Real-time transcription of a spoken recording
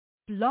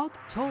Blog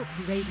Talk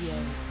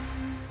Radio.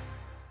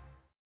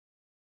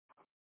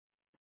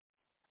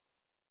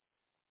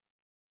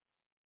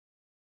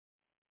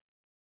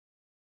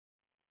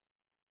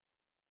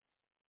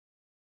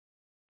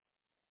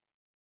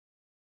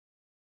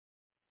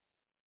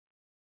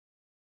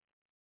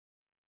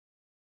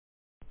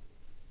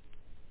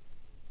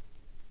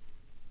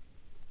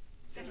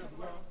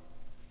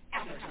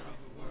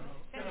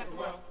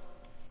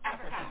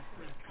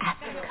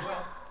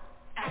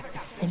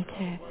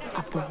 Center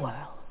of the world.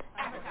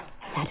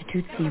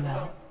 Latitude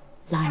 0,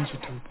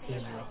 longitude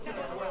 0.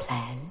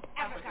 Planned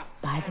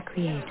by the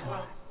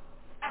Creator.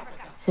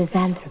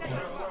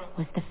 Cisanthropus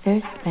was the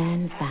first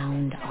man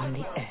found on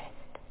the earth.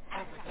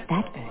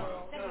 That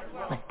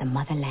earth was the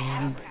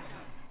motherland,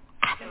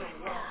 Africa.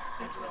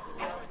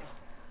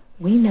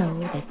 We know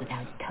that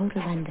without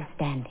total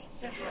understanding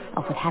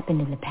of what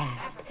happened in the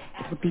past,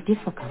 it would be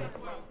difficult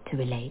to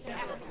relate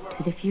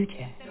to the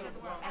future.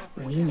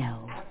 We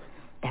know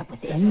that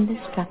within the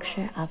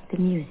structure of the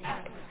music,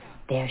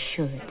 there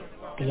should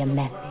be a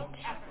message,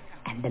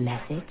 and the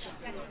message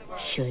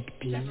should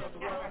be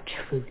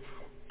truth.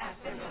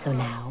 So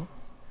now,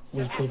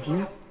 we give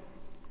you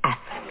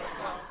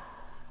Africa,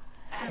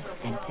 the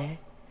center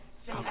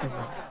of the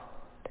world.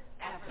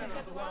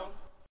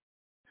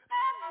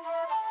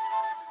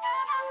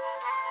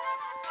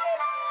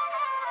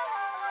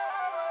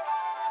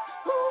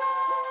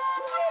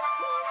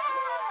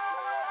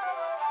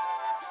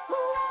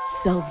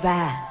 So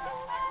vast,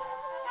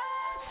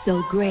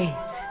 so great,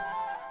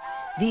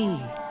 the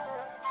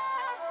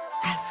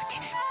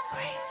African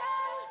embrace.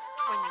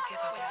 When you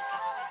give up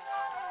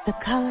yourself. The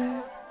color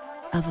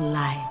of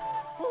life.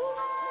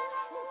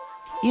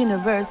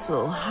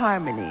 Universal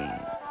harmony.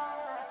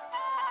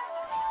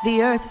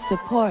 The earth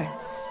supports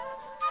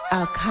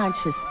our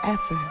conscious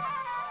effort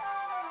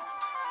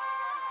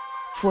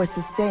for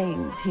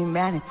sustained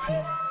humanity.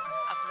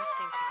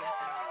 Uplifting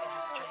together in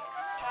our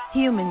strength.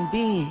 Human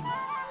beings.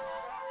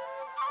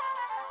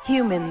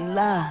 Human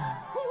love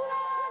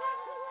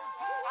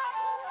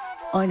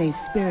on a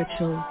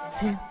spiritual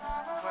tip.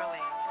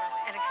 Growing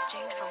and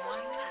exchange from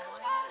one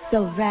so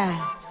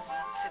vast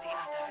to the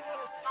other.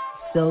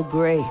 So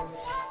great.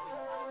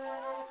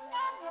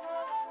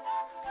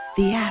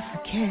 The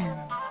African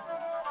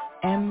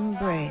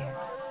embrace.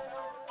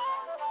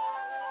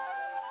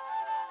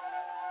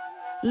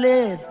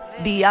 Live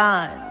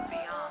beyond.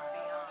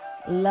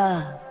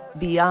 Love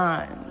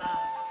beyond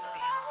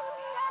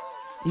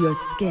your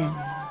skin.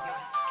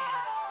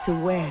 To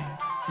where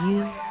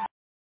you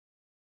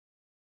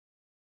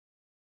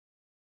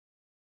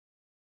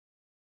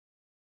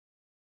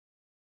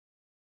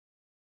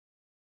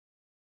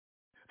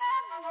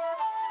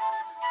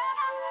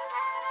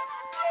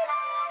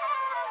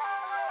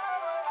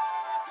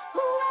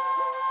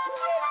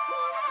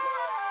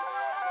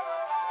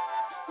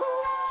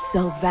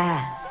so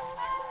vast,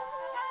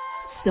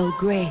 so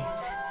great,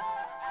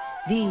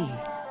 the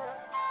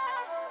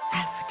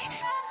African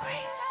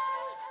embrace.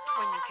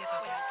 When you give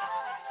up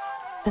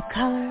yourself. The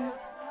color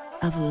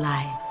of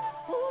life.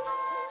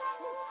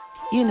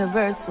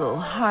 Universal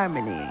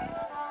harmony.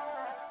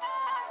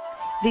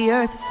 The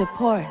earth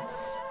supports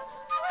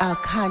our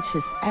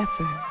conscious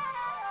effort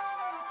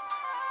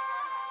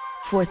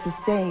for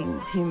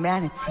sustained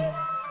humanity.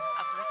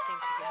 Uplifting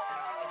together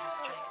in our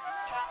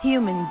strength.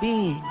 Human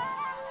beings.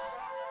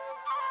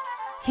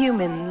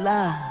 Human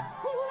love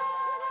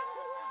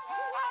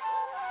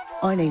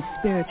on a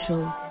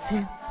spiritual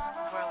tip.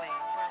 Growing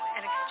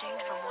and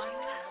exchange from one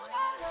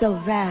so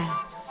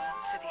vast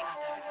to the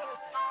other.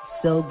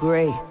 So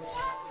great.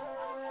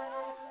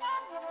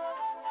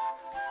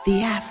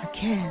 The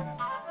African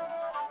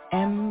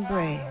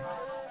embrace.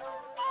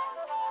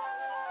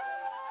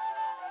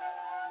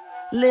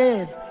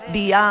 Live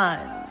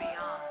beyond.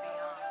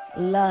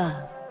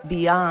 Love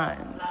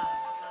beyond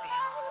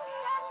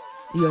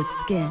your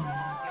skin.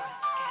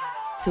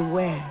 To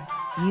where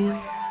you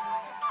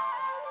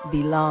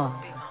belong.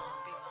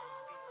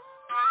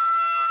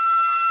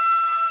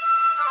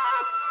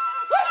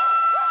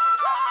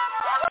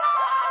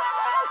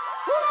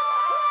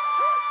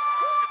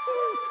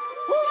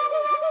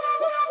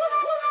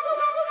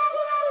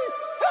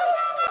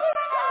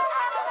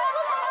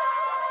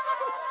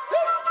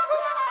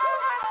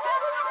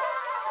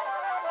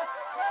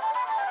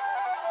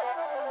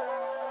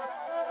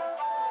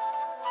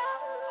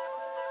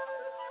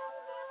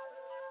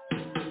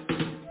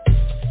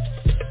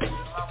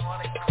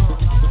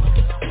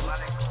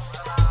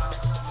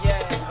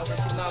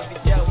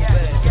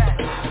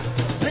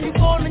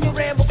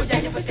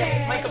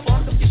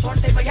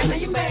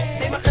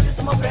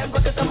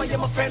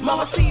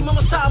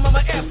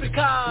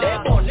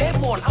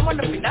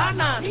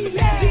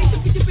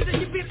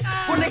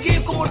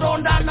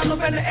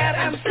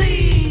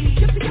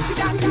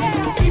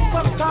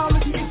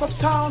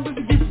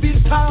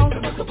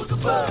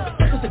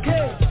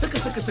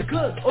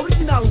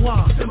 Original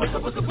one. East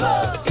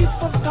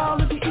of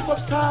town, the east of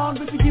town,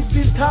 we give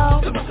this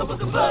town. Take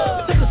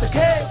us a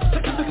cake,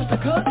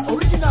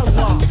 original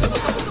one.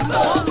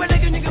 Oh, when I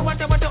get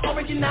what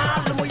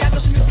original, the more you go,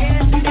 you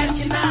can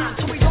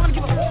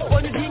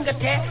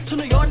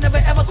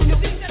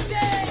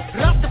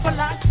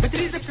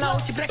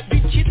ci black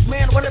beat shit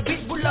man wala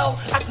beat bu low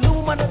ak nu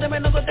mu mën a demee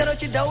na ko delloo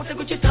ci daw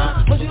tegu ci temps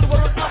mesure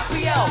waroon ëpp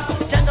yow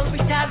jàngal bi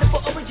taal dafa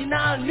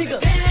original nigga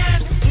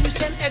duñu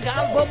seen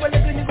égal booba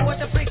léegi ñu ngi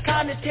wata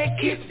africaine te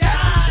keep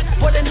that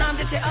boo dee naan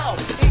te aw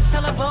it's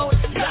all about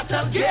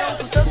gàttal jeew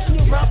ku sën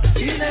suñu rap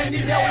yi ne ni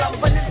réew la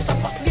ba nit sa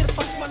fas ngir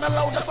fas mën a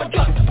law dafa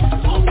jot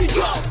ñu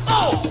jox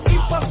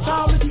hip hop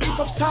sound with hip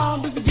hop sound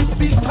with the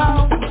beat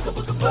sound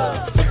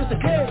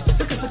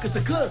it's a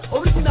good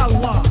original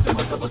one hip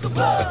hop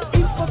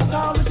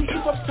sound with the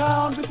hip hop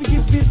sound with the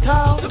beat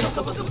sound it's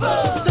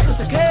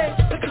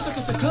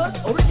a good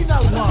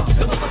original one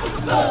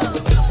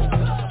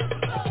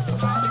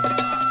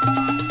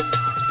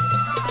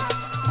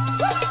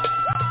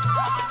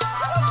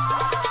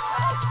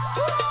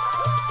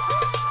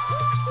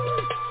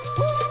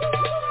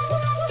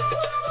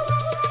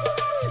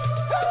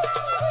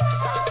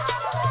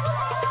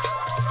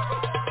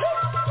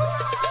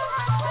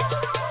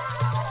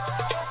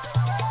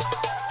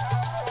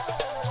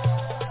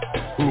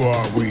Who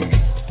are we,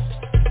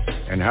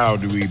 and how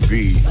do we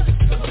be?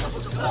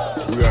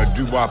 We are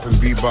doo-wop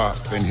and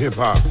bebop and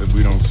hip-hop, and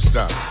we don't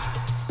stop.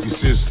 You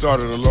see, it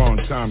started a long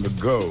time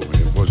ago, and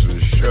it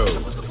wasn't a show.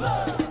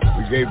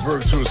 We gave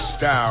birth to a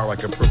style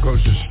like a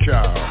precocious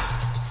child,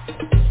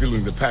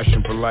 feeling the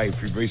passion for life,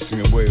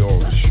 erasing away all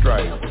the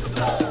strife.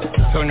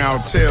 Telling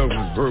our tales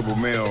with verbal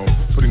mail,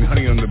 putting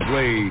honey on the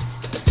blade,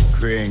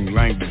 creating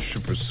language to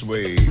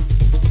persuade.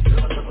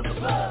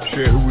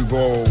 Share who we've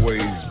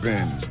always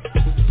been.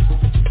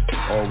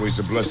 Always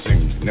a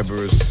blessing,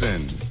 never a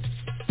sin.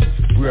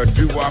 We are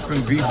doo-wop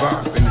and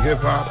bebop and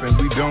hip-hop, and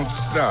we don't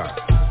stop.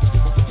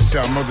 It's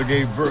our mother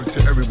gave birth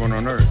to everyone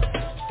on earth.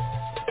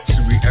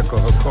 So we echo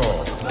her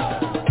call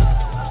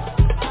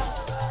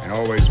and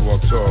always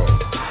walk tall.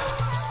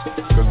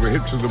 Because we're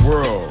hip to the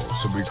world,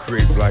 so we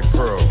create black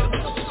pearls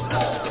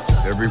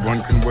that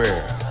everyone can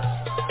wear,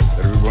 that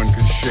everyone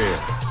can share.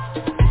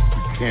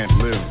 We can't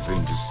live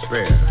in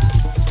despair,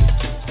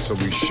 so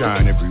we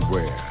shine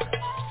everywhere.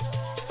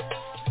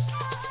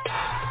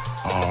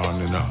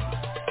 On and on.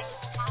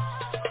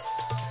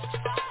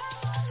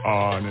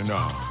 On and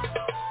on.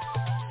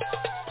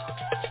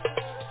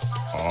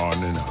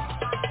 On and on.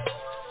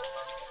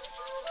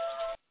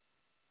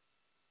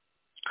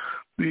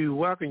 We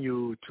welcome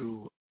you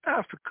to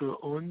Africa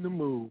on the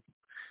Move.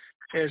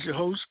 As your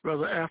host,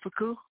 Brother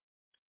Africa,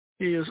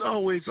 it is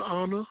always an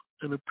honor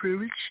and a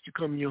privilege to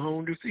come in your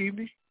home this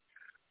evening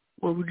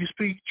where we can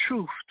speak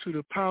truth to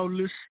the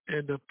powerless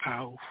and the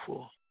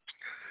powerful.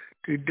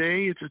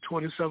 Today is the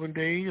 27th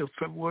day of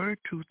February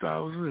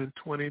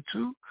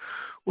 2022,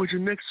 which is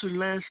next to the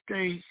last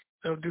day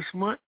of this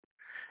month,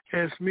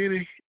 as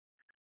many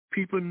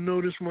people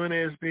know this month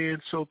as being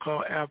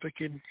so-called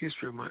African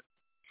History Month.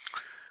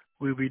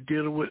 We'll be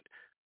dealing with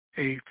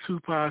a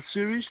two-part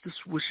series,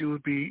 which will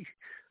be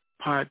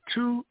part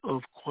 2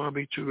 of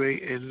Kwame, Ture,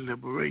 and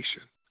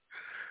Liberation.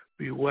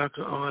 We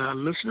welcome all our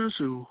listeners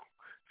who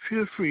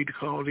feel free to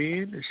call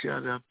in and share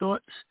their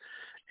thoughts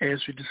as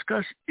we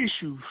discuss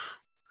issues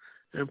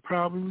and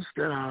problems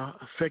that are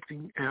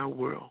affecting our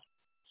world.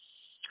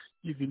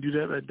 You can do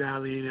that by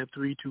dialing in at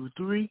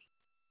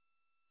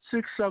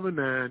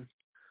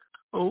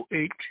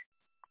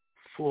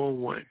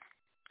 323-679-0841.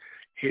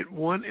 Hit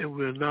 1 and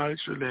we'll acknowledge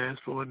your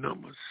last 4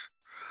 numbers.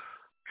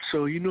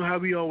 So you know how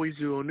we always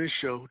do on this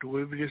show. The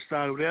way we get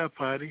started with our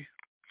party,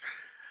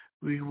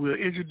 we will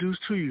introduce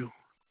to you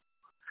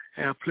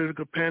our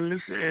political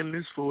panelists and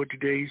analysts for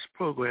today's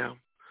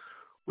program.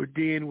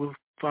 Then we'll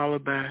follow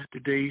by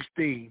today's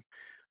theme,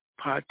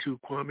 Part 2,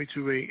 Kwame,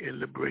 Ture, and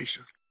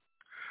Liberation.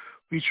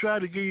 We try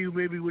to give you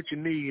maybe what you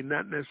need and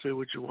not necessarily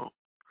what you want.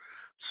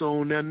 So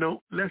on that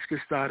note, let's get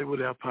started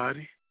with our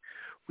party.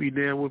 We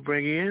now will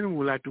bring in,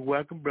 we'd like to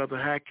welcome Brother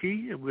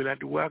Haki, and we'd like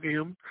to welcome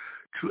him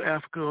to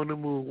Africa on the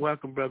Move.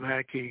 Welcome, Brother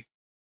Haki.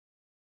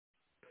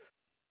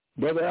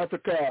 Brother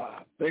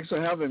Africa, thanks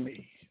for having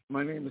me.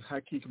 My name is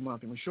Haki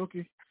Kamati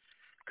Mashoki.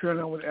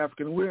 Currently I'm with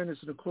African Awareness,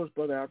 and of course,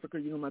 Brother Africa,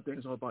 you know my thing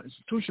is all about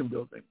institution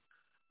building.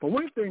 But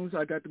one of the things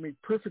I got to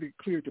make perfectly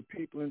clear to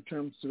people in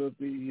terms of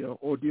the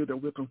ordeal that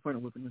we're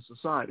confronted with in this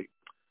society.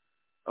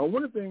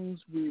 One of the things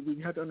we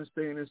have to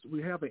understand is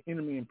we have an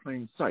enemy in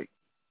plain sight.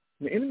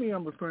 And the enemy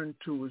I'm referring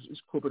to is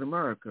corporate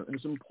America, and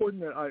it's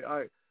important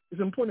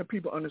that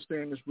people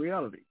understand this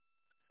reality.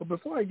 But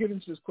before I get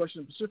into this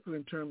question specifically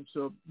in terms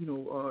of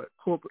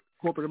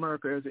corporate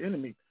America as the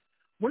enemy,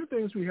 one of the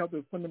things we have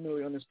to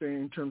fundamentally understand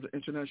in terms of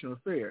international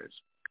affairs,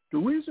 the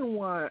reason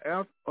why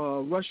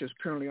Russia is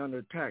currently under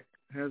attack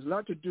has a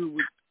lot to do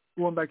with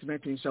going back to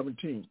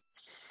 1917.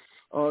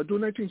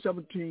 During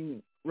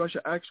 1917,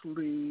 Russia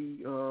actually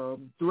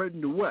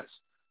threatened the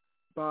West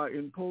by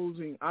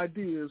imposing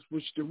ideas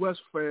which the West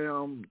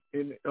found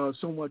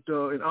somewhat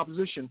in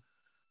opposition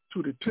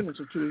to the tenets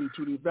or to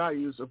the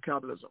values of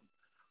capitalism.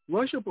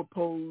 Russia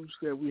proposed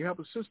that we have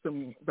a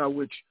system by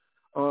which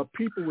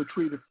people were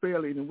treated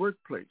fairly in the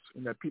workplace,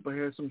 and that people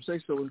had some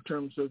say-so in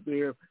terms of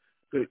their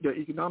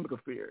economic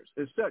affairs.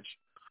 As such,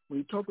 when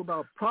you talk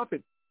about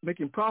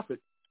making profit,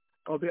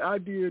 the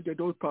idea that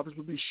those profits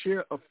would be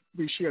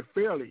shared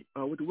fairly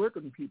with the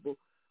working people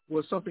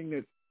was something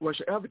that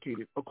Russia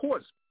advocated. Of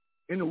course,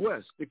 in the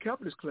West, the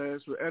capitalist class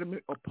were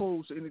adamantly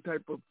opposed to any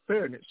type of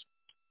fairness.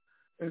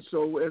 And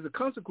so as a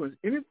consequence,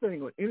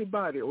 anything or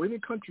anybody or any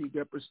country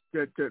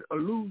that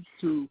alludes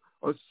to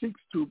or seeks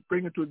to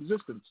bring into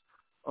existence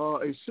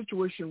a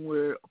situation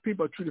where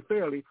people are treated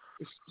fairly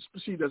is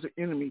perceived as an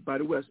enemy by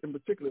the West, in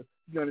particular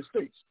the United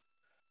States.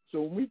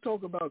 So when we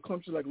talk about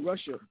countries like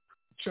Russia,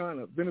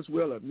 China,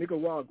 Venezuela,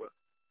 Nicaragua,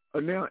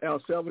 now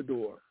El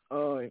Salvador,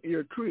 and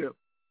Eritrea,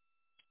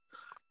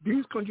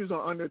 these countries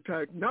are under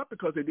attack not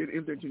because they did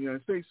anything to the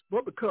United States,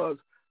 but because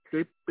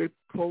they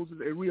pose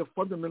a real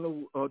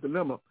fundamental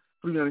dilemma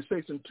for the United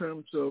States in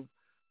terms of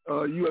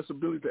U.S.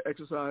 ability to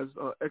exercise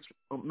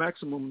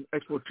maximum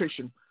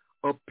exploitation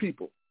of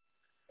people.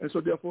 And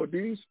so therefore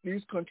these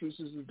countries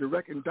is a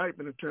direct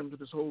indictment in terms of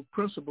this whole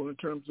principle in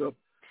terms of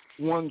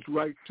one's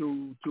right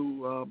to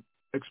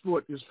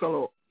exploit his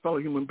fellow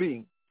human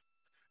being.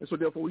 And so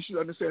therefore we should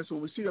understand, so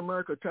when we see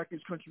America attack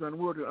these countries around the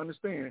world, to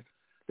understand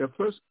that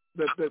first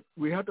that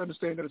we have to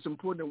understand that it's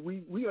important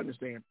that we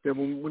understand that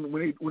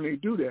when they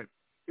do that,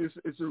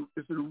 it's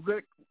a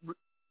direct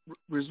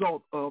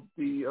result of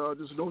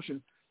this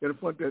notion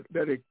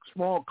that a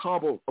small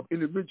cabal of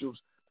individuals,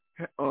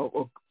 a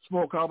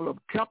small cabal of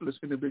capitalist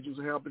individuals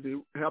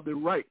have the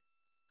right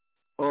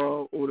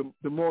or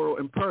the moral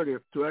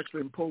imperative to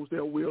actually impose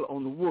their will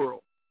on the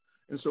world.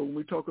 And so when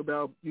we talk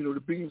about,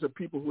 the billions of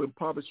people who are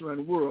impoverished around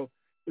the world,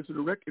 it's a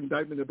direct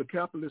indictment of the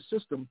capitalist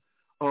system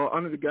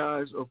under the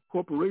guise of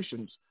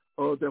corporations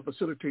that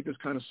facilitate this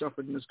kind of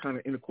suffering and this kind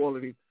of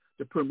inequality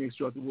that permeates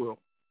throughout the world.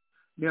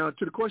 Now,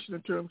 to the question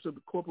in terms of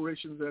the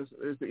corporations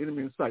as the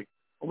enemy in sight,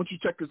 I want you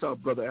to check this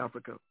out, Brother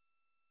Africa.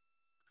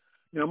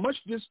 Now, much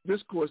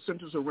discourse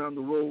centers around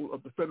the role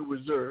of the Federal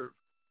Reserve,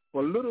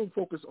 but little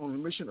focus on the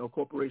mission of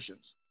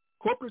corporations.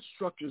 Corporate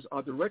structures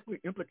are directly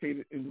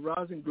implicated in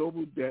rising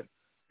global debt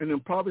and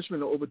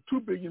impoverishment of over 2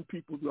 billion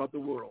people throughout the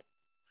world.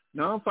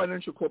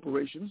 Non-financial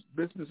corporations,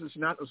 businesses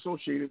not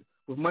associated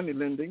with money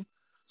lending,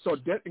 saw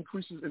debt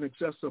increases in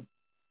excess of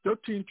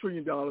 $13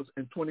 trillion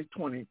in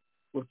 2020,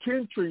 with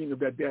 $10 trillion of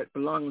that debt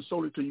belonging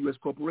solely to U.S.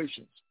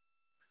 corporations.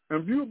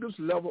 In view of this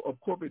level of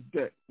corporate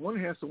debt, one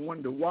has to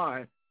wonder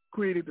why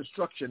creative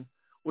destruction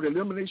or the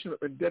elimination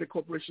of indebted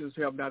corporations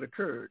have not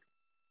occurred.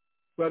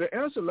 But the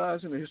answer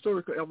lies in the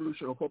historical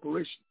evolution of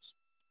corporations.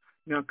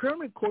 Now,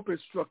 current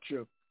corporate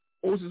structure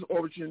owes its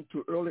origin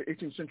to early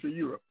 18th century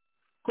Europe.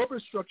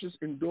 Corporate structures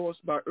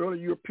endorsed by early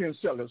European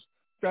settlers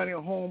finding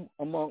a home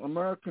among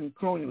American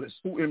colonialists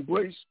who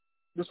embraced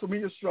this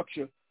familiar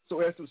structure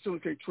so as to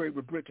facilitate trade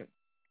with Britain.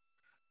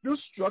 This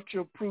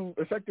structure proved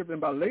effective, and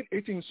by late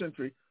 18th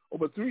century,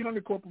 over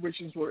 300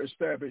 corporations were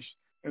established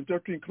in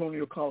 13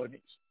 colonial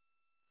colonies.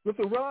 With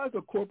the rise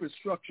of corporate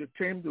structure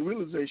came the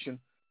realization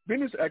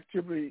business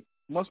activity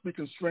must be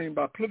constrained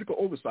by political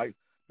oversight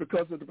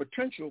because of the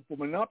potential for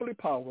monopoly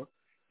power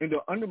and the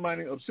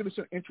undermining of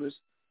citizen interest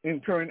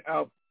in carrying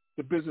out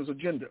the business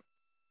agenda.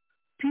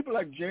 People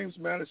like James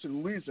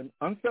Madison reason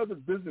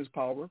unfettered business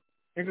power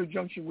in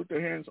conjunction with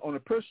their hands on the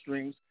purse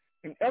strings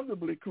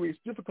inevitably creates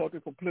difficulty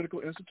for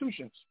political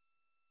institutions.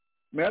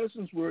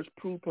 Madison's words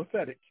proved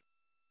prophetic.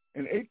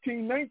 In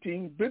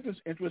 1819, business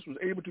interests was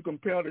able to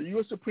compel the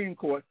U.S. Supreme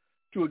Court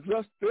to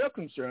address their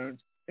concerns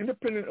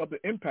independent of the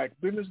impact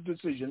business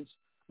decisions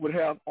would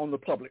have on the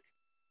public.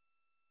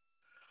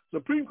 The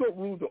Supreme Court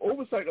ruled the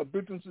oversight of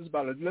businesses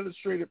by the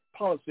legislative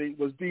policy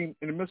was deemed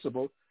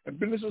inadmissible, and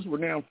businesses were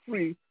now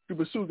free to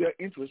pursue their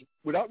interests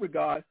without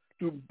regard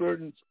to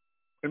burdens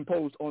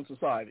imposed on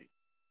society.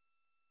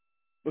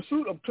 The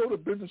pursuit of total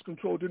business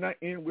control did not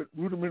end with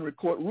rudimentary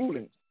court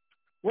rulings.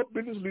 What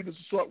business leaders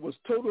sought was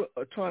total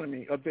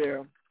autonomy of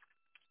their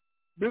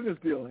business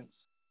dealings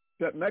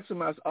that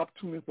maximized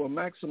opportunity for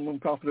maximum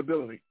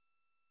profitability.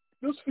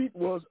 This feat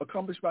was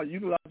accomplished by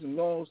utilizing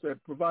laws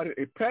that provided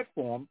a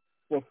platform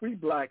for free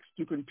blacks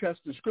to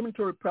contest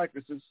discriminatory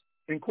practices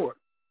in court.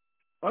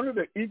 Under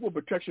the Equal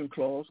Protection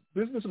Clause,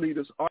 business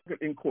leaders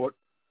argued in court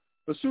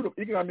the pursuit of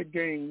economic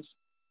gains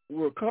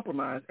were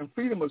compromised and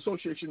freedom of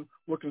association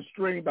were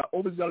constrained by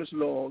overzealous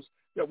laws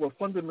that were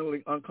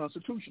fundamentally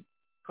unconstitutional.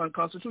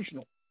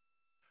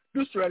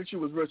 This strategy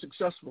was very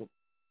successful.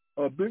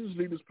 Business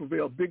leaders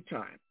prevailed big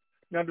time.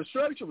 Now, the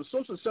strategy was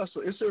so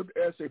successful, it served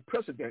as a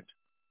precedent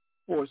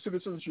for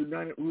Citizens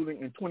United ruling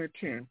in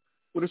 2010,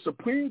 where the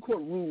Supreme Court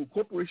ruled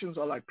corporations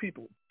are like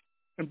people,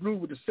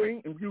 imbued with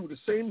the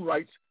same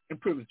rights and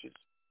privileges.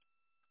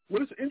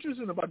 What is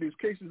interesting about these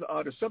cases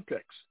are the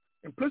subtext.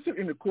 Implicit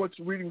in the court's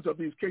readings of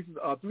these cases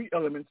are three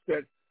elements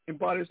that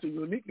embodies the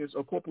uniqueness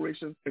of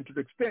corporations and to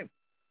the extent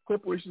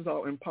corporations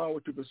are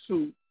empowered to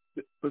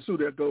pursue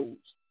their goals.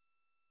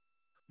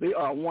 They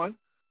are: one,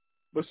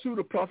 pursuit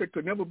of profit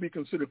could never be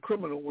considered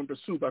criminal when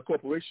pursued by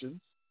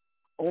corporations.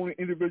 Only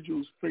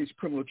individuals face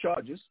criminal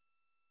charges.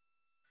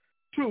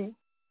 Two,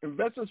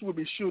 investors will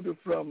be shielded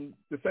from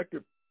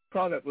defective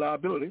product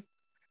liability.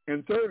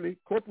 And thirdly,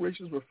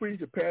 corporations were free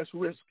to pass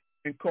risk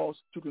and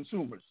costs to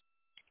consumers.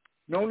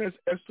 Known as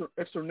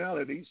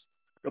externalities,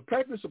 The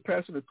practice of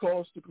passing the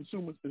cost to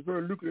consumers is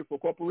very lucrative for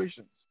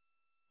corporations.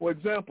 For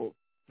example,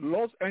 the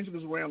Los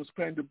Angeles Rams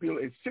plan to build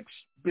a $6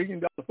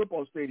 billion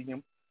football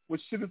stadium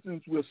which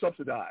citizens will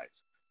subsidize.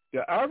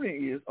 The irony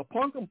is,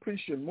 upon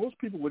completion, most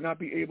people will not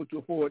be able to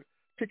afford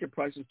ticket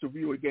prices to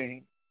view a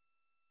game.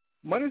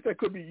 Monies that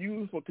could be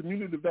used for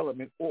community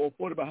development or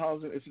affordable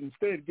housing is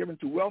instead given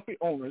to wealthy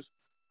owners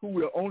who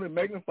will only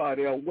magnify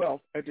their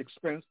wealth at the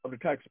expense of the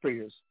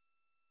taxpayers.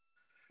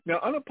 Now,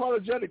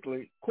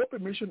 unapologetically,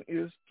 corporate mission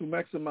is to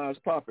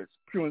maximize profits,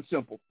 pure and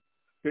simple.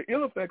 The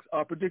ill effects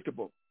are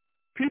predictable.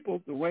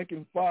 People, the rank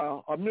and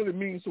file, are merely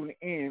means to an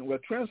end where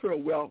transfer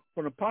of wealth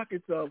from the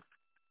pockets of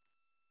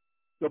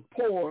the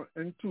poor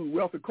into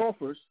wealthy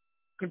coffers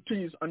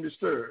continues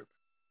undisturbed.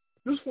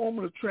 This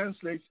formula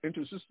translates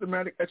into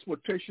systematic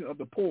exploitation of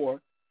the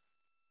poor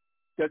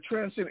that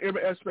transcends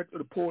every aspect of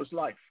the poor's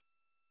life.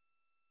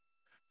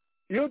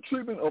 Ill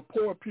treatment of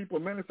poor people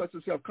manifests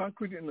itself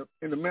concretely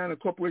in the manner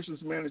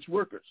corporations manage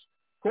workers.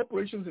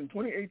 Corporations in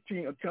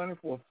 2018 accounted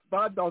for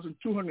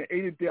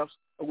 5,280 deaths,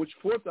 of which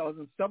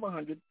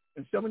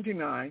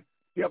 4,779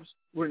 deaths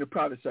were in the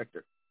private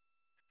sector.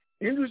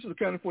 Injuries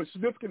accounted for a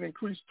significant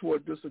increase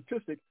toward this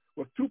statistic,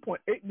 with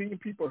 2.8 million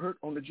people hurt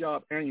on the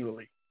job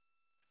annually.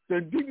 The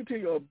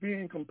indignity of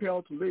being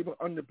compelled to labor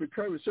under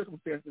precarious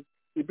circumstances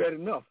is bad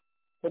enough,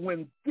 but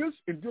when this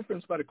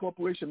indifference by the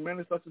corporation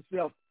manifests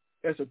itself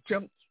as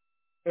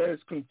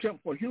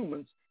contempt for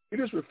humans,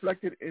 it is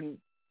reflected in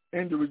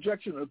the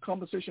rejection of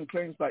compensation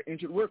claims by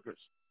injured workers.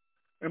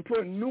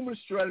 Employing numerous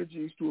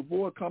strategies to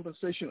avoid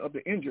compensation of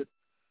the injured,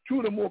 two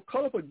of the more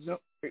colorful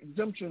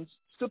exemptions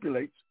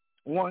stipulates: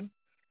 1,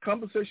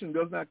 compensation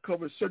does not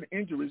cover certain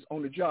injuries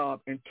on the job,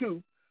 and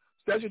 2,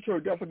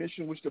 statutory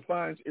definition which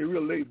defines a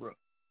real laborer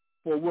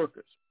for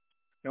workers.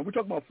 Now, we're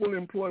talking about fully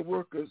employed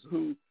workers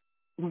who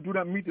do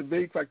not meet the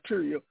vague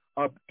criteria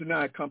are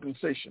denied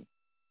compensation.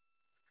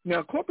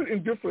 Now, corporate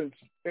indifference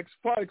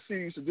far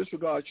exceeds the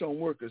disregard shown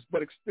workers,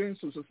 but extends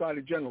to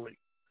society generally.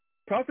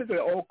 Profit at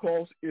all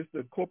costs is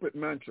the corporate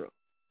mantra.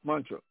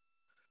 But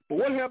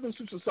what happens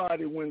to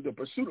society when the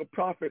pursuit of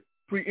profit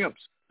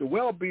preempts the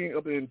well-being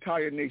of the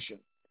entire nation?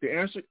 The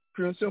answer,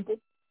 pure and simple: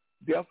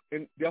 death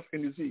and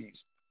disease.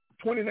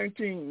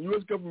 2019,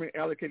 U.S. government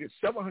allocated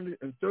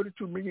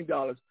 $732 million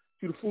to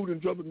the Food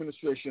and Drug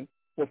Administration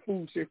for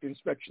food safety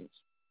inspections.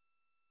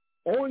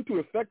 Owing to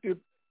effective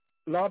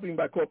lobbying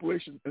by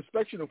corporations,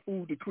 inspection of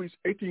food decreased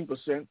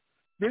 18%,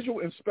 visual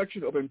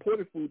inspection of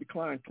imported food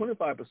declined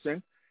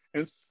 25%,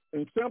 and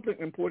sampling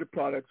imported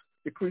products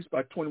decreased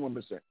by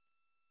 21%.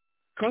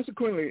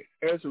 Consequently,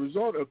 as a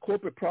result of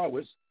corporate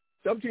prowess,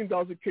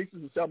 17,000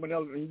 cases of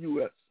salmonella in the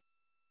U.S.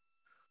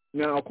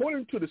 Now,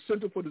 according to the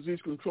Center for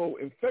Disease Control,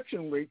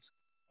 infection rates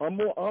are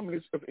more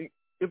ominous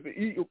if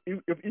E.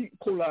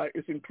 coli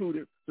is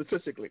included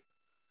statistically.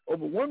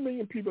 Over 1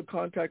 million people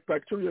contact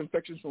bacterial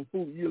infections from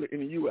food yearly in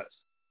the U.S.,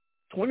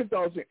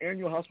 20,000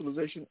 annual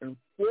hospitalizations, and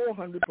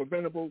 400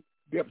 preventable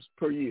deaths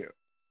per year.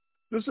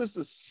 This is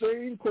the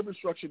same corporate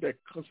structure that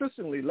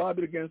consistently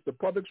lobbied against the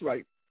public's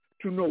right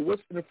to know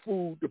what's in the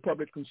food the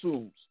public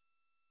consumes.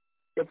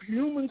 If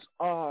humans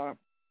are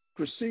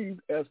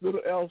perceived as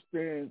little else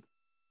than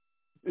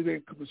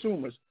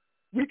consumers,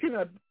 we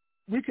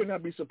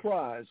cannot be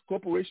surprised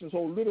corporations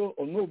hold little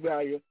or no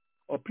value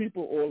of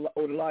people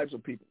or the lives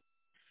of people.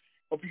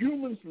 If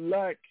humans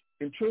lack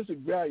intrinsic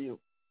value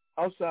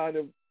outside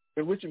of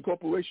enriching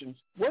corporations,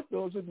 what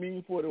does it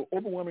mean for the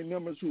overwhelming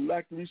numbers who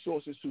lack the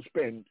resources to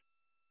spend?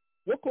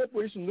 What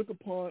corporation look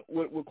upon?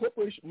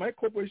 Might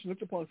corporations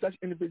look upon such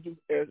individuals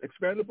as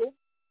expendable?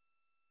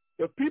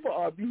 If people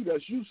are viewed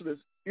as useless,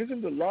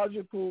 isn't the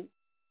logical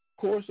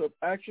course of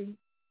action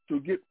to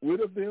get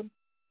rid of them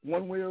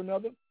one way or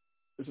another?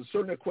 It's a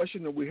certain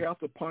question that we have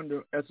to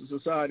ponder as a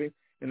society,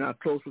 and I'll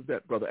close with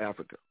that, Brother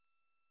Africa.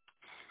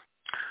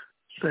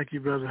 Thank you,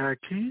 Brother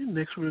Hakeem.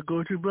 Next we'll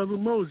go to Brother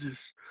Moses.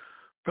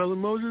 Brother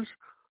Moses,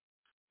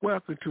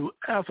 welcome to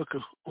Africa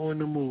on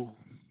the Move.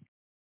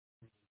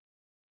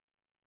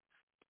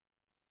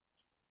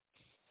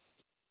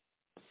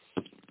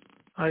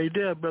 Are you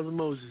there, Brother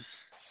Moses?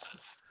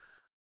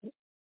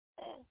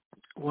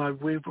 While I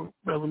wait for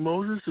Brother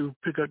Moses to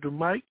pick up the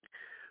mic,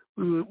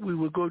 we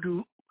will go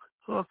to,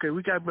 okay,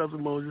 we got Brother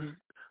Moses.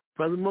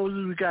 Brother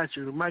Moses, we got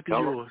you. The mic is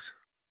yours.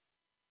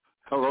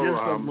 Hello, yes,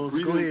 Brother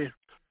Moses. Go ahead.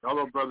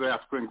 Hello, Brother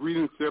Africa, and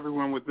greetings to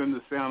everyone within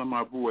the sound of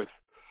my voice.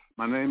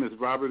 My name is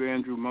Robert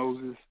Andrew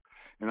Moses,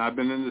 and I've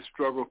been in the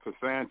struggle for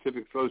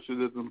scientific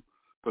socialism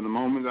from the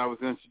moment I was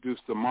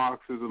introduced to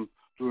Marxism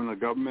during a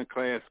government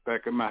class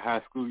back in my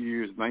high school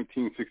years,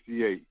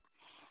 1968.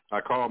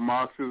 I call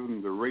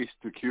Marxism the race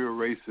to cure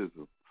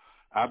racism.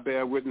 I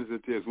bear witness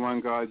that there's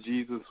one God,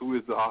 Jesus, who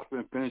is the author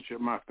and finisher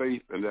of my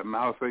faith, and that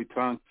Mao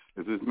Zedong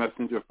is his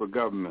messenger for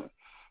government.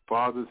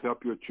 Fathers,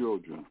 help your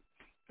children.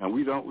 And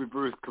we don't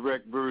reverse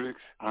correct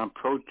verdicts. I'm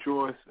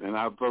pro-choice, and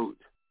I vote.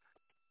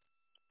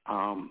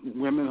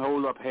 Women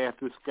hold up half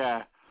the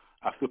sky.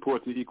 I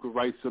support the Equal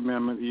Rights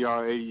Amendment,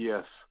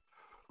 ERAES.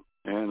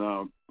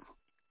 And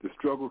the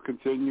struggle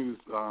continues.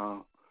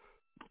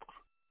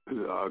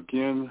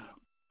 Again,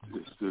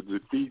 to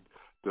defeat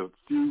the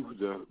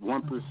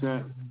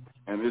 1%,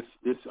 and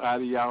its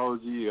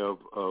ideology of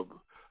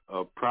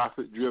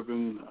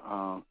profit-driven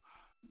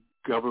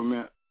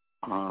government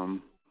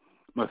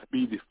must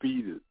be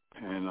defeated,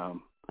 and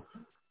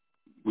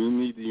we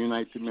need to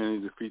unite the many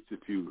to defeat the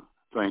few.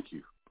 Thank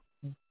you.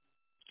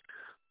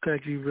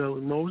 Thank you,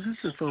 Brother Moses.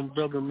 And from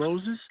Brother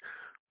Moses,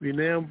 we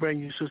now bring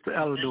you Sister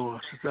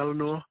Eleanor. Sister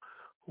Eleanor,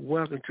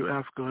 welcome to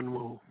Africa on the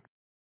Move.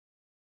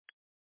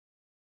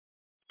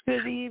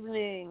 Good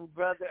evening,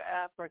 Brother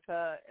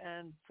Africa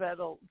and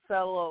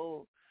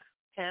fellow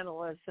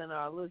panelists and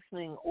our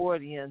listening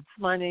audience.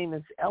 My name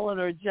is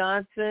Eleanor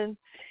Johnson,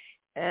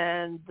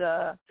 and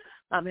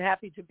I'm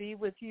happy to be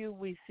with you.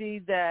 We see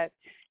that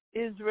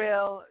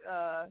Israel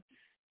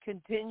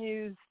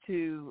continues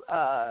to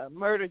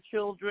murder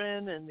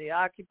children in the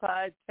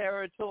occupied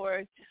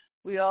territory.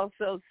 We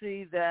also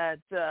see that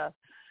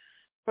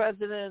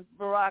President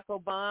Barack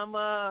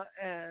Obama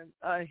and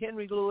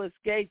Henry Louis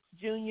Gates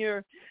Jr.,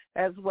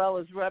 as well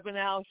as Reverend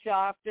Al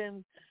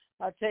Sharpton,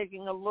 are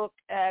taking a look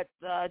at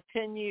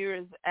 10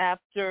 years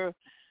after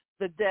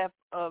the death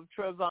of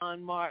Trayvon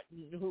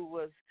Martin, who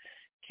was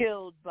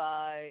killed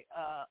by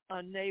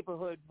a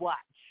neighborhood watch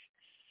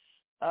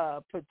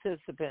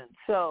participant.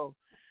 So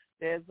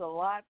there's a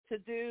lot to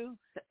do,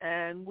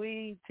 and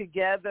we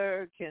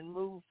together can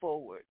move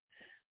forward.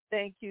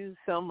 Thank you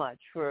so much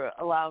for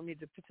allowing me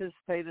to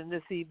participate in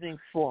this evening's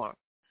forum.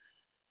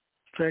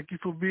 Thank you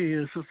for being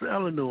here, Sister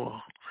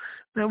Eleanor.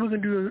 Now we're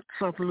going to do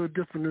something a little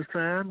different this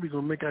time. We're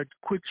going to make a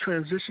quick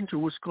transition to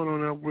what's going on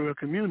in our world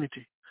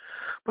community.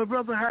 But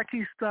Brother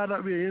Haki started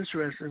out really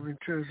interesting in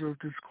terms of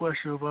this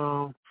question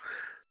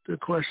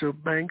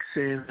of banks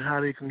and how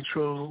they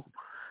control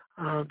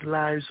the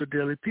lives of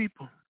daily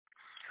people.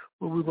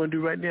 What we're going to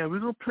do right now, we're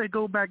going to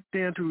go back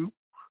down to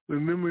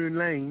Memory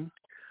Lane.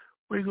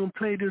 We're going to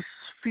play this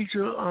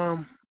feature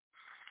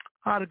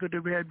article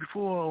that we had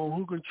before on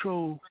who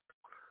control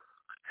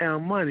our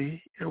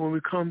money. And when we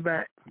come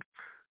back,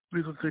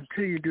 we're going to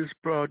continue this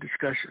broad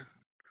discussion.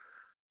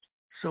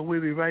 So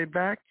we'll be right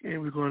back,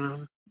 and we're going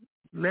to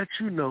let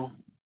you know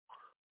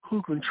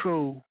who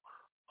control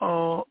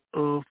all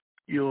of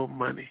your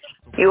money.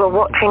 You are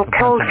watching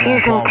Cold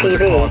Fusion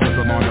TV.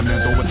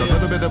 With a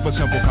little bit of a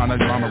simple kind of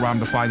drama, rhyme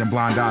the fight and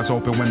blind eyes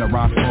open when the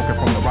rhyme's spoken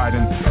from the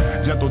writing.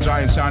 Gentle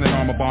giant shining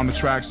armor on the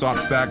track,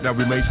 soft stack that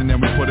relation,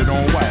 then we put it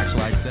on wax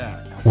like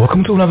that.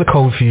 Welcome to another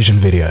Cold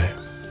Fusion video.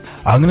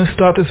 I'm going to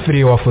start this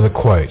video off with a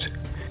quote.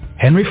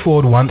 Henry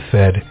Ford once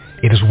said,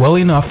 "It is well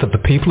enough that the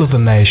people of the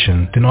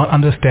nation do not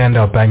understand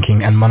our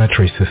banking and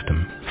monetary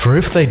system. For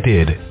if they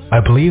did,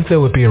 I believe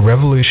there would be a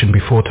revolution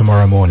before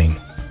tomorrow morning."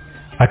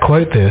 I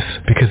quote this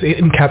because it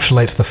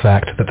encapsulates the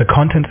fact that the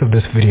contents of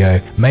this video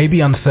may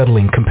be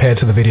unsettling compared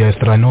to the videos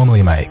that I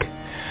normally make.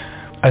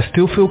 I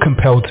still feel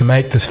compelled to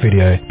make this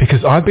video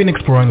because I've been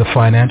exploring the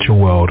financial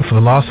world for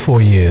the last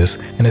 4 years,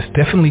 and it's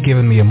definitely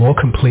given me a more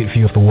complete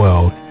view of the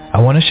world. I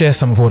want to share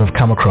some of what I've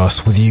come across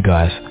with you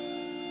guys.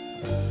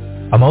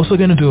 I'm also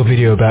going to do a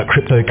video about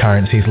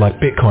cryptocurrencies like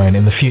Bitcoin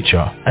in the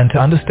future, and to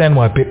understand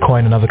why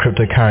Bitcoin and other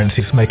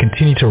cryptocurrencies may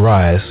continue to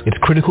rise, it's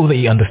critical that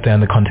you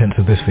understand the contents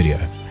of this video.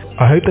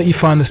 I hope that you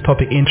find this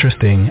topic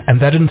interesting and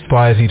that it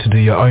inspires you to do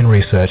your own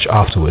research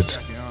afterwards.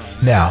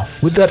 Now,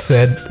 with that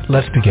said,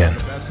 let's begin.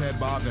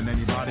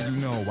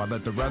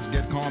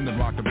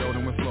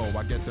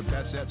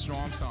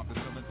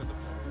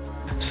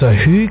 So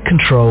who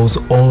controls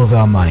all of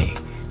our money?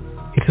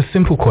 It's a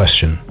simple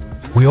question.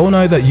 We all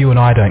know that you and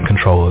I don't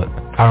control it.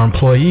 Our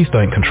employees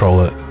don't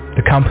control it.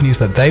 The companies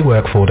that they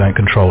work for don't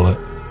control it.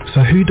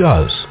 So who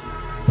does?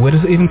 Where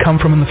does it even come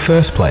from in the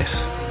first place?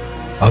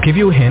 I'll give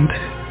you a hint.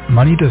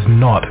 Money does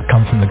not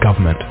come from the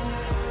government.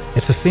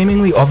 It's a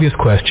seemingly obvious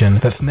question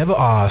that's never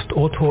asked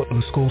or taught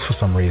in schools for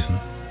some reason.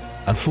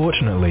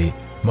 Unfortunately,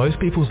 most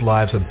people's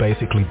lives are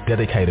basically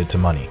dedicated to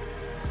money.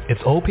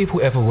 It's all people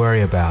ever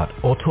worry about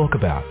or talk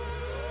about.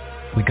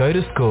 We go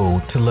to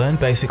school to learn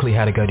basically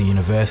how to go to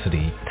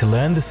university, to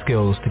learn the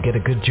skills to get a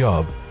good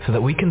job, so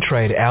that we can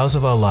trade hours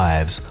of our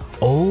lives,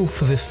 all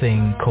for this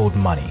thing called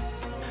money.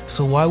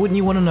 So why wouldn't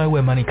you want to know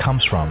where money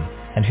comes from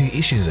and who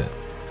issues it?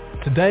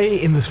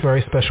 Today, in this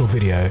very special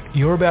video,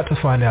 you're about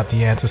to find out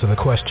the answer to the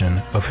question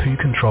of who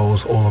controls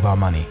all of our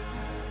money.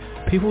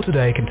 People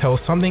today can tell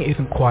something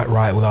isn't quite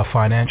right with our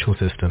financial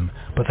system,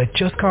 but they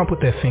just can't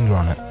put their finger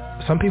on it.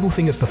 Some people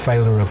think it's the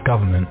failure of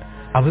government,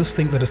 others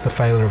think that it's the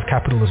failure of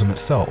capitalism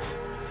itself.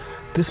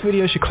 This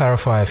video should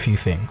clarify a few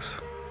things.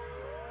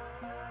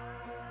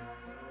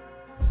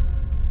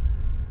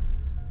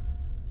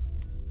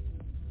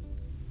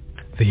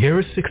 The year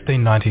is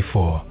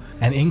 1694.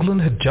 And England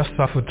had just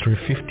suffered through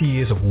 50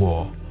 years of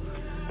war.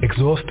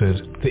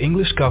 Exhausted, the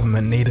English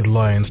government needed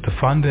loans to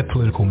fund their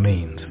political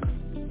means.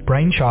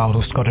 Brainchild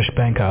of Scottish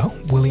banker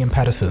William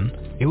Paterson,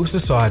 it was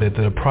decided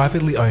that a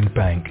privately owned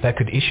bank that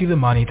could issue the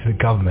money to the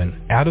government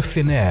out of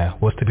thin air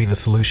was to be the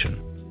solution.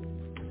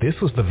 This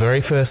was the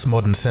very first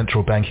modern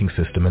central banking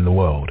system in the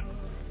world.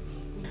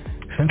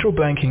 Central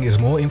banking is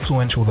more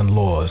influential than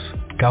laws,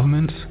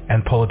 governments,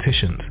 and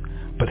politicians,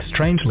 but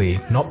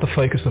strangely not the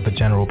focus of the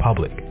general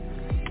public.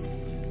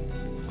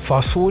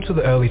 Fast forward to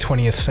the early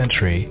 20th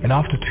century, and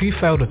after 2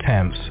 failed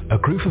attempts, a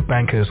group of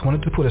bankers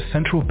wanted to put a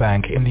central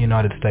bank in the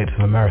United States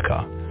of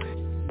America.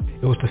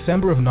 It was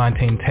December of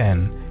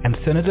 1910, and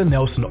Senator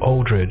Nelson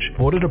Aldrich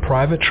boarded a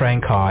private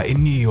train car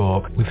in New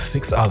York with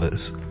 6 others.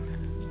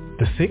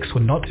 The 6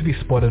 were not to be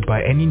spotted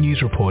by any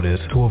news reporters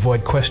to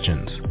avoid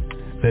questions.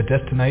 Their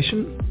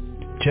destination?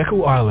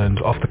 Jekyll Island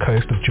off the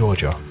coast of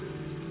Georgia.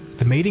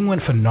 The meeting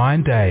went for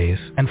 9 days,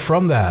 and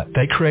from that,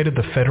 they created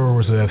the Federal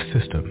Reserve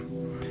System.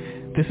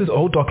 This is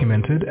all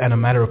documented and a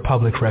matter of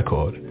public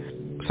record.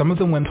 Some of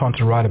them went on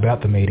to write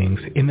about the meetings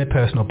in their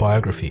personal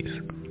biographies.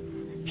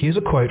 Here's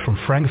a quote from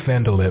Frank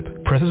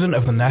Vanderlip, president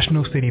of the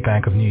National City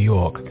Bank of New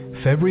York,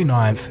 February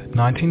 9th,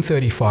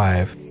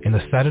 1935, in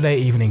the Saturday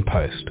Evening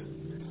Post.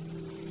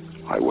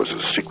 I was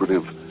as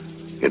secretive,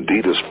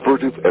 indeed as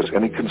furtive as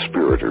any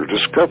conspirator.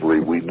 Discovery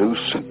we knew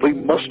simply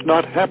must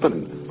not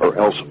happen, or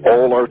else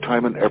all our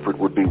time and effort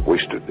would be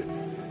wasted.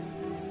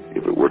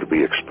 If it were to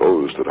be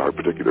exposed that our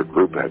particular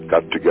group had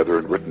got together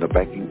and written a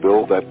banking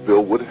bill, that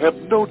bill would have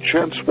no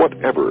chance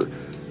whatever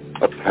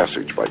of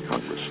passage by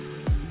Congress.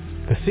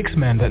 The 6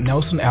 men that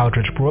Nelson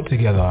Aldrich brought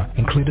together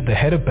included the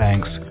head of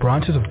banks,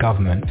 branches of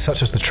government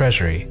such as the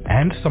Treasury,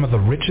 and some of the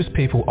richest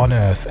people on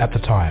earth at the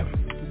time.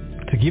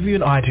 To give you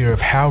an idea of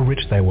how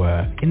rich they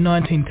were, in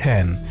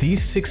 1910, these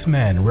 6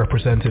 men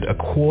represented a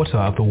quarter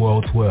of the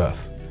world's worth.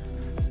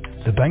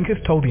 The bankers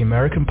told the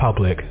American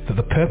public that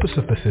the purpose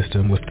of the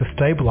system was to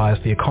stabilize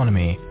the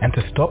economy and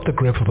to stop the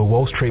grip of the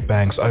Wall Street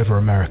banks over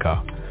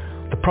America.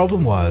 The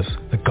problem was,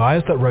 the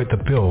guys that wrote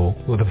the bill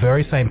were the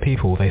very same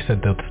people they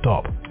said they'd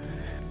stop.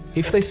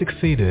 If they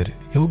succeeded,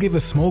 it will give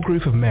a small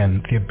group of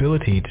men the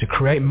ability to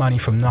create money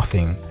from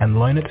nothing and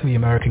loan it to the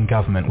American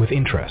government with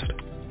interest.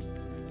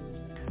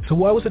 So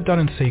why was it done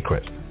in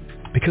secret?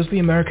 Because the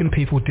American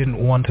people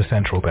didn't want a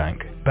central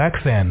bank. Back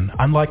then,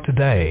 unlike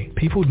today,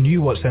 people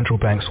knew what central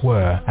banks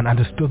were and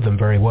understood them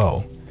very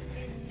well.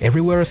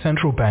 Everywhere a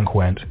central bank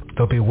went,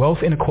 there'll be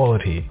wealth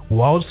inequality,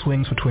 wild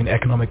swings between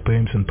economic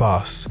booms and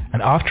busts,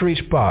 and after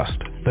each bust,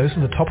 those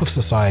at the top of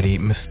society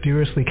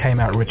mysteriously came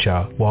out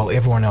richer while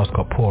everyone else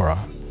got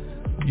poorer.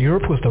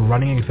 Europe was the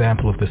running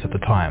example of this at the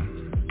time.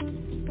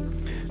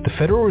 The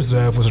Federal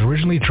Reserve was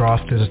originally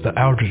drafted as the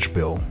Aldrich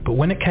Bill, but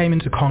when it came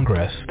into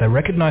Congress, they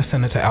recognized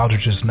Senator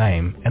Aldrich's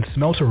name and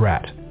smelt a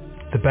rat.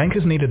 The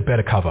bankers needed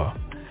better cover.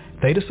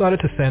 They decided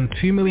to send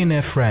 2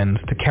 millionaire friends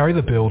to carry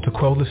the bill to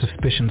quell the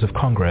suspicions of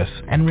Congress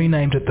and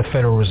renamed it the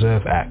Federal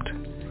Reserve Act.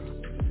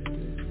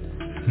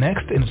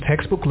 Next, in a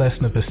textbook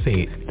lesson of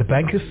deceit, the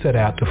bankers set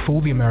out to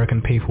fool the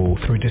American people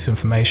through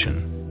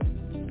disinformation.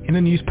 In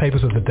the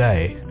newspapers of the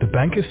day, the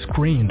bankers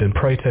screamed and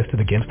protested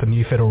against the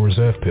new Federal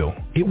Reserve Bill.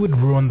 It would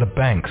ruin the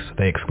banks,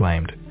 they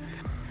exclaimed.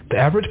 The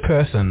average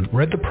person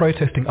read the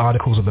protesting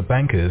articles of the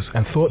bankers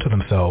and thought to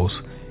themselves,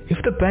 if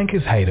the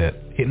bankers hate it,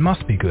 it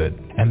must be good.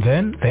 And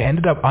then they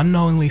ended up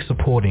unknowingly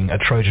supporting a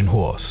Trojan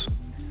horse.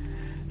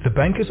 The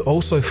bankers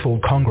also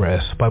fooled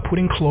Congress by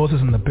putting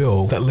clauses in the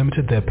bill that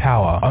limited their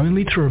power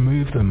only to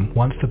remove them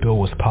once the bill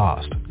was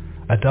passed.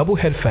 A double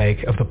head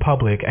fake of the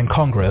public and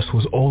Congress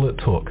was all it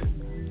took.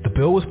 The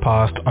bill was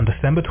passed on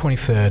December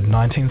 23,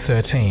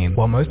 1913,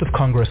 while most of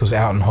Congress was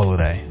out on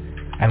holiday.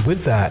 And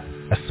with that,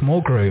 a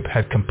small group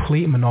had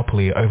complete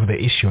monopoly over the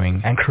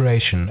issuing and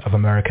creation of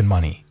American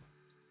money.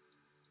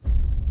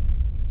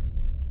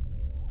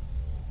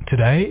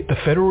 Today, the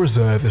Federal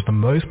Reserve is the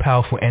most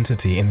powerful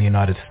entity in the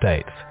United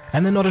States,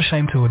 and they're not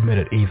ashamed to admit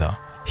it either.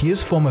 Here's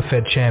former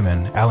Fed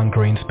Chairman Alan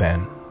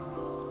Greenspan.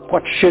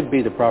 What should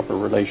be the proper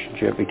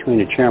relationship between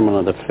a chairman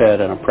of the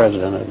Fed and a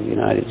president of the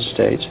United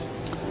States?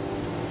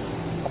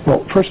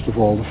 Well, first of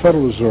all, the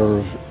Federal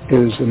Reserve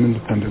is an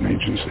independent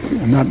agency,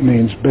 and that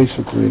means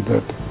basically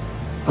that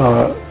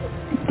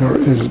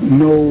there is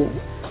no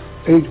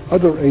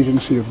other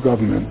agency of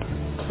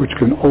government which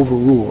can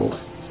overrule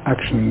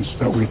actions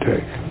that we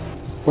take.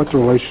 What the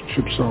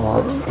relationships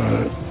are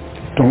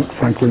don't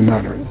frankly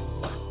matter.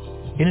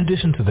 In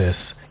addition to this,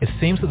 it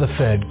seems that the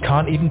Fed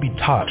can't even be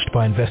touched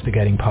by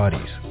investigating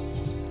parties.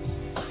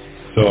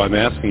 So I'm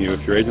asking you if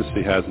your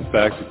agency has, in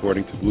fact,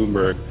 according to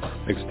Bloomberg,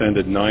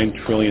 extended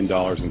 $9 trillion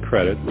in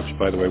credit, which,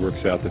 by the way,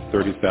 works out to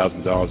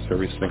 $30,000 for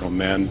every single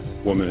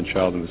man, woman, and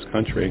child in this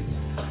country.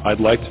 I'd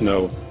like to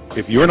know,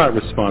 if you're not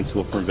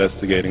responsible for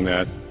investigating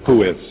that,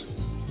 who is?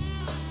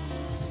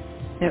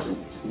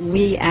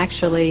 We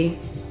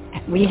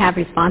have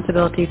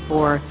responsibility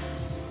for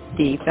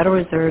the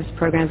Federal Reserve's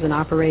programs and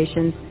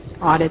operations,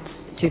 audits,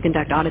 to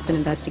conduct audits and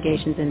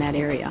investigations in that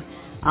area.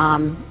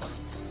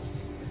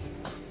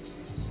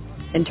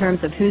 In terms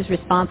of who's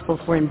responsible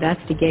for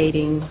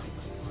investigating,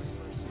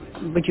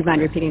 would you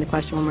mind repeating the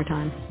question one more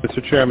time?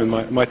 Mr. Chairman,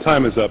 my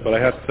time is up, but I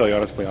have to tell you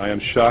honestly, I am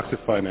shocked to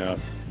find out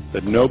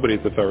that nobody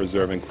at the Federal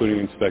Reserve, including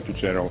the Inspector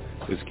General,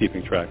 is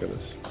keeping track of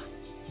this.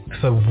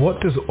 So what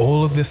does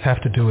all of this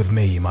have to do with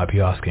me, you might be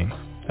asking?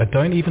 I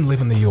don't even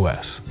live in the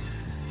US.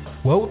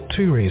 Well,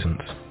 2 reasons.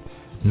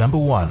 Number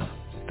 1,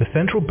 the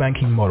central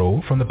banking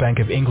model from the Bank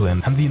of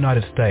England and the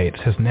United States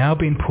has now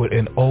been put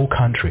in all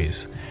countries.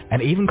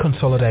 and even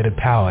consolidated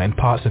power in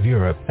parts of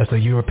Europe as the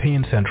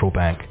European Central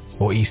Bank,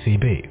 or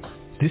ECB.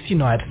 This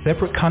unites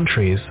separate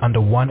countries under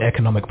one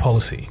economic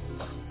policy.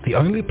 The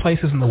only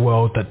places in the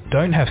world that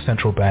don't have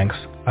central banks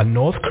are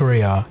North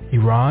Korea,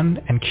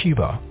 Iran, and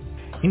Cuba.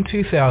 In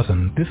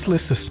 2000, this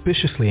list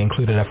suspiciously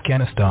included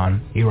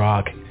Afghanistan,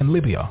 Iraq, and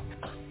Libya.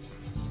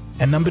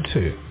 And number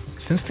 2,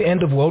 since the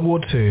end of World War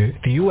II,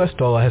 the US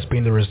dollar has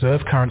been the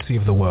reserve currency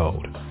of the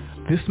world.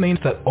 This means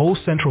that all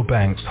central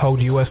banks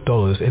hold US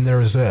dollars in their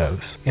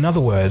reserves. In other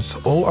words,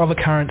 all other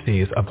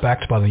currencies are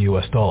backed by the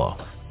US dollar.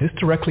 This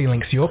directly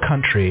links your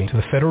country to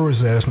the Federal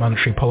Reserve's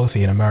monetary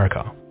policy in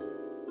America.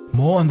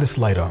 More on this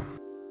later.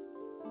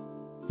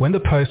 When the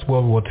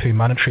post-World War II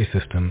monetary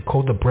system,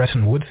 called the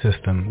Bretton Woods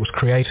system, was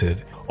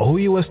created, all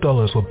US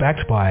dollars were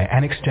backed by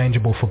and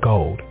exchangeable for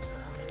gold.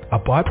 A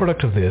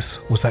byproduct of this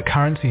was that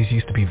currencies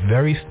used to be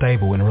very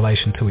stable in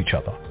relation to each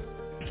other.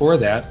 Before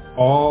that,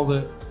 all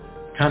the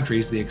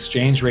countries, the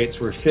exchange rates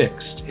were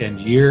fixed,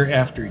 and year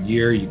after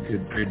year you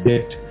could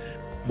predict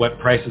what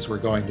prices were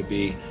going to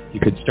be. You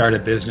could start a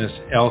business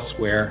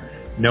elsewhere,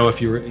 know if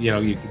you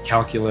could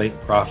calculate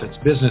profits.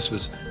 Business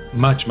was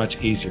much, much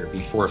easier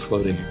before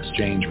floating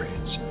exchange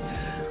rates.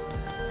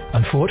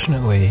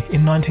 Unfortunately,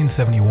 in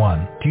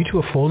 1971, due to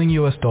a falling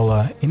US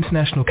dollar,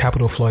 international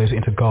capital flows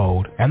into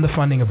gold, and the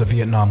funding of the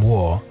Vietnam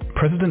War,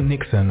 President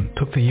Nixon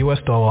took the US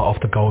dollar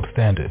off the gold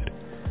standard.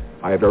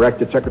 I have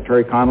directed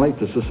Secretary Connally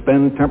to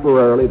suspend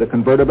temporarily the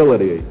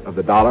convertibility of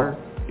the dollar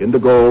into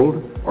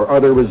gold or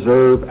other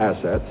reserve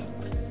assets.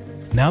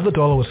 Now the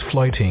dollar was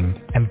floating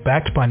and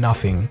backed by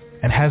nothing,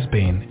 and has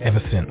been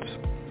ever since.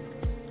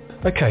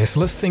 Okay,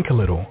 so let's think a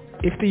little.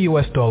 If the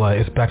US dollar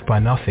is backed by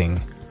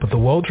nothing, but the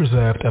world's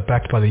reserves are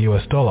backed by the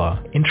US dollar,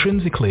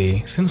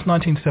 intrinsically, since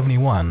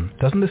 1971,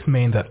 doesn't this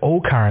mean that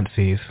all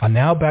currencies are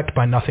now backed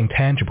by nothing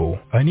tangible,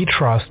 only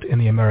trust in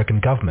the American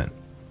government?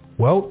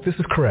 Well, this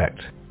is correct.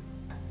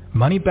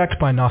 Money backed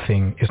by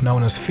nothing is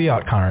known as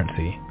fiat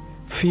currency.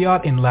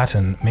 Fiat in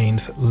Latin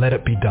means let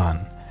it be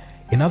done.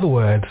 In other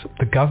words,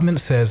 the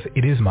government says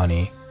it is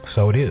money,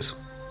 so it is.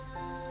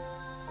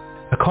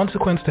 A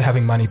consequence to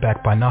having money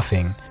backed by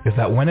nothing is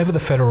that whenever the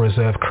Federal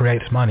Reserve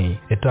creates money,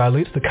 it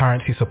dilutes the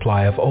currency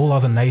supply of all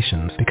other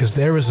nations because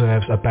their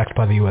reserves are backed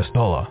by the US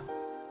dollar.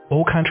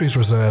 All countries'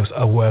 reserves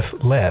are worth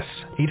less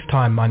each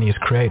time money is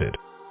created.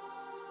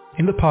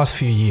 In the past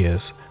few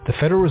years, the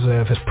Federal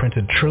Reserve has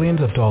printed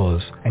trillions of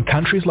dollars, and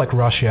countries like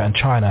Russia and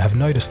China have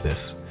noticed this.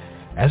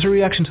 As a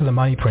reaction to the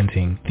money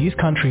printing, these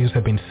countries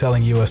have been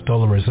selling US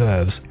dollar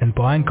reserves and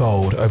buying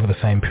gold over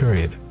the same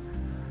period.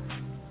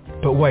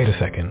 But wait a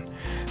second.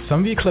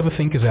 Some of you clever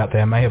thinkers out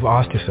there may have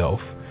asked yourself,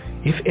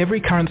 if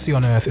every currency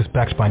on Earth is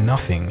backed by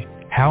nothing,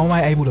 how am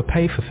I able to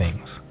pay for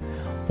things?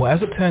 Well,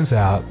 as it turns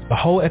out, the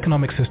whole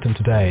economic system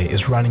today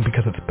is running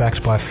because it's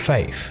backed by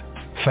faith.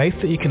 Faith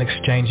that you can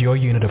exchange your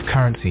unit of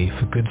currency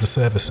for goods or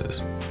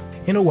services.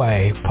 In a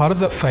way, part of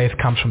that faith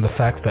comes from the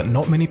fact that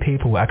not many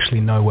people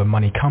actually know where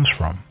money comes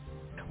from.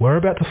 We're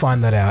about to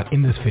find that out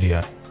in this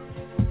video.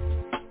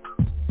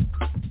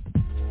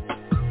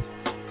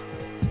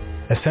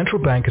 A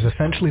central bank is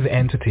essentially the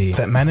entity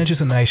that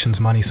manages a nation's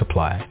money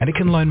supply, and it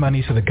can loan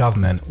money to the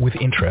government with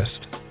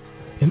interest.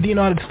 In the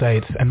United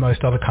States and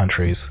most other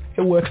countries,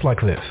 it works like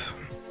this.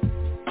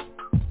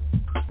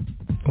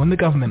 When the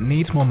government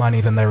needs more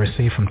money than they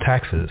receive from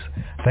taxes,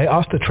 they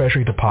ask the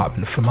Treasury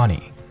Department for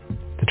money.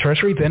 The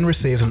Treasury then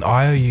receives an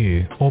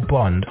IOU, or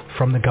bond,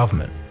 from the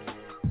government.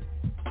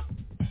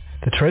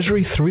 The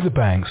Treasury, through the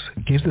banks,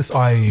 gives this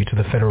IOU to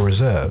the Federal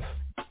Reserve.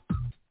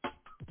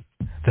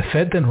 The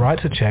Fed then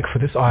writes a check for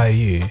this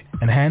IOU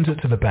and hands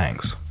it to the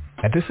banks.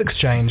 At this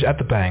exchange at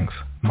the banks,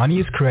 money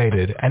is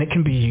created and it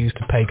can be used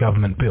to pay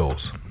government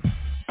bills.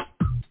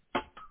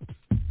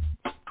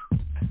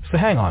 So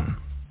hang on,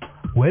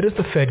 where does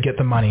the Fed get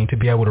the money to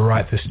be able to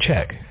write this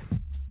check?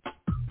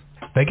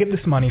 They get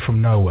this money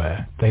from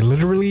nowhere. They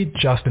literally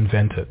just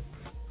invent it.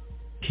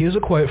 Here's a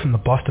quote from the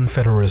Boston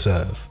Federal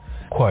Reserve.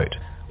 Quote,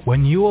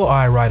 "When you or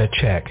I write a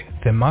check,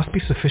 there must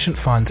be sufficient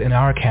funds in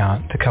our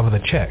account to cover the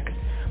check.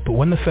 But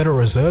when the Federal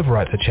Reserve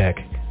writes a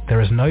check,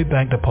 there is no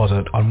bank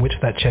deposit on which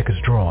that check is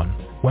drawn.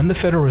 When the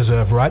Federal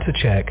Reserve writes a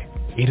check,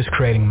 it is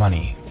creating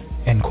money."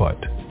 End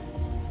quote.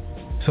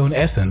 So in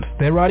essence,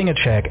 they're writing a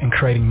check and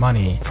creating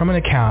money from an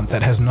account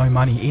that has no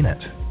money in it.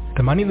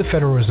 The money the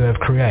Federal Reserve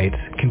creates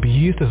can be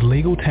used as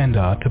legal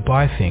tender to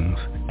buy things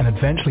and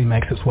eventually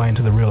makes its way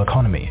into the real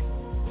economy.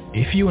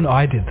 If you and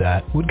I did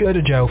that, we'd go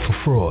to jail for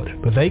fraud,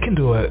 but they can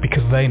do it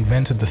because they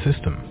invented the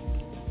system.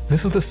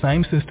 This is the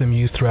same system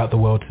used throughout the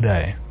world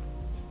today.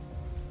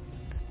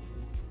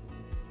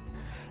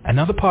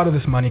 Another part of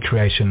this money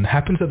creation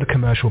happens at the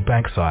commercial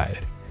bank side.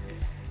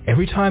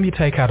 Every time you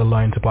take out a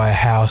loan to buy a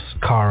house,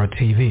 car or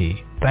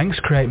TV, banks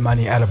create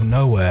money out of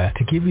nowhere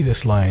to give you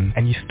this loan,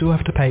 and you still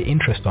have to pay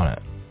interest on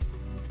it.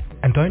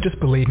 And don't just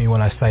believe me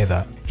when I say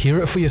that.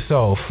 Hear it for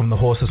yourself from the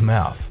horse's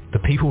mouth, the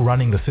people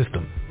running the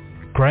system.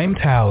 Graham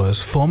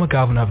Towers, former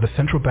governor of the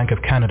Central Bank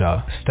of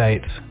Canada,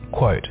 states,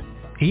 quote,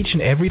 "Each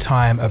and every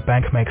time a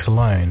bank makes a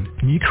loan,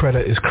 new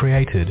credit is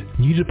created,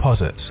 new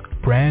deposits,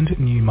 brand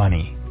new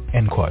money.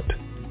 end quote.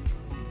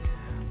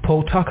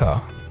 Paul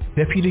Tucker,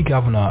 Deputy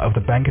Governor of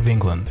the Bank of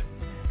England,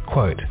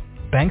 quote,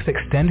 banks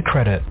extend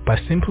credit by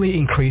simply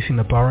increasing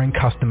the borrowing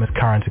customer's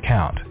current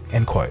account,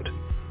 end quote.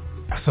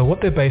 So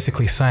what they're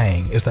basically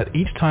saying is that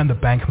each time the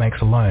bank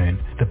makes a loan,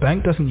 the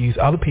bank doesn't use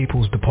other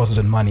people's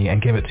deposited money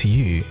and give it to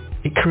you,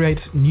 it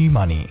creates new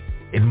money.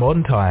 In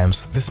modern times,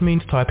 this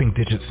means typing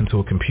digits into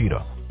a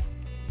computer.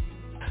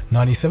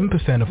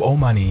 97% of all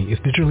money is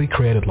digitally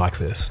created like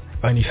this.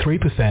 Only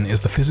 3% is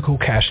the physical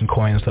cash and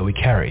coins that we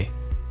carry.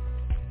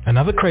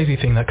 Another crazy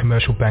thing that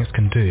commercial banks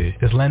can do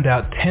is lend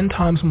out 10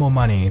 times more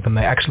money than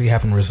they actually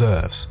have in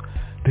reserves.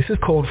 This is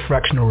called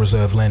fractional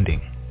reserve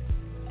lending.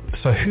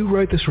 So who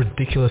wrote this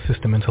ridiculous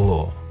system into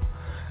law?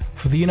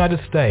 For the United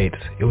States,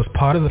 it was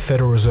part of the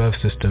Federal Reserve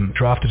System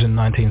drafted in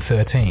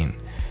 1913.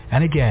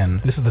 And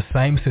again, this is the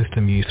same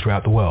system used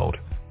throughout the world.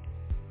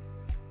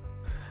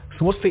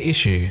 So what's the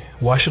issue?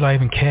 Why should I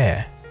even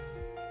care?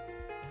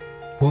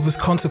 Well, there's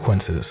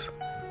consequences.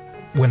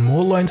 When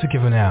more loans are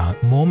given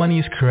out, more money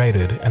is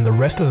created and the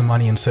rest of the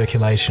money in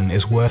circulation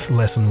is worth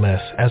less and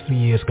less as the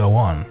years go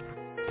on.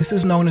 This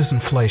is known as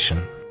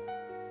inflation.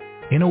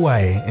 In a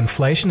way,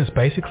 inflation is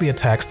basically a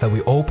tax that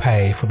we all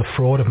pay for the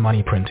fraud of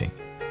money printing.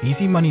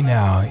 Easy money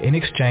now in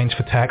exchange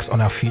for tax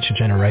on our future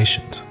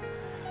generations.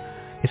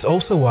 It's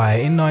also why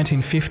in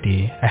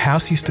 1950, a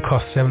house used to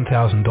cost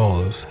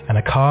 $7,000 and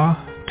a car,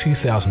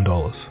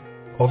 $2,000.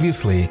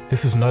 Obviously, this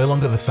is no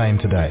longer the same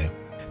today.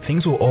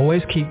 Things will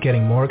always keep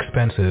getting more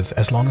expensive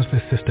as long as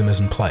this system is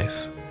in place.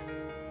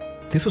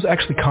 This was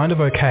actually kind of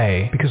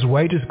okay because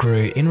wages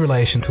grew in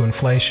relation to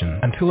inflation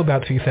until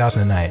about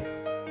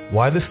 2008.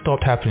 Why this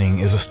stopped happening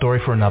is a story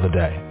for another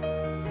day.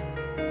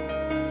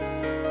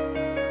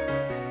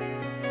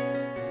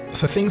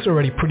 So things are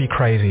already pretty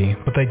crazy,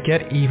 but they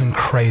get even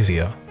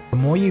crazier. The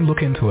more you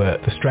look into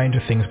it, the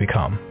stranger things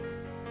become.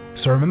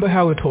 So remember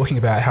how we were talking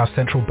about how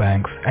central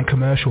banks and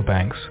commercial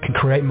banks can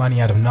create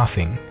money out of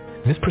nothing?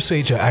 This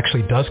procedure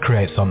actually does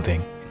create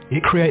something.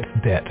 It creates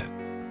debt.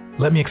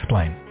 Let me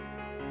explain.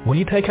 When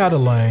you take out a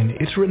loan,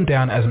 it's written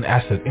down as an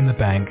asset in the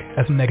bank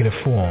as a negative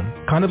form,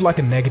 kind of like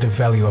a negative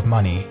value of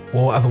money,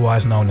 or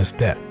otherwise known as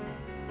debt.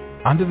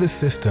 Under this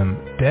system,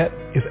 debt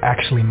is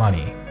actually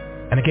money.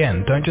 And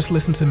again, don't just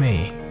listen to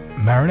me.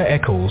 Mariner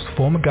Eccles,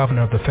 former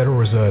governor of the Federal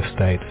Reserve,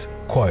 states,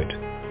 quote,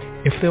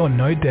 if there were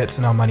no debts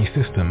in our money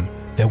system,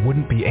 there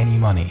wouldn't be any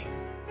money.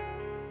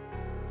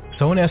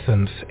 So in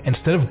essence,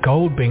 instead of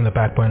gold being the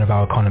backbone of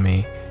our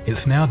economy,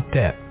 it's now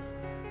debt.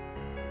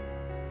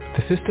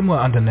 The system we're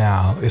under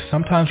now is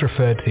sometimes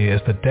referred to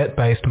as the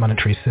debt-based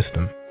monetary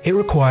system. It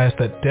requires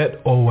that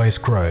debt always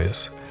grows.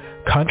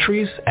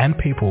 Countries and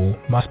people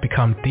must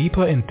become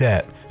deeper in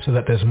debt so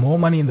that there's more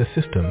money in the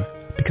system,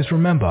 because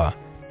remember,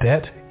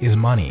 debt is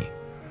money.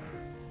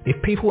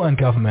 If people and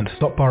governments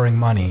stop borrowing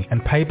money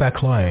and pay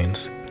back loans,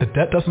 the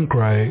debt doesn't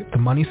grow, the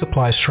money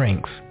supply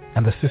shrinks,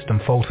 and the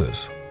system falters.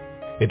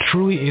 It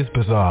truly is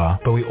bizarre,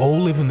 but we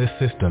all live in this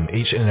system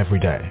each and every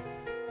day.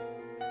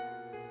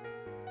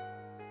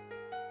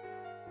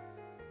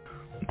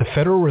 The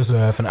Federal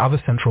Reserve and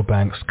other central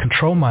banks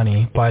control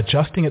money by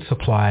adjusting its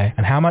supply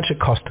and how much it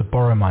costs to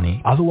borrow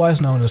money,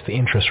 otherwise known as the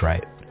interest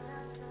rate.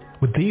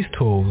 With these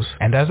tools,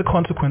 and as a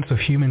consequence of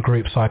human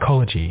group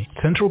psychology,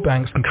 central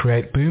banks can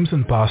create booms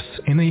and busts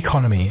in the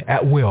economy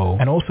at will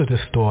and also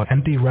distort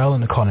and derail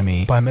an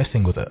economy by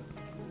messing with it.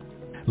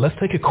 Let's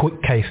take a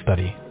quick case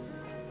study.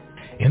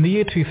 In the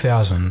year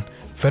 2000,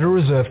 Federal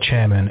Reserve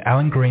Chairman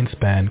Alan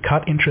Greenspan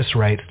cut interest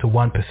rates to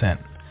 1%.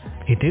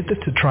 He did this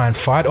to try and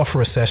fight off a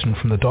recession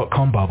from the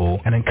dot-com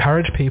bubble and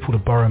encourage people to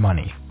borrow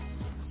money.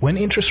 When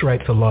interest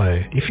rates are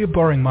low, if you're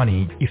borrowing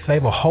money, you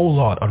save a whole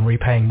lot on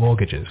repaying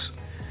mortgages.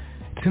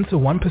 Since a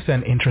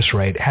 1% interest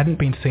rate hadn't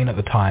been seen at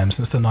the time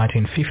since the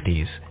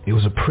 1950s, it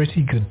was a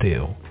pretty good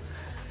deal.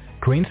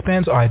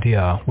 Greenspan's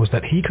idea was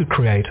that he could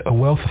create a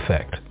wealth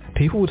effect.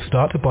 People would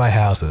start to buy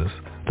houses,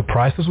 the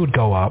prices would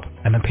go up,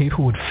 and then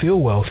people would feel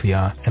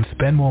wealthier and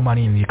spend more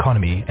money in the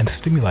economy and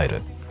stimulate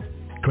it.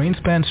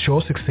 Greenspan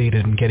sure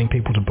succeeded in getting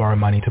people to borrow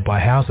money to buy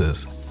houses,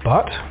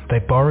 but they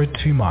borrowed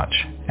too much,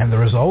 and the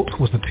result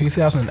was the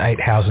 2008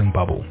 housing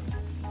bubble.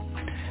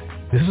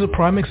 This is a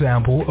prime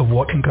example of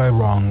what can go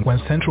wrong when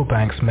central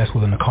banks mess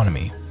with an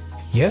economy.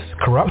 Yes,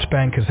 corrupt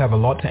bankers have a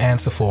lot to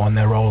answer for in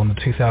their role in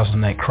the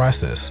 2008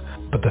 crisis,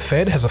 but the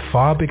Fed has a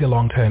far bigger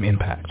long-term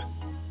impact.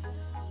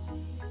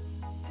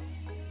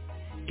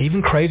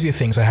 Even crazier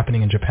things are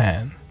happening in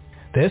Japan.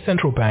 Their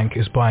central bank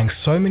is buying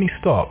so many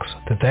stocks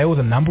that they were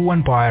the number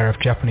one buyer of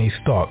Japanese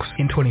stocks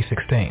in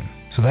 2016.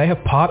 So they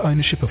have part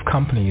ownership of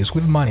companies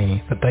with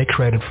money that they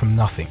created from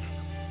nothing.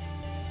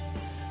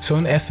 So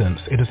in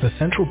essence, it is the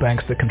central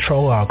banks that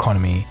control our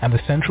economy and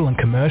the central and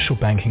commercial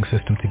banking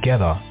system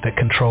together that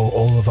control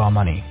all of our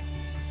money.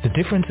 The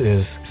difference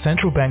is,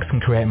 central banks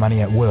can create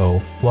money at will,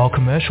 while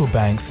commercial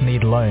banks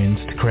need loans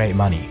to create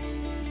money.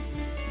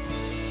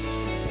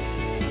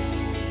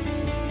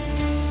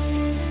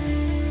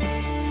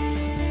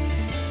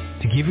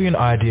 To give you an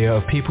idea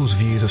of people's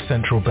views of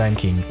central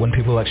banking when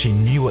people actually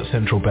knew what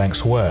central banks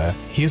were,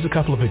 here's a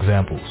couple of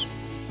examples.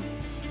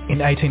 In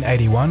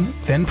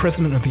 1881, then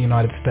President of the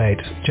United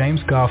States,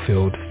 James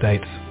Garfield,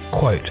 states,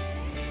 quote,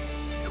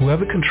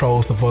 "Whoever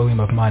controls the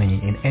volume of money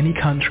in any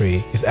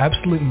country is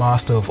absolute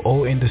master of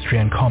all industry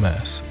and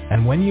commerce,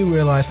 and when you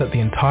realize that the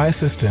entire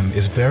system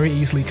is very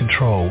easily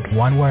controlled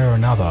one way or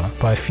another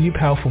by a few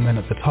powerful men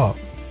at the top,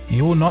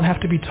 you will not have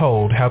to be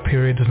told how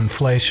periods of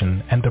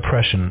inflation and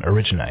depression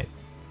originate."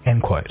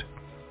 End quote.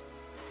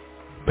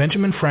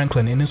 Benjamin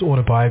Franklin in his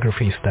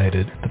autobiography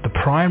stated that the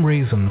prime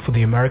reason for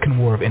the American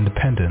War of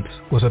Independence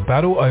was a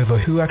battle over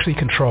who actually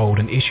controlled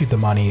and issued the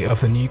money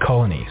of the new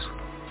colonies.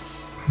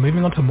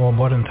 Moving on to more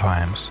modern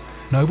times,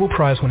 Nobel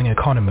Prize-winning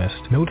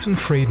economist Milton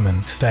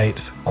Friedman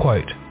states,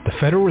 quote, "The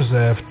Federal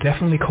Reserve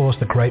definitely caused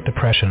the Great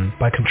Depression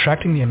by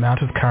contracting the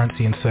amount of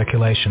currency in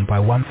circulation by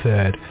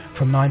 1/3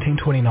 from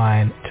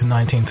 1929 to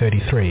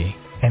 1933,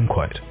 end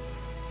quote.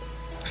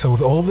 So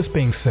with all of this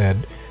being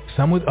said,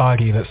 some would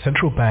argue that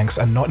central banks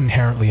are not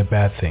inherently a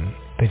bad thing.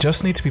 They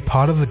just need to be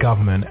part of the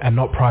government and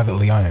not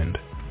privately owned.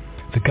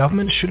 The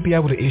government should be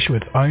able to issue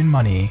its own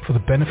money for the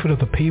benefit of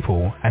the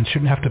people and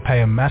shouldn't have to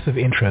pay a massive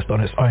interest on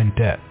its own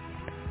debt.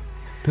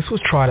 This was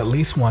tried at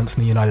least once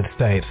in the United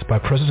States by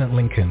President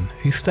Lincoln,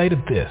 who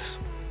stated this,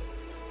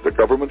 "The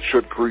government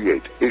should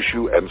create,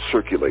 issue, and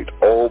circulate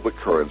all the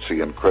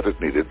currency and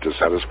credit needed to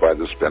satisfy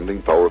the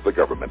spending power of the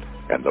government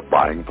and the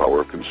buying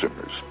power of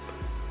consumers.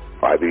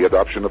 By the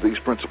adoption of these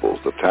principles,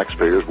 the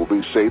taxpayers will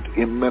be saved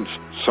immense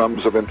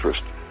sums of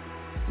interest.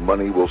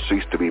 Money will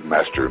cease to be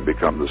master and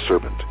become the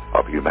servant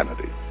of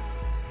humanity."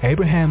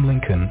 Abraham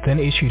Lincoln then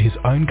issued his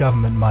own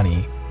government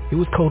money. It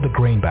was called the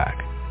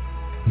greenback.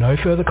 No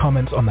further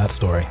comments on that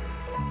story.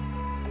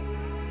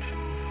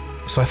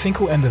 So I think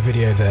we'll end the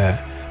video there.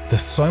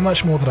 There's so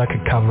much more that I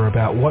could cover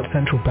about what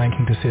central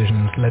banking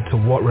decisions led to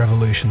what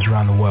revolutions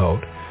around the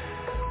world.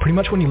 Pretty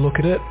much when you look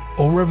at it,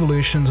 all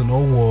revolutions and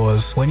all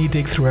wars, when you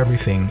dig through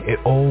everything, it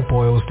all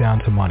boils down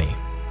to money.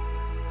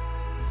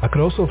 I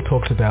could also have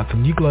talked about the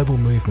new global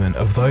movement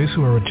of those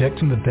who are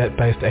rejecting the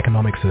debt-based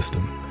economic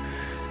system.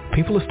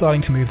 People are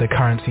starting to move their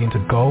currency into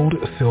gold,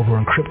 silver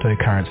and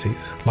cryptocurrencies,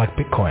 like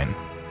Bitcoin.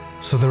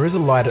 So there is a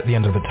light at the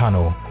end of the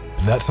tunnel,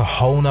 but that's a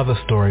whole nother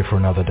story for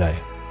another day.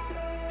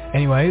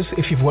 Anyways,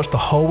 if you've watched the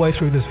whole way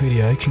through this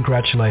video,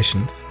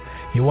 congratulations.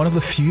 You're one of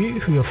the few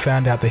who have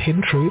found out the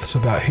hidden truths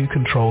about who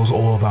controls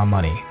all of our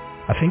money.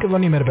 I think I've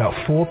only met about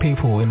 4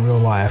 people in real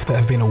life that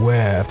have been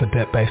aware of the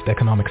debt-based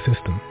economic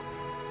system.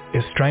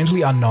 It's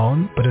strangely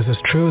unknown, but is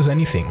as true as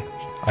anything.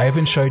 I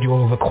even showed you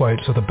all of the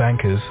quotes of the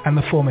bankers and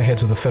the former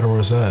heads of the Federal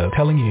Reserve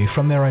telling you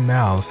from their own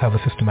mouths how the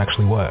system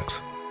actually works.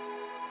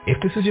 If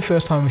this is your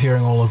first time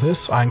hearing all of this,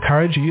 I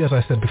encourage you, as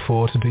I said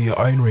before, to do your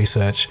own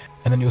research,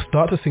 and then you'll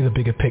start to see the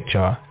bigger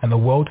picture, and the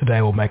world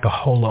today will make a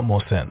whole lot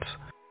more sense.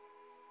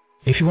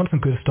 If you want some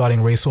good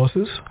starting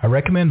resources, I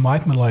recommend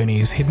Mike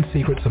Maloney's Hidden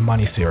Secrets of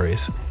Money series.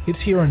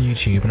 It's here on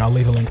YouTube and I'll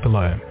leave a link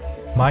below.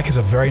 Mike is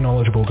a very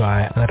knowledgeable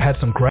guy and I've had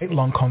some great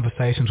long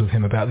conversations with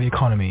him about the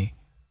economy.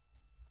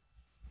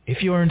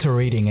 If you are into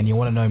reading and you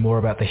want to know more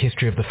about the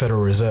history of the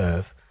Federal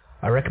Reserve,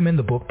 I recommend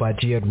the book by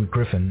G. Edward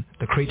Griffin,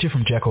 The Creature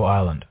from Jekyll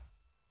Island.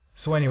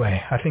 So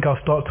anyway, I think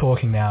I'll stop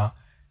talking now.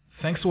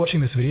 Thanks for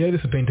watching this video.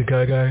 This has been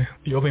DeGogo.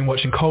 You've been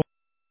watching Cold.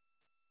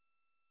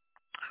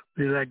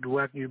 We'd like to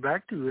welcome you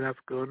back to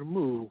Africa on the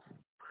Move.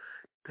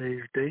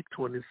 Today's date,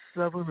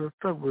 27th of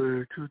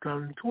February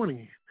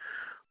 2020.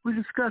 We're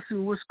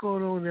discussing what's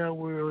going on in our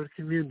world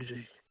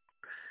community.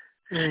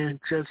 And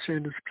just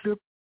hearing this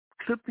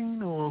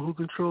clipping on who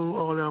control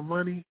all our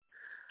money,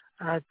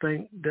 I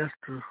think that's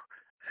the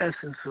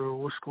essence of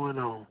what's going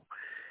on,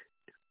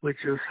 which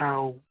is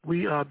how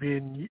we are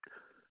being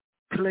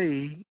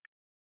played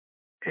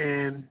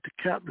and the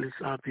capitalists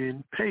are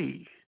being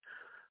paid.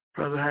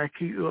 Brother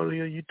Haki,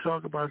 earlier you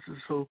talked about this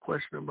whole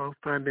question about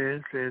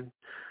finance and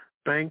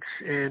banks,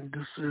 and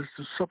this is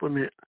to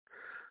supplement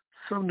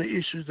some of the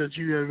issues that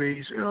you had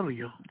raised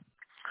earlier.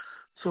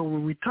 So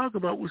when we talk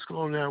about what's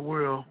going on in our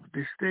world,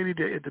 they stated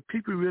that if the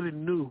people really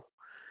knew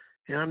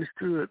and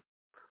understood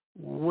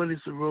what is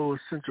the role of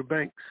central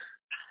banks,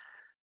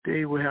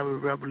 they would have a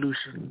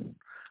revolution.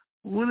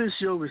 What is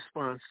your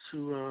response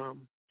to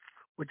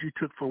what you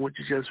took from what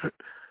you just heard,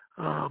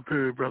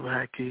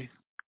 Brother Haki?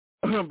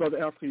 Brother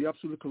Africa, you're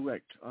absolutely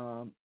correct.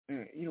 And,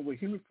 what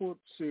Henry Ford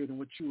said and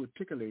what you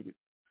articulated,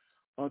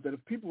 that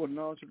if people were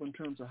knowledgeable in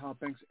terms of how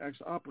banks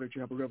actually operate, you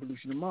have a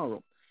revolution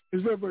tomorrow,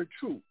 is very, very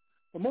true.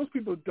 But most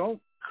people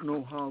don't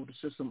know how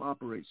the system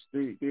operates.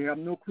 They have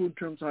no clue in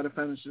terms of how the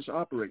financial system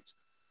operates.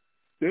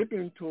 They've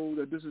been told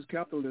that this is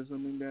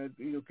capitalism and that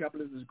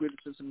capitalism is the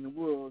greatest system in the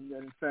world, and that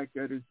in fact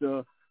that is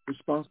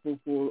responsible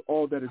for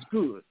all that is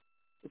good.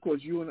 Of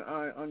course, you and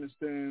I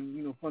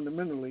understand,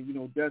 fundamentally,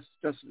 that's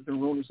an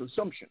erroneous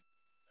assumption.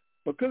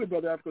 But clearly,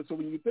 Brother Africa, so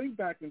when you think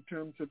back in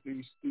terms of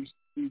the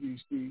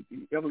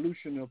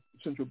evolution of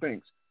central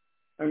banks,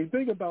 and you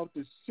think about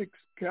the 6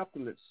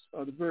 capitalists,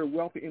 the very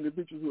wealthy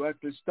individuals who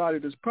actually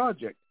started this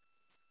project,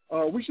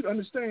 we should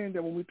understand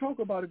that when we talk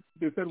about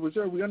the Federal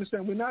Reserve, we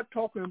understand we're not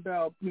talking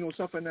about,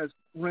 something that's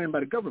ran by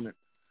the government.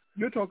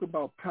 You're talking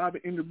about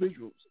private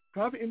individuals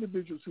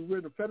who were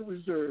in the Federal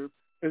Reserve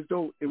as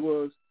though it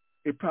was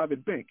a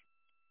private bank.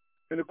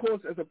 And of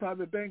course, as a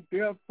private bank,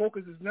 their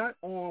focus is not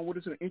on what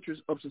is in the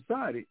interest of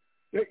society.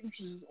 Their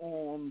interest is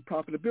on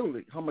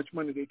profitability, how much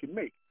money they can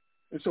make.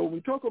 And so when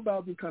we talk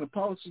about the kind of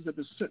policies that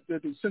the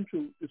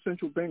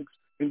central banks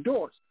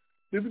endorse,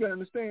 then we got to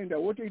understand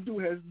that what they do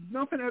has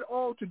nothing at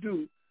all to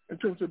do in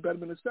terms of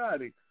betterment of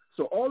society.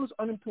 So all this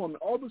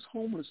unemployment, all this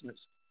homelessness,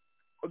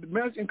 the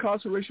mass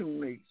incarceration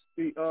rates,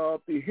 the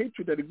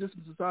hatred that exists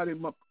in society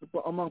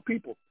among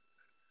people,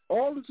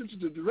 all this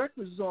is a direct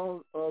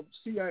result of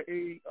central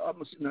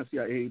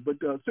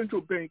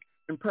bank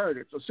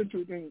imperatives or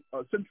central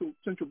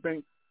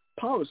bank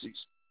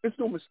policies. It's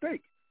no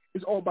mistake.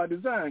 It's all by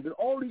design. And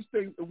all these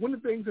things, one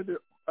of the things that the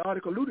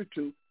article alluded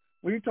to,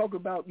 when you talk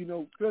about,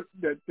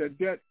 that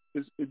debt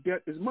is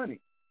money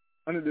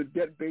under the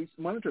debt-based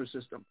monetary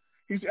system,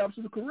 he's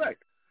absolutely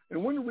correct.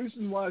 And one of the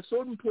reasons why it's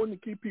so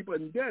important to keep people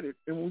indebted,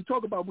 and when we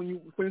talk about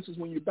for instance,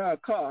 when you buy a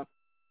car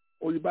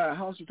or you buy a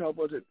house, you talk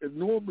about the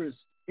enormous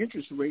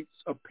interest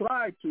rates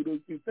applied to those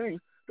two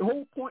things. The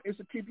whole point is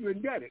to keep you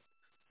indebted.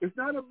 It's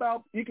not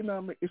about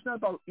economic. It's not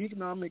about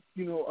economic.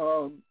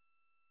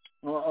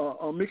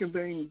 Making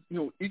things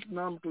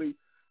economically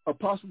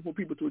possible for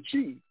people to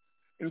achieve.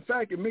 In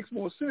fact, it makes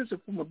more sense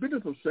from a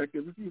business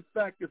perspective.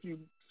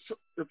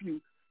 If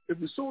you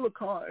sold a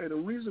car at a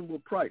reasonable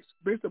price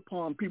based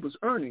upon people's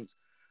earnings,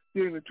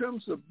 then in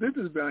terms of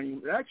business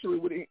value, it actually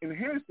would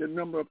enhance the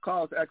number of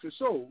cars actually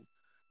sold.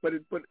 But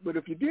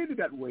if you did it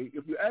that way,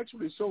 if you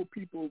actually sold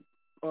people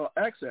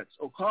assets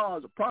or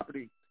cars or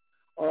property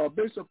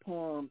based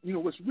upon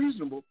what's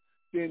reasonable,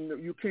 then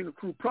you can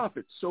accrue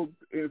profits. So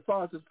as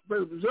far as the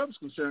Federal Reserve is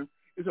concerned,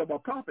 it's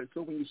about profit.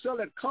 So when you sell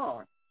that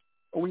car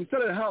or when you sell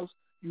that house,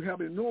 you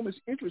have enormous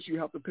interest you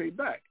have to pay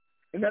back,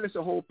 and that is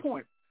the whole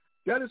point.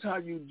 That is how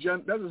you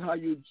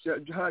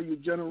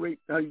generate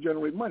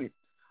money.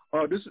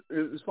 This,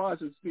 as far as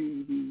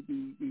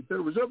the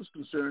Federal Reserve is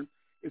concerned,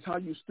 is how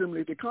you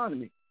stimulate the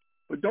economy.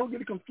 But don't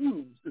get it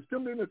confused. The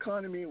stimulating the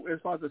economy,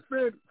 as far as the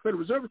Federal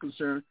Reserve is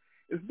concerned,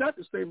 is not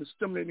the same as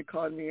stimulating the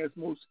economy as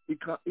most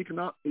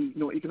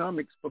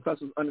economics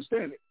professors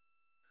understand it.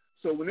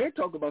 So when they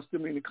talk about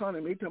stimulating the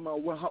economy, they talk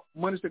about how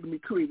money that can be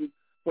created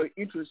for the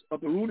interest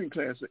of the ruling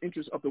class, the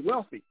interest of the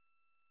wealthy.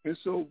 And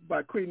so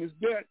by creating this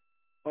debt,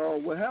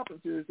 what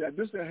happens is that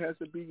this debt has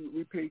to be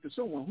repaid to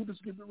someone. Who does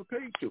it get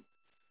repaid to?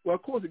 Well,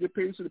 of course, it gets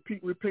paid to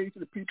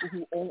the people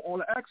who own all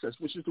the access,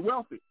 which is the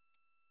wealthy.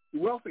 The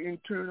wealthy, in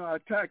turn, are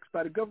taxed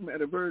by the government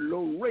at a very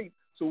low rate,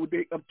 so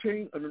they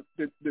obtain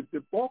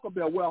the bulk of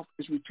their wealth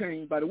is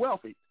retained by the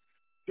wealthy.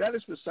 That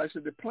is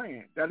precisely the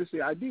plan. That is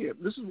the idea.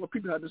 This is what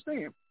people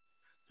understand.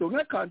 So in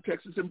that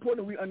context, it's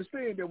important we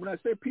understand that when I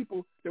say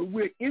people that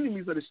we're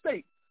enemies of the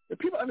state, that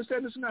people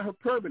understand this is not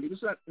hyperbole. This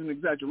is not an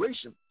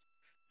exaggeration.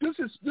 This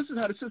is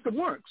how the system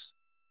works.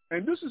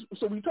 And this is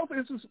so when you talk, for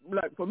instance,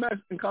 like for mass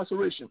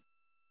incarceration.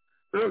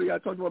 Earlier, I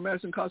talked about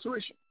mass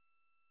incarceration.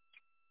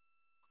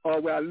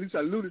 Well, at least I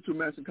alluded to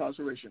mass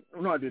incarceration.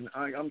 No, I didn't.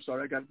 I'm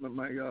sorry. I got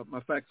my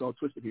facts all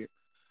twisted here.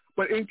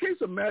 But in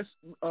case of mass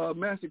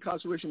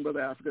incarceration,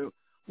 Brother Africa,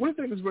 one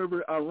thing is very,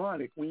 very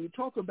ironic when you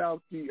talk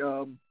about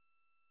the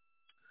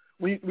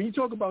when you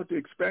talk about the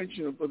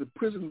expansion of the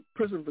prison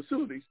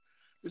facilities,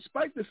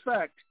 despite the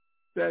fact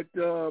that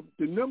the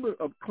number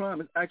of crime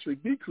is actually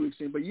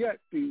decreasing, but yet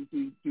the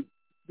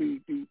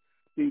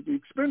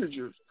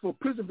expenditures for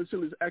prison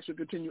facilities actually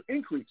continue to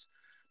increase.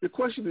 The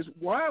question is,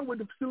 why would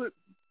the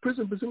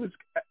prison facilities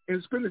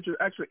expenditure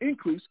actually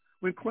increase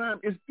when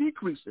crime is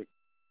decreasing?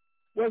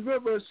 Well, it's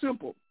very, very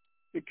simple.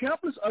 The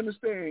capitalists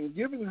understand,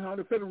 given how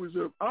the Federal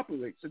Reserve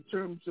operates in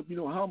terms of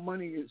how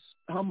money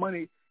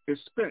is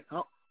spent,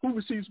 who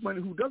receives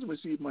money, who doesn't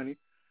receive money.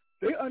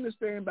 They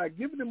understand by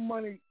giving the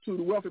money to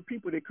the wealthy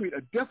people, they create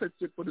a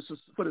deficit for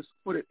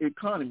the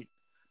economy.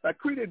 By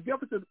creating a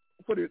deficit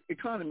for the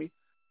economy,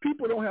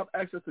 people don't have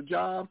access to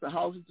jobs, to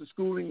housing, to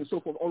schooling, and so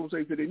forth, all those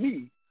things that they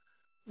need.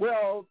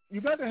 Well,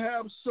 you got to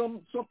have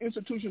some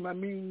institution that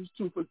means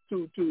to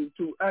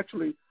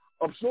actually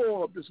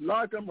absorb this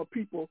large number of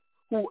people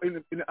who,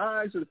 in the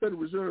eyes of the Federal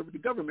Reserve, the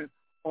government,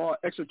 are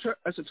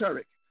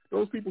esoteric.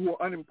 Those people who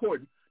are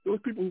unimportant. Those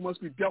people who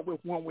must be dealt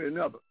with one way or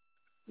another.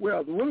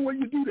 Well, the one way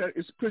you do that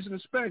is prison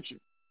expansion.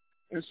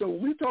 And so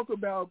when we talk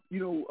about,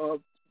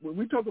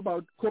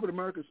 corporate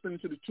America spending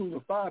to the tune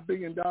of $5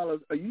 billion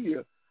a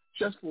year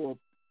just for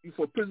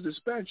prison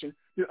expansion,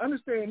 they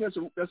understand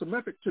there's a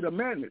method to the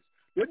madness.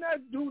 They're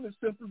not doing it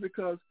simply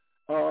because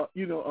they're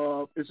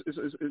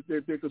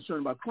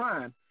concerned about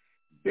crime.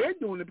 They're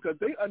doing it because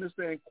they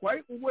understand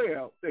quite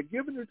well that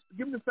given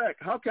the fact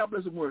how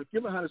capitalism works,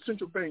 given how the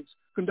central banks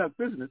conduct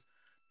business,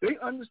 they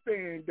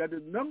understand that the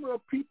number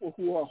of people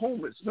who are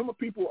homeless, the number of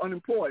people who are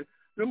unemployed,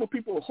 the number of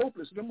people who are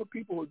hopeless, the number of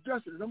people who are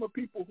desperate, the number of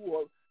people who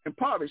are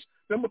impoverished,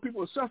 the number of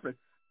people who are suffering,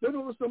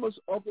 those numbers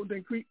are going to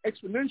increase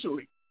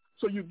exponentially.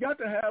 So you've got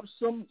to have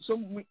some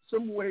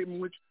way in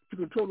which to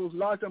control those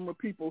large number of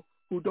people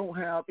who don't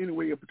have any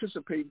way of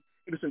participating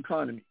in this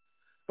economy.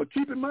 But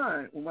keep in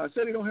mind, when I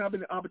say they don't have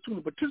any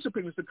opportunity to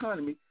participate in this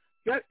economy,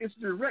 that is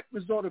the direct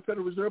result of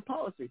Federal Reserve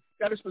policy.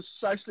 That is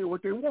precisely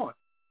what they want.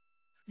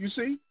 You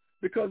see,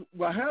 because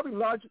by having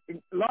large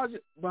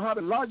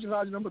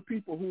number of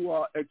people who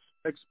are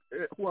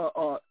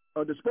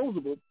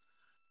disposable,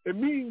 it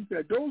means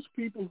that those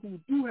people who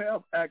do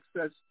have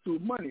access to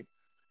money,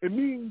 it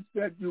means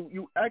that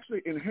you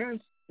actually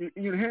enhance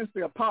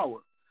their power.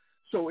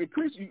 So you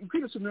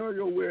create a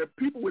scenario where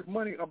people with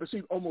money are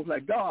perceived almost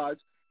like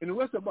gods, and the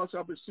rest of us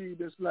are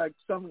perceived as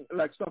something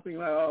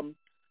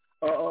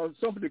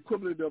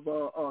equivalent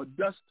of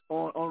dust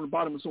on the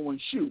bottom of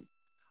someone's shoe.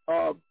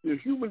 The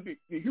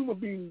human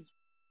beings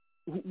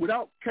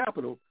without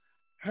capital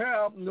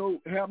have no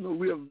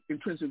real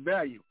intrinsic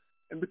value,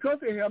 and because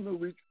they have no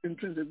real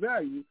intrinsic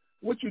value,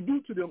 what you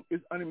do to them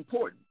is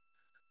unimportant.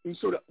 And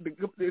so the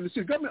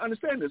government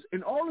understands this,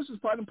 and all this is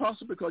quite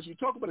impossible because you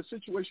talk about a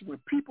situation where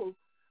people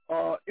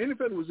in the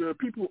Federal Reserve,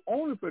 people who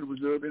own the Federal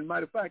Reserve, and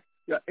matter of fact,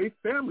 there are 8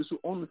 families who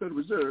own the Federal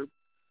Reserve.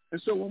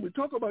 And so when we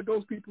talk about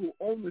those people who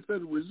own the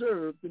Federal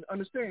Reserve, then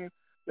understand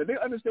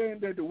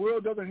that the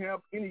world doesn't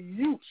have any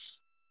use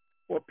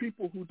for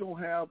people who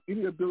don't have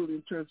any ability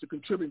in terms of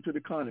contributing to the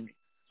economy.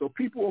 So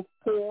people who are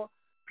poor,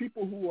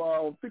 people who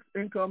are on fixed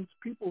incomes,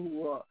 people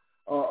who are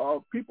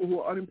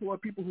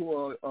unemployed, people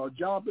who are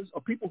jobless,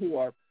 or people who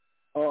are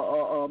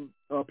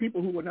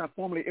not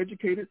formally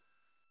educated.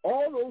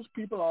 All those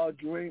people are a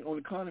drain on the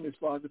economy as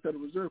far as the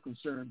Federal Reserve is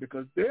concerned,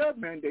 because their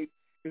mandate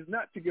is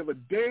not to give a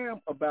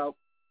damn about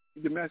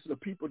the masses of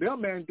people. Their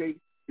mandate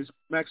is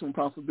maximum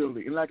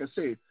profitability. And like I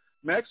said,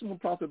 maximum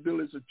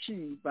profitability is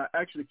achieved by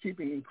actually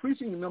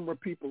increasing the number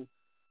of people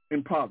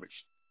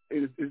impoverished.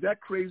 Is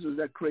that crazy or is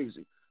that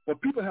crazy?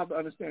 But people have to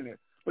understand that.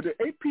 But the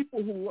 8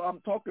 people who I'm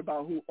talking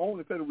about who own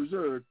the Federal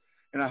Reserve,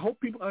 and I hope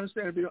people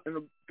understand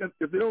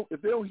if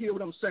they don't hear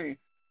what I'm saying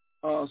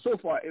so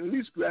far, at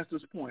least grasp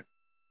this point.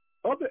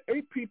 Of the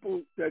 8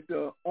 people that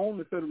own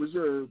the Federal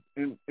Reserve,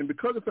 and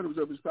because the Federal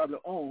Reserve is privately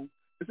owned,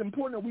 it's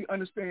important that we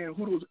understand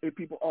who those 8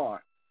 people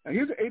are. Now,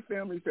 here's the 8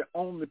 families that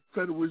own the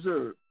Federal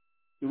Reserve.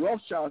 The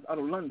Rothschilds out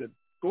of London,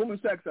 Goldman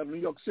Sachs out of New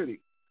York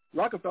City,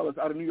 Rockefellers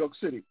out of New York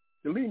City,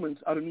 the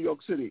Lehmans out of New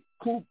York City,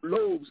 Coop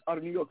Loebs out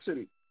of New York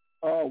City,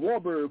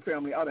 Warburg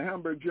family out of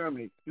Hamburg,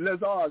 Germany,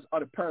 Lazars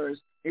out of Paris,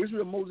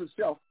 Israel Moses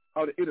Self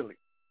out of Italy.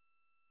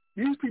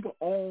 These people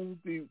own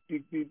the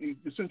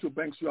central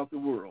banks throughout the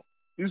world.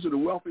 These are the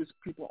wealthiest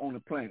people on the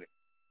planet.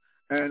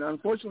 And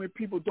unfortunately,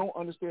 people don't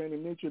understand the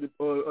nature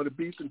of the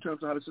beast in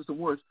terms of how the system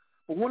works.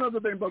 But one other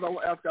thing, brother, I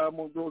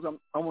want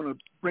to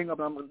bring up,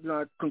 and I'm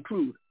going to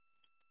conclude.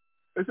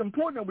 It's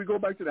important that we go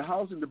back to the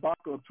housing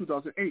debacle of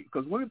 2008,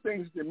 because one of the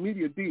things the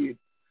media did,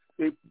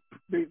 they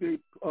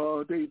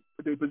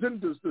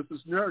presented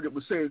this narrative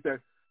which says that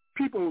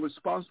people are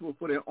responsible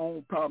for their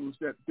own problems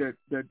that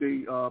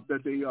they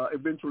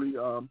eventually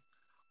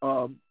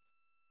found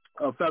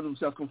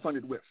themselves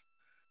confronted with.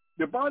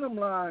 The bottom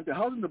line, the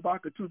housing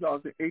debacle of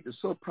 2008, the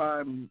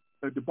subprime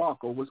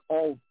debacle, was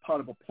all part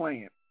of a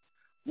plan.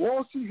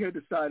 Wall Street had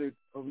decided,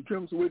 in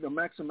terms of a way to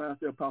maximize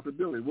their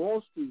profitability,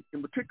 Wall Street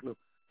in particular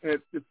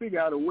had to figure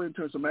out a way in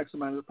terms of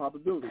maximizing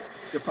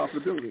their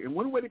profitability. And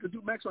one way they could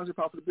maximize their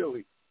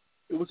profitability,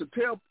 it was to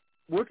tell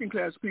working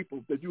class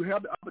people that you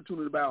have the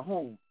opportunity to buy a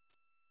home.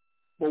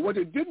 But what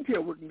they didn't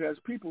tell working class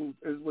people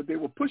is what they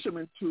would push them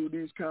into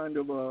these kind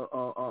of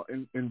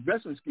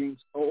investment schemes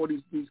or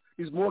these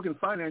mortgage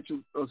financial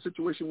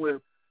situation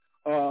where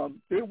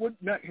they would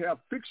not have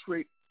fixed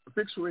rate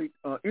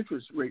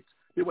interest rates.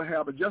 They would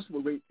have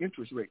adjustable rate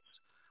interest rates,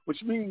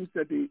 which means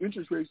that the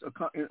interest rates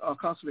are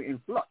constantly in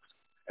flux,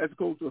 as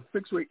opposed to a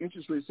fixed rate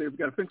interest rate. Say if you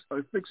got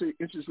a fixed rate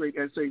interest rate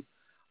at say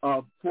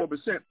 4%,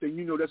 then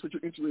you know that's what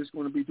your interest rate is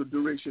going to be for the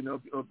duration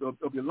of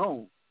your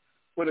loan.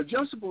 But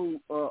adjustable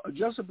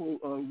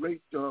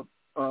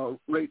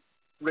rate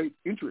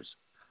interest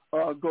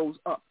goes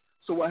up.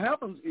 So what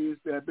happens is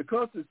that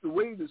because it's the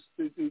way the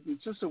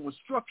system was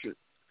structured,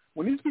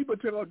 when these people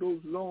take out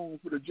those loans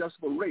with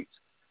adjustable rates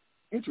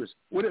interest,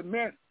 what it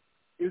meant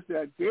is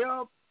that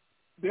their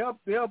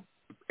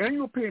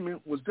annual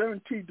payment was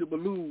guaranteed to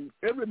balloon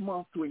every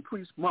month to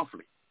increase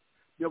monthly.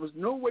 There was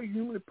no way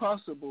humanly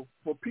possible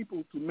for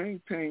people to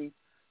maintain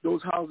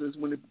those houses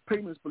when the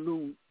payments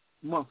ballooned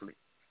monthly.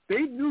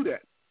 They knew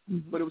that,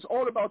 but it was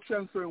all about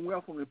transferring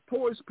wealth from the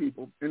poorest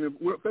people, and the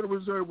Federal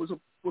Reserve was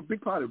a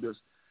big part of this.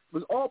 It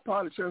was all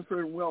part of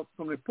transferring wealth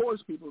from the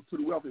poorest people to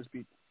the wealthiest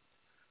people.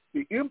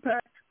 The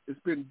impact has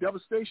been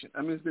devastation.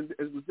 I mean,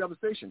 it was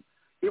devastation.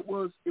 It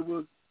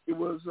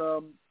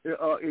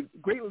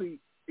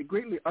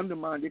greatly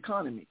undermined the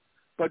economy.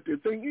 But the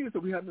thing is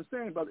that we have to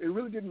understand about it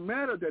really didn't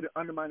matter that it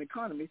undermined the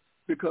economy,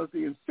 because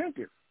the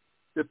incentive,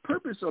 the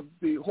purpose of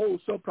the whole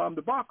subprime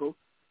debacle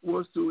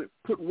was to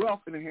put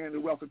wealth in the hand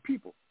of wealthy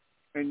people,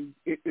 and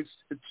it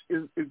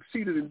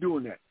succeeded in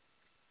doing that.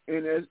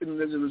 And as a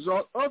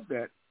result of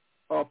that,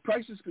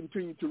 prices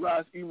continue to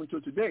rise even to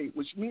today,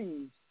 which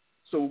means,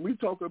 so when we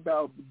talk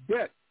about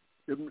debt,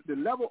 the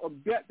level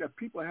of debt that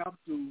people have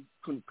to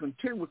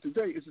contend with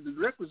today is a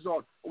direct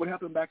result of what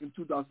happened back in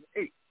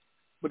 2008,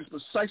 but it's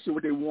precisely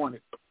what they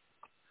wanted.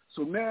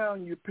 So now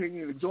you're paying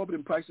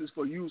exorbitant prices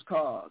for used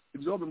cars,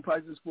 exorbitant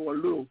prices for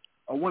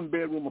a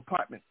one-bedroom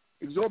apartment,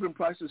 exorbitant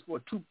prices for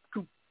a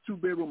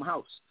two-bedroom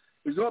house,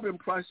 exorbitant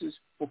prices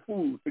for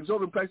food,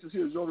 exorbitant prices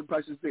here, exorbitant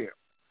prices there.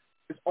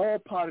 It's all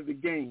part of the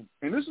game.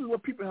 And this is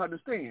what people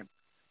understand.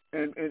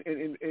 And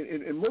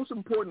most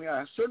importantly,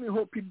 I certainly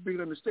hope people begin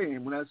to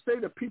understand, when I say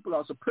that people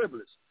are so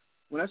privileged,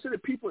 when I say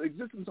that people's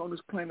existence on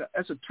this planet are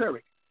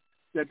esoteric,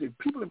 that the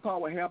people in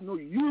power have no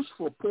use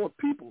for poor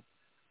people,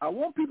 I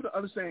want people to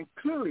understand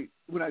clearly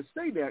when I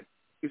say that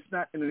it's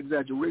not an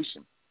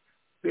exaggeration.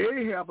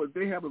 They have a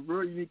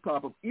very unique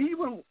problem.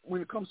 Even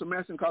when it comes to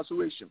mass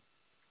incarceration,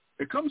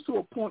 it comes to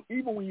a point,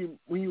 even when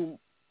you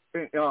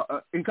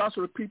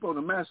incarcerate people on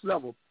a mass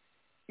level,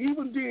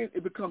 even then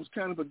it becomes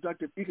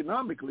counterproductive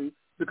economically,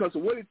 because the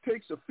way it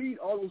takes to feed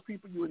all those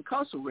people you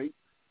incarcerate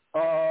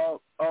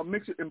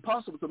makes it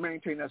impossible to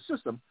maintain that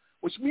system,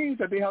 which means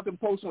that they have to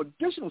impose an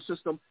additional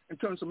system in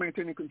terms of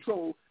maintaining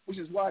control, which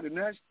is why the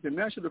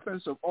National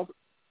Defense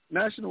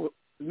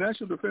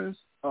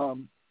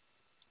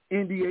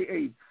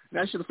NDAA,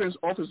 National Defense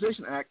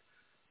Authorization Act.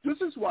 This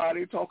is why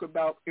they talk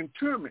about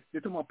internment.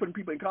 They're talking about putting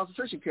people in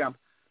concentration camps.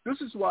 This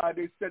is why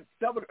they set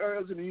 7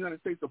 areas in the United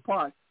States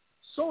apart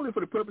solely for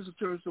the purpose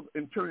of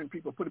interning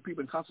people, putting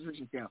people in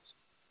concentration camps.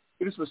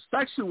 It is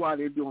precisely why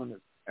they're doing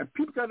this. And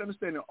people got to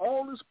understand that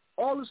all this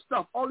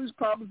stuff, all these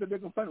problems that they're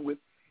confronted with,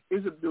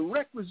 is a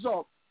direct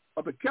result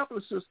of the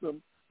capitalist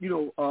system,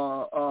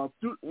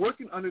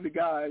 working under the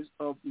guise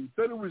of the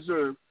Federal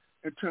Reserve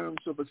in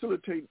terms of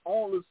facilitating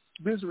all this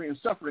misery and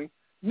suffering,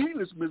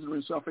 needless misery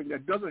and suffering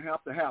that doesn't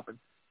have to happen,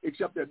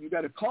 except that you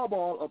got a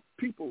cabal of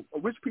people,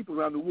 of rich people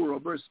around the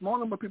world, a very small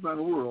number of people around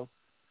the world,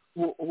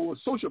 who are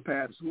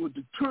sociopaths, who are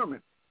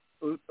determined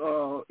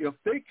if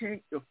they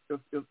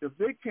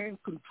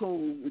can't control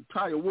the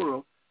entire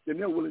world, then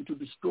they're willing to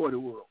destroy the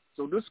world.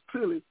 So this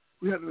clearly,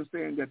 we have to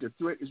understand that the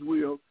threat is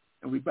real,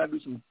 and we've got to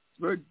do some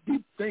very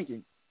deep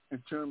thinking in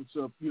terms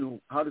of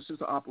how the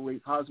system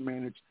operates, how it's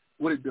managed,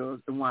 what it does,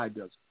 and why it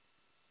does it.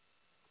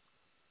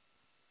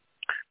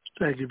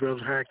 Thank you,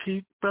 Brother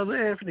Hakeem. Brother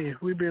Anthony,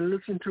 we've been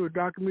listening to a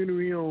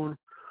documentary on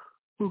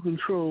who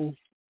controls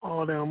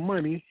all our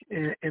money,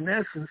 and in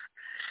essence,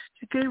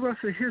 it gave us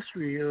a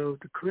history of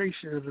the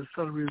creation of the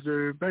Federal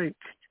Reserve Bank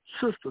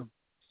system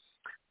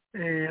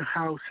and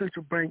how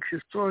central banks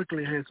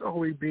historically has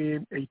always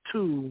been a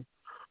tool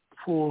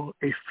for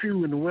a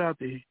few and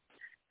wealthy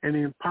and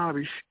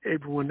impoverish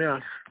everyone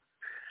else.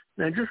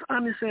 Now, just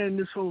understanding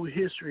this whole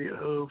history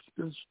of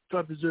this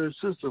Federal Reserve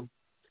system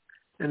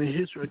and the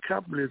history of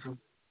capitalism,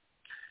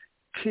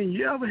 can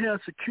you ever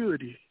have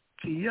security?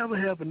 Can you ever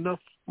have enough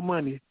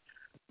money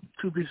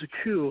to be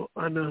secure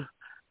under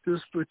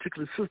this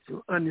particular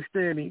system,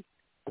 understanding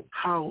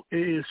how it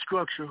is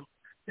structured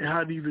and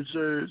how the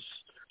reserves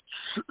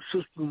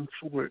systems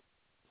work?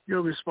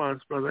 Your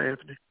response, Brother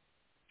Anthony.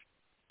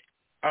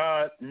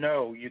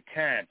 No, you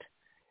can't.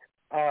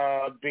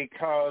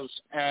 Because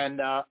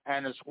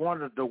it's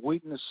one of the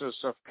weaknesses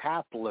of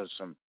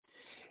capitalism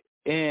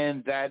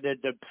in that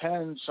it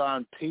depends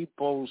on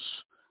people's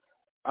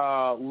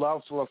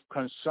level of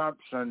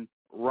consumption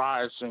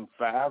rising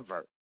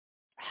forever.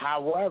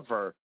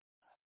 However,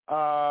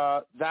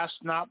 that's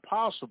not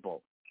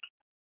possible.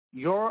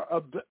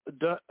 An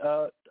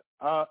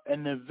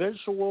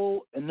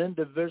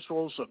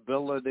individual's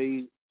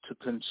ability to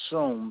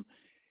consume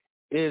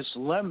is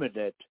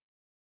limited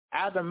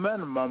at a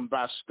minimum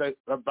by space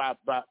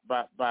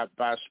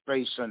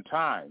and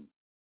time.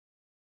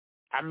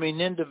 I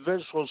mean,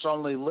 individuals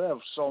only live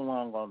so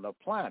long on the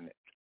planet.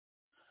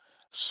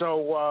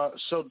 So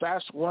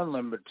that's one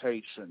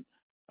limitation.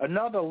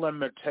 Another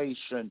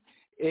limitation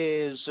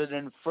is it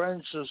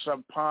infringes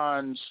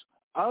upon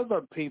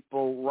other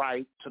people's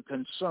right to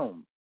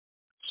consume.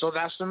 So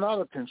that's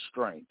another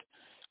constraint.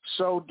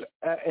 So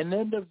an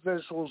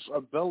individual's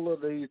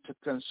ability to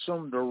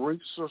consume the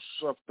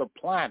resources of the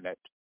planet,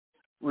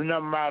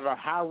 no matter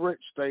how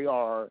rich they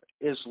are,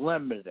 is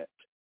limited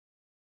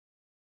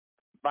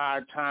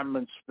by time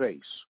and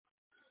space.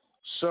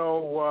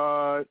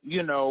 So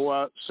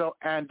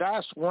and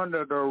that's one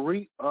of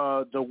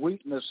the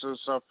weaknesses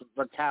of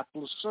the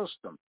capitalist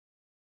system.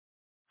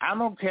 I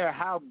don't care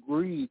how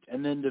greed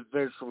an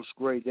individual's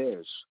greed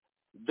is.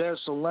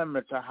 There's a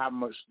limit to how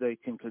much they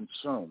can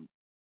consume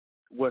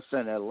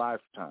within a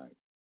lifetime.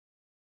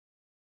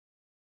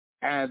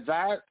 And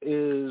that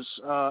is,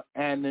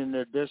 and in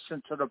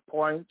addition to the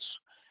points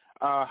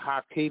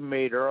Hakeem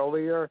made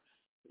earlier,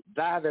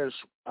 that is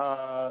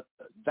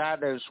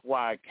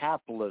why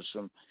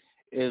capitalism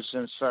is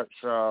in such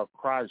a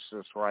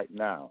crisis right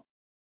now.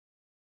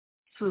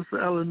 Sister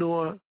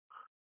Eleanor,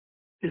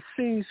 it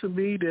seems to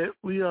me that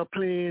we are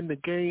playing the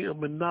game of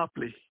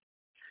Monopoly.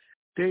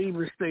 They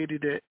even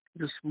stated that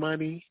this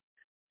money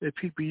that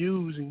people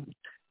using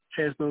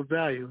has no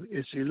value.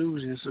 It's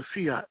illusion. It's a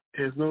fiat.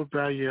 It has no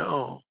value at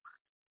all.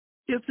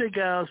 If the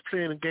guys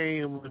playing a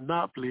game of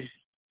Monopoly,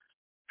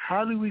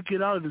 how do we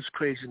get out of this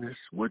craziness?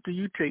 What do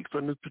you take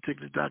from this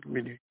particular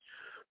documentary,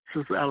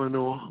 Sister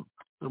Eleanor?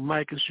 The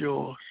mic is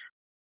yours.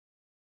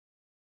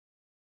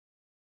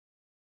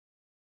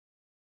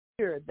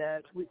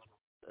 That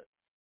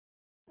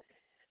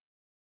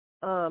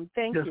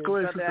Thank yes, you, go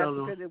ahead,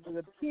 Brother Africa. It would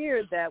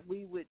appear that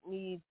we would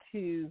need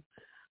to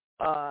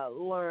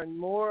learn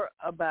more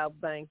about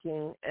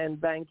banking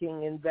and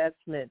banking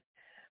investment,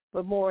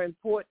 but more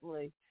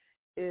importantly,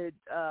 it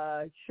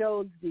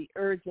shows the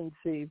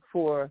urgency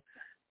for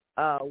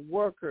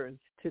workers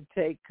to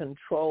take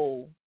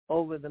control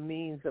over the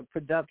means of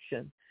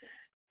production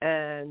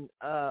and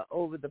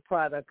over the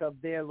product of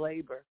their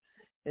labor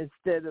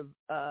instead of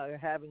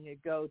having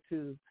it go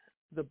to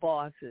the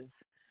bosses.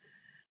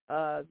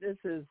 This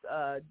is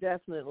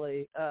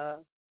definitely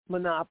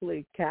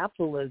monopoly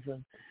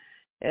capitalism,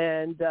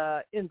 and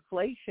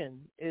inflation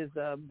is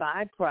a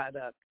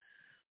byproduct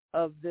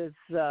of this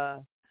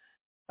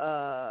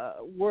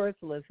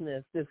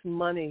worthlessness, this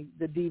money,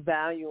 the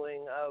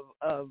devaluing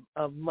of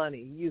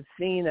money. You've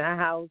seen a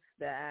house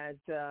that,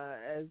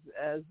 as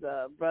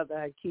Brother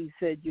Hakeem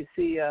said, you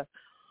see a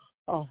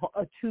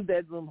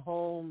 2-bedroom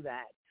home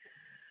that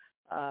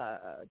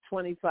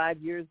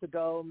 25 years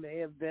ago may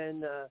have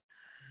been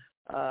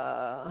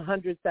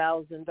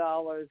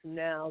 $100,000.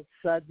 Now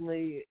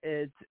suddenly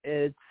it's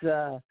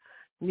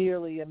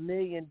nearly $1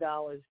 million,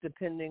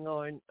 depending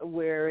on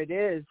where it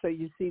is. So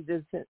you see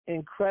this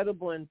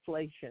incredible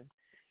inflation,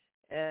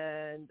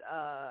 and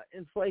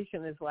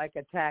inflation is like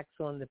a tax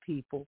on the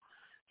people.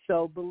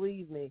 So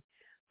believe me,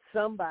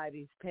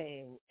 somebody's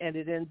paying, and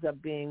it ends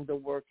up being the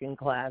working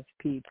class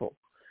people.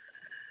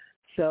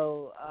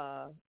 So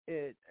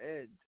to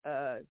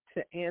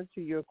answer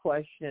your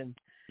question,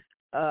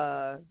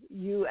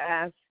 you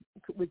asked,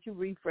 would you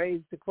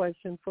rephrase the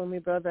question for me,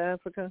 Brother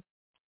Africa?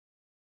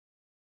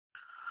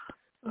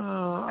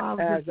 I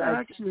was just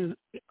asking.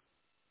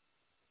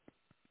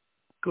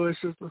 Go ahead,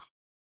 sister.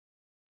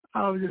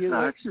 I was just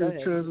asking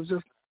in terms of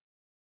just.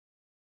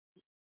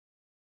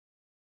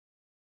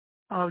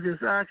 I was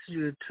just asking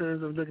you in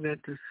terms of looking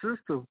at the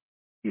system.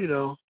 You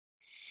know,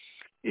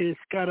 it's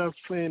got us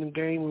playing a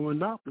game of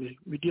Monopoly.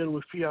 We're dealing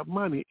with fiat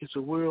money. It's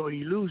a world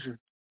illusion.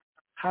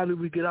 How do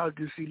we get out of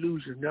this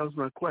illusion? That was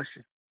my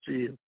question to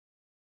you.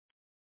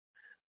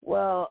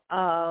 Well,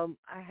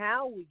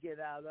 how we get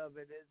out of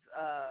it is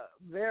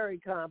very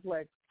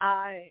complex.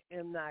 I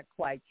am not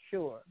quite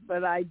sure,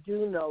 but I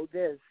do know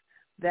this,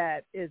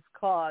 that it's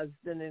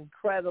caused an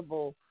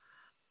incredible,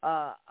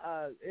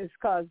 it's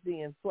caused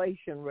the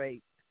inflation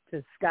rate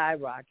to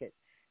skyrocket.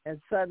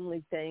 And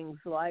suddenly things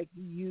like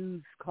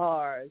used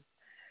cars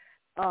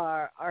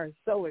are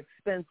so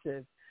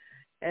expensive.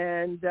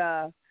 And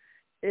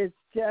it's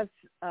just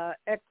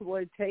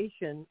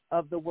exploitation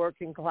of the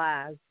working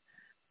class,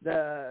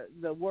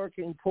 the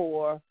working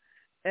poor,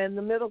 and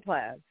the middle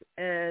class.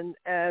 And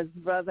as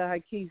Brother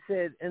Hakeem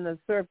said, in a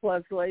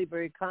surplus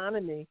labor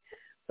economy,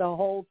 the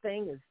whole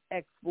thing is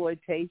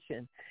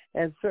exploitation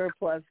and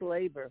surplus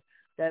labor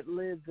that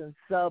lives in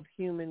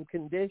subhuman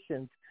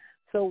conditions.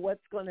 So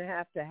what's going to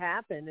have to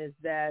happen is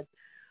that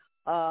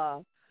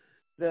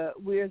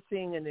we're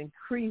seeing an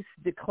increased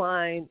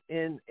decline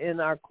in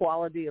our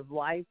quality of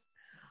life.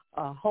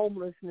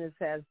 Homelessness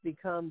has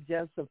become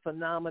just a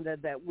phenomena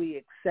that we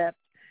accept,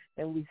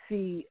 and we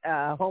see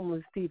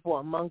homeless people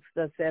amongst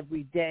us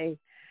every day,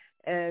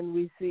 and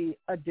we see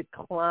a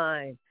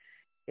decline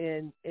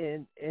in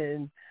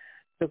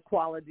the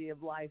quality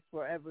of life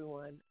for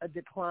everyone, a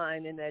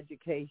decline in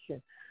education,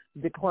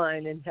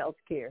 decline in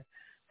healthcare.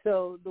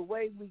 So the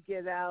way we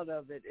get out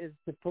of it is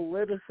to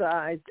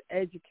politicize,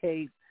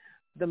 educate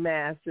the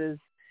masses,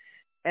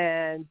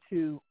 and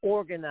to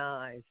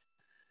organize.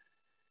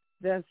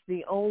 That's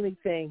the only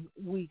thing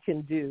we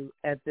can do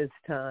at this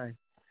time.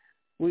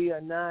 We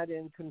are not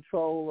in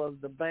control of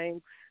the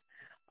banks.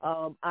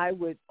 I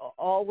would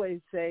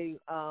always say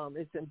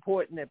it's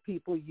important that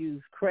people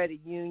use credit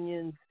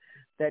unions,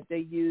 that they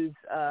use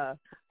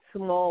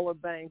smaller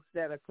banks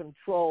that are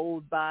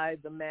controlled by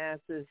the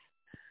masses.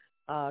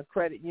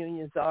 Credit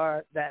unions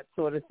are that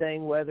sort of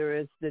thing, whether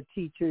it's the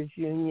teachers'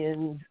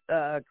 union,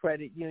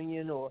 credit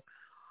union,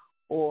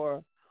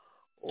 or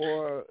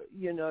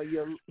you know,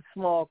 your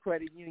small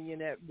credit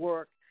union at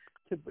work,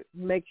 to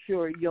make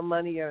sure your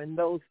money are in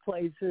those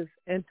places,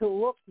 and to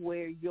look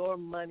where your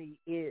money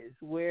is,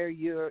 where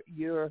you're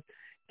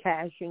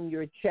cashing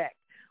your check,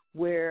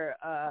 where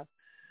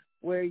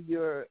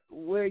your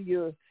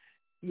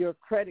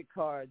credit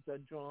cards are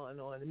drawn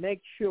on, and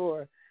make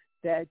sure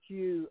that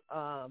you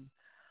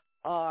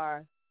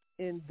are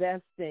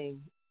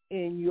investing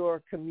in your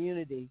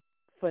community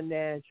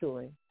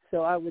financially.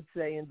 So I would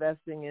say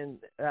investing in,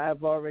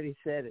 I've already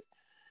said it,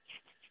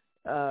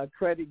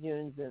 credit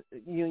unions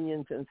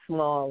and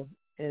small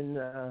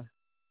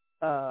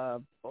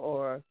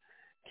or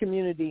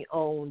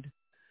community-owned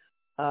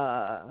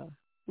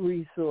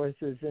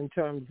resources in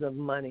terms of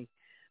money.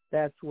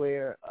 That's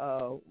where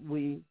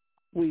we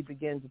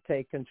begin to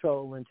take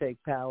control and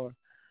take power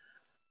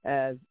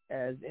as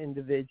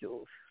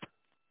individuals.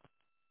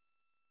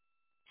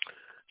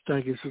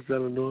 Thank you, Sister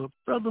Eleanor.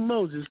 Brother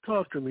Moses,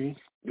 talk to me.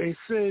 They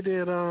say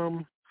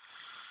that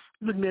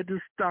looking at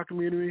this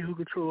documentary, Who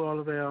Control All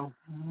of Our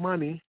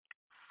Money,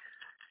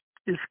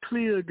 it's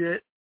clear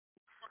that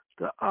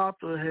the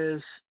author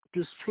has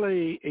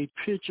displayed a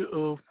picture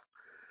of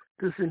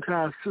this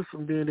entire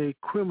system being a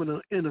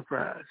criminal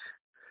enterprise.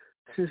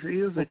 Since it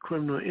is a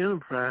criminal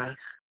enterprise,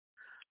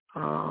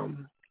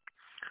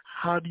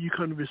 how do you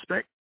come to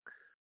respect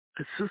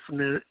a system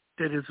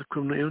that is a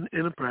criminal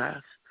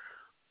enterprise?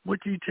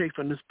 What do you take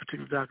from this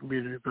particular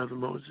documentary, Brother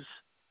Moses?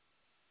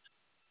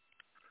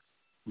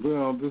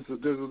 Well,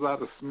 there's a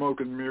lot of smoke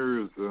and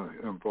mirrors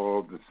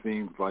involved. It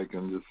seems like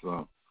in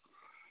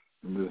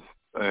this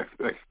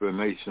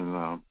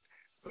explanation.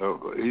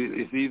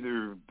 It's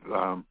either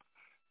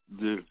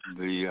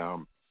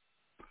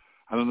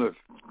I don't know if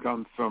it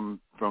comes from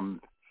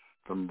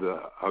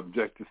the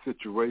objective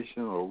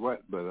situation or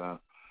what, but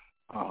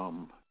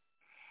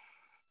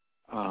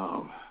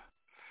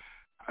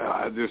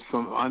there's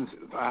some.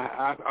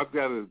 I've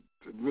got to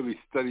really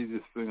study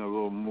this thing a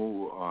little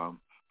more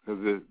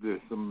because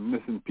there's some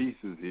missing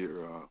pieces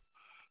here.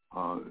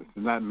 It's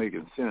not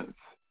making sense.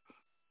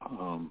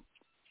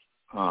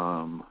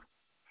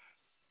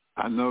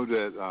 I know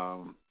that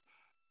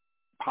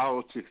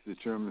politics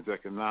determines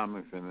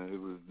economics, and it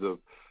was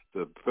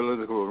the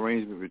political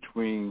arrangement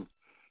between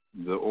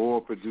the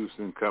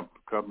oil-producing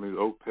companies,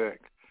 OPEC,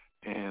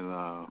 and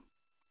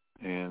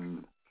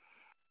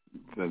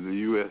the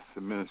U.S.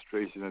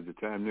 administration at the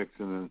time,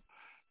 Nixon,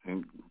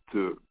 and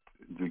to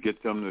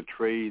get them to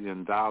trade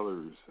in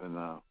dollars, and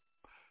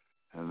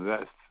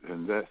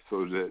that's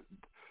so that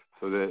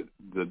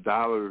the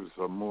dollars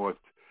are more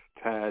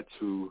tied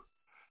to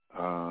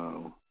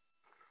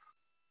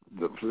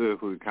the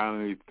political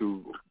economy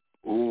through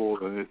oil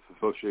and its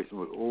association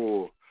with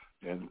oil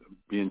and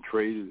being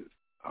traded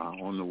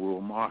on the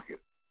world market.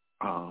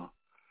 But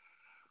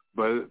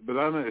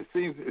I know it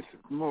seems it's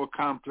more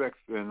complex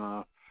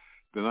than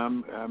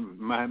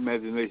my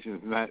imagination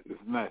is not.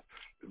 It's not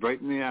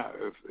right now.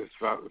 It's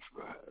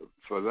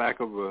for lack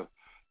of a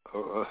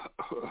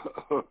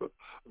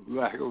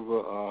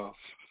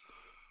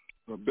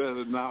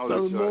better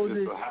knowledge.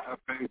 It's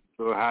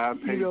a higher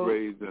pay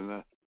grade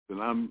than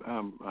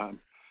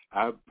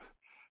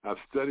I've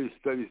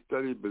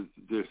studied, but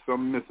there's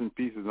some missing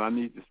pieces. I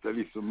need to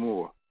study some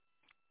more.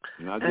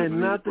 And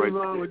nothing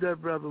wrong with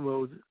that, Brother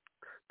Moses.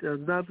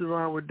 There's nothing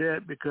wrong with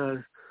that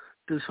because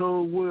this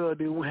whole world,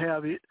 they will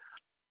have it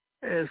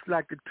as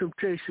like the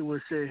temptation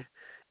would say,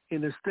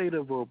 in a state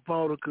of a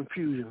border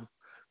confusion.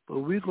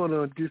 But we're going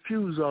to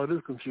diffuse all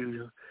this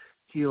confusion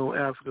here on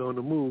Africa on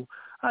the Move.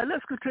 All right,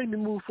 let's continue to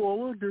move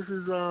forward. This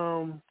is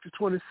the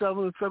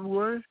 27th of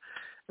February.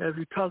 As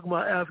we talk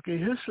about African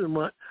History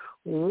Month,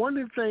 one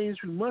of the things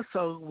we must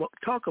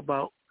talk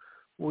about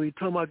when we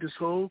talk about this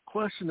whole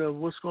question of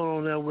what's going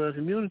on in our world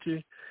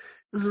community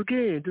is,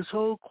 again, this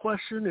whole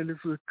question, and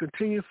it's a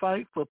continued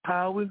fight for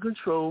power and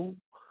control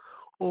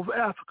over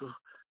Africa.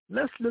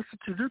 Let's listen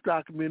to this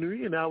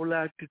documentary, and I would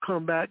like to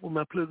come back with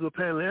my political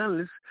panel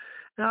analysts,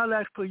 and I'd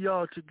like for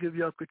y'all to give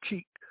y'all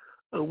critique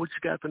of what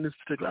you got from this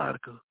particular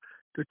article.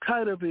 The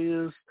title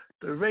is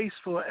The Race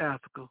for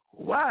Africa.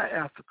 Why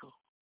Africa?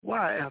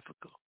 Why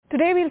Africa?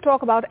 Today we'll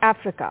talk about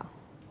Africa,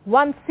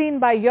 once seen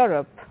by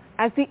Europe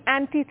as the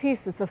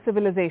antithesis of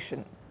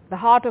civilization, the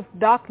heart of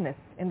darkness,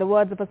 in the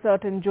words of a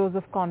certain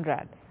Joseph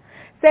Conrad.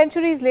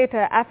 Centuries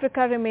later,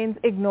 Africa remains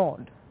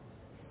ignored.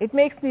 It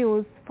makes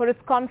news for its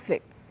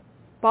conflicts,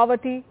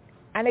 poverty,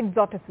 and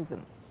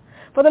exoticism.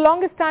 For the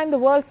longest time, the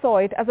world saw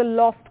it as a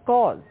lost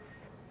cause.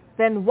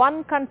 Then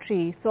one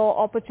country saw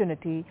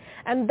opportunity,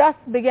 and thus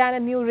began a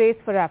new race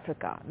for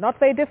Africa, not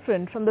very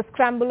different from the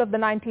scramble of the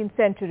 19th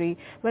century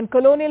when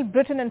colonial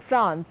Britain and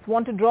France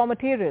wanted raw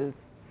materials,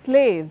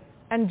 slaves,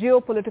 and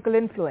geopolitical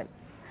influence.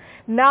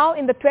 Now,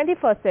 in the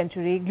 21st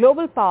century,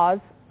 global powers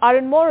are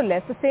in more or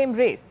less the same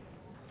race.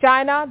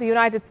 China, the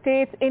United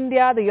States,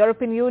 India, the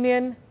European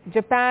Union,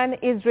 Japan,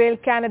 Israel,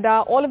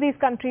 Canada, all of these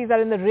countries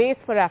are in the race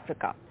for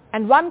Africa.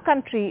 And one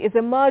country is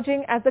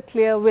emerging as the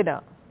clear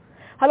winner.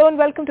 Hello and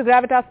welcome to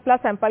Gravitas Plus.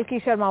 I'm Palki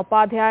Sharma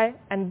Upadhyay,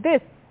 and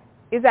this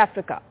is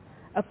Africa,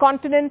 a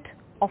continent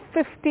of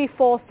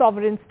 54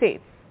 sovereign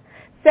states,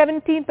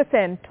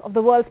 17% of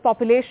the world's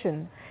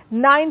population,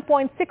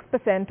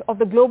 9.6% of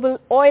the global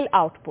oil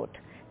output,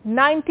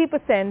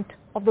 90%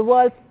 of the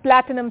world's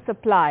platinum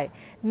supply,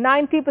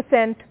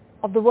 90%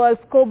 of the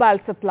world's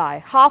cobalt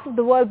supply, half of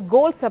the world's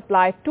gold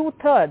supply,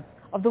 2/3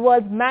 of the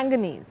world's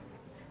manganese,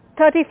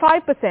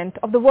 35%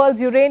 of the world's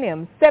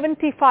uranium,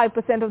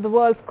 75% of the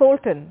world's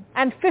coltan,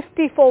 and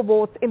 54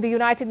 votes in the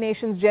United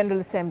Nations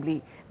General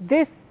Assembly.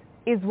 This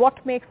is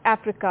what makes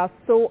Africa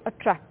so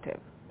attractive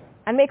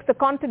and makes the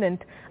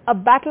continent a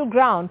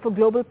battleground for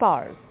global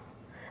powers.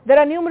 There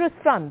are numerous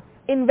fronts: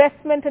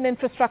 investment and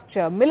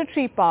infrastructure,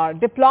 military power,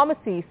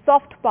 diplomacy,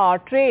 soft power,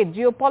 trade,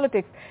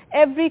 geopolitics.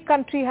 Every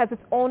country has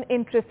its own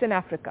interest in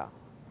Africa.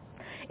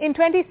 In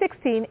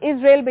 2016,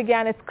 Israel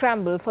began its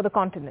scramble for the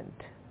continent.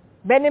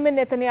 Benjamin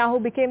Netanyahu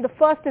became the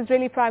first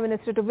Israeli Prime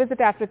Minister to visit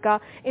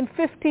Africa in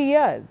 50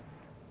 years.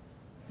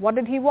 What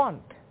did he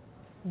want?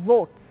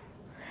 Votes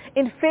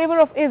in favor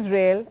of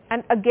Israel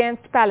and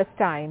against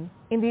Palestine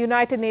in the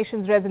United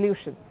Nations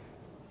resolutions.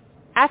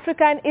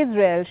 Africa and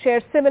Israel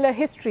share similar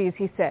histories,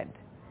 he said.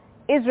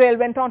 Israel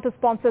went on to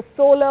sponsor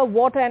solar,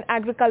 water and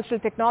agricultural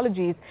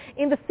technologies.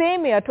 In the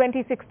same year,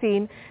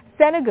 2016,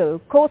 Senegal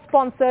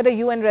co-sponsored a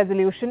UN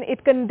resolution.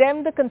 It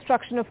condemned the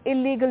construction of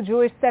illegal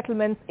Jewish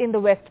settlements in the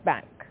West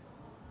Bank.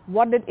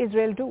 What did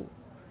Israel do?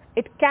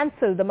 It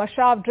cancelled the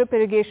Mashav drip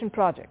irrigation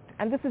project.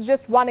 And this is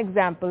just one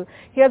example.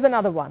 Here's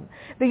another one.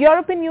 The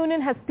European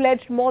Union has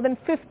pledged more than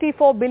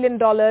 $54 billion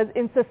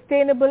in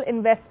sustainable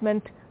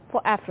investment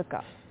for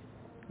Africa.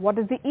 What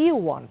does the EU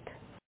want?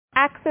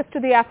 Access to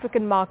the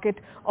African market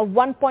of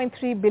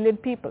 1.3 billion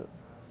people.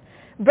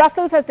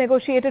 Brussels has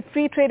negotiated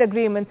free trade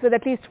agreements with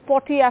at least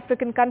 40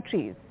 African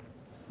countries.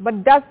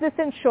 But does this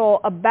ensure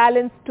a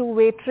balanced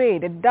two-way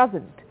trade? It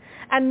doesn't.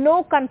 And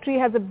no country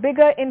has a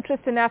bigger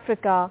interest in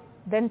Africa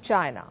than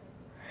China.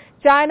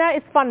 China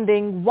is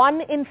funding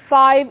 1 in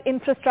 5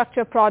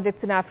 infrastructure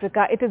projects in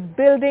Africa. It is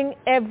building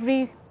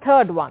every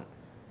third one.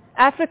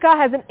 Africa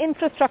has an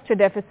infrastructure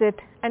deficit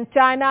and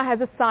China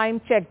has a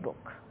signed checkbook.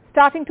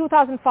 Starting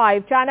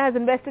 2005, China has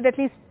invested at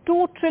least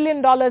 $2 trillion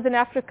in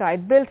Africa.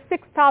 It built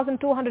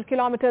 6,200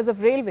 kilometers of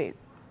railways,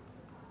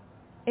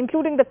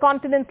 including the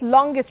continent's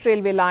longest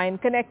railway line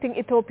connecting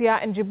Ethiopia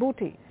and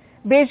Djibouti.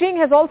 Beijing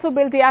has also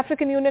built the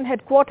African Union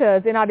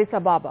headquarters in Addis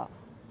Ababa.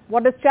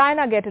 What does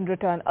China get in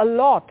return? A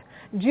lot.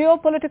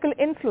 Geopolitical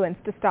influence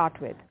to start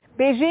with.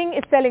 Beijing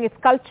is selling its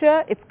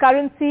culture, its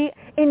currency.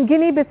 In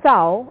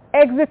Guinea-Bissau,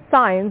 exit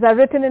signs are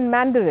written in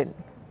Mandarin.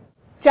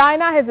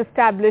 China has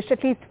established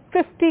at least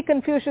 50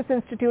 Confucius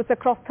Institutes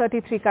across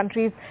 33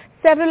 countries.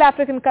 Several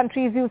African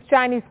countries use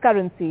Chinese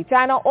currency.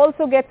 China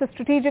also gets a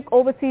strategic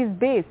overseas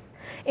base.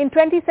 In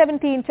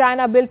 2017,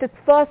 China built its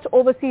first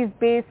overseas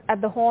base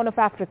at the Horn of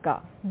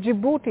Africa,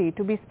 Djibouti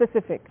to be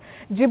specific.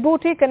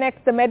 Djibouti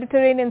connects the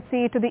Mediterranean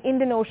Sea to the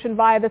Indian Ocean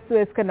via the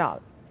Suez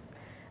Canal.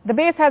 The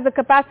base has the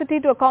capacity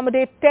to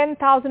accommodate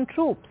 10,000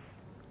 troops.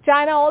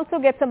 China also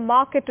gets a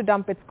market to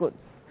dump its goods.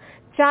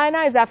 China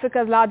is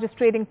Africa's largest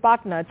trading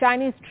partner.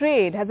 Chinese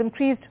trade has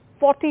increased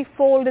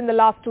 40-fold in the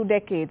last 2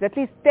 decades. At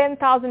least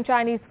 10,000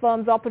 Chinese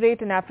firms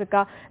operate in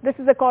Africa. This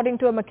is according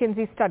to a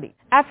McKinsey study.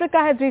 Africa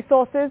has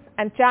resources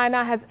and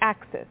China has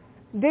access.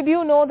 Did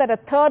you know that a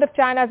third of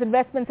China's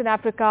investments in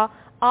Africa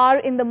are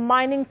in the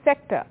mining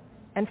sector?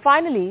 And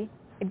finally,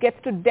 it gets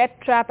to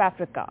debt trap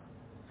Africa.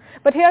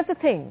 But here's the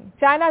thing.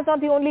 China is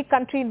not the only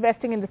country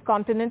investing in this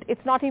continent.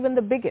 It's not even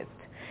the biggest.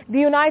 The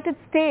United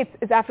States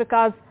is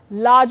Africa's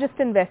largest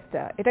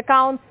investor. It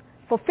accounts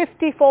for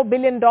 $54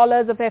 billion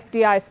of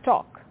FDI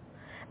stock.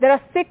 There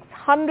are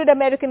 600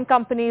 American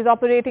companies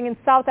operating in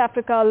South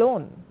Africa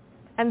alone.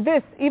 And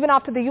this, even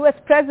after the US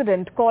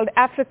president called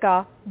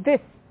Africa this.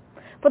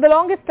 For the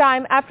longest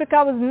time,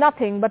 Africa was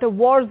nothing but a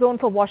war zone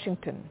for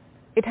Washington.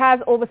 It has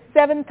over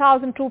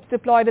 7,000 troops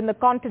deployed in the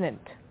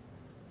continent.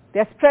 They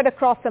are spread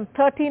across some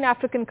 13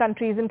 African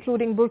countries,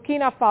 including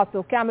Burkina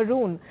Faso,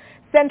 Cameroon,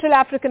 Central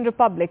African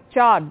Republic,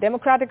 Chad,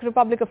 Democratic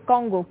Republic of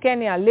Congo,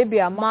 Kenya,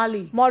 Libya,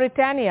 Mali,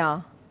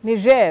 Mauritania,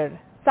 Niger,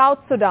 South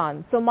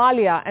Sudan,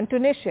 Somalia, and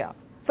Tunisia.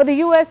 For the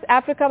US,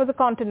 Africa was a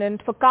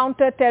continent for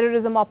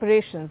counter-terrorism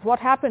operations. What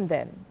happened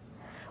then?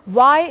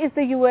 Why is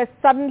the US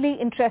suddenly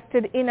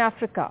interested in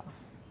Africa?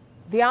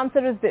 The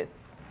answer is this.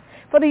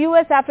 For the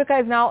US, Africa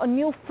is now a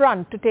new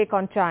front to take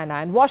on China,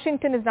 and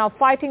Washington is now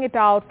fighting it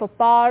out for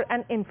power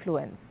and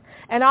influence.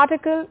 An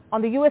article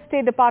on the US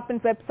State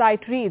Department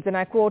website reads, and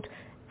I quote,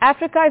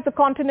 "Africa is the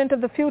continent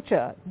of the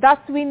future. Thus,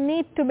 we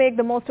need to make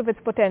the most of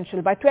its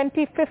potential. By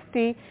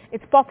 2050,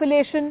 its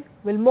population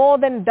will more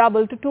than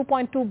double to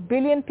 2.2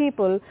 billion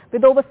people,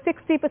 with over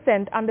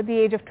 60% under the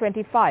age of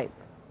 25.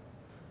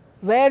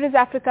 Where is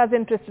Africa's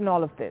interest in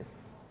all of this?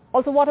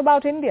 Also, what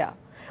about India?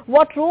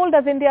 What role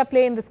does India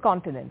play in this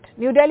continent?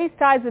 New Delhi's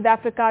ties with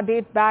Africa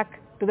date back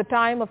to the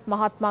time of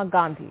Mahatma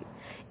Gandhi.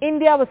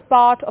 India was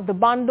part of the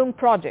Bandung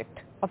Project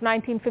of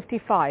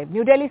 1955.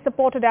 New Delhi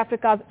supported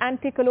Africa's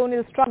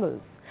anti-colonial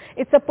struggles.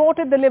 It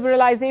supported the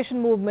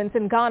liberalization movements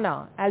in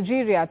Ghana,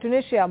 Algeria,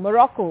 Tunisia,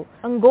 Morocco,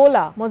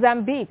 Angola,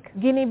 Mozambique,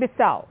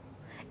 Guinea-Bissau.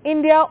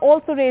 India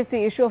also raised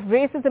the issue of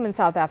racism in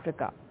South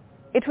Africa.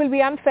 It will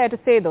be unfair to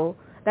say, though,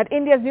 that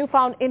India's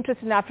newfound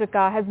interest in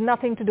Africa has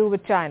nothing to do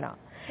with China.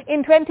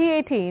 In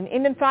 2018,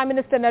 Indian Prime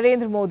Minister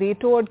Narendra Modi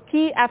toured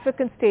key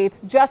African states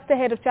just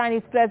ahead of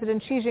Chinese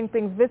President Xi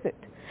Jinping's visit.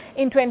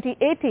 In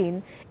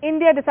 2018,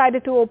 India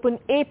decided to open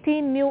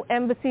 18 new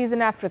embassies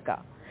in Africa.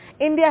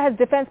 India has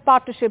defense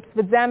partnerships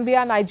with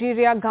Zambia,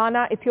 Nigeria,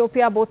 Ghana,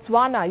 Ethiopia,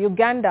 Botswana,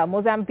 Uganda,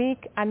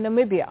 Mozambique, and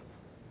Namibia.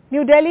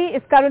 New Delhi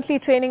is currently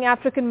training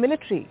African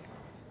military.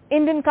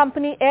 Indian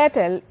company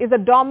Airtel is a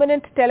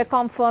dominant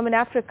telecom firm in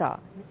Africa.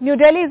 New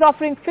Delhi is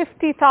offering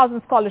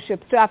 50,000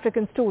 scholarships to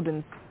African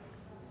students.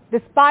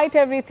 Despite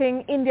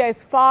everything, India is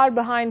far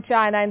behind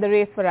China in the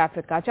race for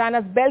Africa.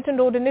 China's Belt and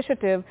Road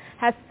Initiative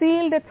has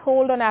sealed its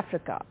hold on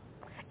Africa.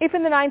 If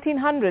in the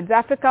 1900s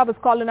Africa was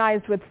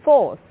colonized with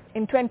force,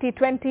 in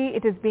 2020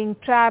 it is being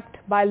trapped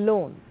by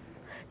loans.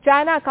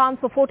 China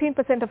accounts for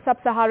 14% of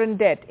sub-Saharan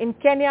debt. In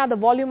Kenya, the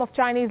volume of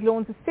Chinese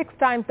loans is 6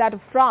 times that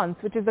of France,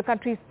 which is the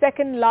country's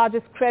second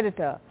largest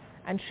creditor.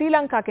 And Sri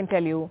Lanka can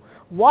tell you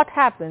what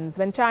happens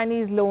when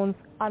Chinese loans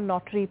are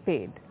not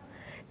repaid.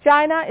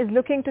 China is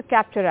looking to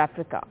capture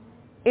Africa.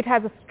 It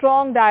has a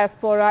strong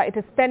diaspora, it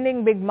is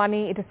spending big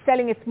money, it is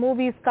selling its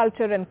movies,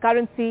 culture and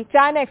currency.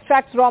 China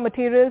extracts raw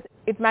materials,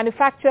 it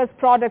manufactures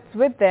products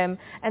with them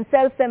and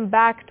sells them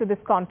back to this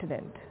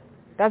continent.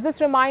 Does this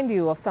remind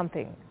you of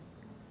something?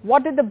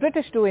 What did the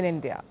British do in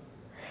India?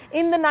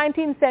 In the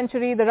 19th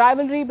century, the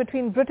rivalry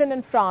between Britain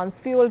and France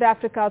fueled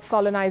Africa's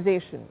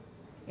colonization.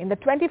 In the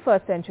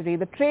 21st century,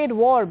 the trade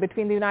war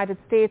between the United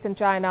States and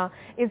China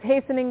is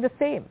hastening the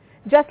same.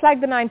 Just like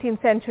the 19th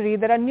century,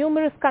 there are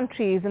numerous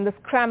countries in the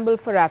scramble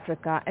for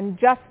Africa, and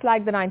just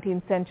like the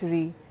 19th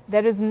century,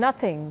 there is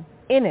nothing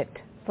in it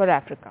for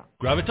Africa.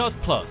 Gravitas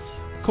Plus,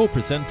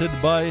 co-presented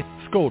by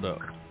Skoda.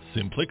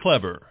 Simply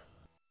clever.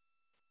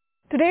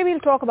 Today we'll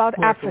talk about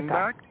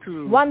Africa,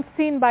 once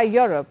seen by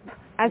Europe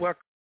as...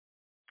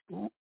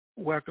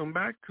 Welcome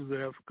back to the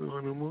Africa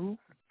on the Move.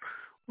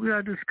 We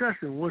are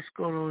discussing what's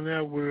going on in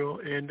our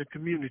world and the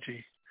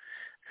community.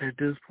 At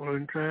this point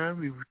in time,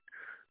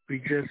 we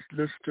just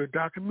listened to a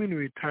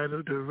documentary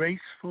titled The Race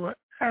for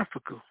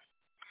Africa.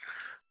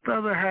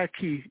 Brother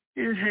Haki,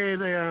 it had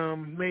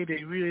made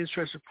a really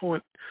interesting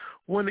point.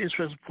 One of the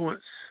interesting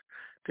points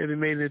that it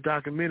made in the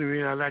documentary,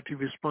 and I'd like to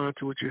respond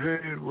to what you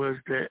heard, was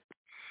that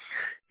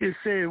it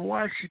said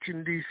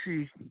Washington,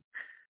 D.C.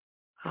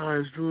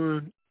 has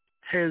viewed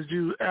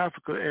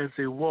Africa as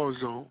a war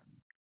zone.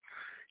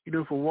 You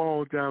know, for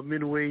wars, there are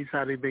many ways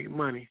how they make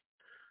money.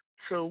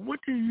 So what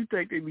do you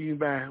think they mean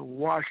by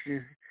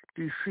Washington,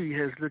 D.C.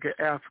 has looked at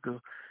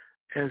Africa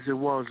as a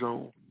war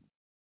zone?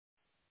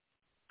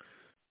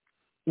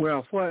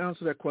 Well, before I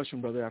answer that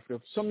question, Brother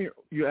Africa, something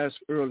you asked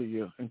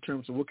earlier in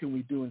terms of what can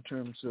we do in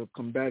terms of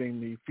combating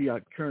the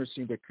fiat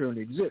currency that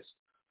currently exists.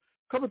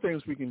 A couple of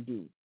things we can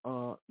do.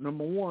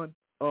 Number one,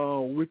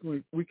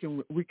 we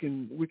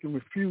can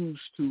refuse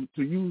to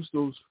use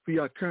those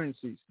fiat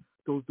currencies,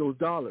 those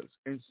dollars,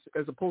 and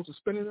as opposed to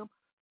spending them,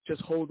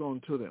 just hold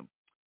on to them.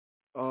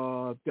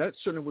 That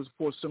certainly was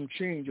for some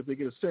change if they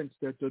get a sense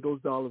that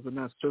those dollars are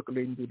not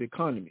circulating through the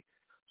economy.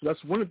 So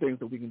that's one of the things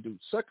that we can do.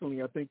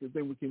 Secondly, I think the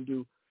thing we can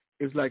do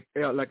is like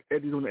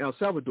Eddie's in El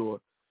Salvador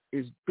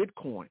is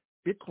Bitcoin.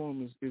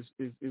 Bitcoin is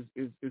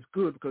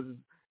good because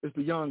it's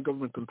beyond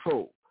government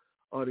control.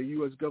 The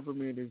U.S.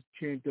 government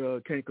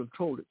can't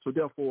control it. So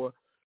therefore,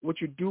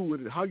 what you do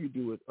with it, how you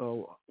do it,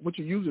 what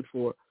you use it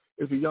for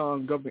is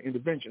beyond government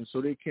intervention.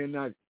 So they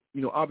cannot,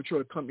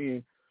 arbitrarily come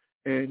in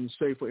and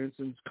say, for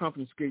instance,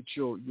 confiscate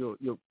your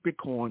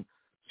Bitcoin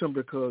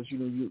simply because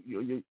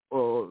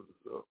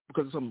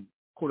because of some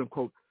quote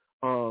unquote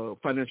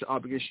financial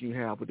obligation you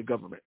have with the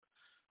government.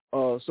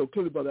 So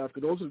clearly, Brother Africa,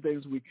 those are the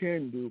things we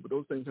can do, but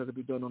those things have to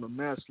be done on a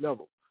mass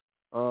level.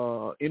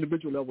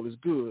 Individual level is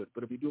good,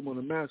 but if you do them on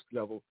a mass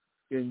level,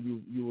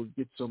 then you will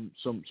get some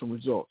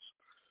results.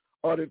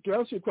 To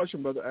answer your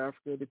question, Brother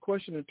Africa, the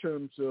question in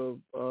terms of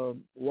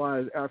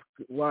why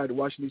the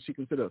Washington D.C.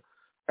 consider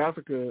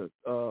Africa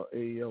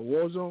a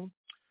war zone?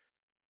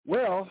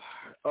 Well,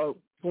 for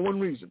one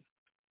reason,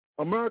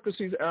 America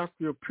sees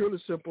Africa purely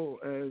simple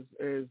as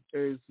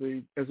a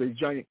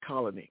giant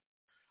colony.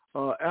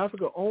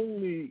 Africa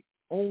only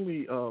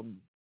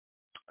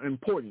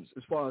importance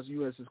as far as the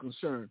U.S. is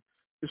concerned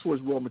is for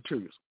its raw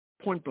materials.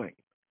 Point blank.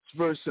 It's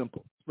very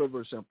simple. It's very,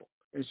 very simple.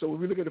 And so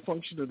when we look at the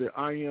function of the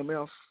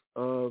IMF,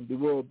 the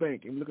World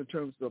Bank, and we look in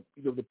terms of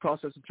the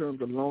process in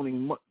terms of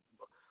loaning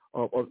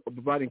or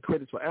providing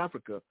credits for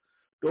Africa,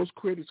 those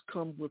credits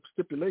come with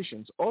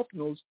stipulations.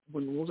 Often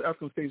when those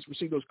African states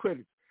receive those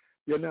credits,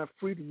 they're not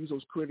free to use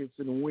those credits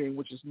in a way in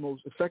which is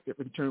most effective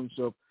in terms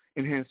of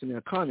enhancing their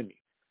economy.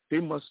 They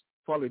must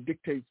follow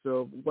dictates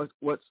of what's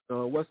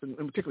Western,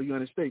 in particular the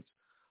United States,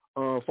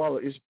 follow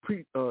its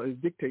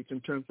dictates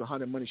in terms of how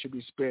the money should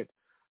be spent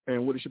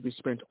and what it should be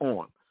spent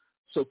on.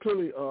 So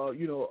clearly,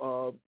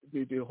 the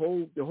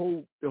whole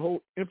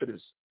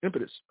impetus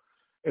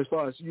as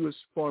far as U.S.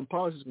 foreign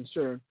policy is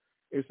concerned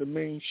is to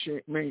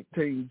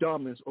maintain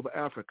dominance over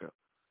Africa.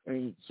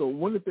 And so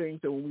one of the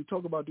things that when we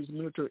talk about these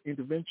military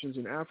interventions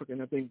in Africa,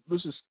 and I think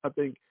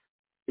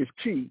is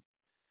key.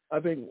 I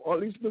think all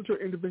these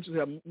military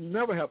interventions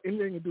never have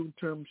anything to do in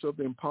terms of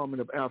the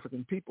empowerment of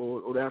African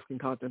people or the African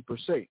continent per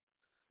se.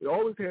 It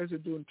always has to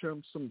do in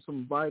terms of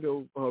some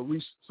vital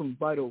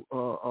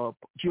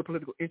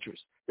geopolitical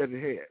interest that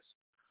it has.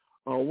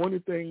 One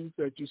of the things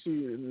that you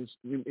see is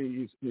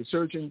the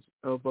resurgence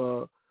of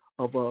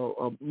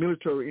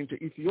military into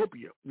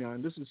Ethiopia. Now,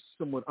 and this is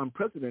somewhat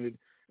unprecedented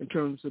in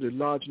terms of the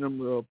large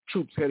number of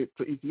troops headed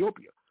to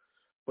Ethiopia.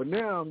 But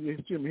now you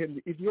see them heading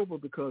to Ethiopia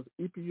because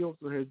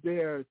Ethiopia has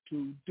dared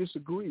to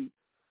disagree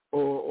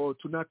or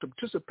to not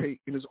participate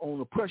in its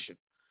own oppression.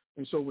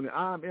 And so when the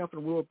IMF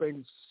and the World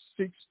Bank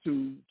seeks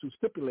to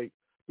stipulate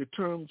the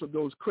terms of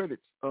those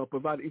credits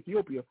provided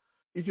Ethiopia,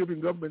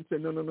 Ethiopian government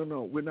said,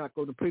 no, we're not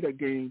going to play that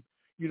game.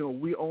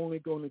 We're only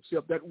going to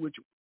accept that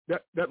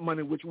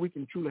money which we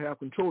can truly have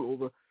control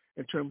over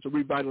in terms of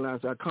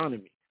revitalize our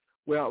economy.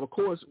 Well, of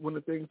course, one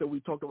of the things that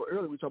we talked about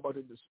earlier, we talked about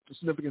the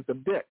significance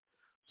of debt.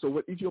 So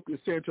what Ethiopia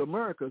is saying to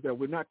America is that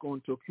we're not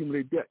going to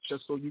accumulate debt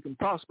just so you can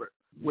prosper.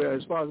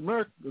 Whereas as far as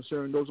America is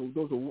concerned, that's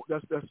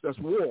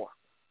war.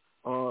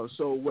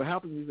 So what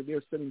happens is that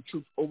they're sending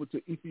troops over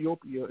to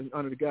Ethiopia and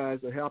under the guise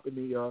of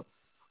helping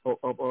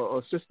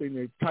assisting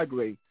the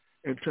Tigray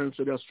in terms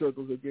of their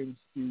struggles against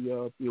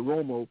the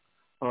Oromo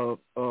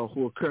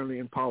who are currently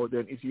in power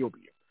there in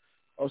Ethiopia.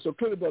 So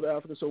clearly, Brother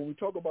Africa, so when we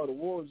talk about a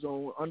war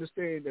zone,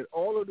 understand that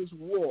all of this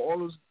war,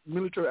 all this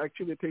military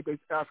activity that takes place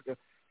in Africa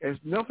has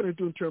nothing to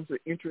do in terms of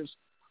the interests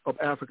of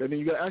Africa. And then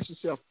you got to ask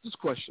yourself this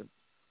question: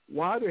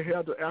 why the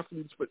hell do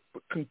Africans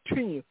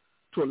continue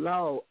to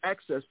allow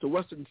access to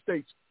Western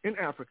states in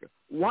Africa?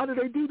 Why do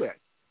they do that?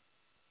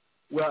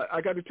 Well, I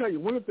got to tell you,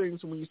 one of the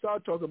things when you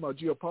start talking about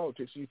geopolitics,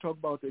 and you talk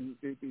about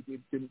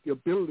the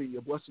ability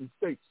of Western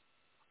states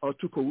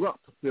to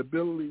corrupt, the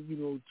ability,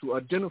 to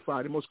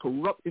identify the most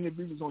corrupt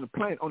individuals on the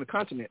planet, on the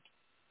continent,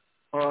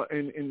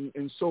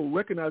 and so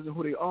recognizing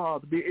who they are,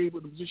 to be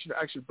able to position to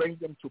actually bring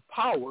them to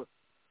power,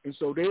 and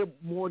so they're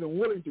more than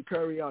willing to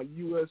carry out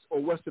U.S. or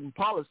Western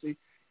policy,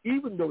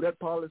 even though that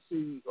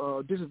policy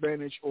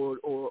disadvantages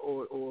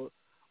or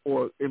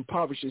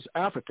impoverishes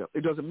Africa.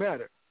 It doesn't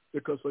matter,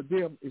 because for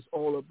them it's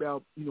all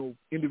about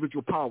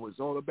individual power,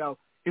 it's all about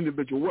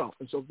individual wealth,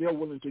 and so they're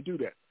willing to do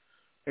that.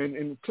 And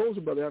in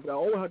closing, Brother Africa, I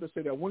always have to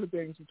say that one of the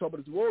things we talk about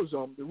is war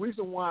zone. The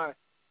reason why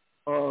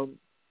the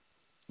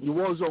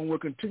war zone will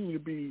continue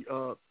to be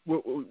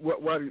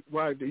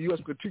why the U.S.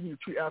 will continue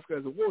to treat Africa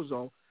as a war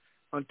zone,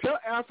 until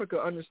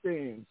Africa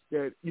understands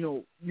that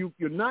you're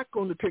not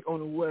going to take on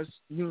the West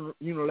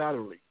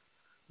unilaterally.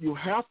 You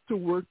have to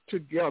work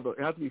together.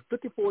 It has to be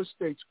 54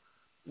 states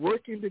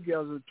working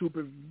together to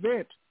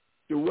prevent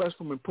the West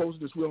from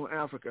imposing its will on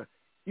Africa.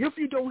 If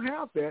you don't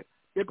have that,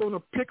 they're going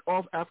to pick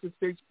off African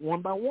states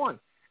one by one.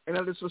 And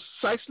that is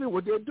precisely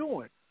what they're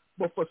doing.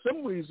 But for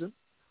some reason,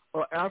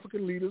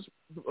 African leaders,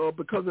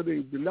 because of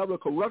the level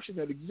of corruption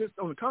that exists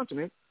on the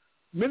continent,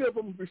 many of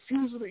them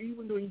refuse to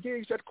even to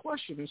engage that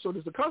question. And so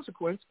there's a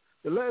consequence.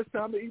 The last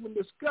time they even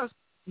discussed,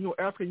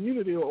 African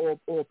unity or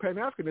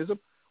Pan-Africanism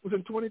was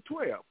in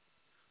 2012.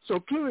 So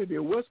clearly the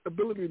West's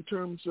ability in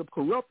terms of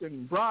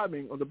corrupting,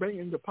 bribing, or the bringing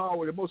into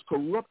power the most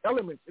corrupt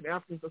elements in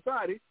African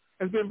society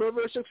has been very,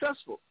 very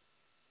successful.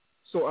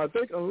 So I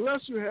think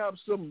unless you have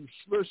some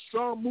very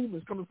strong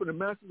movements coming from the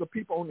masses of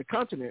people on the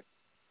continent,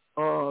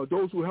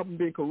 those who haven't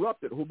been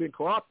corrupted, who've been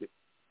co-opted,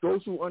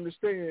 those who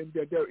understand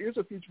that there is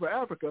a future for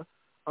Africa,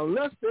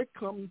 unless they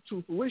come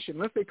to fruition,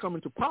 unless they come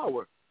into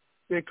power,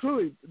 then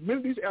clearly many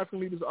of these African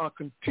leaders are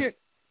content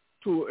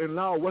to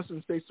allow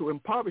Western states to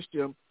impoverish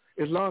them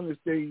as long as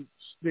they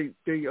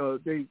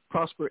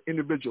prosper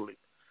individually.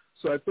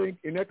 So I think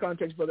in that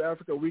context, Brother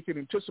Africa, we can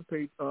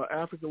anticipate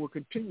Africa will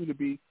continue to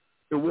be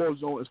the war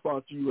zone as far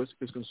as the U.S.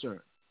 is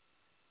concerned.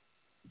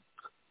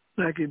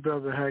 Thank you,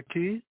 Brother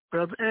Hakeem.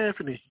 Brother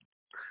Anthony,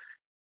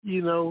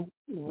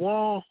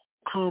 war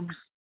comes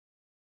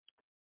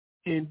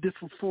in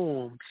different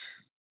forms.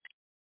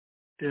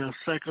 There's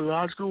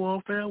psychological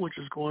warfare, which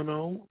is going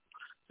on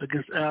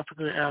against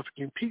Africa and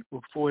African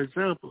people. For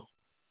example,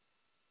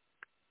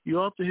 you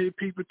often hear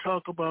people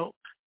talk about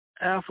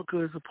Africa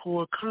as a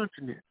poor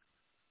continent.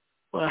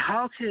 But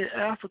how can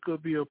Africa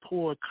be a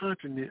poor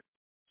continent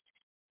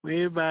when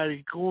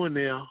everybody going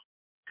there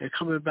and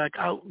coming back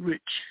out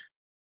rich?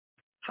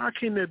 How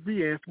can that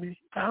be, Anthony?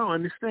 I don't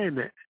understand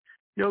that.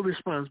 Your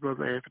response,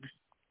 Brother Anthony.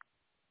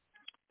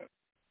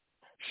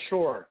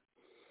 Sure.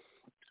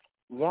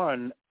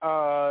 One,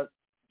 the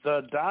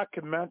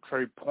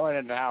documentary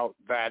pointed out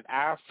that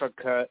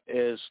Africa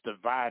is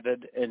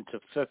divided into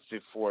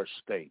 54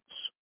 states.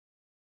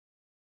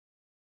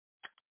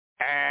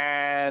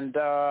 And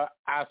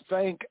I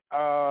think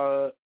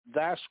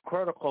that's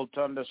critical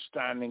to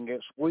understanding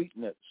its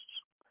weakness,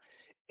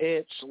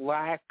 its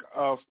lack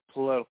of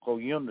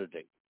political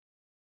unity,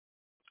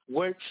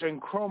 which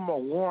Nkrumah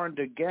warned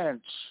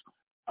against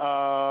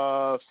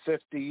over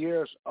 50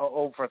 years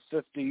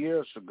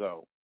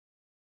ago.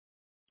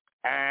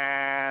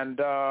 And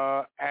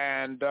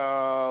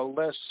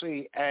let's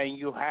see, and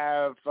you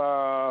have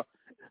a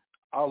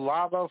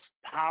lot of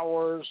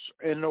powers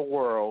in the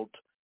world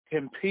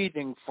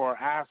competing for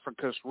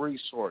Africa's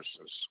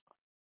resources.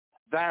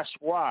 That's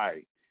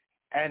why.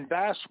 And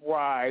that's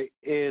why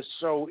it's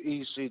so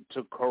easy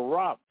to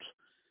corrupt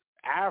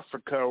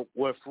Africa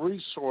with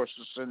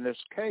resources in this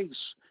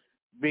case,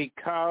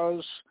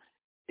 because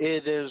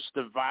it is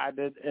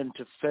divided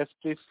into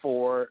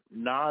 54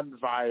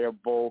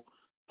 non-viable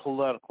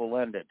political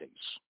entities.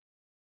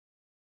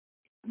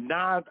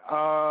 Not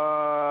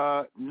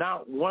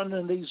one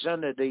of these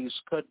entities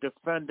could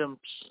defend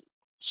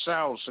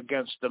themselves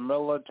against a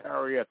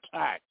military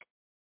attack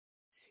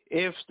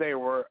if they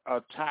were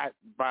attacked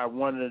by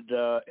one of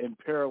the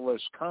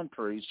imperialist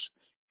countries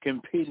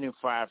competing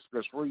for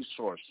Africa's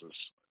resources.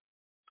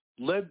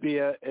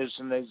 Libya is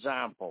an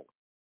example.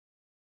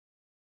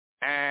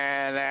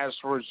 And as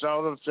a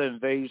result of the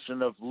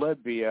invasion of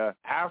Libya,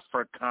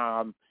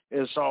 AFRICOM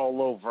is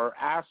all over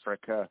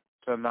Africa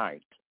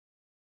tonight.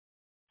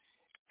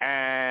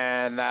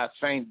 And I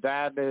think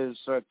that is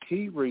a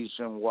key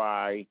reason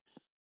why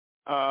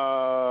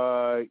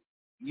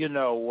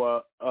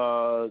the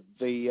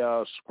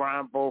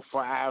scramble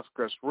for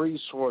Africa's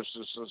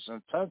resources is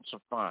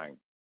intensifying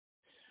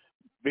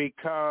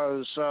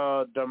because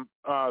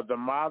the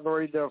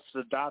moderator of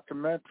the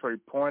documentary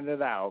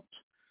pointed out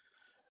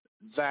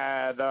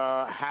that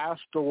half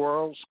the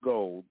world's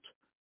gold,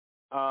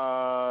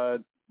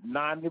 90%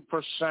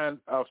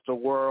 of the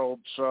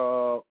world's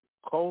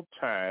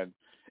coltan,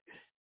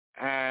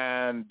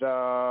 and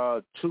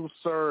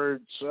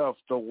 2/3 of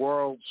the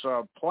world's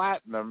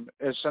platinum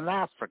is in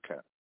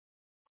Africa.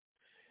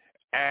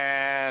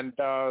 And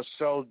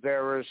so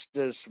there is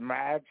this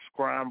mad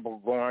scramble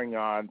going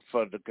on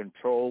for the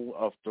control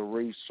of the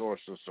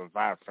resources of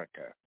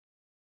Africa.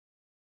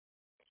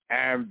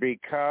 And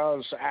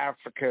because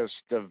Africa is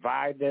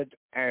divided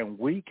and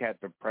weak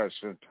at the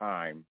present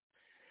time,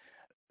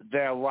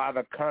 there are a lot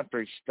of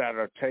countries that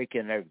are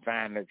taking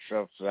advantage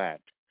of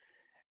that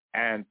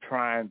and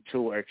trying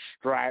to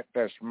extract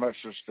as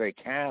much as they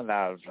can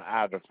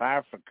out of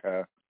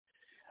Africa,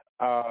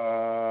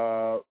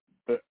 while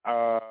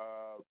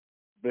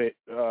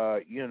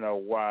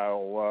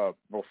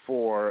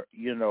before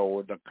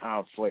the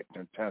conflict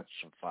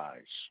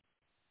intensifies,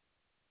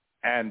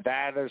 and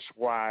that is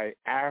why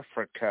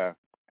Africa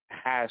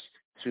has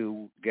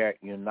to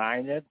get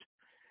united,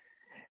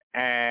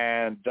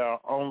 and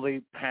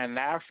only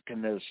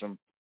Pan-Africanism,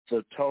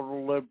 the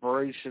total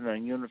liberation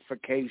and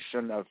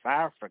unification of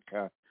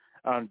Africa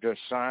under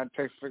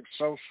scientific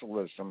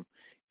socialism,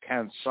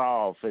 can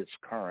solve its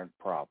current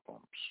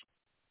problems.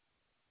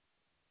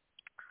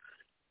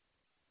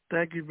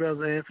 Thank you,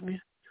 Brother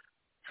Anthony.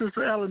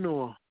 Sister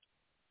Eleanor,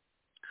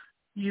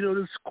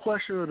 this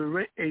question of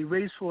a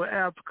race for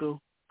Africa,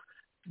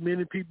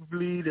 many people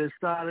believe it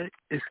started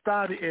as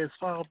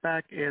far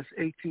back as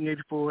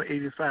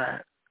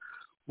 1884-85,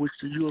 which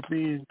the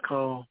Europeans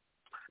call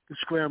the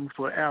Scramble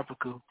for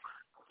Africa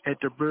at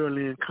the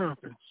Berlin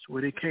Conference,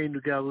 where they came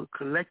together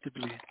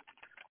collectively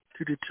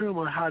to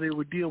determine how they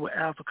would deal with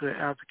Africa and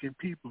African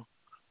people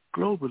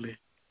globally.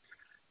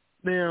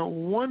 Now,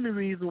 one of the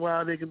reasons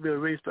why there can be a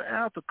race for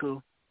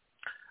Africa,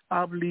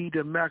 I believe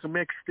that Malcolm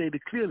X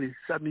stated clearly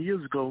 70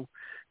 years ago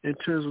in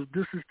terms of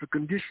this is the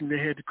condition they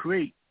had to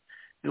create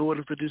in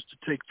order for this to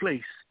take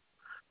place.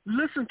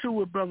 Listen to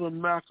what Brother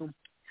Malcolm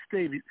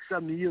stated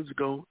 70 years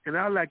ago, and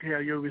I'd like to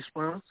have your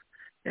response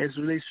as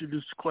it relates to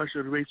this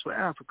question of the race for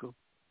Africa.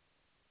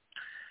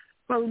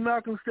 Brother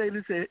Malcolm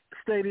stated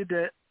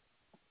that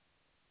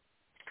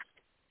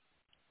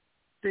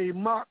they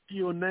mocked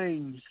your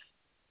names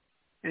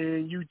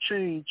and you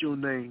changed your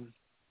name.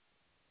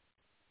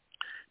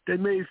 They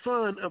made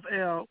fun of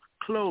our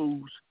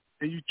clothes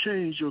and you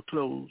changed your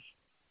clothes.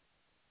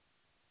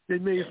 They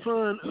made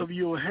fun of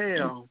your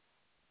hair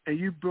and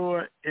you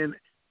brought an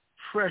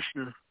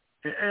freshener,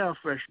 an air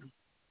freshener.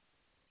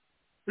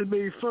 They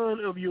made fun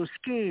of your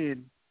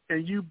skin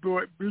and you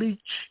brought bleach.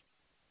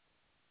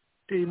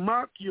 They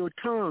mocked your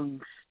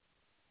tongues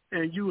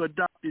and you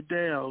adopted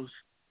theirs.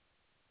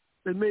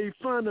 They made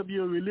fun of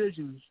your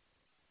religions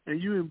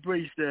and you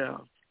embraced theirs.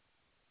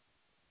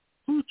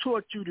 Who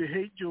taught you to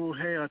hate your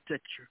hair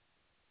texture?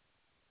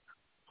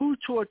 Who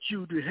taught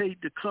you to hate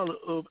the color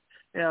of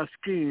our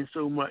skin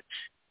so much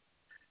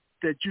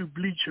that you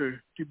bleach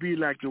her to be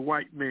like the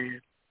white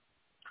man?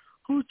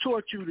 Who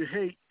taught you to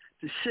hate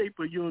the shape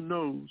of your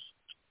nose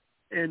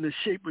and the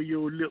shape of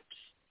your lips?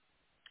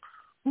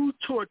 Who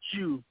taught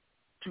you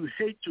to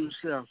hate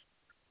yourself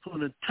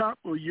from the top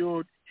of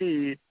your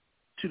head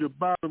to the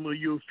bottom of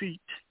your feet?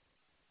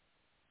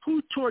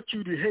 Who taught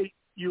you to hate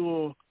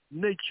your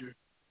nature,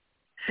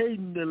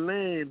 hating the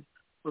land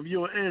of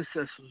your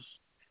ancestors,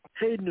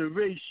 hating the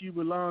race you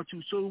belong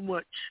to so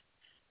much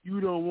you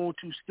don't want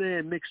to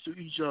stand next to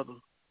each other?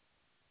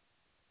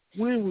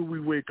 When will we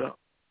wake up?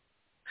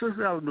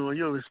 Sister Eleanor,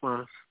 your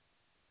response.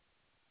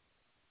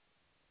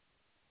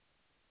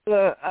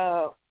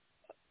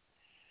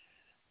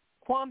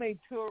 Kwame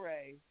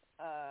Ture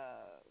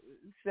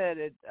said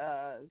it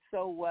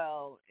so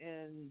well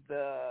in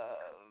the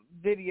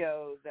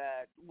video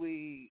that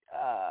we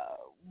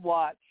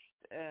watched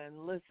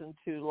and listened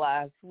to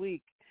last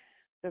week.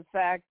 The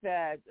fact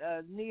that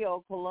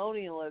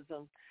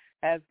neo-colonialism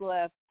has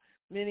left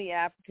many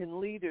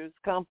African leaders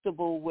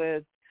comfortable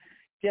with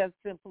just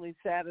simply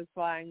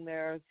satisfying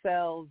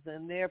themselves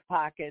in their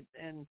pocket,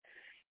 and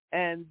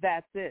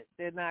that's it.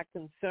 They're not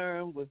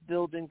concerned with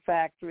building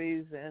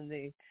factories and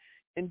the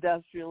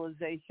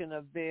industrialization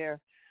of their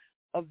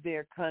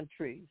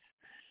countries.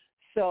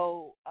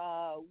 So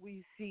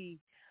we see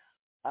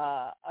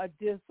a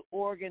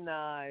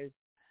disorganized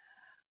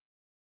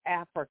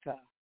Africa.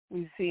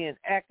 We see an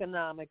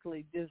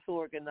economically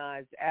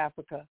disorganized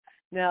Africa.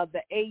 Now,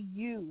 the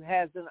AU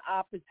has an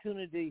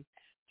opportunity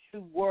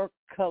to work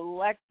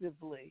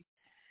collectively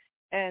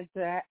and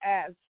to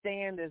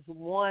stand as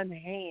one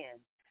hand.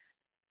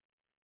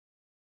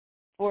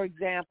 For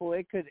example,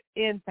 it could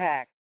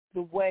impact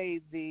the way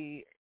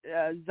the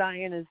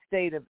Zionist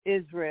state of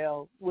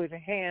Israel would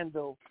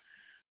handle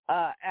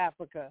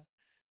Africa.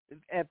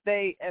 If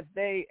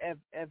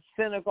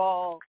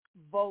Senegal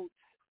votes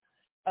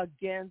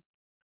against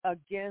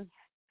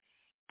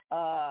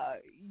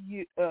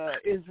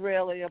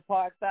Israeli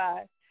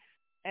apartheid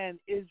and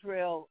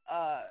Israel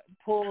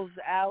pulls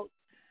out,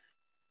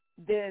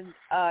 then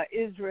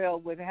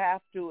Israel would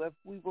have to, if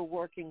we were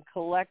working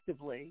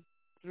collectively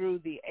through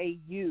the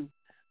AU,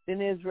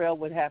 then Israel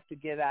would have to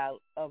get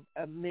out of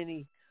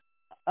many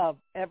of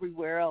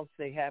everywhere else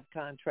they have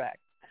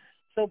contracts.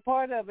 So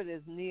part of it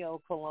is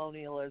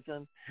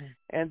neo-colonialism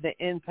and the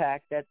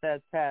impact that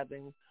that's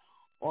having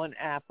on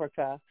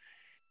Africa,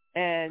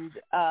 and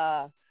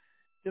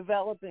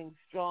developing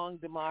strong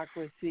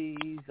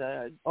democracies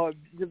or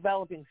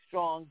developing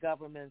strong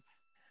governments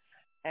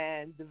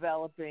and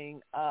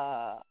developing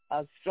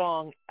a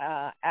strong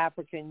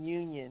African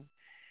Union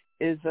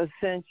is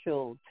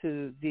essential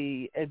to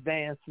the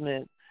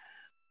advancement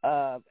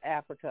of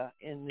Africa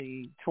in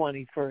the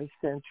 21st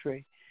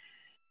century.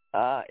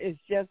 It's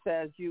just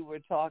as you were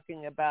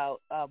talking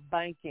about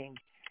banking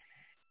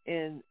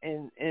in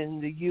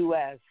the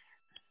U.S.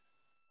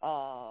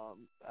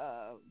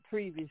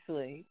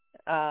 Previously.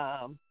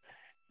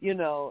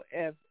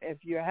 If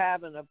you're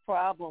having a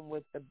problem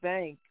with the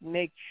bank,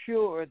 make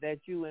sure that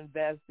you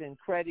invest in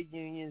credit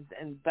unions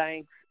and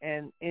banks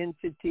and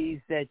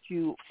entities that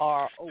you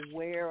are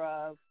aware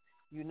of,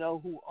 you know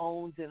who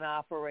owns and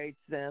operates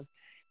them,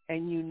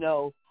 and you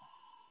know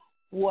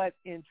what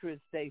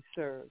interests they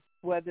serve,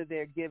 whether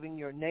they're giving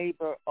your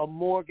neighbor a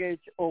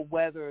mortgage or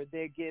whether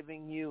they're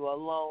giving you a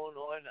loan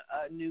on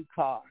a new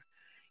car.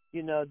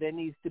 There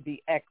needs to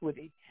be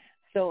equity.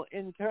 So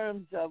in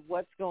terms of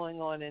what's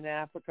going on in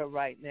Africa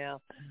right now,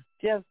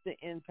 just the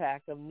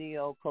impact of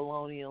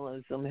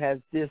neo-colonialism has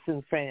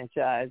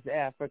disenfranchised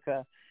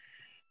Africa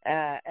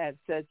at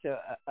such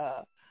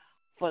a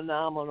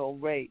phenomenal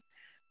rate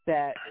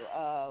that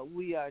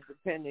we are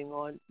depending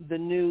on the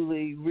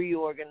newly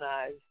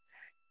reorganized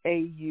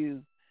AU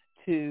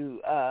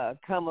to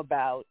come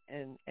about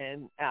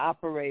and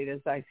operate,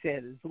 as I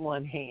said, as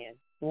one hand,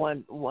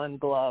 one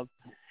glove.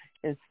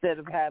 Instead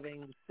of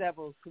having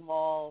several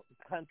small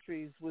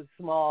countries with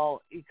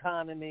small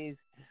economies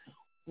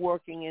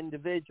working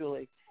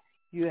individually,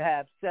 you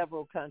have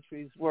several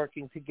countries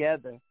working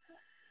together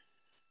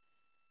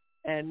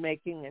and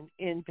making an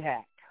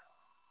impact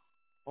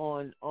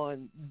on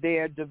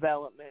their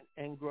development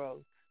and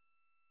growth.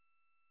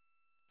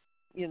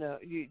 Do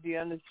you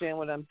understand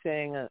what I'm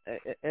saying?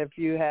 If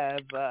you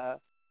have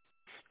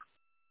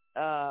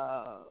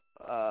the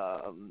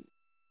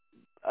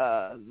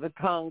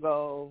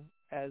Congo,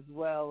 as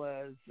well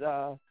as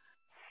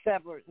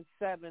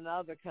seven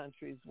other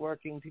countries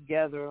working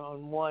together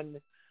on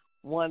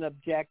one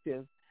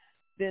objective,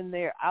 then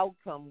their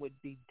outcome would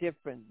be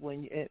different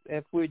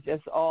if we're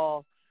just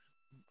all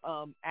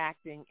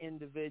acting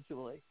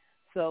individually.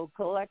 So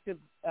collective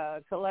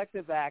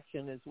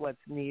action is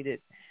what's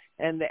needed,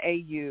 and the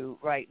AU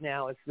right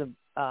now is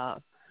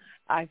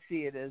I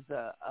see it as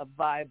a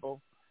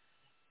viable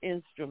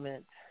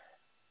instrument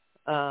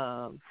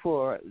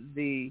for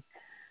the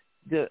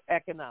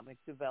economic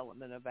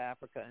development of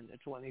Africa in the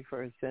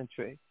 21st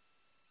century.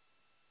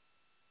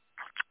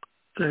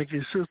 Thank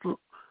you, Sister.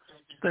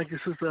 Thank you,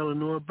 Sister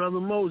Eleanor. Brother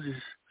Moses,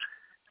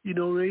 they're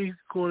going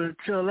to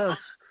tell us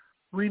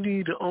we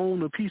need to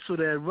own a piece of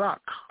that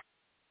rock.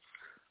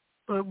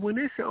 But when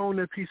they say own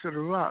that piece of the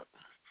rock,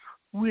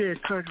 we as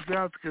conscious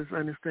Africans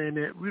understand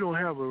that we don't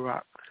have a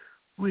rock.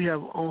 We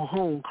have our own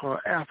home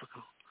called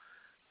Africa.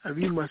 And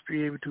we must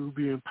be able to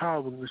be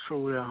empowered and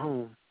control that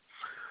home.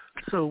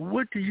 So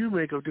what do you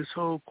make of this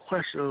whole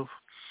question of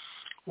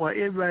why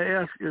everybody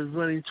else is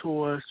running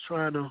towards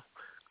trying to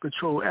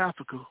control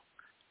Africa?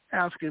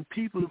 African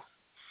people,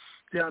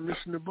 they are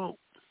missing the boat.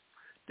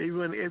 They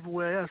run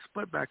everywhere else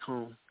but back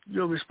home.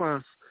 Your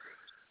response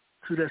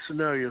to that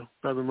scenario,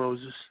 Brother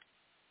Moses?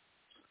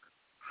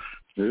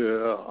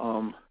 Yeah,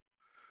 I'm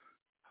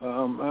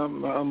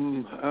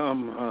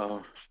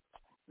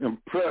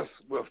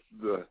impressed with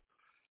the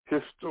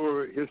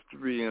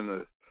history and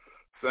the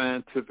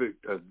scientific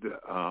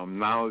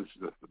knowledge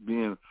that's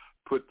being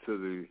put to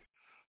the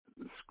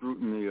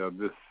scrutiny of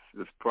this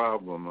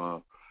problem.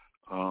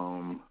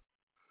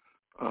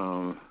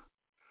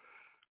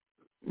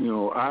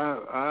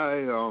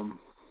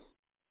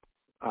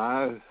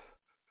 I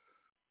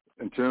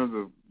in terms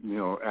of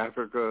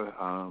Africa,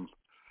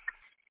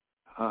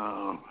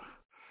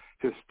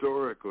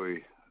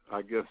 historically,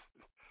 I guess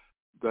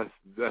that's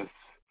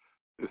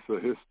it's a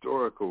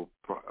historical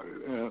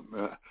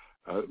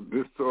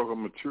historical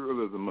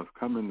materialism must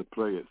come into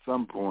play at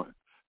some point,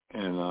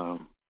 and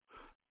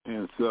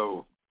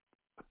so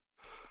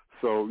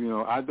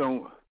I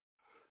don't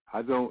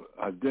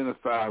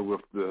identify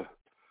with the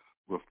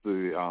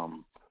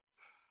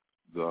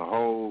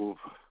whole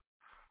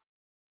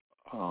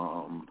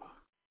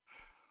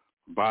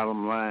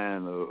bottom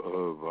line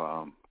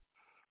of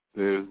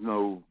there's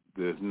no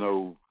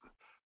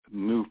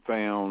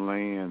newfound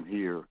land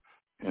here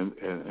in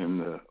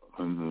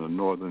the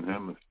northern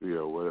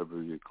hemisphere, or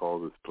whatever you call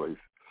this place,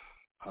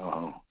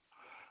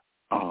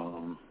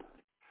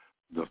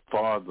 the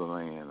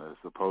fatherland as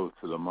opposed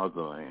to the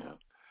motherland,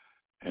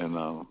 and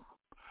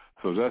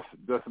so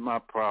that's my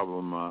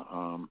problem.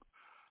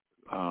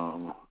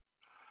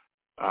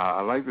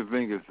 I like to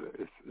think it's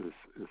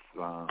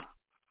not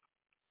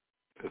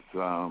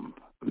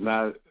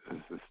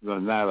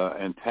an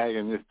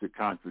antagonistic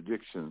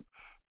contradiction,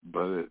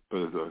 but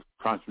it's a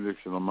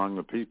contradiction among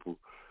the people,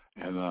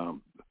 and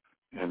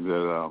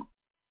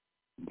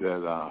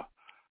that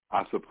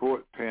I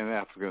support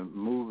Pan-African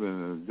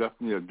movement and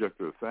definitely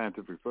objective of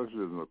scientific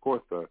socialism. Of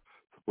course, I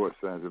support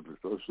scientific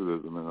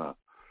socialism,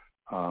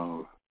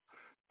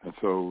 and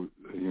so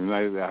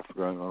United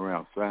Africa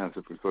around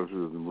scientific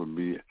socialism would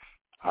be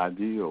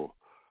ideal.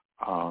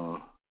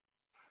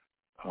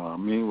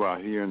 Meanwhile,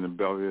 here in the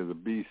belly of the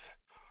beast,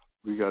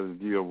 we got to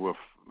deal with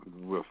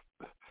the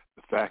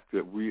fact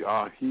that we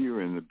are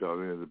here in the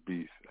belly of the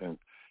beast, and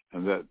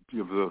that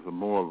gives us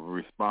more of a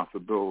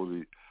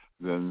responsibility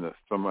than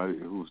somebody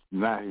who's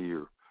not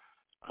here.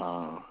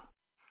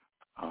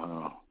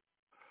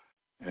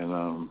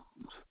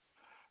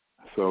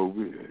 So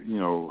we,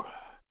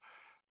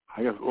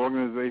 I guess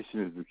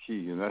organization is the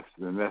key, and that's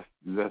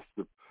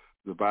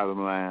the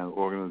bottom line.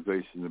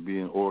 Organization, to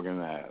being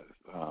organized,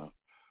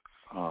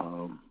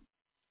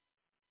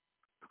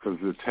 because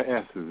the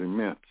task is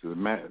immense.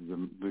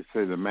 They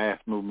say the mass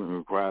movement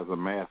requires a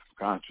mass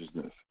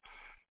consciousness,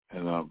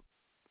 and I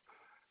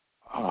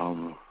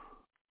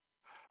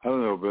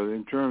don't know, but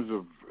in terms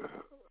of,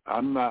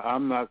 I'm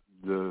not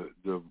the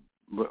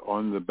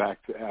on the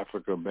Back to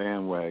Africa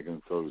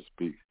bandwagon, so to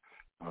speak.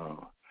 And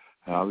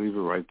I'll leave it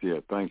right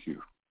there. Thank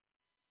you.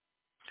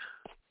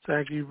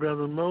 Thank you,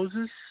 Brother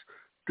Moses.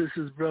 This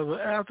is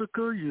Brother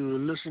Africa. You're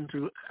listening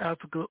to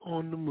Africa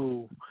on the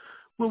Move.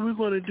 What we're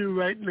going to do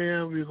right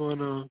now, we're going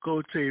to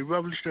go to a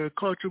revolutionary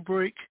culture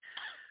break.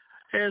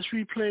 As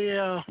we play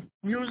our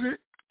music,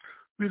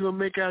 we're going to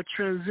make our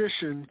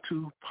transition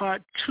to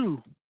part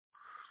 2,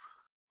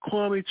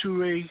 Kwame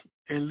Ture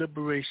and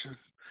Liberation.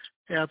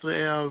 After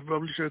our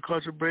revolutionary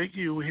culture break,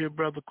 you will hear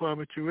Brother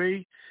Kwame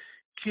Ture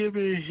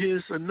giving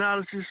his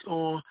analysis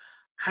on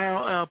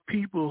how our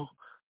people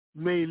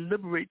may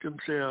liberate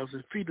themselves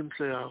and free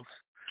themselves.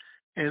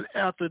 And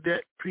after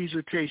that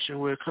presentation,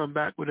 we'll come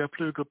back with our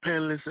political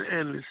panelists and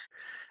analysts,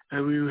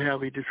 and we will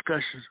have a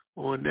discussion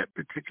on that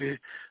particular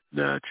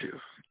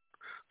narrative.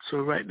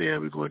 So right now,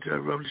 we're going to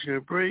a revolutionary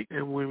break,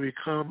 and when we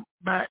come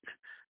back,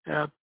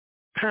 our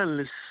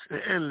panelists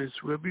and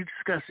analysts will be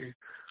discussing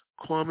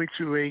Kwame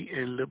Ture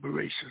and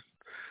liberation.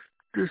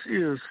 This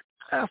is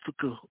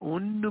Africa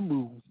on the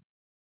Move.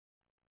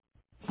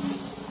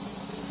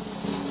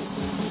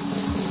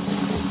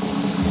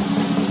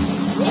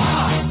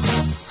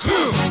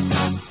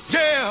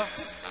 Yeah.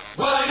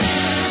 What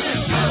is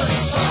it good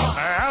for?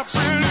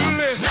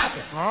 Absolutely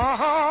nothing.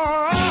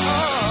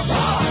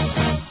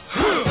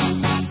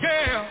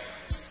 Yeah.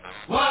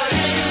 What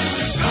is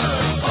it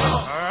good for?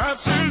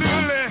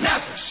 Absolutely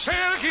nothing. Say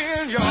it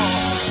again,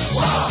 y'all.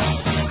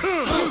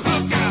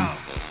 Look out.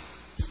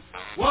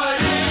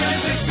 What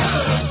is it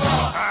good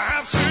for?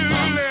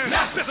 Absolutely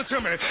nothing. Listen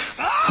to me.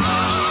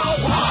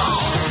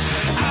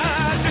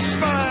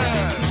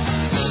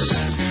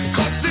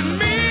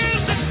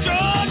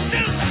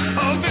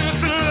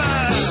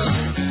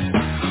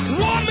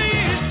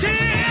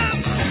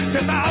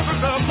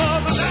 Thousands of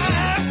mothers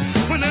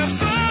die when their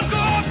sons go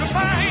off to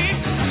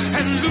fight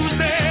and lose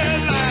their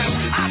lives.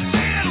 I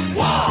said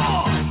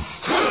war.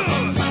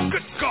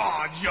 Good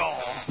God,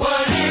 y'all.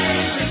 What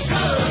is it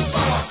good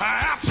for?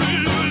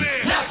 Absolutely.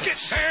 Let's get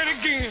said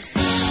again.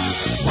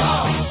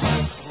 War.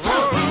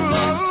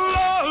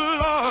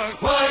 Lord.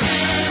 What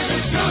is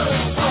it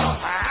good for?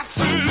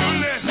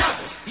 Absolutely.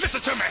 Nothing.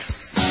 Listen to me.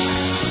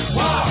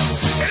 War.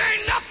 It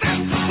ain't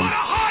nothing but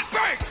a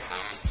heartbreak.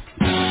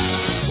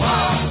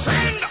 War.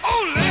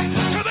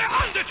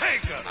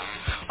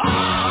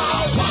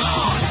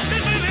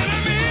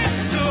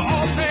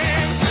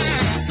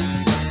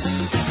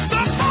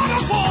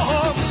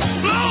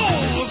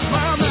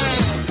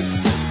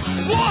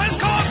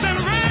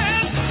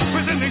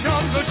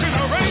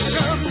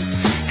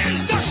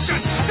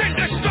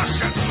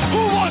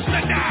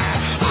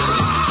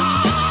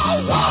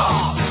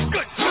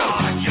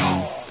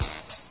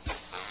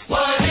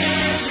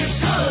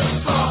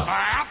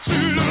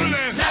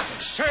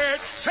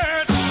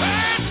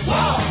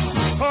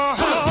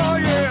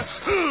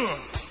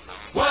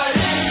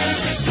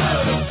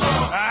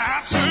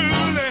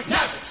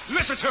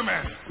 To me.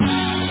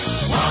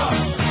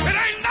 It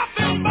ain't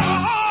nothing but a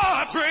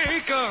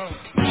heartbreaker.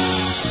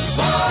 I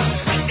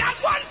got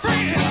one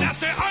friend, that's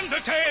the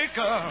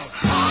Undertaker.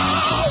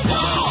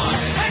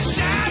 And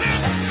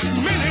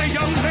shattered many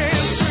young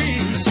men's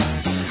dreams,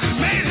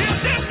 made him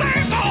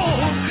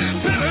disabled,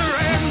 bitter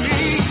and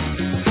mean.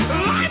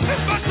 Life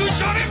is but too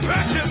short and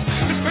precious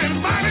to spend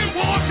fighting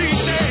war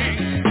these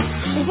days.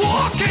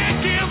 War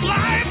can't give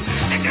life,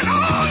 it can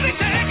only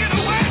take it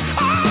away.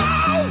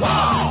 Oh,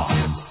 war!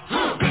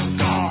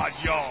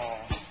 Y'all.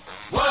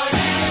 What is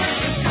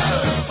it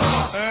good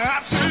for?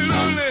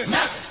 Absolutely.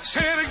 Nothing.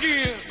 Say it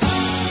again.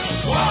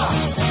 Lord.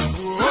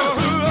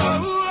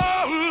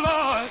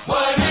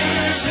 What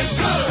is it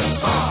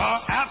good for?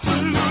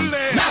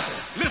 Absolutely. Nothing.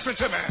 Listen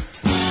to me.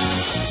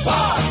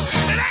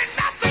 It ain't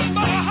nothing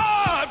but a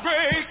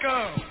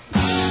heartbreaker.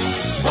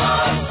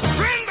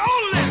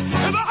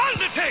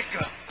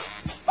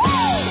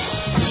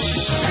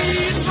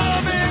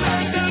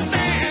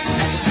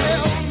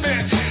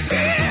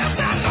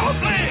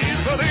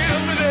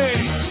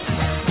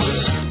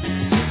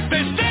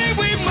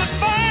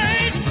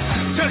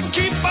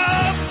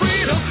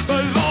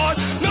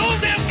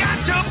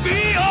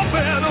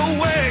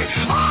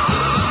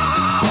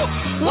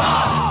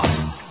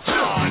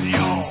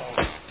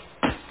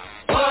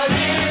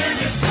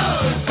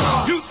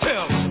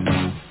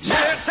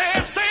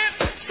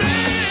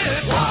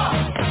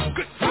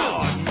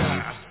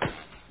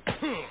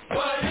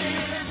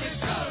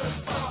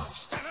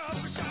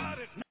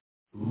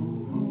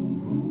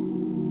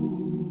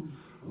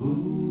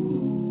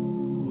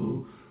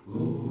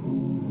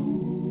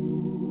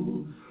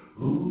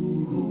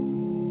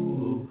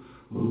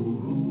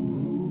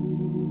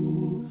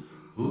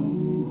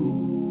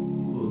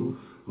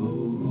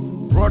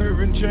 Caught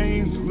her in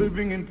chains,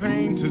 living in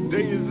pain.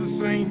 Today is the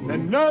same,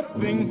 and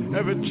nothing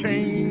ever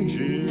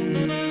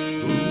changes.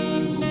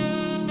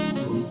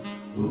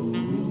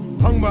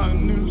 Hung by a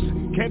noose,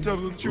 can't tell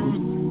the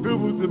truth,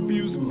 filled with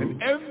abuse,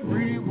 and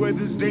everywhere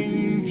there's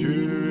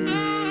danger.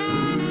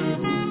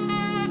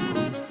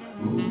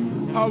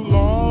 How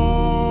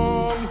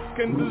long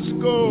can this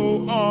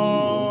go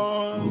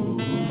on?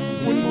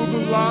 When will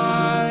the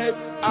light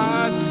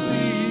I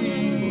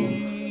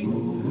see?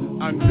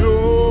 I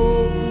know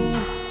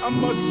I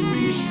must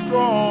be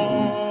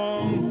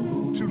strong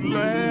to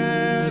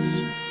last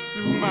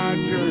through my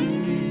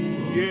journey,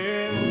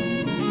 yeah,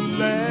 to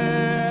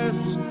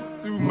last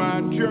through my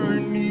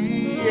journey,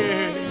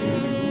 yeah.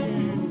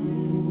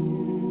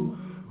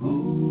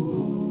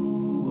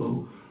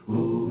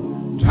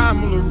 Time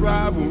will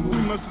arrive when we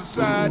must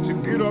decide to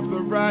get off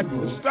the ride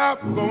and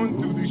stop going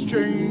through these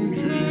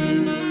changes.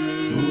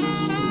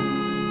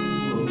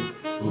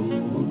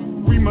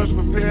 We must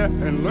prepare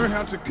and learn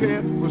how to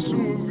care, for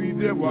soon we'll be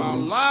there where our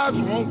lives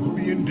won't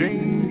be in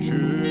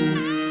danger.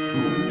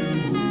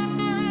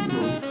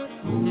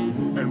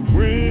 And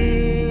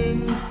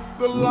when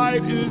the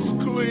light is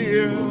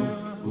clear,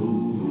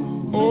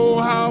 oh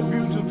how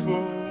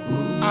beautiful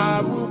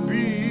I will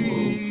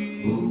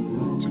be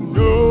to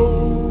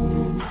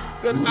know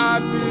that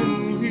I've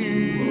been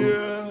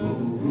here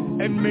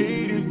and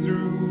made it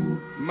through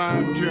my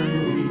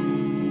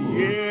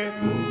journey,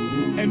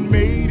 yeah, and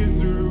made it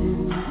through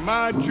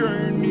my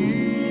journey,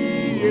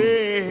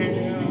 yeah,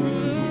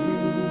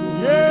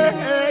 yeah,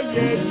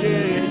 yeah,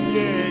 yeah,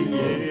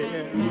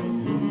 yeah,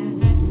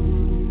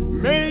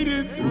 made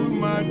it through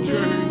my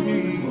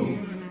journey,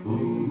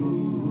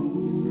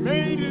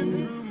 made it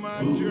through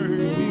my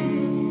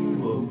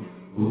journey.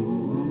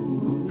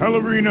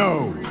 Pellerino,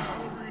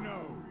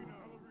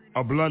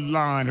 a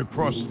bloodline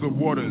across the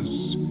waters,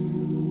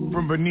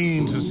 from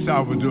Benin to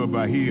Salvador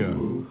Bahia,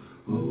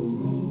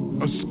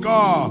 a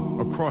scar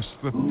across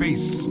the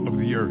face of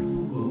the earth.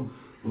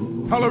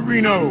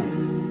 Pellerino,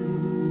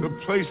 the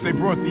place they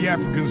brought the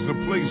Africans, the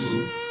place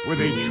where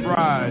they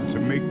tried to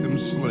make them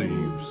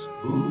slaves.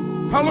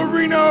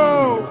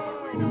 Pellerino,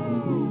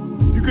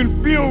 you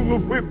can feel the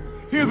whip,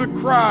 hear the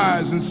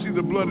cries, and see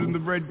the blood in the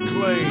red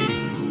clay.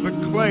 The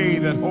clay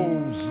that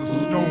holds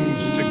the stones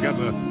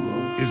together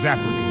is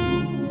African.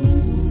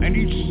 And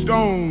each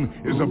stone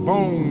is a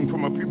bone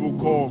from a people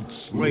called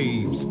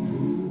slaves.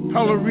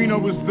 Pellerino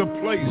is the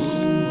place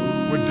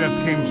where death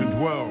came to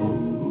dwell.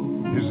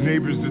 His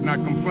neighbors did not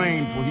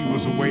complain, for he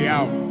was a way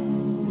out.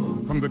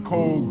 From the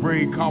cold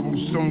gray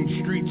cobblestone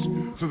streets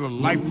to the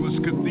lifeless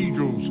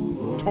cathedrals,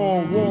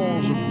 tall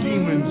walls of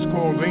demons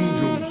called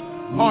angels,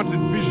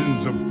 haunted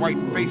visions of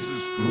white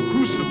faces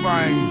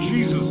crucifying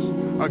Jesus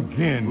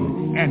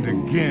again and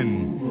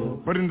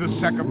again. But in the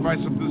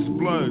sacrifice of this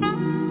blood,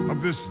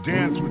 of this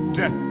dance with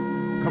death,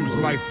 comes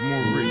life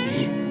more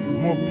rich,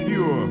 more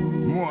pure,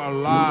 more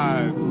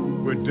alive,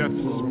 where death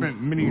spent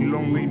many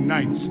lonely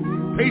nights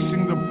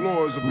pacing the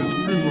floors of his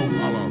funeral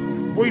parlor,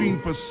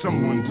 waiting for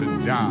someone to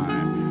die.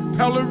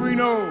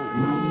 Pellerino,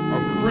 a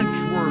French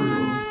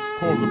word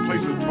called the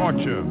place of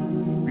torture,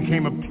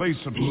 became a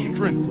place of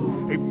strength,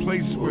 a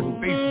place where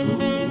faces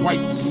of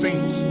white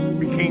saints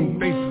became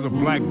faces of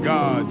black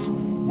gods,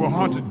 where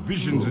haunted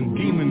visions and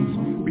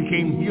demons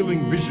became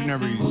healing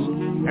visionaries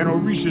and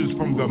orishas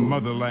from the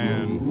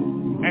motherland.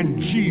 And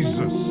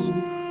Jesus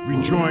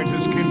rejoined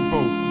his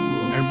kinfolk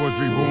and was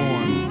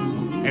reborn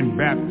and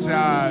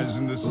baptized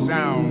in the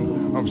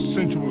sound of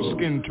sensual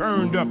skin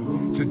turned up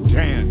to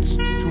dance,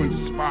 to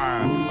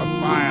inspire a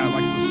fire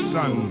like the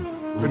sun,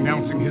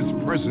 pronouncing his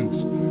presence.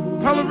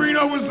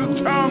 Pellerino was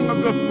the tongue of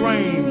the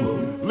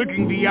flame,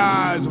 licking the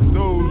eyes of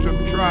those who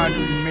have tried to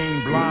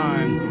remain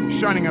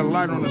blind, shining a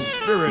light on a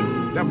spirit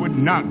that would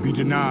not be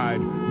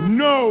denied.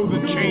 No, the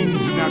chains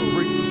did not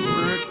break the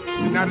spirit,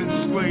 did not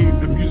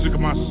enslave the music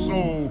of my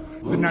soul,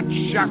 did not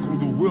shackle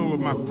the will of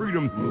my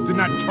freedom, did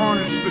not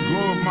tarnish the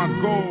glow of my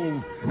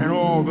gold. And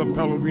all the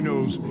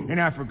Pellerinos in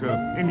Africa,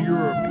 in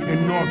Europe,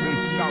 in North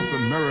and South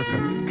America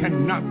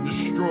cannot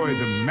destroy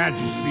the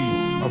majesty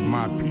of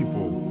my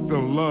people, the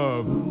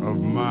love of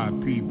my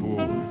people,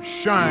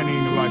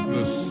 shining like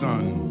the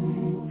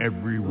sun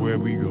everywhere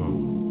we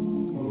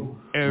go,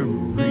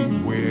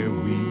 everywhere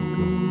we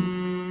go.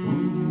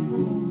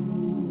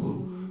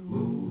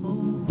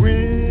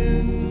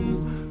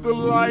 When the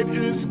light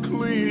is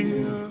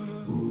clear,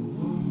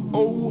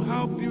 oh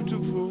how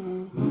beautiful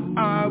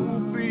I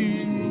will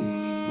be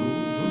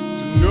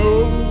to know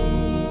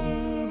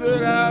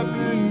that I've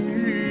been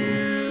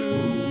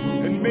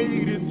here and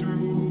made it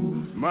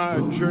through my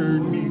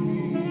journey,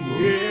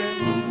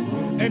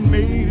 yeah, and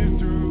made it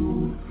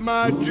through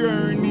my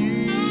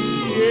journey,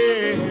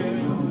 yeah,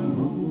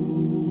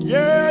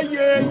 yeah,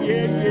 yeah,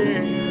 yeah,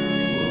 yeah,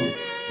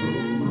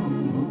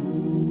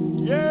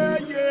 yeah,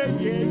 yeah,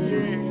 yeah,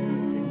 yeah.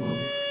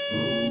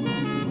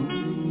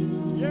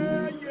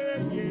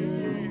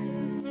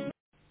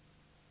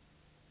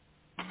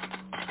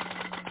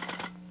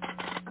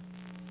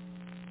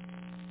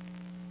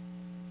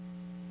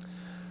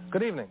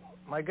 Good evening.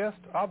 My guest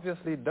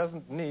obviously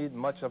doesn't need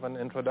much of an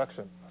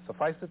introduction.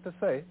 Suffice it to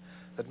say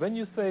that when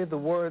you say the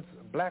words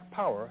Black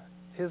Power,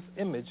 his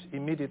image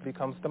immediately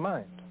comes to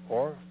mind.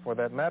 Or, for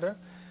that matter,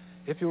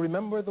 if you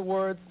remember the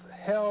words,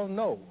 hell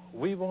no,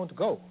 we won't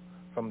go,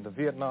 from the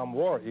Vietnam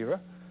War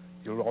era,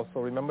 you'll also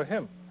remember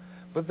him.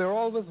 But there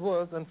always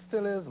was and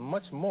still is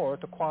much more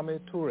to Kwame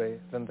Ture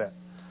than that.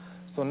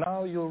 So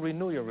now you'll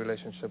renew your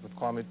relationship with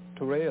Kwame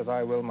Ture, as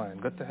I will mine.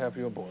 Good to have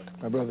you aboard.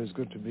 My brother, it's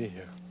good to be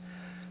here.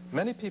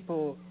 Many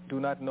people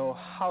do not know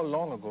how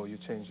long ago you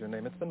changed your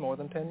name. It's been more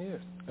than 10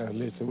 years. At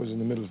least it was in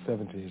the middle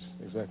 70s,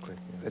 exactly.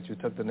 Yeah. That you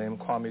took the name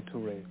Kwame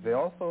Ture. They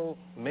also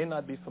may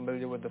not be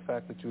familiar with the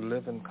fact that you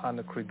live in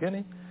Conakry,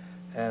 Guinea,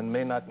 and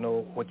may not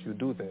know what you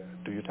do there.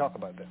 Do you talk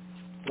about that?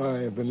 Well,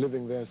 I have been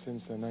living there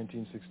since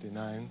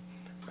 1969,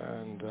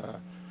 and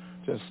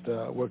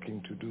just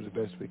working to do the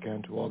best we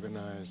can to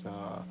organize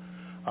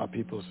our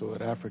people so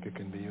that Africa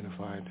can be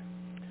unified.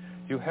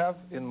 You have,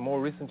 in more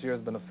recent years,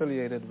 been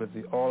affiliated with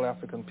the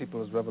All-African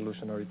People's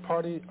Revolutionary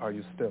Party. Are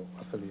you still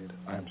affiliated?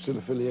 I am still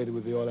affiliated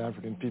with the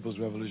All-African People's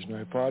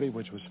Revolutionary Party,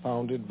 which was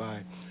founded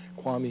by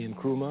Kwame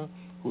Nkrumah,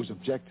 whose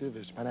objective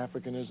is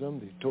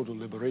Pan-Africanism, the total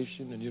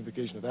liberation and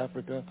unification of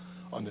Africa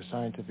under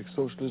scientific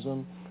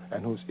socialism,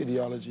 and whose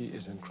ideology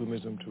is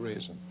Nkrumhism,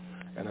 Tourism.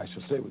 And I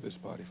shall stay with this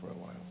party for a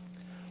while.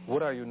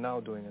 What are you now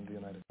doing in the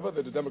United States?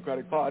 The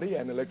Democratic Party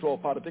and electoral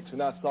politics will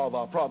not solve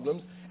our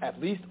problems,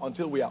 at least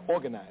until we are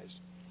organized.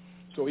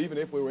 So even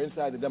if we were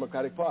inside the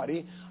Democratic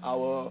Party,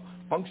 our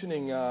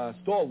functioning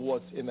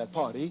stalwarts in that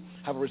party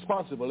have a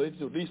responsibility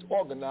to at least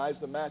organize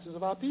the masses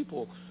of our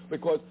people.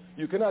 Because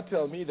you cannot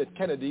tell me that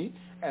Kennedy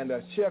and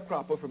a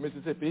sharecropper from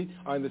Mississippi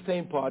are in the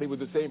same party with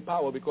the same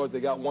power because they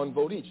got one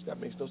vote each.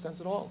 That makes no sense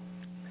at all.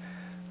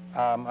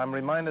 I'm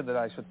reminded that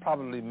I should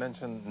probably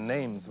mention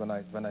names when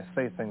I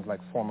say things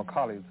like former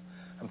colleagues.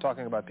 I'm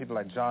talking about people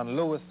like John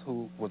Lewis,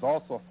 who was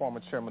also a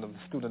former chairman of the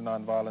Student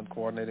Nonviolent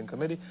Coordinating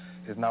Committee,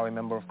 is now a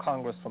member of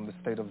Congress from the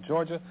state of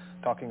Georgia.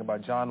 Talking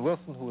about John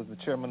Wilson, who is the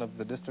chairman of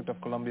the District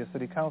of Columbia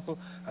City Council,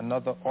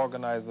 another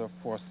organizer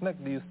for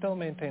SNCC. Do you still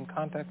maintain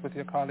contact with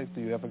your colleagues? Do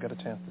you ever get a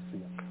chance to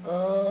see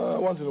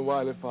them? Once in a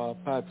while if our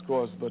paths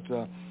cross, but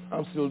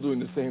I'm still doing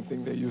the same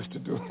thing they used to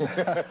do.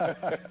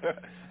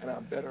 And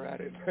I'm better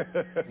at it.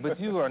 But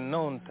you are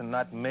known to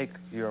not make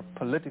your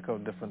political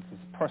differences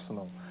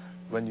personal.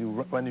 When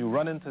you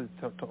run into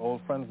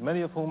old friends,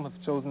 many of whom have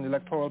chosen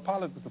electoral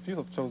politics, a few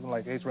have chosen,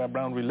 like H. Rap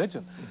Brown,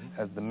 religion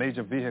as the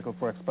major vehicle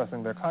for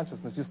expressing their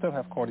consciousness, you still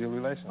have cordial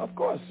relations. Of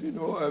course,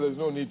 there's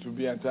no need to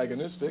be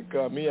antagonistic.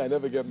 I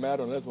never get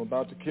mad unless I'm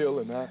about to kill,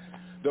 and I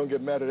don't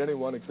get mad at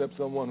anyone except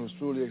someone who's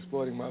truly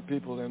exploiting my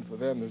people, and for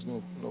them there's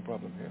no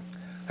problem here.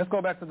 Let's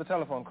go back to the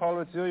telephone.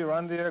 Caller, it's you. You're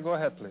on the air. Go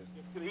ahead, please.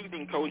 Good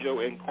evening,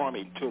 Kojo and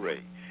Kwame Ture.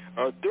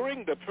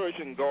 During the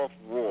Persian Gulf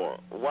War,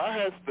 why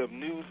has the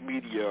news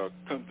media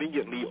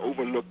conveniently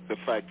overlooked the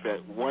fact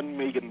that 1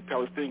 million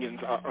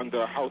Palestinians are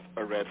under house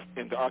arrest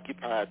in the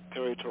occupied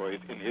territories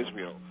in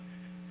Israel?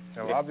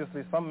 Well,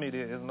 obviously some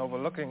media isn't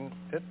overlooking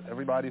it.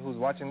 Everybody who's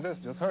watching this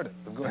just heard it.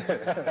 So go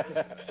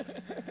ahead.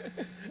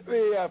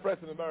 The press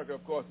in America,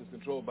 of course, is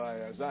controlled by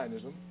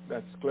Zionism.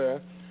 That's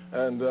clear.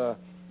 And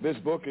this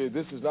book,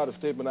 this is not a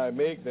statement I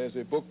make. There's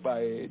a book by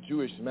a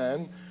Jewish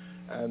man.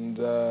 And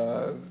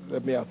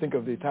I'll think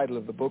of the title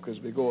of the book as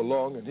we go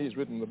along, and he's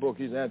written the book.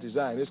 He's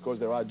anti-Zionist because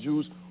there are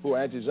Jews who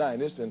are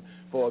anti-Zionist, and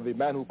for the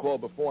man who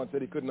called before and said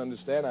he couldn't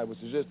understand, I would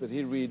suggest that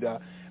he read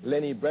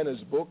Lenny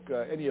Brenner's book,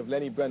 any of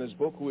Lenny Brenner's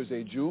book, who is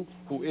a Jew,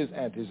 who is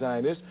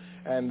anti-Zionist,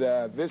 and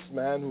this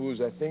man who's,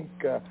 I think...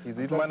 he's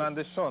even went on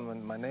this show,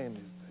 and my name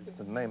is...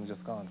 The name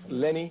just gone.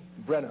 Lenny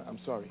Brenner, I'm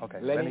sorry. Okay,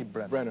 Lenny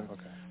Brenner.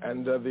 Okay.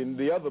 And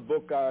the other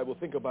book, I will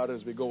think about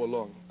it as we go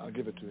along. I'll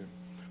give it to him.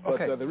 But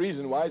okay. The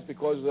reason why is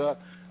because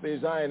the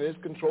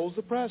Zionists controls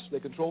the press. They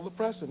control the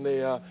press, and they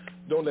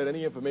don't let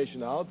any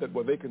information out that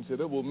what they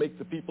consider will make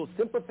the people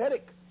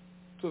sympathetic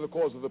to the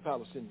cause of the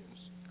Palestinians.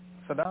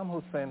 Saddam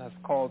Hussein has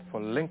called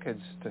for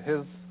linkage to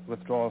his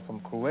withdrawal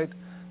from Kuwait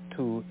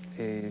to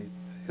a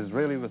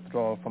Israeli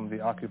withdrawal from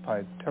the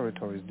occupied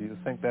territories. Do you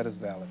think that is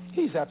valid?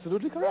 He's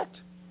absolutely correct.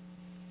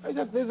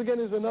 This again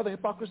is another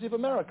hypocrisy of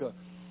America.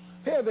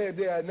 Here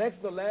they annex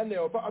the land, they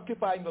are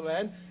occupying the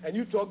land, and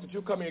you talk that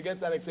you're coming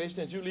against annexation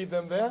and you leave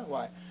them there?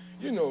 Why?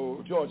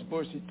 George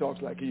Bush, he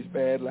talks like he's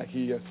bad, like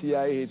he's a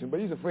CIA agent,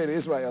 but he's afraid of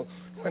Israel.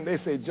 When they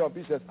say jump,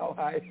 he says, how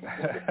high?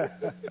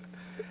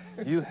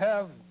 You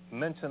have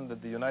mentioned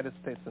that the United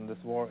States in this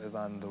war is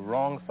on the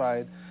wrong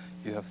side.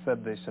 You have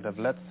said they should have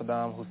let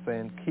Saddam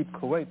Hussein keep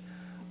Kuwait.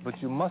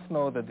 But you must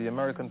know that the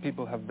American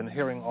people have been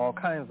hearing all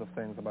kinds of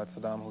things about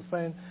Saddam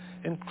Hussein,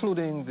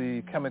 including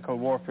the chemical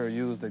warfare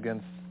used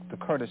against the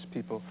Kurdish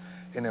people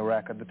in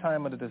Iraq. At the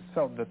time, it is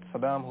felt that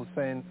Saddam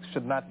Hussein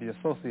should not be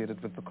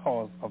associated with the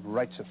cause of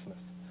righteousness.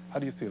 How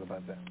do you feel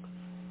about that?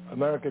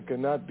 America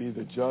cannot be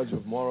the judge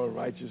of moral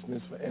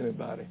righteousness for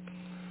anybody.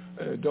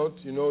 Don't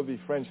you know the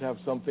French have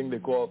something they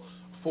call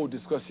faux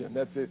discussion?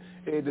 That's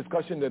a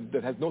discussion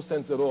that has no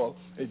sense at all.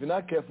 If you're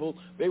not careful,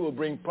 they will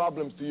bring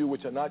problems to you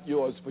which are not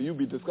yours for you to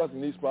be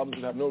discussing these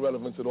problems that have no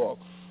relevance at all.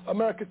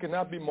 America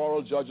cannot be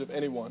moral judge of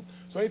anyone.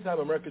 So anytime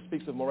America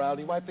speaks of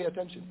morality, why pay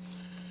attention?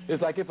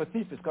 It's like if a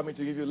thief is coming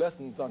to give you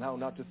lessons on how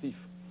not to thief.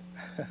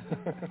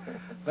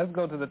 Let's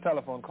go to the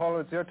telephone.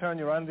 Caller, it's your turn.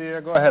 You're on the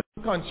air. Go ahead.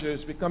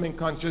 Becoming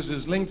conscious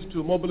is linked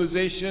to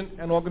mobilization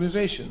and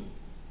organization,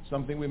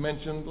 something we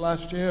mentioned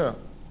last year.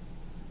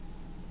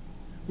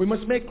 We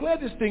must make clear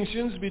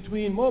distinctions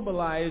between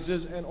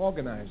mobilizers and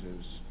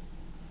organizers.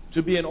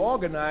 To be an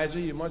organizer,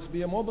 you must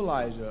be a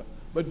mobilizer.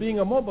 But being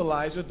a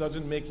mobilizer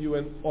doesn't make you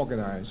an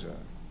organizer.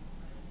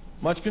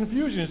 Much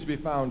confusion is to be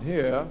found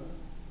here.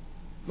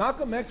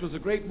 Malcolm X was a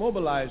great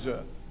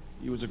mobilizer.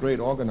 He was a great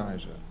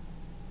organizer.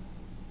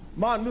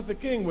 Martin Luther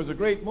King was a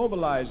great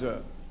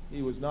mobilizer.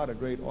 He was not a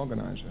great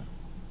organizer.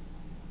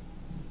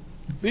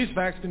 These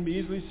facts can be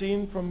easily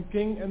seen from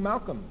King and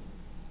Malcolm.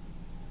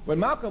 When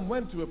Malcolm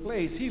went to a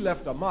place, he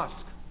left a mosque.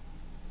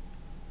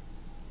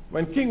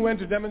 When King went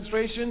to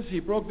demonstrations, he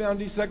broke down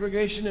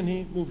desegregation and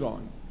he moved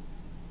on.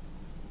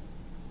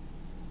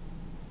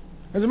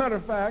 As a matter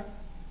of fact,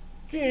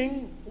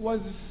 King was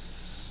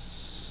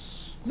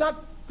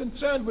not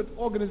concerned with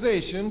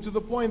organization to the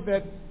point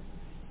that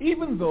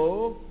even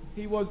though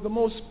he was the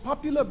most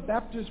popular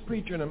Baptist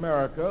preacher in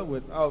America,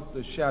 without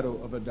the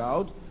shadow of a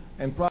doubt,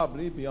 and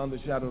probably, beyond the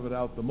shadow of a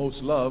doubt, the most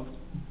loved,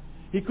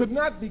 he could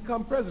not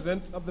become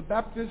president of the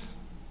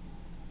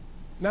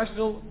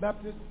National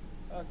Baptist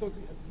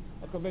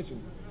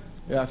Convention.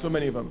 Yeah, so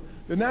many of them.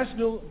 The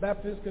National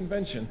Baptist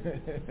Convention.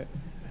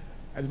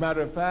 As a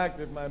matter of fact,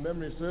 if my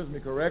memory serves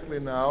me correctly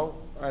now,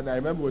 and I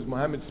remember it was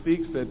Muhammad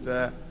Speaks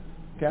that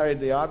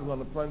carried the article on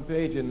the front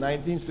page in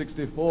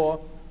 1964,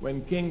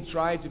 when King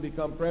tried to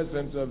become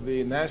president of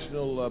the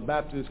National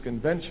Baptist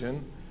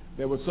Convention.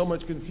 There was so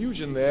much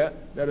confusion there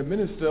that a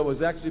minister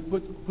was actually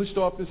pushed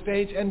off the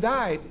stage and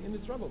died in the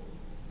trouble.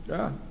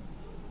 Yeah.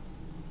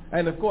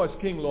 And of course,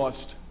 King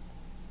lost.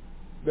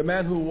 The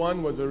man who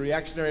won was a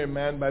reactionary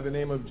man by the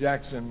name of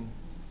Jackson.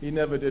 He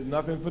never did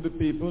nothing for the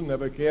people,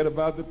 never cared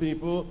about the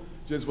people,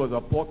 just was a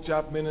pork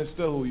chop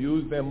minister who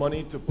used their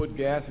money to put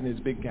gas in his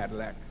big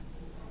Cadillac.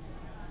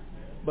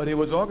 But he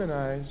was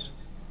organized.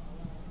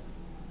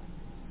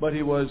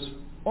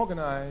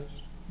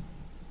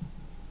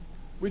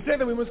 We say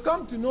that we must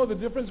come to know the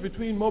difference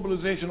between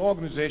mobilization and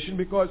organization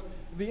because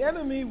the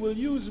enemy will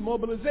use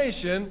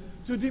mobilization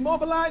to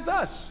demobilize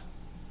us.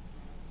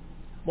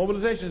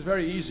 Mobilization is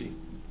very easy.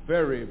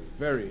 Very,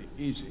 very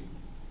easy.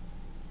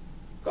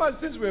 Because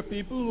since we're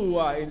people who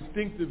are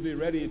instinctively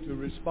ready to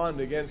respond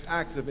against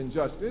acts of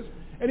injustice,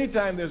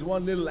 anytime there's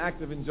one little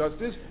act of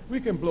injustice, we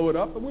can blow it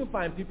up and we'll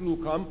find people who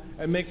come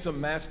and make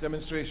some mass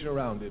demonstration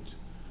around it.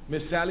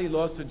 Miss Sally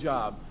lost a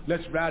job.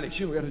 Let's rally.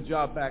 She will get her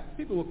job back.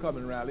 People will come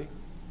and rally.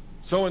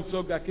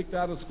 So-and-so got kicked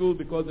out of school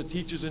because the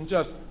teacher's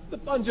unjust. The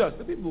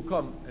people will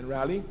come and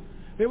rally.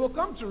 They will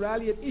come to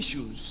rally at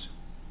issues.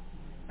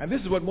 And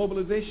this is what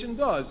mobilization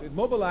does. It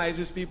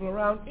mobilizes people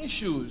around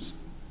issues.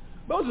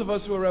 Those of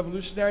us who are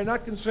revolutionary are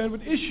not concerned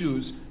with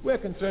issues. We're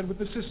concerned with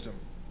the system.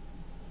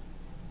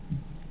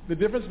 The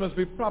difference must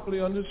be properly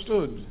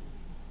understood.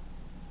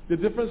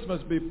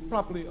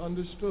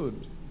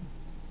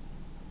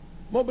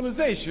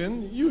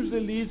 Mobilization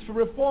usually leads to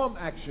reform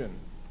action,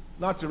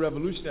 not to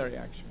revolutionary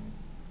action.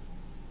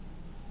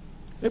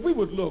 If we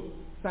would look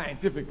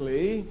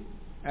scientifically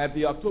at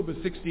the October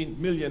 16th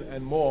million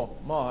and more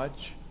march,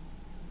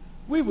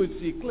 we would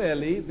see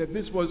clearly that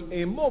this was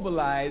a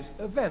mobilized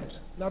event,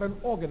 not an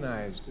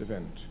organized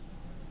event.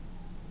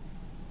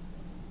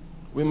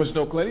 We must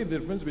know clearly the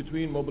difference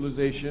between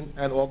mobilization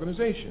and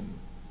organization.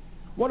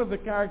 One of the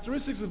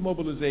characteristics of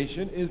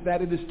mobilization is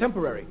that it is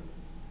temporary.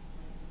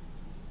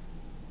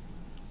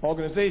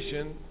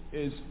 Organization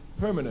is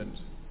permanent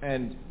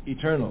and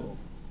eternal.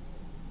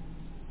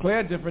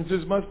 Clear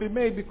differences must be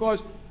made because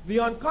the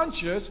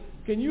unconscious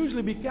can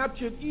usually be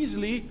captured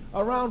easily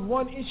around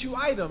one-issue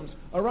items,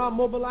 around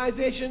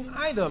mobilization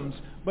items,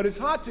 but it's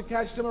hard to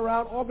catch them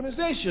around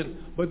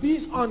organization. But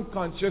these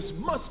unconscious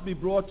must be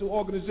brought to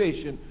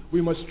organization.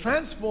 We must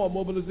transform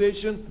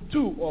mobilization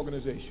to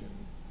organization.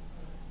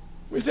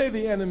 We say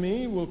the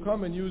enemy will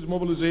come and use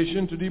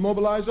mobilization to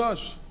demobilize us.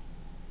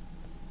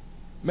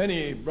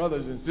 Many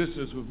brothers and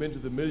sisters who've been to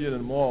the million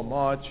and more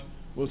march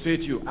will say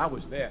to you, I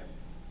was there.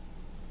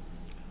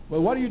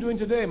 Well, what are you doing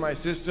today, my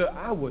sister?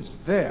 I was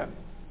there.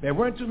 There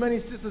weren't too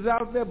many sisters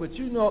out there, but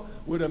you know,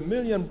 with a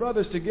million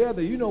brothers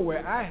together, you know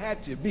where I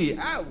had to be.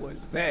 I was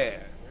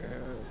there.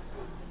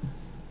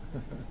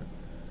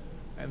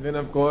 And then,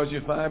 of course,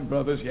 you find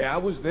brothers, I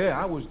was there.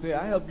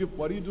 I helped you.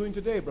 What are you doing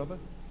today, brother?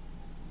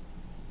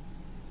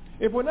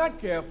 If we're not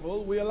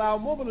careful, we allow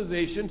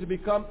mobilization to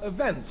become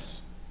events.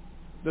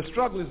 The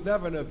struggle is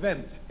never an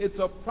event. It's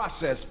a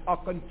process, a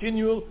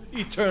continual,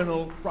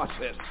 eternal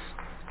process.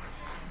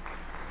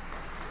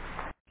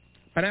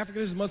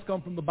 Pan-Africanism must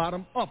come from the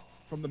bottom up,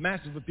 from the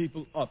masses of the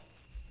people up.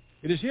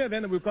 It is here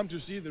then that we've come to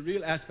see the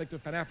real aspect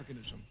of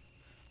Pan-Africanism.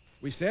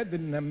 We said that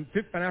in the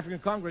Fifth Pan-African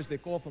Congress they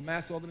called for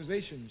mass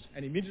organizations,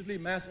 and immediately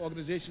mass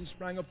organizations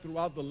sprang up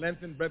throughout the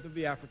length and breadth of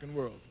the African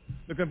world.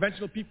 The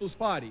Conventional People's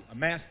Party, a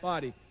mass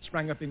party,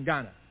 sprang up in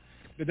Ghana.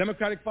 The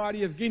Democratic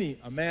Party of Guinea,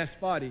 a mass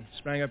party,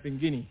 sprang up in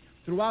Guinea.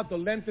 Throughout the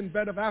length and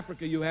breadth of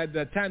Africa, you had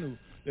the TANU,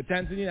 the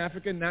Tanzanian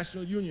African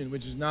National Union,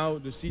 which is now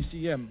the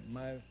CCM.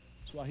 My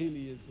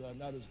Swahili is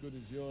not as good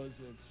as yours.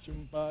 It's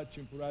Chumpa,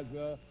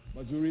 Chimpuraza,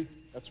 Mazuri.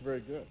 That's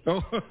very good.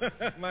 Oh,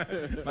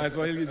 my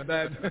Swahili is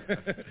bad.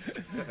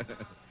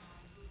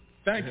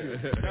 Thank you.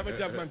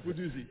 Kabachapman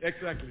Puduzi.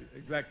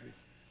 Exactly.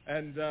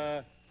 And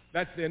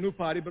that's their new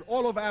party. But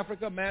all over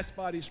Africa, mass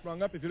parties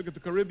sprung up. If you look at the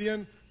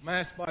Caribbean,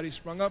 mass parties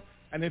sprung up.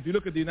 And if you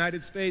look at the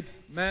United States,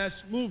 mass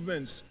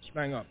movements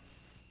sprang up.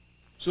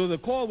 So the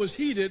call was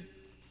heeded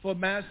for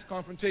mass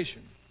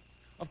confrontation.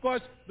 Of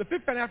course, the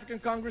Fifth Pan-African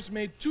Congress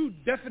made two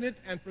definite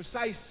and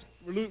precise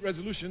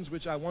resolutions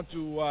which I want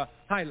to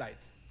highlight.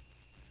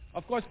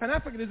 Of course,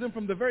 Pan-Africanism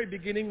from the very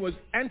beginning was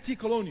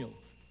anti-colonial.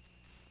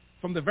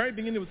 From the very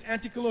beginning, it was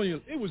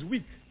anti-colonial. It was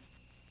weak.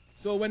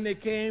 So when they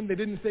came, they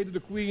didn't say to the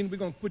Queen, we're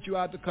going to put you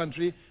out of the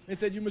country. They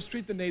said, you must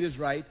treat the natives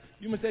right.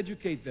 You must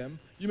educate them.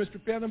 You must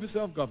prepare them for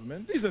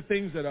self-government. These are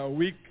things that are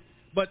weak,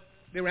 but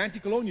they were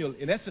anti-colonial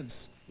in essence.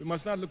 We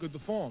must not look at the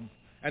form.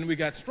 And we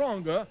got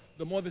stronger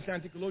the more this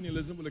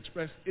anti-colonialism will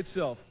express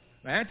itself.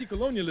 Now,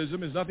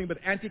 anti-colonialism is nothing but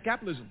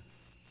anti-capitalism.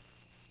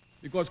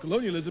 Because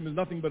colonialism is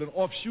nothing but an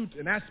offshoot,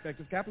 an aspect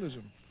of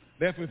capitalism.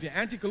 Therefore, if you're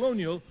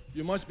anti-colonial,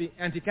 you must be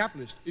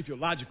anti-capitalist, if you're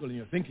logical in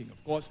your thinking,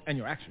 of course, and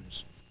your actions.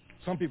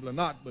 Some people are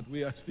not, but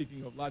we are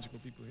speaking of logical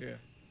people here.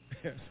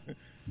 Yes.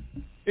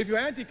 If you're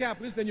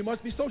anti-capitalist, then you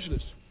must be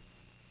socialist.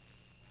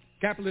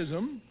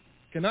 Capitalism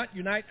cannot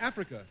unite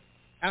Africa.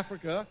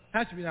 Africa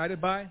has to be united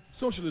by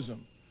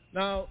socialism.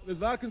 Now, there's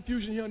a lot of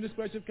confusion here on this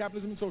question of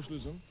capitalism and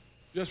socialism.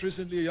 Just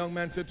recently, a young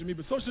man said to me,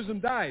 but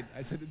socialism died.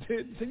 I said, it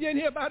did? He said, you didn't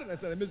hear about it? I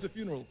said, I missed the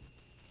funeral.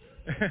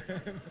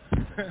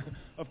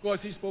 Of course,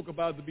 he spoke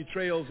about the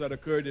betrayals that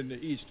occurred in the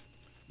East.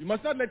 You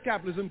must not let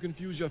capitalism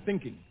confuse your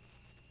thinking.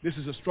 This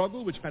is a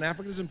struggle which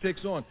Pan-Africanism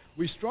takes on.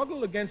 We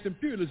struggle against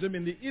imperialism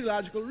in the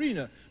ideological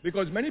arena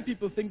because many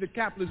people think that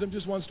capitalism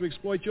just wants to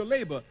exploit your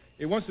labor.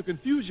 It wants to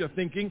confuse your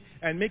thinking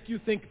and make you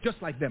think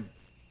just like them.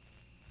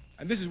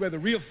 And this is where the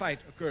real fight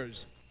occurs.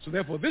 So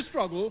therefore, this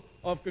struggle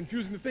of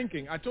confusing the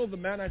thinking, I told the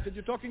man, I said,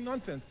 you're talking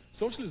nonsense.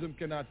 Socialism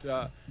cannot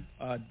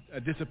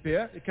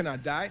disappear. It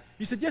cannot die.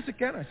 He said, yes, it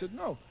can. I said,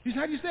 no. He said,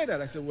 how do you say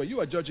that? I said, well, you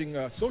are judging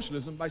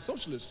socialism by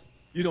socialists.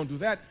 You don't do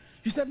that.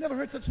 He said, I've never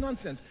heard such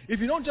nonsense.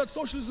 If you don't judge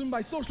socialism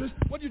by socialists,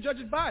 what do you judge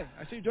it by?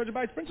 I say, you judge it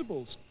by its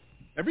principles.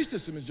 Every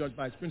system is judged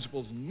by its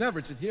principles, never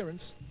its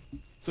adherents.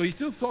 So he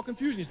still saw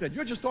confusion. He said,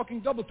 you're just talking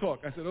double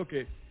talk. I said,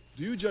 okay,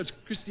 do you judge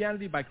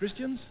Christianity by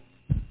Christians?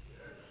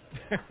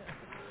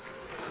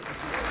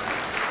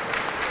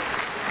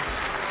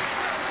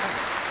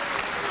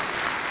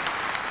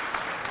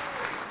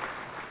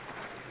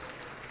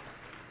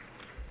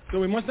 So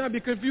we must not be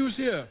confused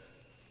here.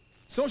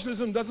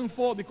 Socialism doesn't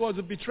fall because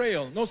of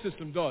betrayal. No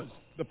system does.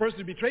 The person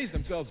who betrays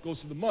themselves goes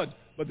to the mud,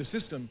 but the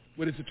system,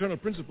 with its eternal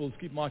principles,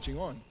 keep marching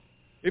on.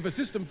 If a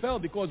system fell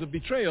because of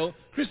betrayal,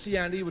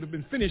 Christianity would have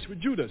been finished with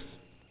Judas.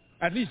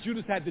 At least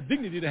Judas had the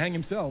dignity to hang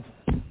himself.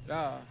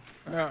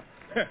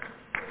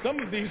 Some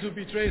of these who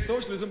betray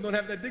socialism don't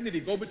have that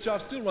dignity.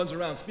 Gorbachev still runs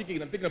around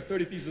speaking and picking up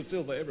 30 pieces of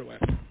silver everywhere.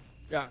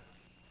 Yeah.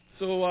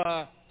 So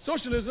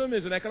socialism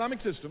is an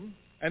economic system,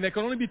 and there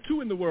can only be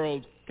two in the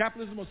world,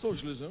 capitalism or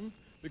socialism,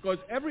 because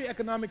every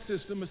economic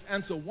system must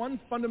answer one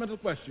fundamental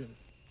question.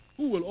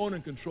 Who will own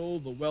and control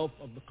the wealth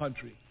of the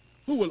country?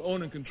 Who will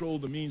own and control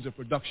the means of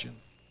production?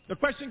 The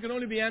question can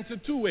only be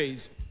answered two ways.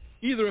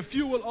 Either a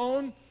few will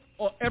own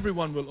or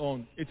everyone will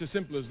own. It's as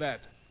simple as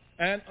that.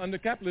 And under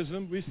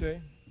capitalism, we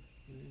say,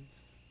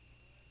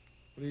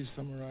 please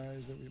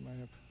summarize that we might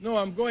have. No,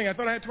 I'm going. I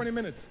thought I had 20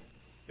 minutes.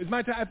 It's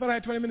my time. I thought I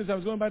had 20 minutes. I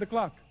was going by the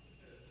clock.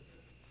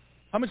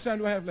 How much time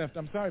do I have left?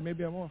 I'm sorry.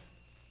 Maybe I'm off.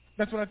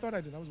 That's what I thought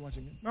I did. I was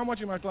watching it. No, I'm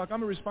watching my clock.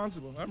 I'm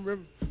irresponsible.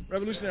 I'm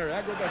revolutionary.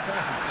 I go by time.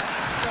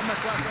 I got my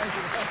clock right.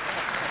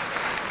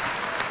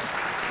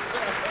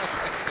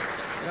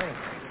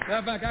 Matter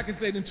of fact, I can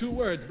say it in 2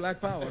 words,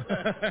 Black Power.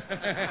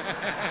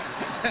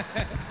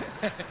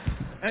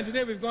 And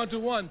today we've gone to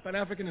 1,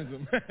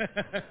 Pan-Africanism.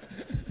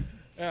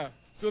 Yeah.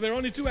 So there are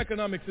only 2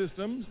 economic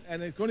systems,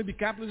 and it's going to be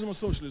capitalism or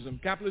socialism.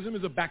 Capitalism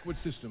is a backward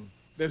system.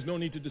 There's no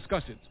need to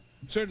discuss it.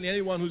 Certainly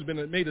anyone who's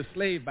been made a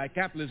slave by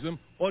capitalism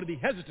ought to be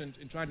hesitant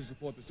in trying to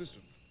support the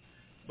system.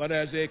 But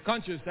as a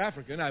conscious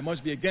African, I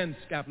must be against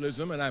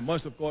capitalism, and I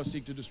must, of course,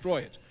 seek to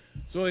destroy it.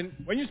 So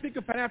when you speak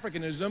of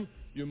Pan-Africanism,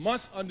 you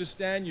must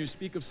understand you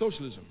speak of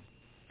socialism.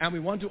 And we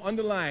want to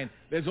underline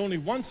there's only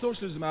one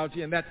socialism out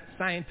here, and that's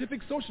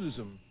scientific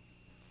socialism,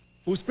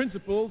 whose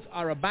principles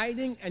are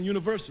abiding and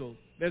universal.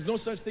 There's no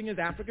such thing as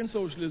African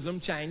socialism,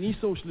 Chinese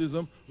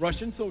socialism,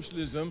 Russian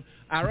socialism,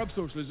 Arab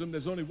socialism.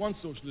 There's only one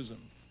socialism.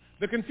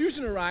 The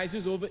confusion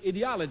arises over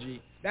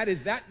ideology. That is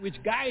that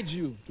which guides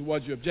you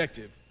towards your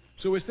objective.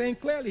 So we're saying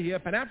clearly here,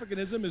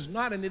 Pan-Africanism is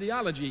not an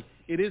ideology.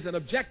 It is an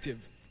objective.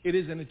 It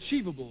is an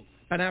achievable.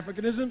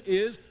 Pan-Africanism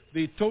is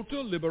the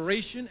total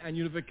liberation and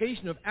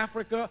unification of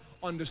Africa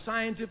under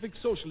scientific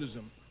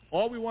socialism.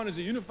 All we want is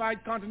a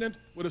unified continent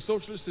with a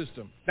socialist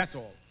system. That's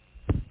all.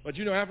 But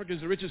you know, Africa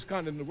is the richest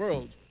continent in the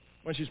world.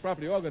 When she's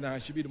properly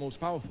organized, she'll be the most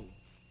powerful.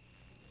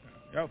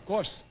 Yeah, of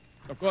course.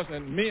 Of course,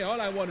 and me, all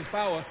I want is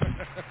power.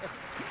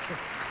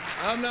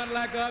 I'm not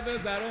like others.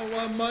 I don't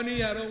want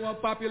money. I don't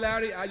want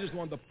popularity. I just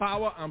want the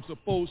power I'm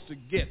supposed to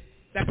get.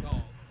 That's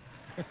all.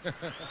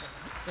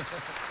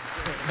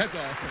 That's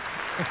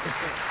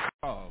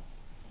all.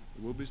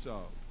 It will be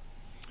solved.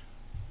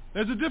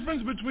 There's a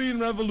difference between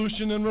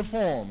revolution and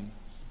reform.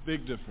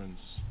 Big difference.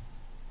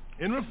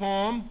 In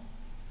reform,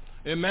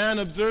 a man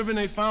observing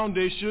a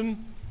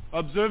foundation,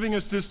 observing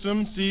a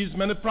system, sees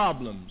many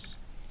problems.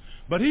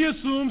 But he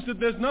assumes that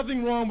there's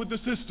nothing wrong with the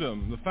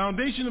system. The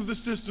foundation of the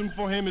system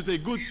for him is a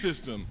good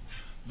system.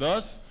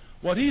 Thus,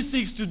 what he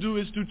seeks to do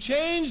is to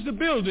change the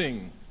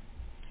building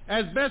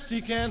as best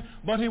he can,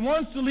 but he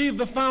wants to leave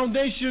the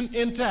foundation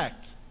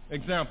intact.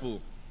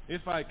 Example,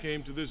 if I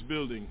came to this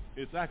building,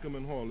 it's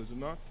Ackerman Hall, is it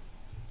not?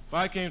 If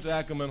I came to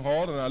Ackerman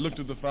Hall and I looked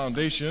at the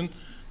foundation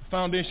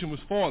was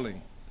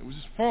falling. It was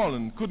just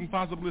falling, couldn't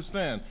possibly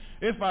stand.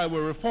 If I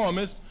were a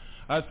reformist,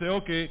 I'd say,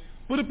 okay,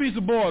 put a piece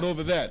of board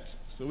over that.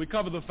 So we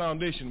cover the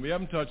foundation. We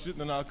haven't touched it,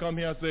 and then I'll come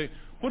here and say,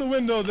 put a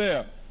window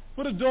there,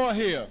 put a door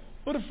here,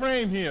 put a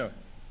frame here,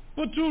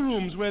 put 2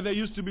 rooms where there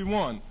used to be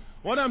 1.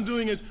 What I'm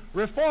doing is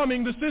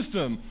reforming the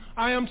system.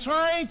 I am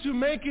trying to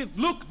make it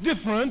look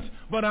different,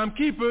 but I'm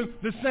keeping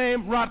the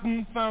same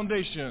rotten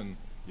foundation.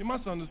 You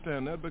must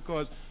understand that,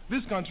 because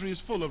this country is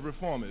full of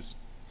reformists,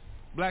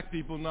 black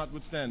people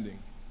notwithstanding.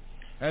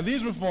 And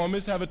these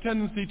reformists have a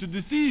tendency to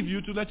deceive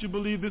you, to let you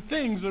believe that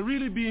things are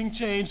really being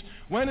changed,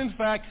 when in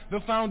fact the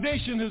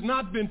foundation has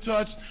not been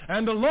touched,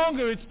 and the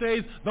longer it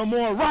stays, the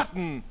more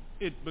rotten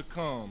it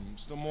becomes.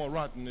 The more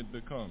rotten it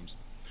becomes.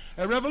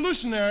 A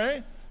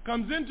revolutionary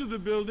comes into the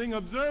building,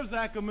 observes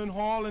Ackerman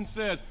Hall, and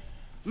says,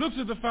 looks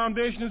at the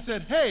foundation and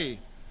said, hey,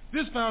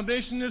 this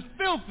foundation is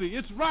filthy,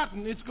 it's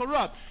rotten, it's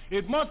corrupt,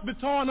 it must be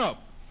torn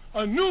up.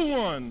 A new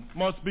one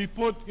must be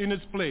put in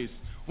its place.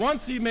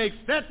 Once he makes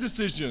that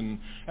decision,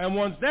 and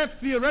once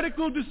that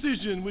theoretical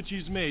decision which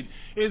he's made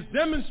is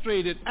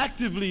demonstrated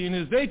actively in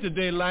his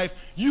day-to-day life,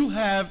 you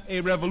have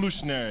a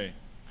revolutionary.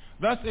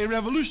 Thus, a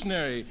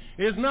revolutionary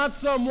is not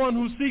someone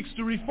who seeks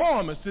to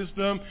reform a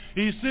system,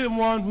 he's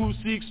someone who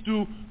seeks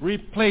to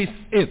replace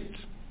it.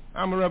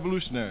 I'm a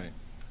revolutionary.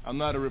 I'm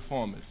not a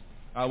reformist.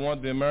 I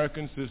want the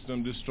American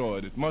system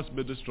destroyed. It must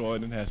be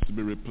destroyed and has to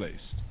be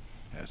replaced.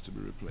 Has to be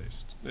replaced.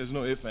 There's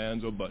no ifs,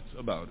 ands, or buts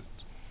about it.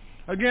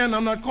 Again,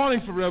 I'm not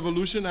calling for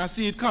revolution. I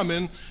see it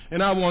coming,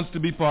 and I want to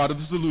be part of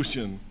the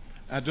solution.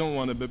 I don't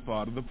want to be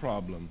part of the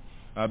problem.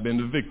 I've been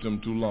the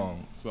victim too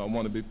long, so I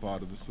want to be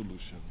part of the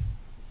solution.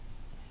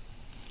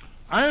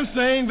 I am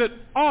saying that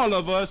all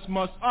of us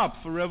must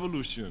opt for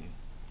revolution.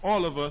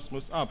 All of us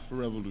must opt for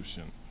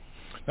revolution.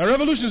 Now,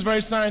 revolution is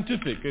very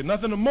scientific. There's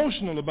nothing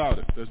emotional about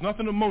it. There's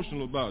nothing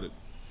emotional about it.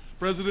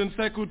 President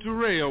Sekou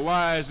Ture, a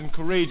wise and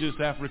courageous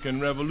African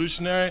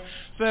revolutionary,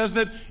 says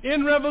that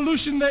in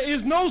revolution there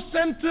is no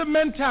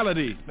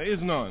sentimentality. There is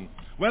none.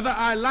 Whether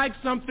I like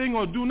something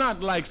or do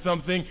not like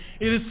something,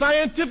 it is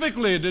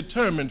scientifically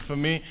determined for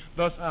me,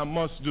 thus I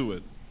must do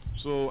it.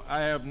 So I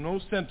have no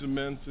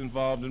sentiments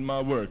involved in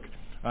my work.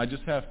 I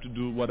just have to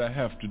do what I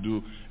have to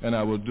do, and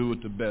I will do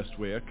it the best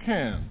way I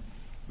can.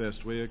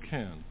 Best way I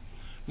can.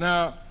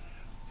 Now,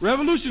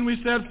 revolution,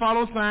 we said,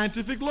 follows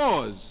scientific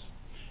laws.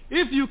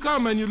 If you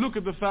come and you look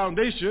at the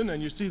foundation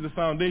and you see the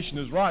foundation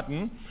is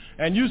rotten,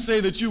 and you say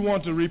that you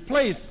want to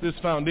replace this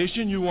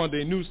foundation, you want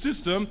a new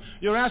system,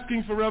 you're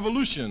asking for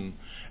revolution.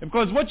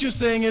 Because what you're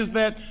saying is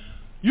that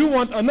you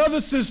want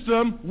another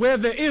system where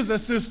there is a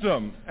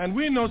system. And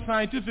we know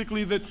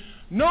scientifically that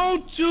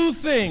no 2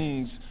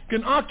 things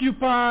can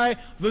occupy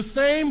the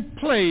same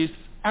place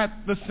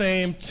at the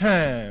same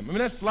time. I mean,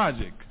 that's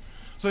logic.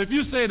 So if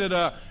you say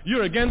that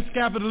you're against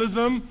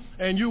capitalism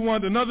and you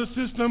want another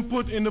system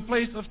put in the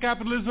place of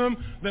capitalism,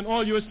 then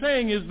all you're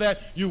saying is that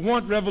you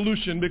want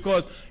revolution,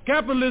 because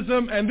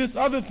capitalism and this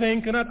other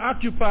thing cannot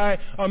occupy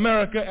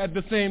America at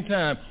the same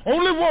time.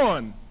 Only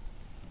one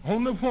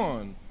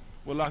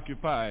will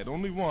occupy it.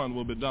 Only one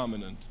will be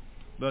dominant.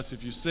 Thus,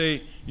 if you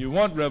say you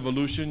want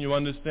revolution, you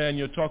understand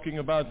you're talking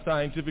about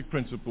scientific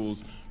principles.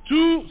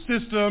 2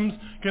 systems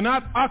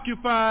cannot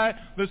occupy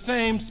the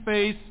same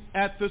space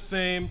at the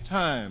same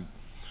time.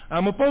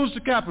 I'm opposed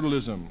to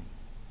capitalism.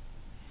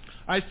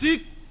 I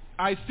seek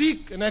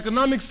an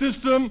economic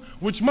system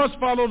which must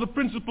follow the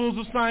principles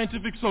of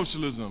scientific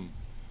socialism.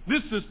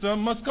 This system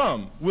must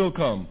come, will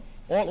come,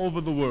 all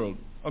over the world,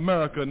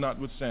 America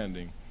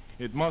notwithstanding.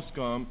 It must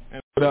come.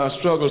 And with our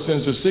struggle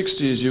since the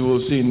 60s, you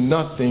will see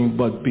nothing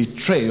but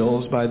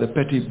betrayals by the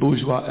petty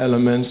bourgeois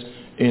elements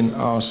in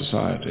our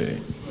society.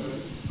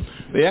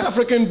 The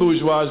African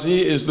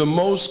bourgeoisie is the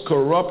most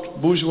corrupt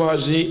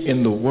bourgeoisie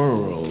in the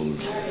world.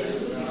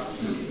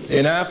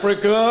 In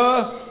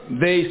Africa,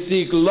 they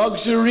seek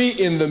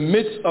luxury in the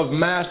midst of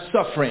mass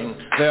suffering.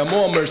 There are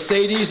more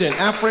Mercedes in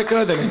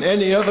Africa than in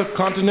any other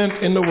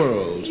continent in the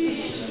world.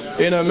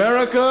 In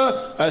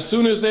America, as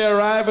soon as they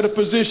arrive at a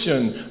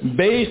position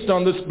based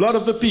on the blood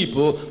of the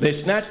people,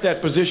 they snatch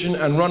that position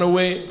and run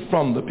away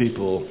from the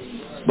people.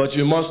 But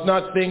you must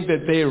not think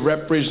that they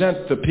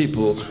represent the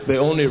people. They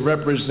only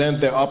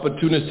represent their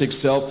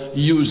opportunistic self,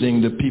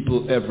 using the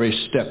people every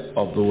step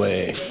of the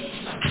way.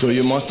 So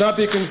you must not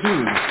be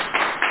confused.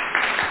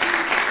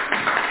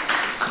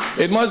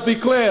 It must be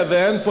clear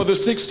then, for the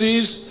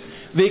 60s,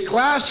 the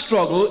class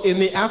struggle in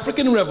the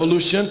African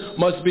Revolution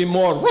must be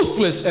more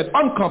ruthless and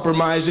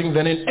uncompromising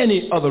than in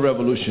any other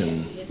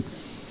revolution.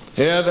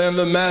 Here then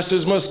the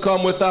masses must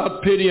come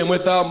without pity and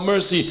without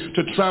mercy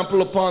to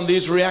trample upon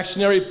these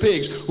reactionary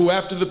pigs who,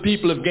 after the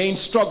people have gained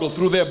struggle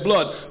through their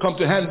blood, come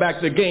to hand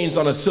back their gains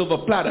on a silver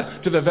platter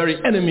to the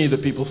very enemy the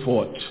people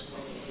fought.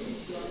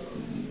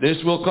 This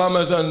will come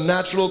as a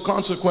natural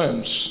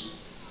consequence.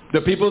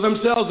 The people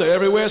themselves are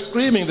everywhere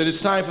screaming that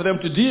it's time for them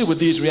to deal with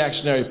these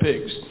reactionary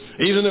pigs.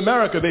 Even in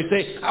America, they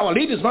say, our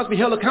leaders must be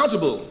held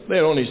accountable.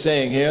 They're only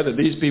saying here that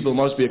these people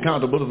must be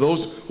accountable to those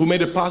who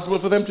made it possible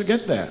for them to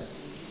get there.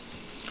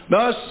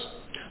 Thus,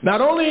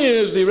 not only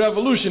is the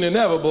revolution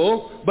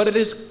inevitable, but it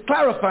is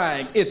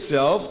clarifying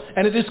itself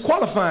and it is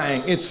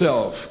qualifying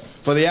itself.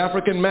 For the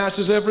African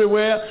masses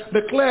everywhere,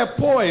 the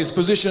clairpoised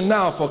position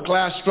now for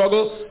class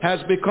struggle has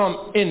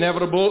become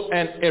inevitable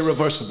and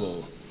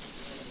irreversible.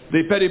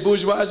 The petty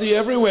bourgeoisie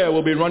everywhere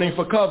will be running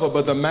for cover,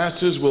 but the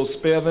masses will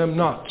spare them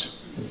not.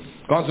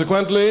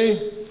 Consequently,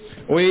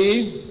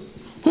 we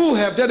who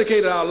have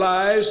dedicated our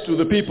lives to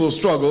the people's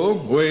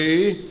struggle,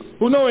 we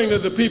who, knowing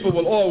that the people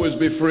will always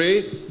be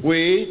free,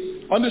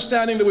 we,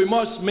 understanding that we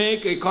must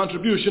make a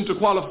contribution to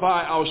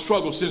qualify our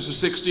struggle since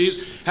the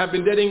 60s, have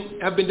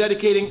been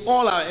dedicating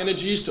all our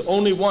energies to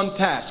only one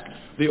task,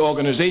 the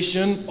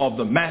organization of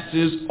the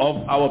masses of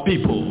our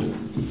people.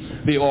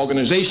 The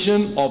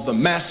organization of the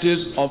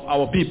masses of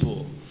our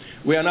people.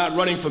 We are not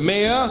running for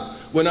mayor.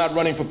 We're not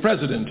running for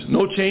president.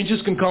 No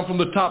changes can come from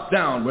the top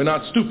down. We're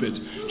not stupid.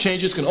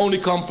 Changes can only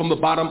come from the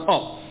bottom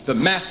up. The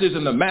masses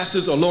and the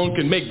masses alone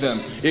can make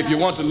them. If you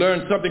want to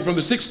learn something from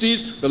the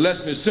 60s, the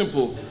lesson is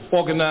simple.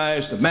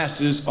 Organize the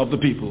masses of the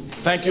people.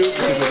 Thank you.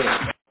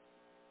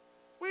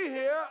 We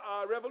here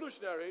are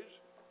revolutionaries,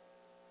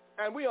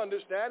 and we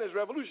understand as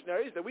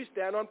revolutionaries that we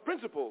stand on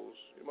principles.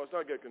 You must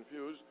not get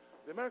confused.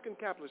 The American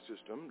capitalist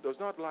system does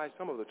not lie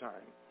some of the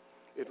time.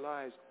 It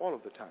lies all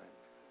of the time.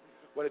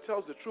 When it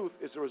tells the truth,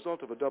 it's the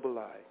result of a double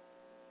lie.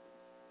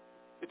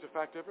 It's a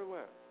fact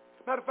everywhere.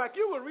 Matter of fact,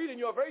 you will read in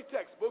your very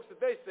textbooks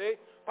that they say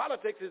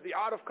politics is the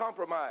art of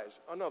compromise.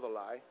 Another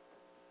lie.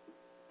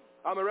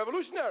 I'm a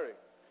revolutionary.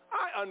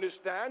 I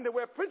understand that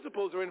where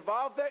principles are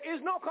involved, there is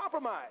no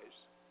compromise.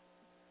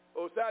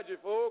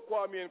 Osajifo,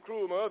 Kwame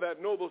Nkrumah,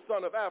 that noble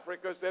son of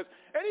Africa, says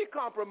any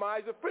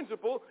compromise of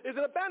principle is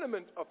an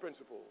abandonment of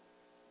principle.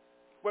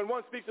 When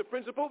one speaks of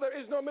principle, there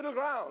is no middle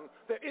ground.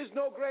 There is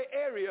no gray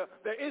area.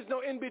 There is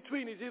no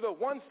in-between. It's either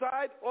one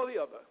side or the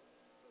other.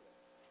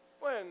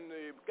 When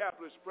the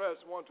capitalist press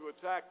want to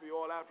attack the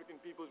All-African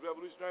People's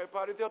Revolutionary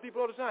Party, they tell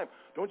people all the time,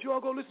 don't you all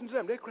go listen to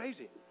them. They're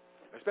crazy.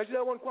 Especially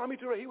that one Kwame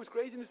Ture. He was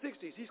crazy in the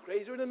 60s. He's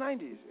crazier in the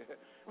 90s.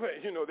 Well,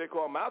 you know, they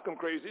call Malcolm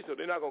crazy, so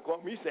they're not going to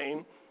call me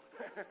sane.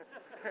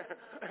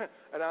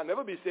 And I'll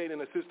never be sane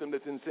in a system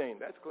that's insane.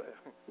 That's clear.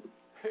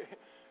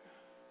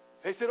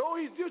 They said, oh,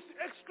 he's just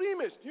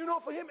extremist. You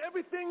know, for him,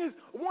 everything is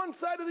one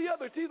side or the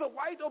other. It's either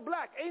white or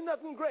black. Ain't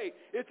nothing gray.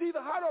 It's either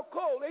hot or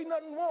cold. Ain't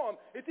nothing warm.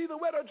 It's either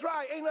wet or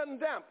dry. Ain't nothing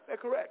damp.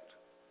 They're correct.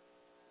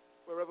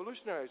 We're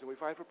revolutionaries, and we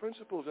fight for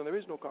principles, and there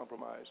is no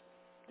compromise.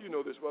 You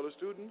know this well as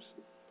students.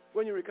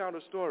 When you recount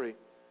a story,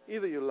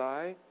 either you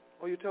lie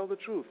or you tell the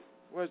truth.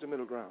 Where's the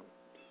middle ground?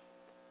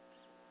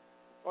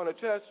 On a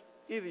test,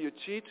 either you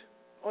cheat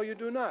or you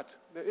do not.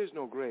 There is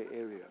no gray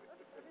area.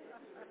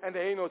 And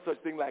there ain't no such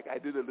thing like I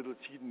did a little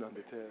cheating on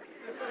the test.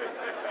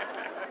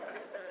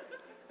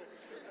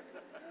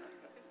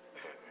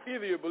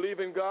 Either you believe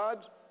in God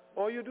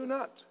or you do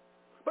not.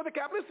 But the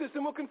capitalist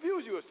system will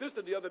confuse you. A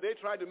sister the other day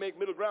tried to make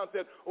middle ground,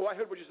 said, oh, I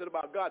heard what you said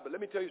about God, but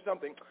let me tell you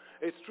something.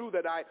 It's true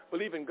that I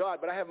believe in God,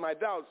 but I have my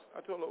doubts.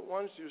 I told her,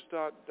 once you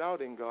start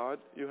doubting God,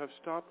 you have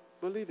stopped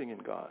believing in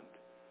God.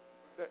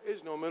 There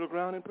is no middle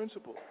ground in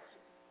principle.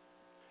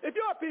 If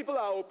your people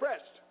are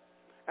oppressed,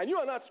 and you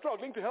are not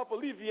struggling to help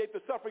alleviate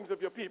the sufferings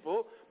of your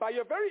people, by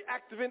your very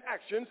active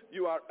inactions,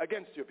 you are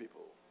against your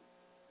people.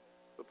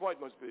 The point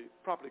must be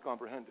properly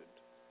comprehended.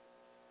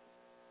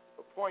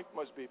 The point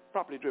must be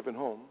properly driven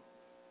home.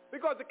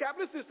 Because the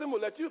capitalist system will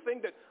let you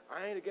think that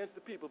I ain't against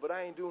the people, but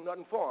I ain't doing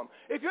nothing for them.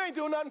 If you ain't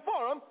doing nothing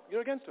for them,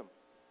 you're against them.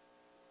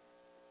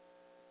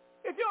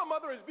 If your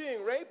mother is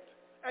being raped,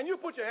 and you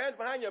put your hands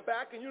behind your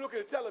back and you look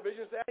at the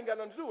television and say, I ain't got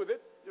nothing to do with it,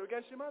 you're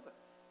against your mother.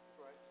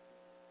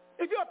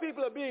 If your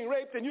people are being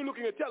raped and you're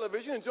looking at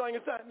television, enjoying a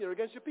time, you're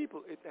against your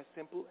people. It's as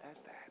simple as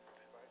that.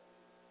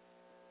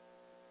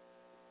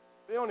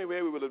 The only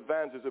way we will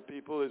advance as a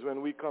people is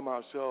when we come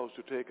ourselves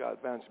to take our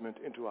advancement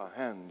into our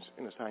hands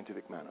in a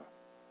scientific manner.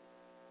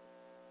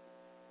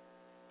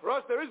 For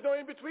us, there is no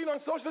in-between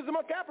on socialism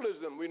or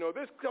capitalism. We know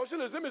this.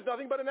 Socialism is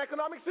nothing but an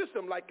economic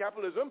system. Like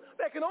capitalism,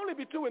 there can only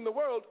be two in the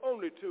world,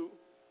 only two.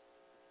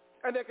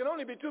 And there can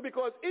only be two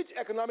because each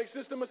economic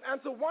system must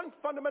answer one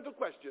fundamental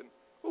question.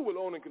 Who will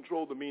own and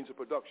control the means of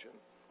production?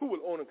 Who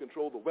will own and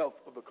control the wealth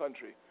of the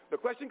country? The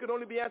question can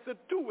only be answered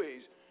two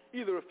ways.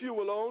 Either a few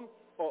will own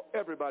or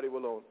everybody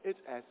will own. It's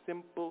as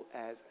simple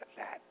as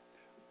that.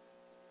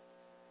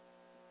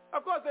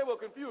 Of course, they will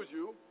confuse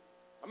you.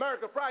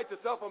 America prides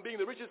herself on being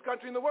the richest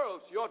country in the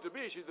world. She ought to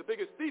be. She's the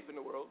biggest thief in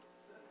the world.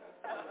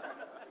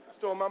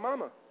 Stole my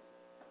mama.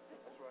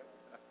 That's right.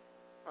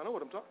 I know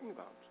what I'm talking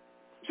about.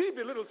 She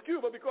belittles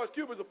Cuba because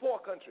Cuba's a poor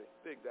country.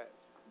 Big that.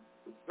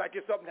 Like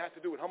if something has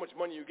to do with how much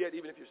money you get,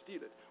 even if you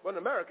steal it. Well, in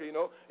America, you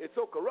know, it's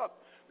so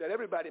corrupt that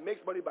everybody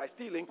makes money by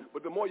stealing,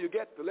 but the more you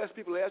get, the less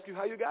people ask you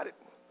how you got it.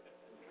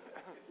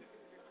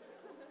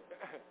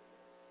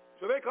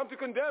 So they come to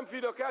condemn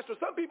Fidel Castro.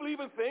 Some people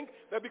even think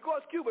that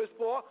because Cuba is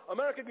poor,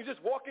 America can just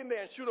walk in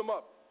there and shoot them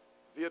up.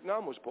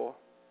 Vietnam was poor.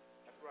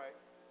 That's right.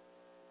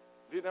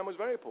 Vietnam was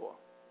very poor.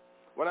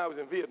 When I was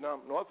in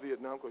Vietnam, North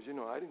Vietnam, because, you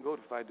know, I didn't go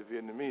to fight the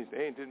Vietnamese.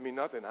 They ain't did me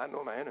nothing. I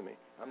know my enemy.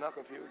 I'm not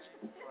confused.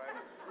 Right.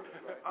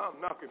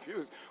 I'm not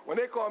confused. When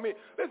they call me,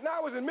 listen,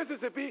 I was in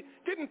Mississippi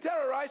getting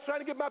terrorized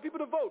trying to get my people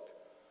to vote.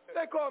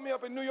 They called me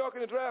up in New York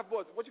in the draft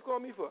boards. What you call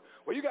me for?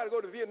 Well, you got to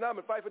go to Vietnam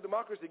and fight for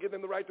democracy, give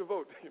them the right to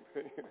vote.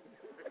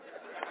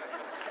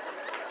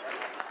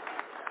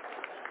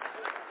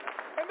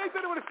 And they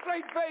said it with a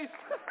straight face.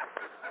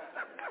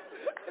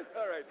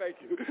 All right, thank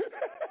you.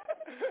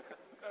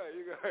 All right,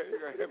 you got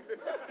him.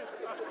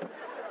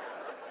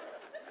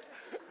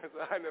 So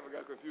I never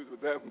got confused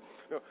with them.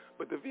 No,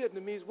 but the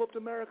Vietnamese whooped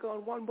America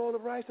on one bowl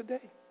of rice a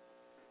day.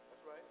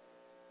 That's right.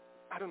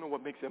 I don't know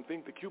what makes them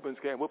think the Cubans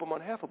can't whoop them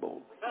on half a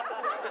bowl.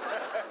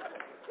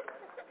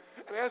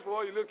 And as for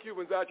all you little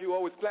Cubans out here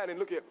always planning,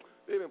 look here,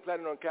 they've been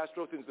planning on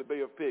Castro since the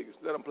Bay of Pigs.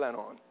 Let them plan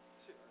on.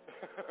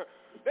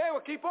 They will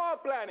keep on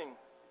planning.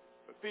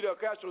 But Fidel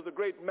Castro is a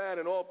great man,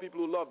 and all people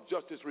who love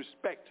justice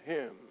respect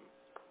him.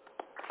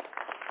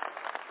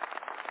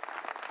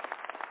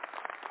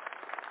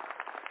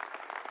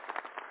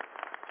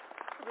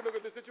 Look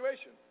at the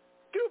situation.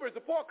 Cuba is a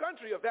poor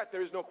country, of that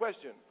there is no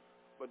question.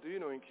 But do you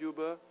know in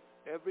Cuba,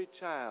 every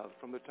child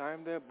from the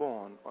time they're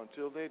born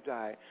until they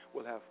die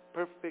will have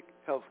perfect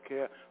health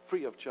care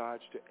free of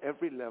charge to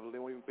every level. They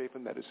won't even pay for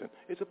medicine.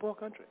 It's a poor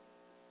country.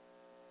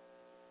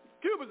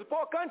 Cuba's a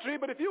poor country,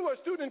 but if you were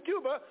a student in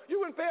Cuba, you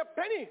wouldn't pay a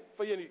penny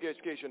for your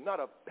education, not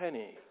a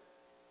penny.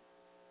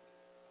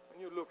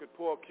 When you look at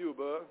poor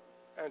Cuba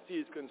and see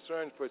its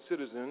concerns for its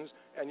citizens,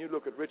 and you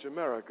look at rich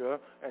America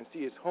and see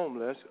its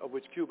homeless, of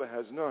which Cuba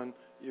has none,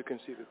 you can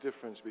see the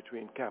difference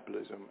between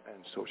capitalism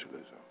and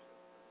socialism.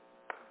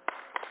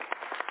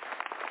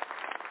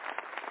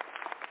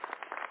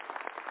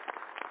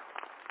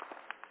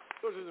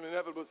 Socialism is an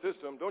inevitable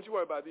system. Don't you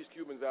worry about these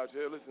Cubans out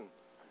here. Listen,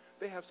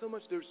 they have so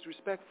much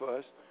disrespect for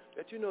us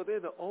that, you know,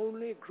 they're the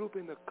only group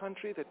in the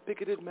country that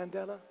picketed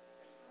Mandela.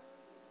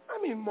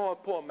 I mean, more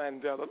poor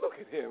Mandela. Look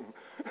at him.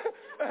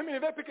 I mean,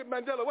 if they picket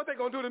Mandela, what they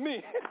going to do to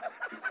me?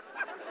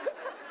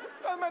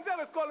 Well,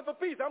 Mandela's calling for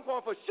peace. I'm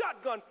calling for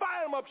shotgun.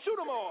 Fire them up. Shoot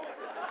them all.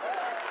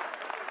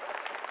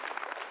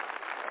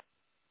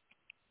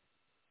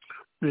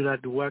 We'd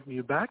like to welcome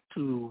you back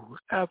to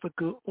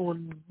Africa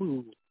on the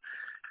Move.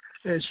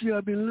 As you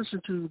have been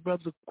listening to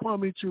Brother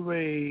Kwame Ture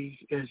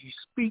as he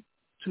speaks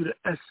to the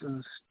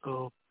essence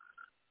of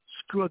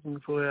struggling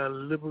for our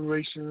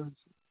liberation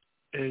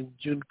and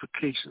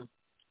unification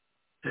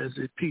as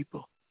a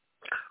people.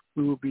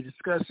 We will be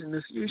discussing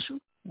this issue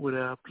with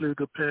our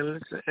political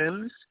panelists and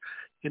analysts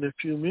in a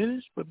few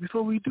minutes. But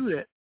before we do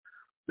that,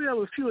 we have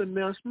a few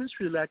announcements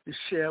we'd like to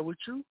share with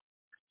you.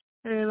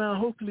 And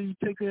hopefully you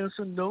take down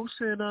some notes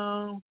and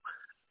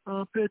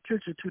pay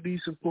attention to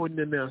these important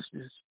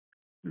announcements.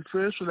 We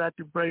first would like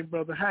to bring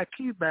Brother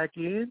Haki back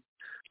in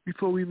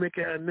before we make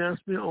an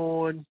announcement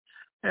on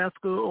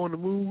Africa on the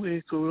Move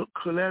in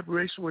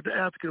collaboration with the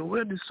African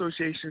Wellness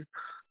Association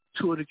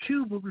Ture to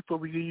Cuba. Before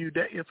we give you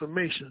that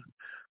information,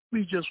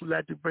 we just would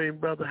like to bring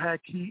Brother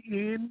Haki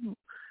in,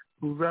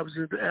 who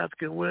represents the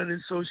African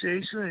Wellness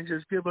Association, and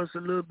just give us a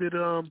little bit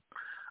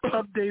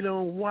update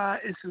on why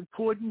it's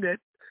important that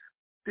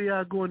they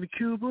are going to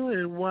Cuba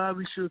and why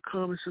we should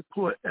come and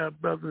support our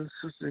brothers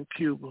and sisters in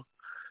Cuba.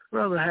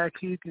 Brother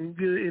Haki can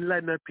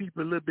enlighten our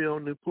people a little bit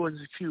on the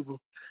importance of Cuba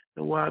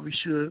and why we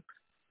should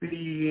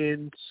be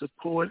in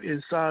support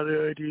and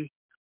solidarity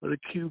of the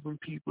Cuban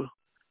people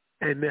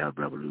and their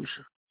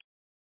revolution.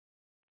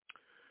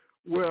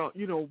 Well,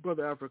 you know,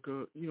 Brother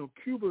Africa, you know,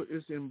 Cuba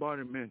is the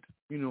embodiment,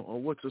 you know,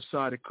 of what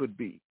society could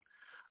be.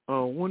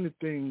 One of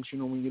the things, you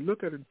know, when you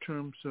look at it in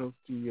terms of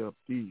the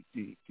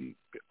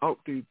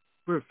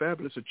very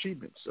fabulous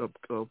achievements of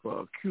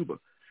Cuba,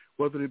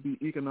 whether it be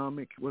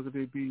economic, whether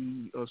they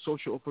be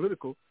social or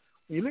political,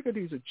 when you look at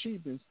these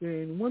achievements,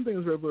 then one thing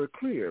is very, very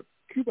clear.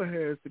 Cuba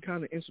has the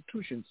kind of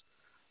institutions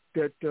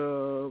that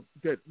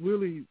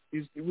really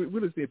is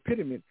the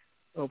epitome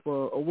of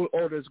what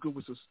order is good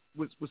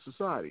with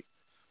society.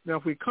 Now,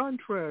 if we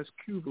contrast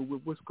Cuba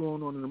with what's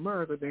going on in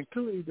America, then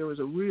clearly there is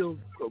a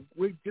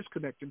great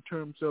disconnect in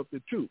terms of the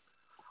two.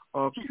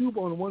 Cuba,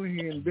 on the one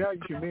hand,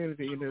 values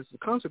humanity, and as a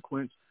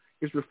consequence,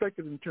 is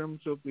reflected in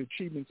terms of the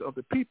achievements of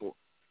the people.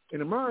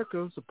 In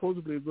America,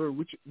 supposedly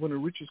one of the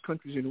richest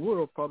countries in the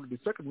world, probably the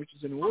second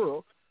richest in the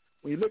world,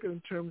 when you look at it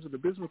in terms of the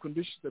abysmal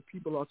conditions that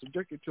people are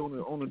subjected to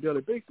on a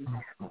daily basis,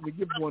 we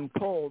give one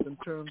pause in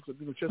terms of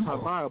just how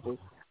viable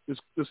this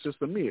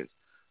system is.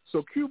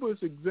 So Cuba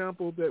is an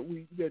example that's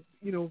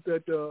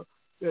the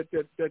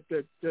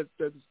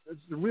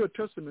real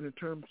testament in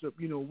terms of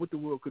what the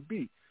world could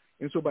be.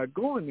 And so by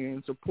going there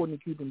and supporting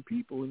the Cuban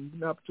people and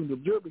the opportunity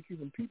to observe the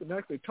Cuban people and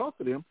actually talk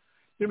to them,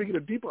 then we get a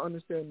deeper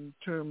understanding in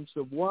terms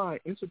of why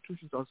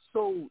institutions are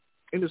so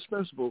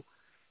indispensable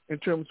in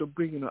terms of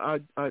bringing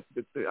the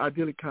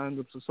idyllic kind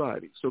of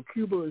society. So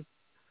Cuba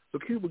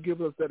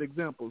gives us that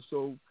example.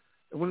 So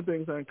one of the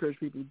things I encourage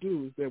people to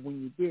do is that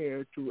when you're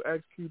there, to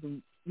ask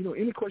Cuban,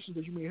 any questions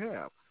that you may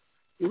have,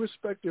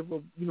 irrespective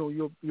of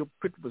your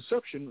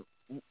perception,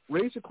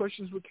 raise the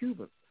questions with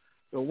Cubans.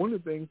 So one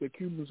of the things that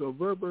Cubans are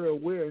very, very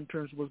aware in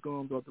terms of what's going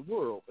on throughout the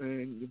world,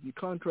 and if you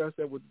contrast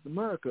that with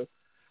America,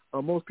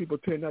 most people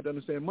tend not to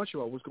understand much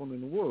about what's going on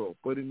in the world.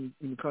 But in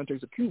the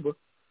context of Cuba,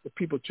 the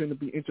people tend to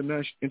be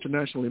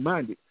internationally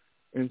minded,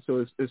 and so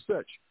as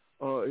such,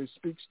 it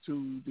speaks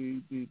to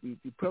the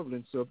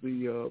prevalence of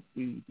the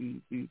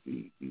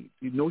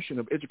notion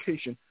of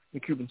education in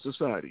Cuban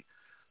society.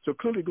 So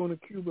clearly, going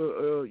to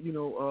Cuba,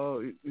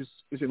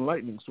 is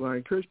enlightening. So I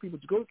encourage people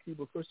to go to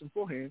Cuba first and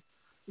forehand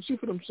to see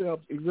for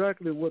themselves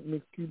exactly what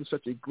makes Cuba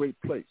such a great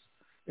place,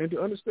 and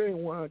to understand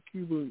why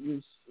Cuba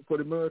is, for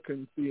the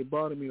Americans, the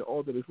embodiment of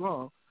all that is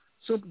wrong,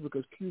 simply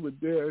because Cuba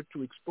dared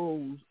to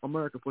expose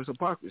America for its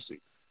hypocrisy.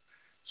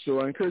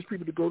 So I encourage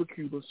people to go to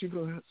Cuba, see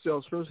for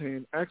themselves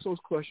firsthand, ask those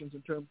questions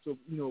in terms of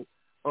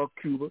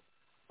Cuba,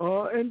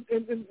 and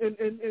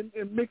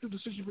make the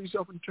decision for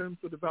yourself in terms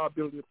of the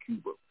viability of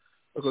Cuba.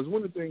 Because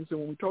one of the things that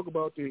when we talk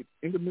about the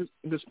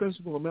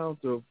indispensable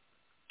amount of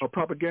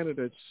propaganda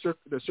that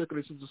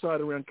circulates in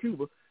society around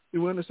Cuba,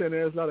 we understand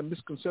there's a lot of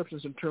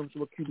misconceptions in terms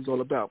of what Cuba's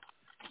all about.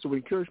 So we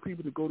encourage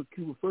people to go to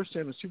Cuba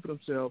firsthand and see for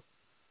themselves,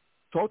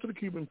 talk to the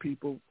Cuban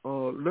people,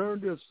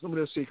 learn some of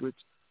their secrets,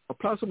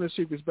 apply some of their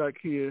secrets back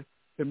here,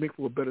 and make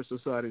for a better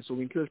society. So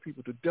we encourage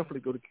people to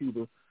definitely go to Cuba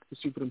to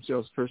see for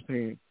themselves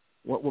firsthand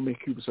what will make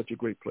Cuba such a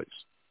great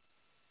place.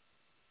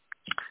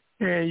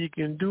 And you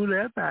can do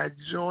that by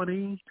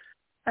joining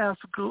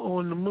Africa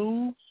on the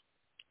Move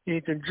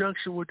in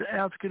conjunction with the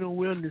African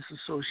Awareness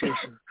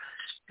Association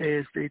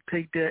as they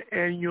take their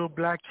annual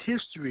Black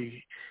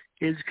History,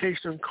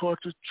 Education and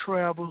Culture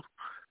Travel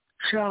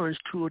Challenge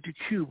Tour to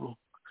Cuba.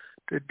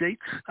 The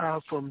dates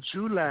are from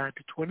July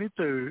the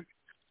 23rd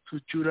to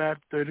July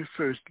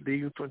 31st,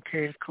 leaving from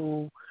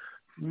Cancun,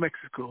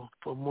 Mexico.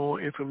 For more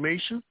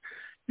information,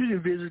 you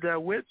can visit our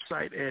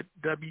website at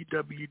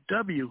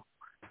www.aaa-cuba,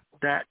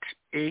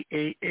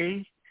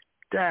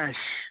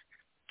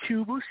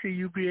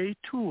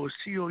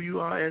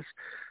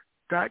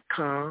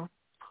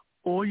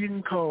 or you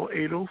can call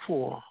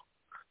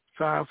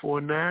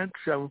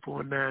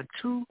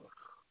 804-549-7492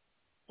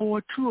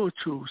 or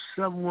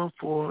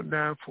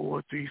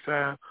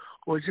 202-714-9435,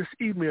 or just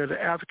email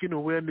the African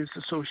Awareness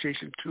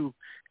Association 2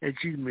 at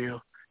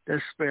Gmail.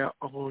 That's spelled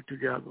all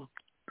together.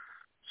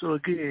 So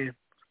again,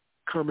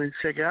 come and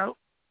check out.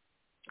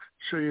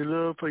 Show your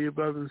love for your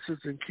brothers and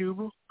sisters in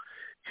Cuba.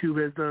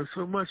 Cuba has done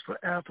so much for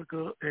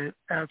Africa and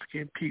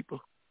African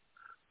people.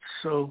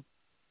 So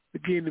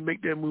begin to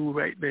make that move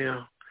right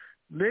now.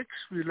 Next,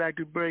 we'd like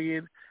to bring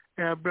in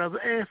our Brother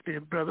Anthony.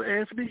 Brother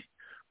Anthony,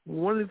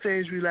 one of the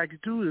things we like to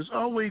do is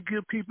always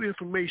give people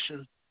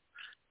information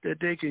that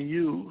they can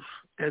use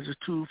as a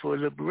tool for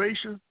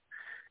liberation.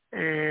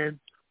 And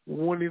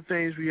one of the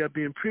things we are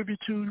being privy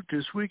to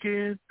this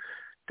weekend,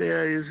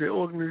 there is an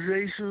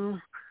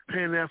organization,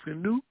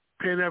 Pan-African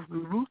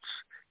Roots,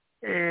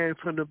 and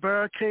from the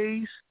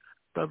barricades,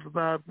 Brother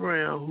Bob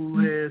Brown, who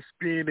has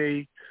been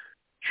a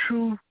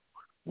true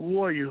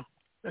warrior,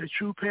 a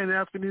true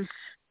Pan-Africanist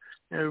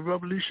and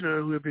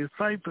revolutionary who has been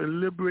fighting for the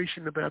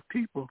liberation of our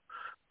people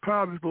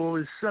probably for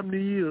over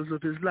 70 years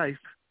of his life.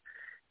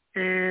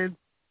 And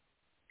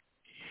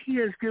he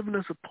has given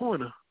us a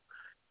pointer,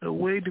 a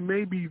way to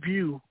maybe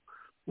view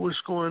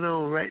what's going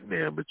on right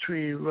now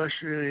between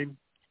Russia and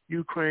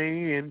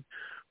Ukraine, and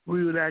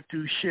we would like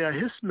to share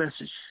his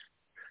message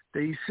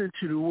that he sent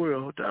to the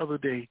world the other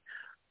day.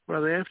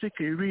 Brother Anthony,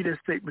 can you read that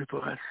statement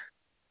for us?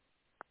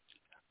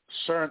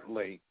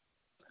 Certainly.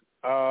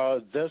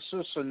 This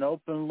is an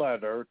open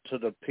letter to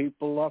the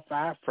people of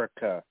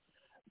Africa,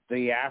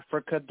 the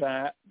Africa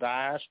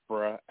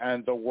diaspora,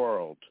 and the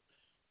world,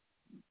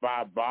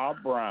 by Bob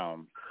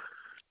Brown,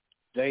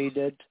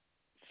 dated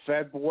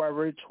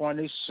February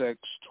 26,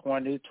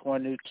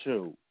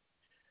 2022.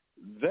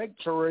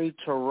 Victory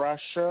to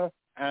Russia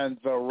and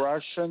the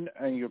Russian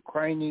and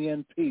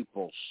Ukrainian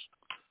peoples.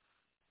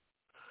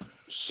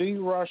 See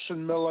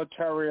Russian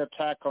military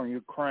attack on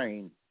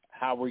Ukraine,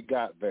 how we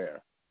got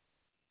there.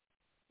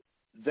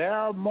 There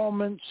are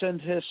moments in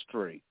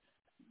history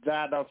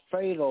that are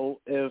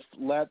fatal if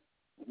let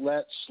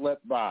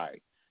slip by.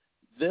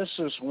 This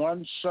is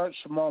one such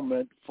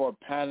moment for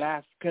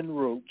Pan-African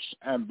Roots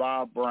and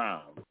Bob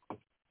Brown.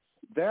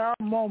 There are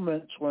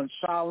moments when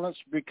silence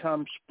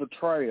becomes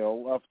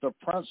betrayal of the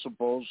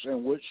principles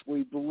in which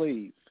we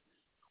believe,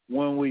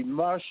 when we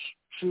must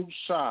choose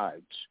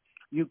sides.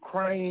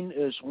 Ukraine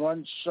is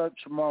one such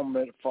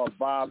moment for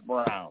Bob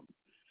Brown.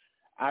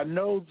 I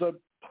know the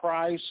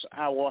price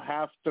I will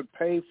have to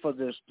pay for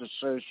this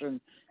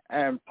decision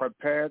and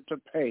prepared to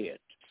pay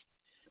it.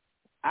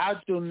 I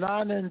do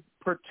not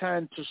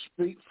pretend to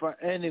speak for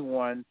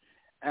anyone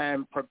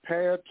and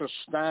prepared to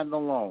stand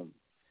alone.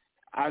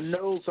 I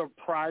know the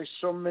price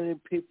so many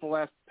people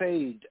have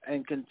paid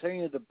and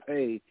continue to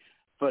pay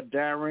for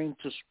daring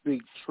to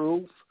speak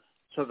truth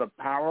to the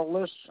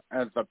powerless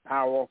and the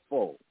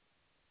powerful.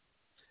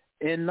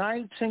 In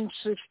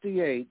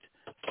 1968,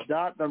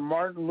 Dr.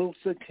 Martin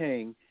Luther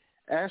King,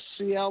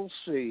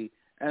 SCLC,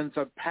 and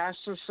the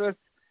pacifist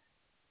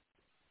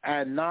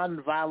and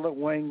nonviolent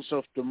wings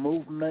of the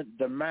movement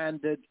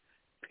demanded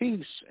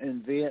peace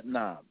in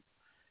Vietnam.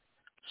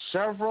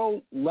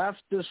 Several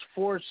leftist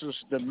forces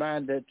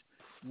demanded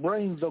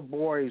bring the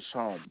boys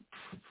home.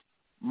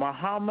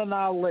 Muhammad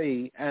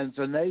Ali and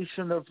the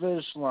Nation of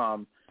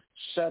Islam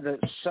said it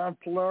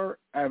simpler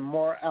and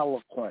more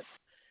eloquent.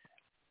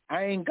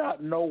 I ain't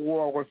got no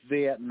war with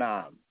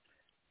Vietnam.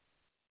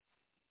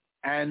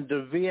 And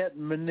the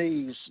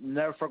Vietnamese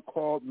never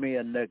called me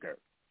a nigger.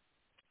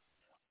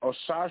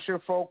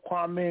 Osashifo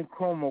Kwame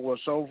Nkrumah was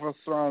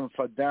overthrown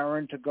for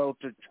daring to go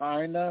to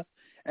China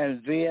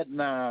and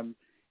Vietnam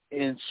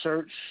in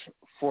search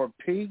for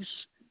peace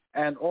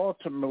and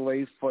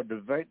ultimately for the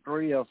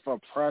victory of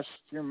oppressed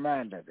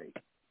humanity.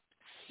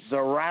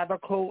 The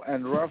radical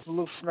and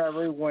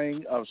revolutionary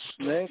wing of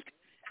SNCC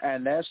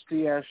and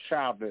SDS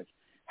shouted,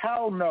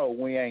 "Hell no,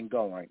 we ain't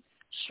going.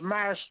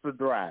 Smash the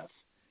draft,"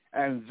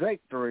 and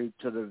victory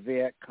to the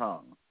Viet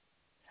Cong.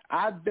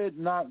 I did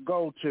not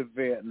go to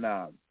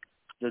Vietnam.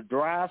 The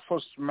draft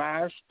was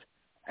smashed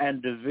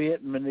and the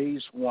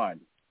Vietnamese won.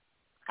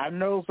 I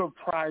know the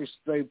price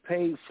they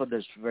paid for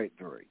this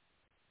victory.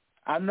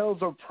 I know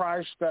the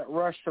price that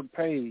Russia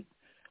paid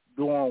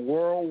during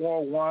World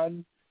War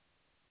I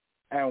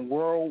and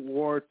World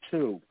War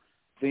II.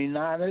 The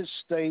United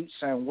States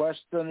and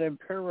Western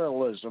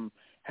imperialism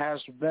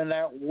has been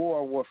at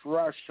war with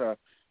Russia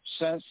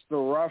since the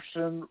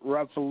Russian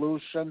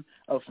Revolution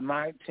of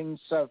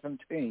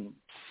 1917.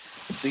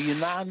 The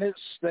United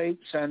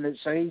States and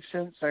its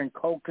agents and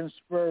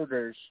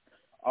co-conspirators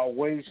are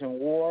waging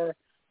war,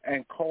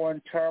 and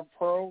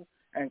COINTELPRO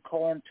and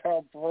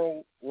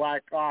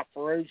COINTELPRO-like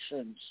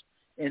operations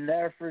in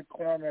every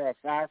corner of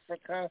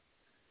Africa,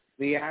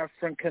 the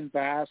African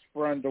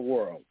diaspora, and the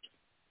world.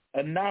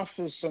 Enough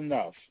is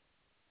enough.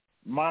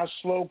 My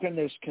slogan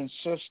is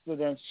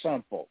consistent and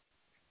simple.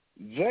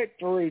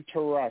 Victory to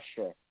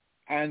Russia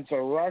and the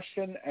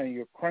Russian and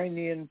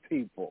Ukrainian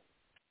people.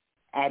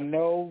 I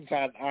know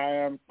that I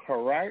am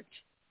correct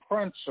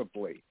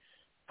principally.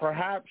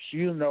 Perhaps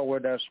you know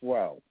it as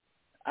well.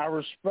 I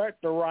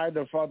respect the right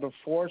of other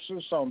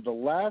forces on the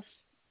left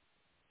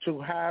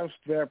to have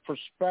their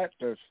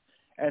perspective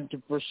and to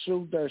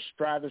pursue their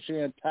strategy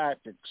and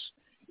tactics,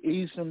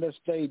 even if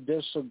they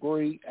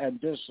disagree and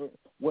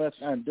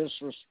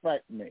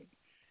disrespect me.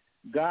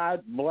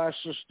 God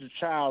blesses the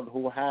child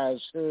who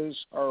has his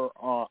or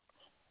her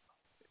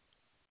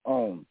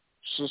own.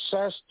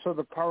 Success to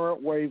the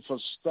current wave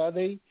of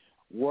study,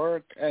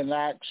 work, and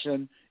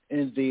action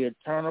in the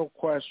eternal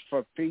quest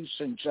for peace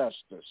and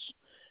justice.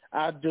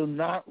 I do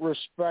not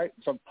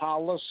respect the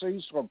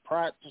policies or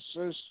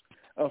practices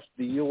of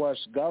the U.S.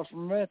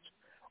 government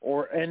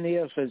or any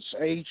of its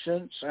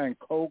agents and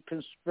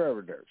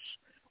co-conspirators,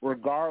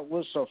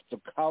 regardless of the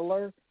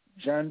color,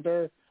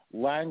 gender,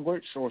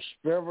 language, or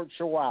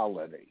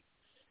spirituality.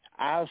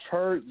 I've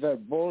heard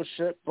that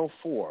bullshit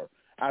before.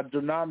 I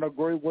do not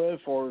agree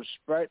with or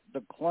respect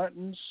the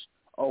Clintons,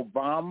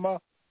 Obama,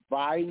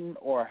 Biden,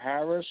 or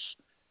Harris,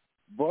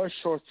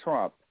 Bush, or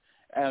Trump.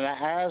 And I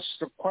asked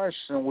the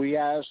question we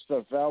asked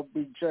of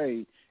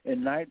LBJ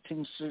in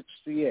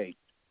 1968.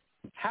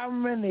 How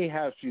many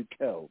have you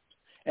killed?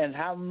 And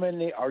how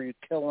many are you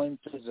killing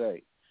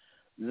today?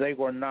 They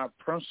were not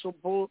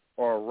principled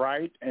or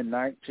right in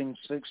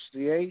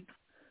 1968.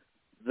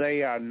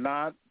 They are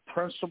not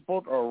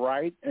principled or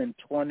right in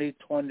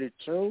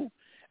 2022.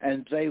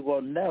 And they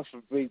will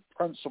never be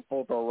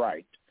principled or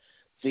right.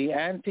 The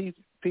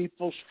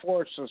anti-people's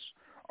forces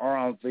are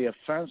on the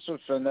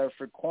offensive in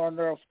every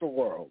corner of the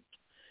world.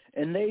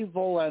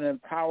 Enable and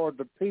empower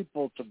the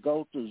people to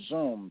go to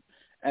Zoom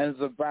and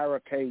the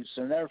barricades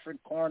in every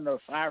corner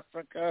of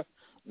Africa,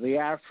 the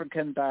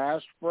African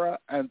diaspora,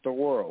 and the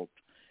world,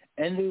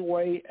 any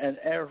way and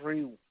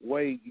every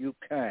way you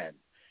can.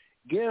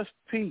 Give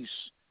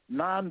peace,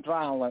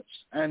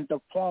 nonviolence, and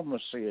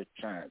diplomacy a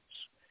chance.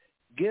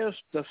 Give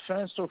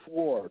defensive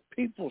war,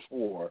 people's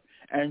war,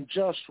 and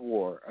just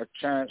war a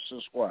chance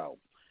as well.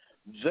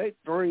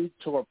 Victory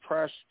to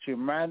oppressed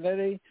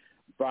humanity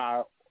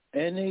by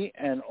any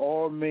and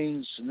all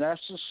means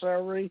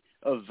necessary,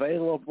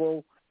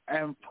 available,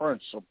 and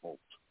principled.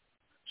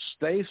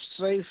 Stay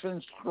safe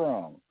and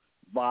strong.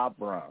 Bob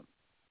Brown.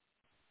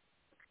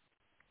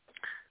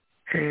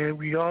 And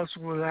we also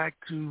would like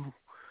to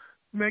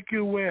make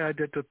you aware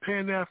that the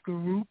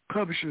Pan-African Root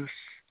Publishers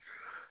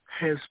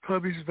has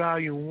published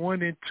volume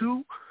 1 and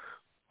 2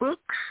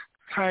 books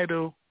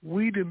titled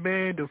We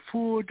Demand a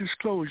Full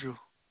Disclosure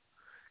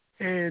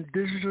and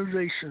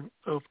Digitalization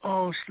of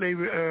All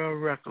Slavery Era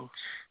Records.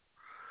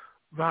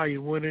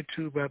 Volume 1 and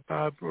 2 by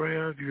Bob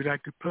Brown. If you would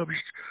like to publish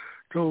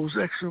those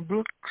excellent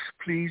books,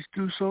 please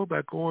do so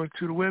by going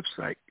to the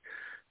website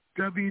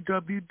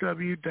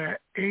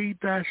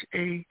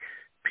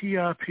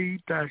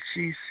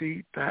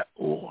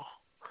www.a-aprp.gc.org.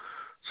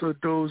 So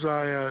those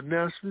are our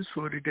announcements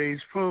for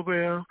today's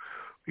program.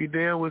 We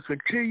now will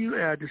continue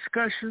our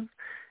discussion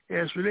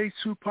as relates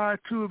to part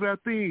 2 of our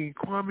theme,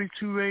 Kwame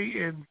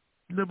Ture and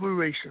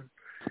Liberation.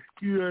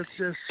 You have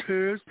just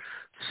heard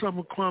some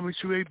of Kwame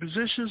Ture's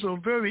positions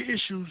on various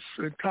issues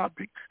and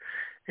topics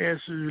as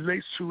it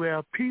relates to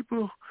our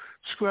people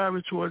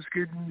striving towards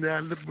getting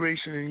our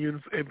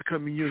liberation and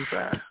becoming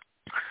unified.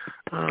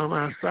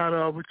 I'll start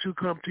off with you,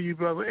 come to you,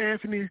 Brother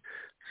Anthony,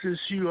 since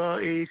you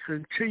are a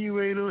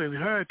continuator and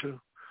inheritor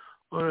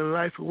on the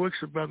life and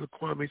works of Brother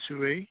Kwame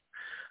Ture.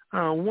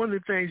 One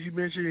of the things you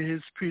mentioned in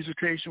his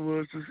presentation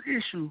was this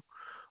issue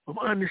of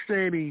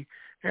understanding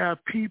our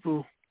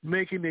people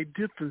making a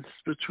difference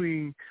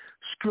between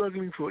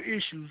struggling for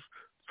issues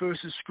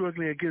versus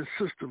struggling against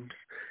systems.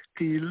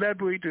 Can you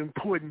elaborate the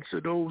importance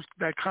of those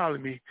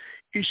dichotomy,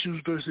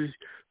 issues versus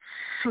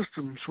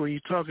systems, when you're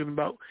talking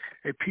about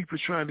a people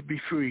trying to be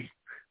free,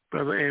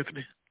 Brother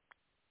Anthony?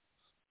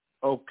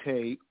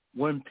 Okay,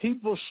 when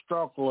people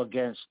struggle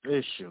against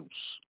issues,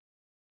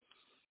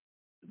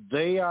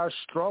 they are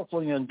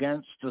struggling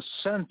against the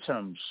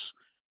symptoms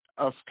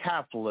of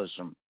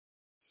capitalism,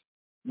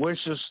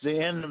 which is the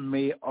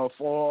enemy of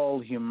all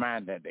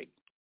humanity.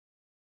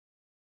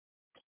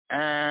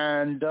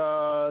 And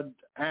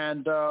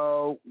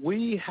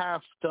we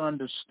have to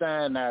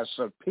understand as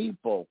a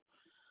people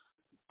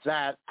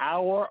that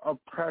our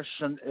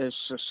oppression is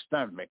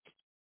systemic.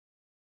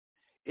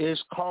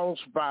 It's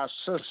caused by a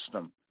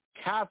system,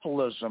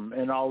 capitalism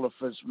in all of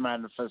its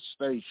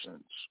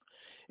manifestations,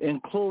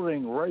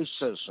 including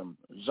racism,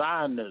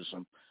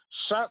 Zionism,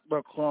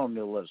 settler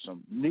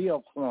colonialism,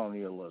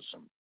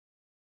 neocolonialism,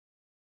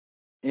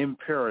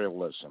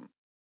 imperialism.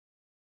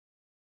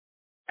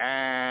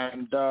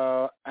 And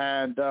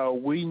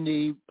we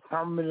need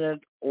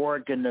permanent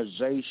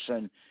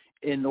organization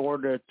in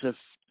order to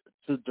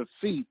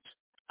defeat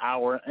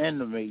our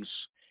enemies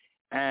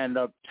and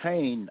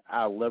obtain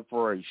our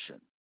liberation.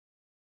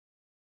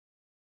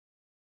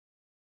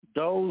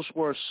 Those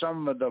were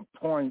some of the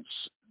points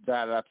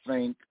that I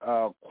think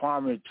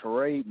Kwame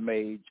Ture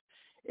made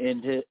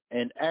in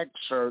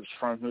excerpts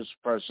from his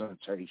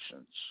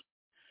presentations.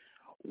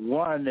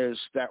 One is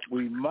that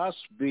we must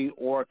be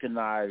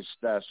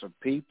organized as a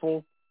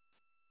people,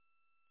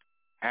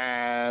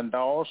 and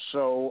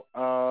also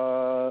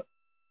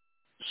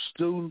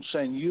students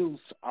and youth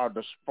are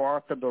the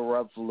spark of the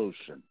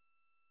revolution.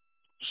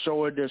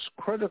 So it is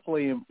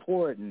critically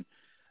important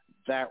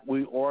that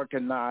we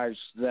organize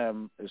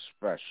them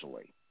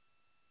especially.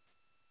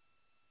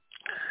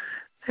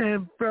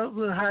 And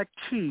Brother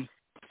Haki,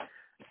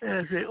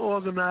 as an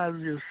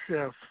organizer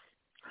yourself,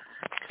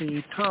 can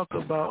you talk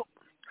about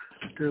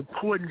the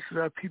importance of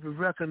our people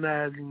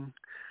recognizing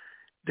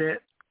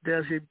that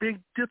there's a big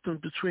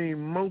difference between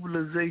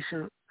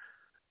mobilization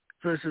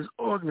versus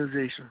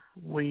organization?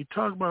 When you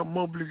talk about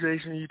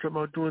mobilization, you talk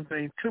about doing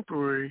things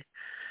temporary.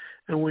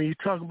 And when you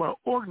talk about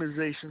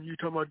organization, you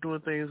talk about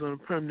doing things on a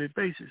permanent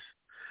basis.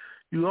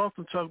 You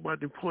often talk about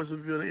the importance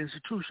of building an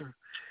institution.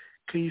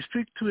 Can you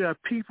speak to our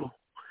people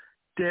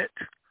that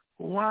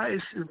why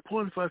it's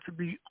important for us to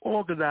be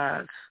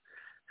organized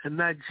and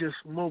not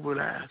just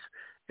mobilized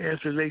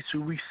as relates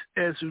to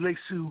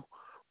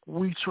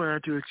we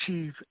trying to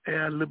achieve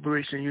our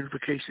liberation and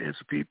unification as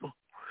a people?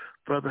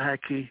 Brother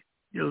Haki,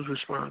 your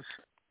response.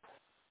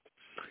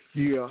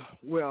 Yeah,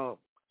 well,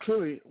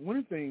 clearly, one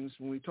of the things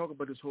when we talk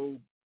about this whole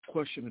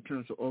question in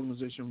terms of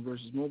organization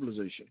versus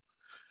mobilization,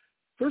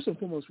 first and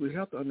foremost, we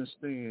have to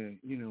understand,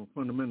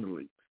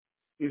 fundamentally,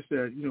 is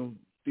that,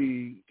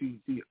 the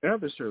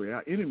adversary,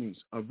 our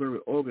enemies, are very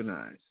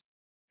organized,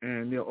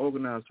 and they're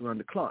organized around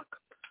the clock.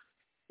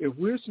 If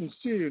we're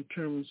sincere in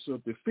terms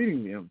of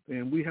defeating them,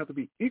 then we have to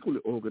be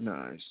equally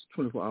organized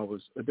 24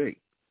 hours a day.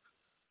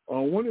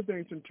 One of the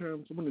things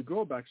one of the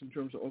drawbacks in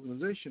terms of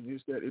organization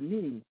is that it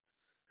means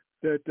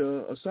that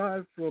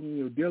aside from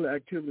your daily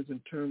activities in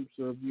terms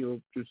of your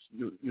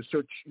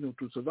search,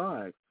 to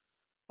survive,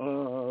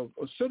 a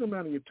certain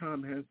amount of your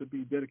time has to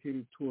be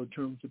dedicated toward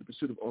terms of the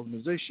pursuit of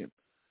organization.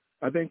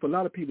 I think for a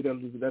lot of people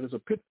that is a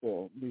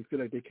pitfall. They feel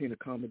like they can't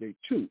accommodate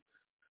too.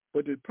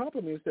 But the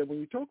problem is that when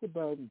you talk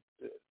about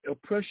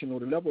oppression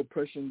or the level of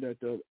oppression that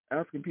the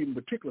African people in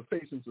particular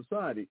face in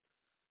society,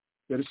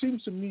 that it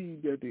seems to me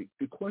that the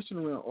question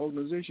around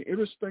organization,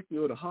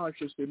 irrespective of the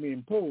hardships they may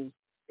impose,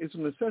 is a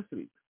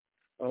necessity.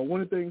 One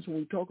of the things when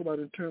we talk about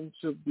in terms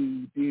of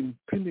the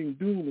impending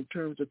doom in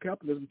terms of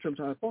capitalism, in terms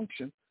of how it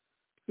functions,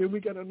 then we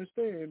got to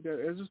understand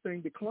that as this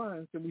thing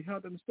declines, then we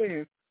have to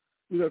understand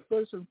is that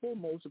first and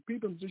foremost, the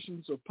people in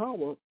positions of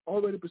power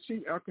already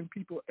perceive African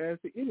people as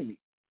the enemy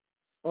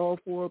for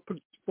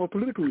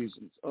political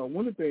reasons.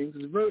 One of the things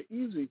is very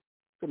easy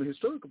from a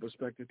historical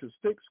perspective to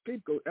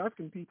scapegoat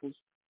African peoples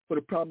for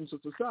the problems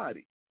of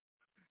society.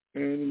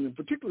 And in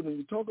particular, when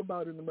you talk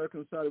about in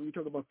American society, we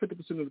talk about 50%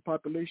 of the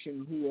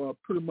population who are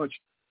pretty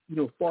much,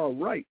 far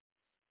right.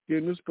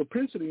 Then this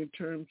propensity in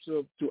terms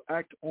of to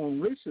act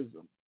on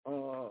racism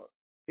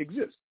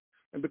exists.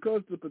 And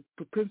because the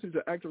propensity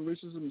to act on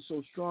racism is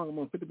so strong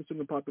among 50% of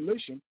the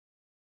population,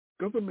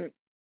 government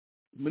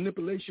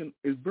manipulation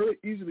is very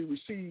easily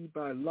received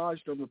by a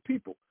large number of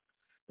people.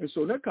 And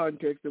so in that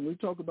context, when we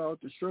talk about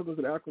the struggles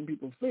that African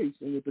people face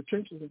and the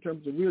potentials in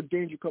terms of real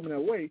danger coming our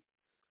way,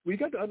 we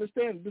got to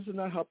understand this is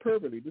not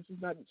hyperbole. This is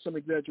not some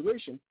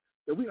exaggeration.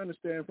 That we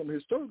understand from a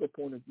historical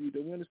point of view,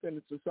 that we understand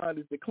that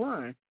society's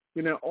decline.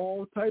 There are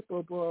all type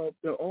of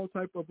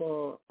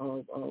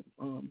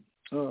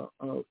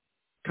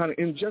kind of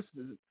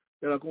injustices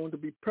that are going to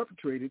be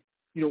perpetrated,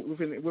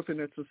 within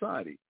that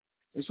society.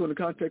 And so in the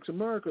context of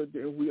America,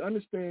 we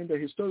understand that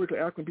historically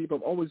African people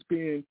have always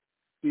been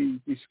the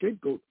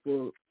scapegoat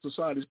for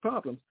society's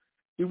problems.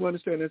 We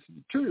understand that to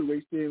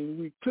deteriorate, then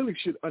we clearly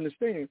should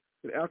understand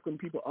that African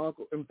people are,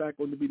 in fact,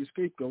 going to be the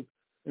scapegoat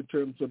in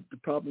terms of the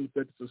problems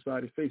that the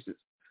society faces.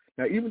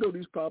 Now, even though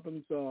these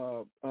problems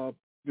are a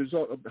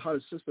result of how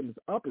the system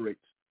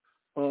operates,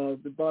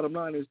 the bottom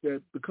line is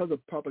that because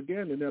of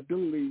propaganda and the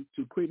ability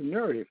to create a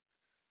narrative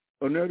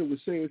would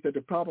say is that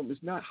the problem is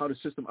not how the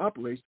system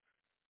operates.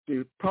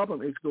 The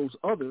problem is those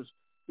others.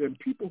 Then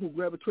people who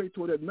gravitate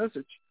toward that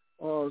message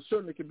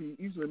certainly can be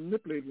easily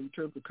manipulated in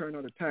terms of carrying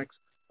out attacks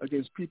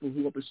against people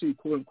who are perceived,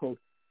 quote unquote,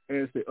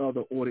 as the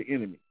other or the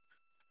enemy.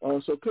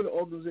 So clearly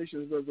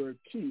organization is very, very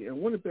key. And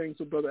one of the things,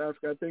 so Brother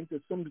Africa, I think to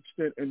some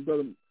extent, and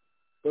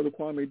Brother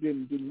Kwame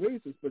didn't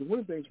raise this, but one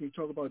of the things when you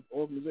talk about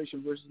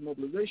organization versus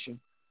mobilization,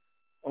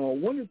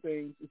 one of the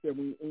things is that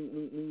when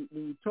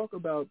we talk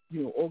about,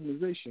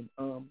 organization,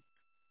 the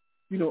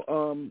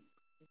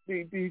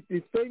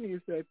thing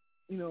is that,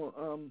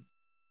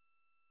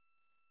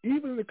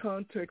 even in the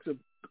context of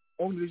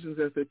organizations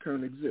as they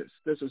currently exist,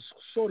 there's a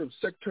sort of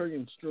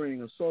sectarian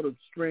strain, a sort of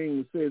strain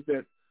that says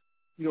that,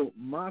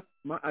 my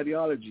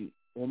ideology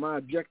or my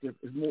objective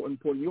is more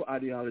important than your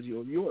ideology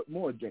or your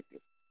more objective.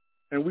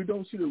 And we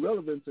don't see the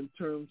relevance in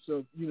terms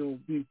of,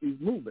 these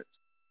movements.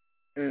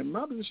 And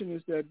my position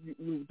is that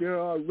there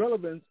are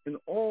relevance in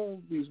all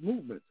these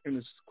movements. And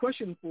the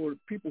question for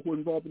people who are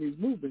involved in these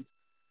movements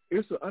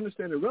is to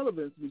understand the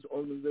relevance of these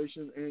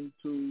organizations and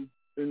to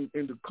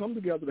come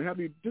together to have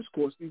these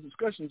discourse, these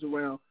discussions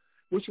around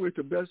which way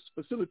to best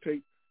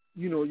facilitate,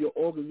 your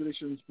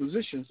organization's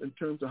positions in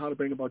terms of how to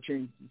bring about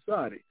change in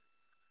society.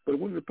 But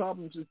one of the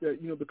problems is that,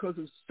 because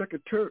of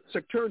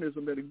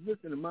sectarianism that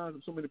exists in the minds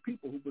of so many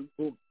people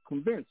who are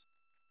convinced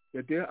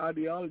that their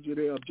ideology,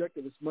 their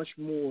objective is much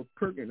more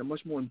pertinent and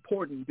much more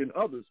important than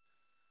others,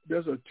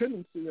 there's a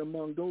tendency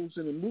among those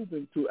in the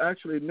movement to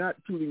actually not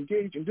to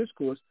engage in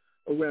discourse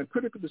around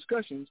critical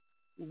discussions,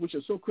 which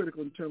are so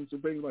critical in terms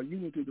of bringing about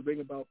unity, to bring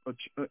about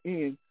an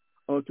end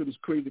to this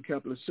crazy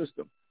capitalist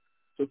system.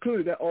 So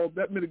clearly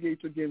that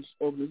mitigates against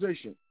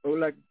organization. Or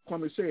like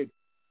Kwame said,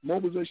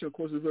 mobilization, of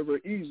course, is very,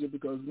 very easy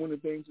because one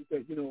of the things is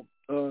that,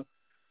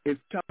 it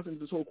ties into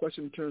this whole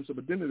question in terms of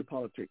identity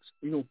politics.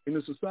 In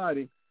a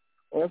society,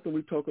 often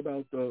we talk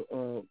about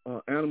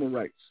animal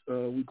rights.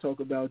 We talk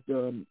about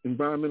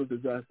environmental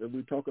disaster.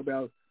 We talk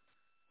about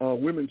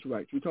women's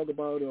rights. We talk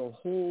about a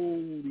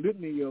whole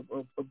litany of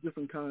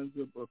different kinds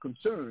of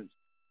concerns,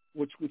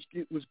 which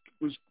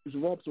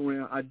revolves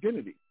around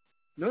identity.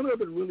 None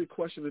of it really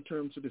questioned in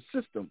terms of the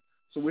system.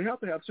 So we have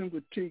to have some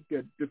critique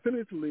that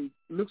definitively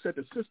looks at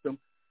the system,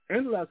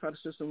 analyze how the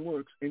system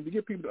works, and to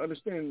get people to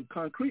understand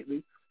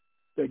concretely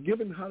that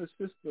given how the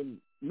system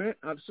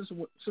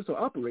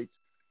operates,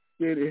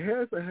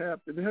 that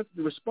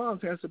the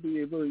response has to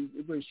be a very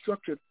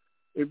structured,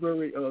 a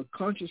very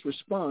conscious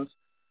response,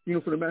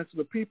 for the masses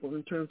of people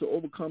in terms of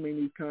overcoming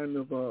these kind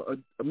of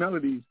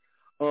maladies,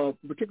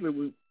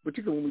 particularly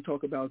when we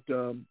talk about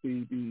the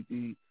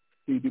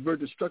very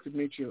destructive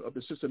nature of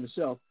the system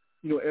itself,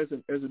 as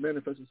it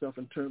manifests itself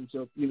in terms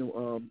of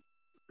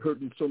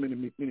hurting so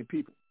many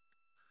people.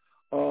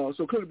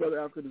 So clearly, Brother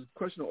Africa, the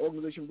question of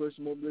organization versus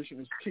mobilization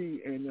is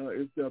key,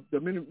 and there are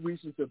many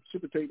reasons to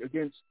precipitate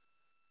against,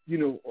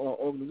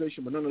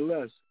 organization. But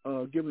nonetheless,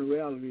 given the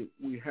reality,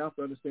 we have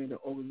to understand that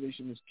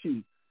organization is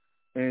key.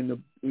 And as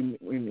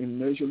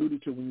you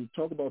alluded to, when you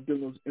talk about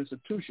building those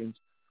institutions,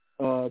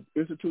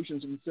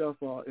 institutions themselves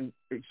are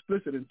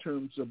explicit in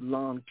terms of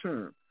long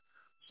term.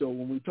 So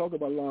when we talk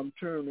about long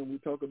term and we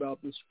talk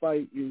about this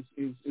fight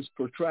is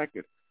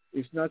protracted.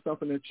 It's not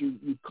something that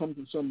you come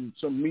to some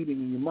meeting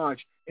and you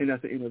march and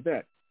that's the end of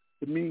that.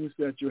 It means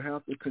that you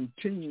have to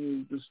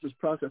continue this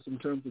process in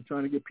terms of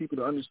trying to get people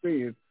to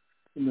understand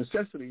the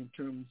necessity in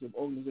terms of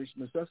organization,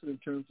 necessity in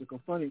terms of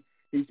confronting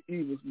these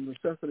evils, the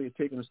necessity of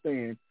taking a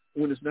stand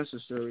when it's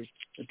necessary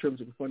in terms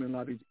of confronting a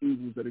lot of these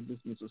evils that exist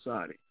in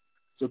society.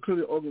 So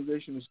clearly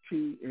organization is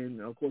key, and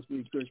of course we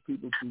encourage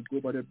people to go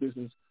about their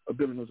business of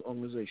building those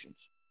organizations.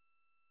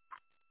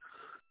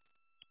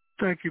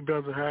 Thank you,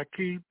 Brother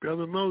Haki.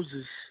 Brother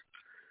Moses,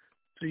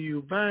 do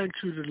you buy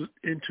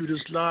into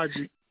this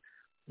logic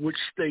which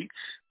states,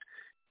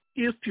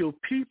 if your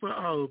people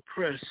are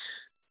oppressed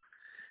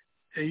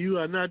and you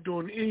are not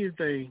doing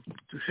anything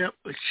to help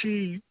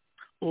achieve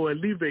or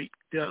alleviate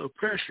their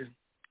oppression,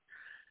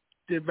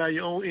 then by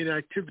your own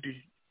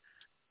inactivity,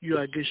 you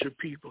are against your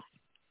people?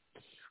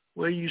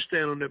 Where do you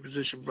stand on that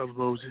position, Brother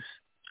Moses?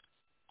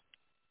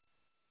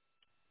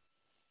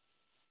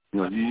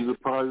 You're either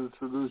part of the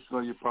solution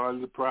or you're part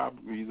of the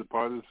problem. You're either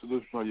part of the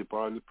solution or you're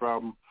part of the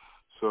problem.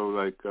 So,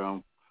 like,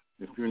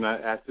 if you're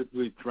not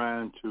actively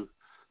trying to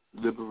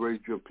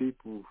liberate your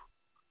people,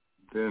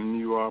 then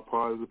you are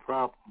part of the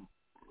problem.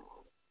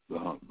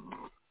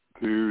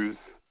 There's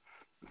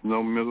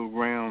no middle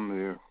ground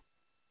there.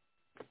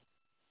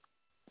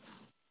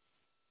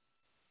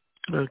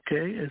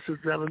 Okay, and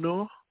Sister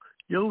Eleanor,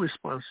 your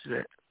response to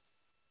that?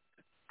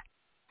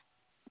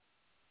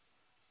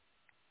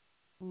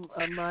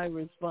 My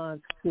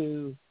response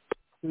to,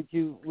 would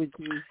you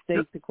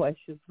state the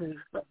question, please,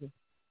 brother?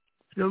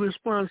 Your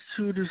response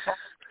to this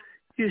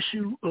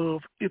issue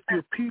of if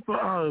your people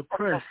are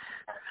oppressed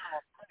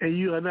and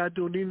you are not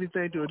doing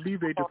anything to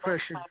alleviate the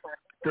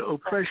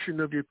oppression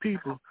of your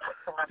people,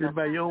 then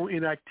by your own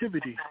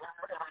inactivity,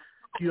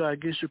 you are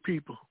against your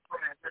people.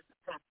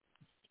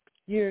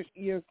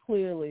 You're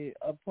clearly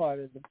a part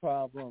of the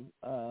problem,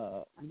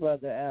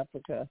 Brother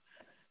Africa.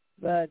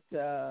 But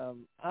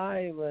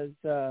I was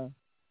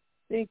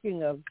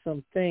thinking of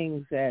some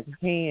things at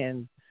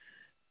hand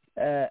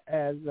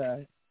as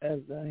a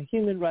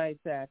human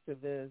rights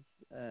activist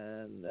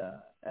and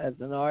as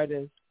an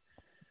artist.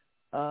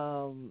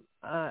 I'm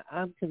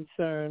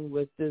concerned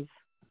with this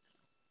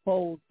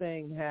whole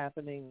thing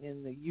happening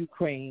in the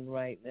Ukraine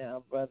right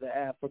now, Brother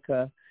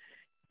Africa,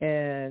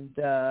 and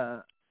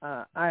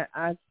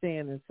I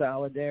stand in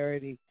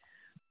solidarity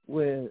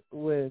with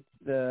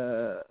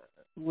the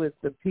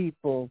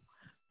people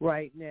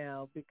right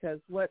now, because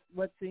what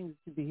seems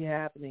to be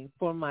happening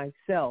for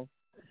myself,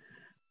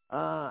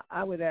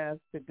 I would ask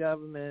the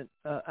government,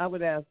 I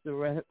would ask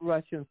the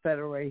Russian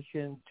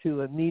Federation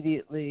to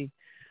immediately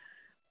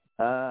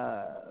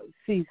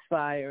cease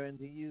fire and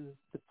to use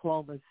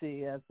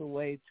diplomacy as a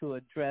way to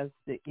address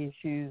the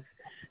issues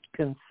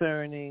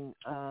concerning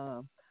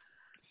a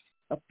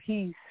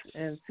peace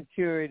and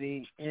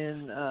security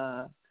in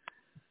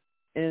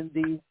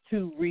these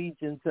two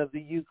regions of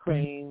the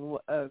Ukraine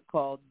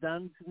called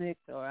Donetsk,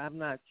 or I'm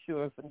not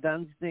sure if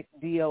Donetsk,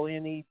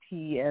 Donetsk,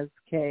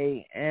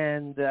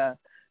 and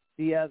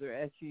the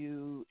other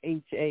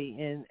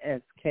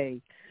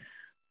Shuhansk.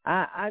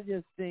 I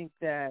just think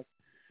that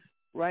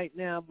right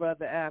now,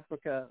 Brother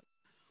Africa,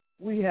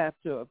 we have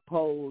to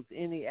oppose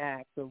any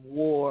act of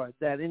war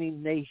that any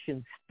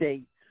nation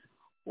state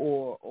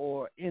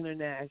or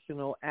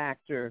international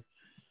actor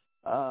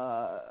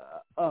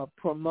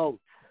promotes.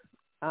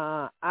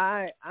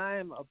 I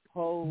am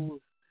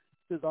opposed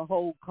to the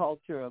whole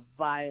culture of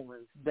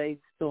violence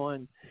based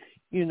on,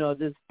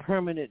 this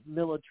permanent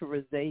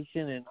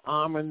militarization and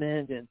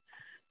armament and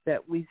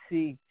that we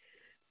see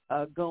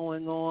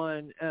going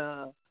on,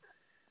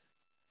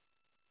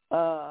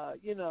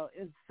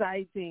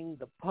 inciting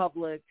the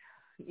public,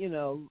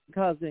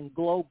 causing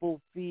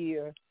global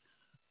fear.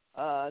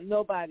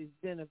 Nobody's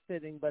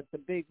benefiting but the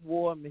big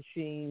war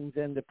machines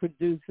and the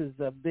producers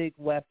of big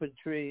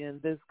weaponry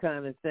and this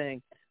kind of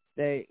thing.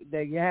 They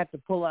had to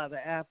pull out of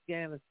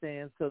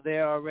Afghanistan, so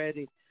they're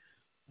already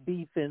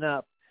beefing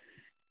up.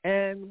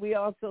 And we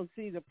also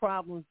see the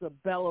problems of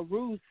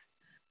Belarus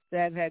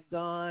that had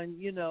gone,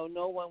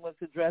 no one was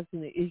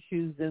addressing the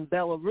issues in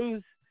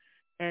Belarus,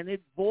 and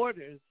it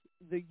borders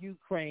the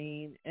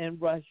Ukraine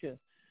and Russia.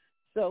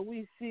 So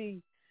we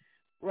see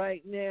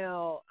right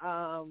now,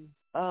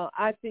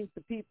 I think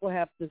the people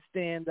have to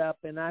stand up,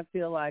 and I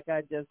feel like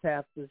I just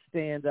have to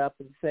stand up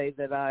and say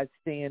that I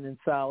stand in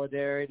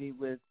solidarity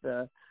with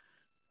the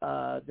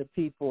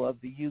people of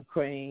the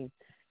Ukraine,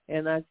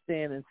 and I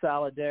stand in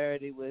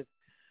solidarity with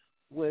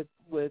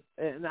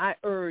and I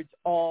urge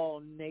all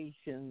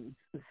nations,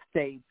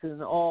 states,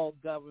 and all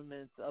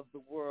governments of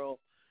the world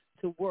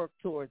to work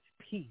towards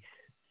peace,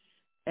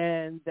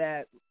 and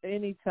that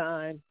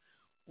anytime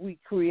we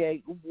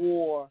create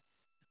war,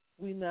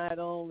 we not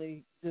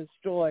only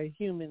destroy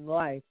human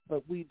life,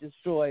 but we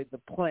destroy the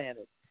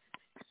planet.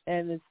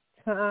 And it's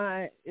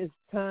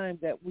time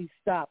that we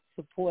stop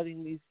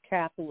supporting these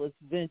capitalist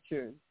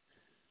ventures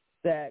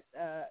that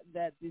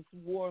this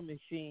war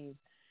machine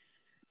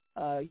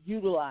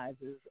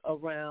utilizes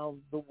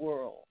around the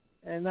world.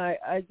 And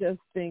I just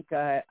think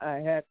I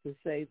had to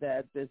say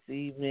that this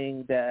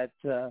evening, that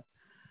a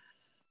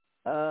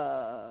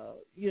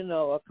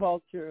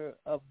culture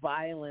of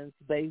violence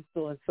based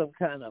on some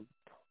kind of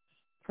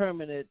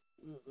permanent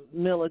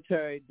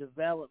military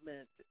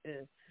development,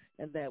 and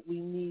that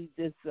we need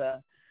this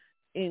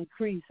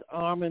increased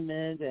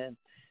armament,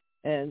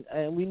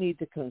 and we need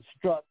to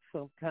construct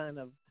some kind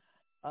of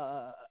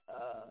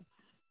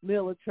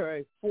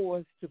military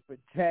force to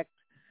protect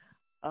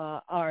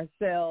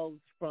ourselves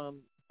from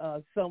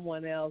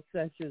someone else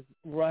such as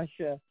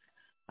Russia,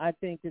 I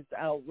think it's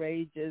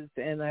outrageous,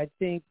 and I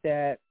think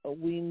that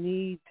we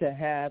need to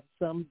have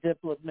some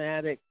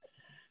diplomatic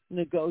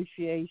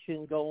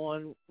negotiation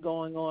going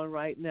on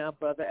right now,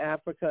 Brother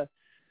Africa.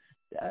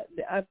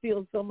 I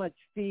feel so much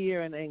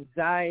fear and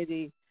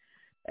anxiety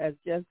as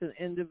just an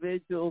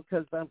individual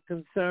because I'm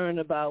concerned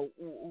about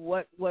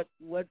what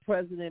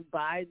President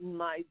Biden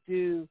might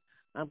do.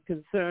 I'm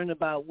concerned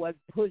about what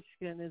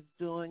Pushkin is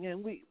doing,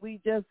 and we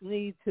just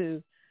need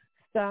to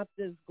stop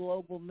this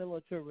global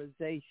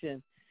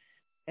militarization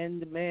and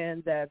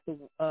demand that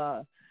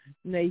the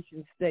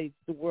nation states,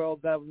 the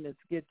world governments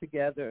get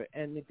together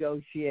and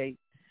negotiate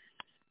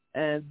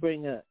and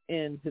bring an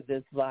end to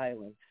this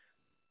violence.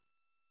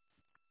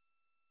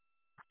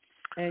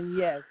 And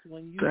yes,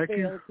 when you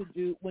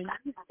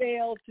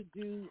fail to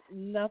do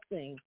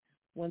nothing,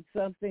 when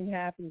something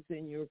happens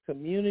in your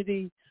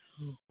community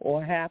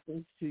or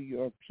happens to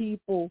your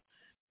people,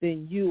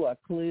 then you are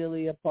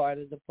clearly a part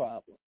of the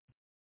problem.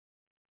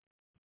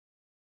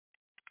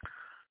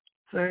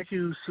 Thank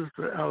you,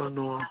 Sister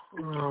Eleanor.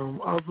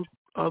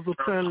 Other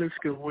panelists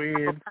can weigh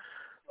in,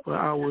 but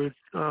I would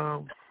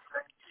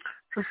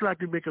just like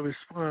to make a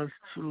response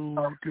to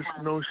this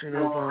notion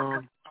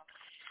of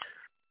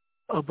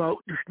about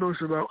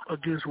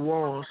against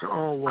walls,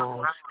 all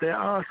walls. There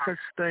are such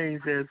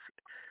things as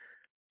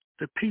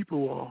the people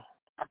wall,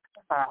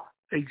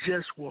 a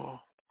just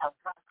wall.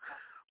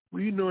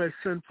 We know at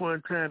some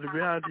point in time the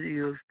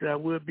reality is there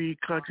will be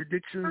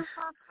contradictions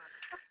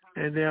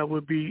and there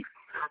will be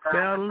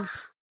battles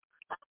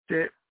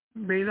that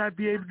may not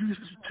be able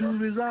to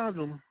resolve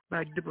them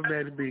by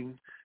diplomatic means.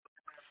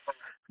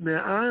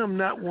 Now, I am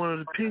not one of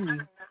the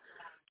opinion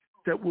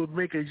that would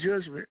make a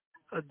judgment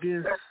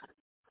against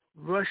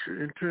Russia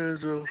in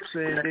terms of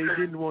saying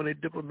they didn't want a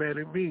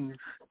diplomatic means.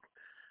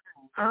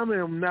 I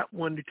am not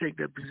one to take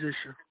that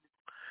position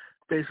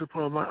based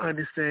upon my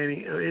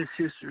understanding of its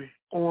history,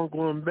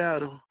 ongoing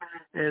battle,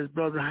 as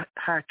Brother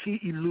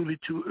Haki alluded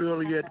to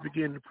earlier at the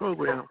beginning of the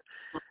program.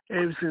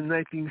 Ever since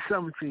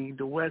 1917,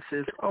 the West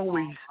has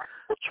always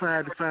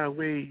tried to find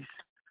ways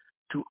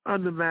to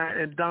undermine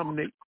and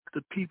dominate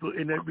the people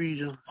in that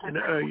region, in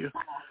the area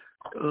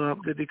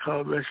that they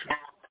call Russia.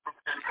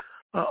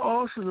 I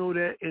also know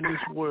that in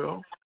this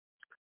world,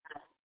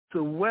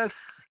 the West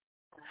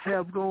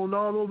have gone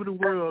all over the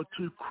world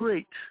to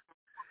create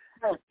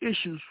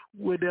issues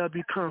where there'll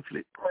be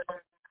conflict.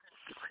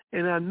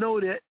 And I know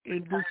that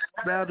in this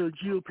battle of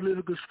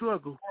geopolitical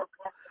struggle,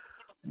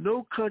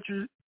 no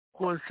country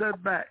going to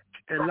sit back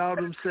and allow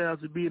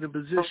themselves to be in a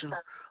position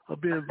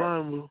of being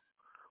vulnerable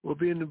or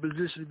be in a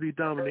position to be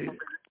dominated.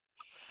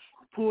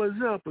 For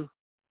example,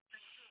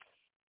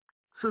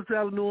 Sister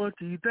Eleanor,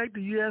 do you think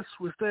the U.S.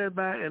 will stand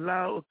by and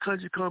allow a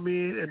country to come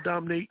in and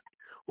dominate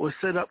or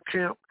set up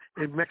camp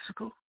in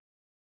Mexico,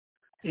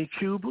 in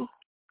Cuba,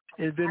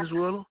 in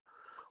Venezuela?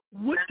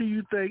 What do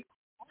you think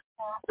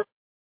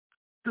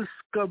this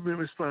government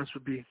response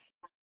would be?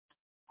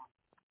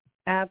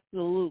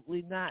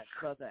 Absolutely not,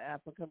 Brother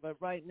Africa. But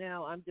right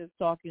now I'm just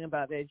talking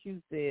about, as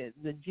you said,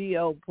 the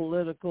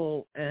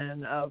geopolitical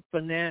and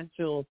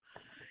financial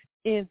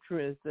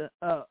interests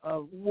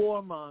of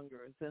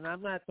warmongers. And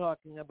I'm not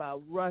talking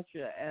about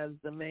Russia as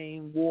the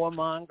main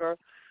warmonger.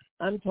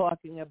 I'm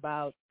talking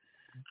about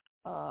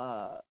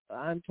the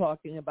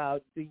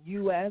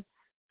U.S.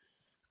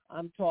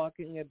 I'm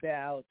talking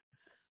about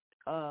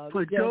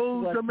for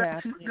those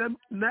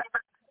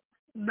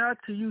not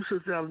to you,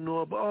 Sister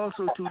Eleanor, but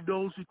also to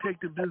those who take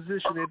the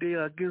position that they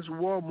are against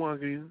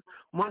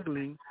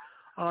warmongering.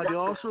 Are they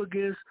also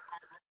against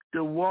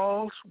the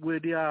walls where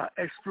they are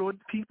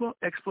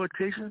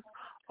exploitation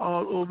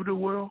all over the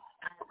world?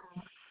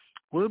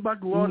 What about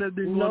the war that's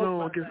been going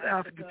on against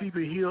African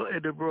people here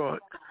and abroad?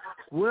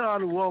 Where are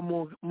the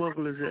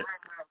warmongers at?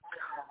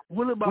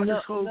 What about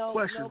this whole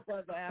question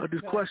of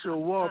this question of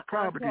war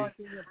property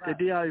that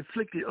they are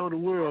inflicted on the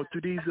world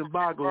through these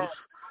embargoes?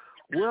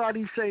 Where are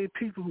these same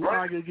people who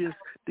argue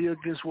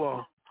against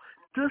war?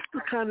 Just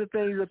the kind of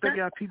things I think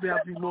our people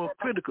have to be more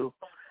critical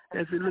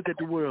as they look at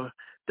the world.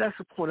 That's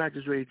the point I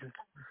just raised.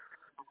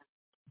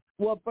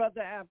 Well,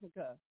 Brother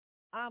Africa,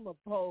 I'm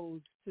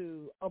opposed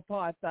to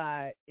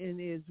apartheid in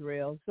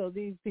Israel, so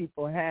these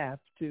people have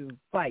to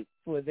fight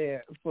for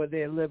their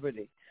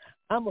liberty.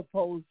 I'm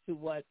opposed to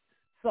what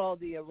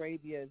Saudi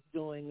Arabia is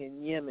doing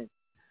in Yemen.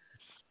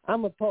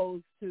 I'm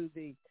opposed to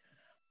the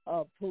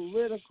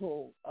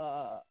political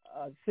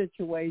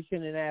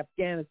situation in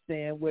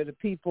Afghanistan where the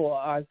people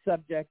are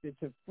subjected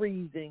to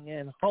freezing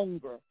and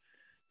hunger.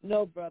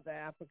 No, Brother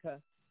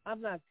Africa,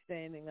 I'm not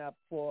standing up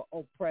for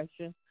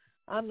oppression.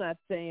 I'm not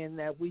saying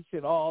that we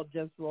should all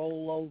just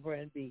roll over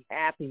and be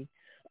happy.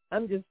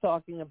 I'm just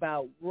talking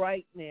about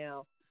right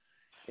now,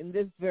 in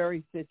this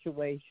very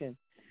situation,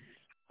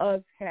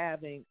 the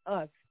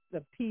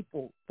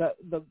people,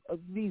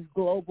 these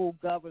global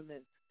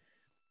governments,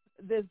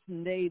 this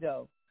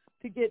NATO,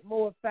 to get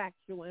more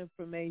factual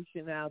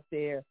information out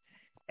there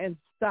and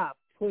stop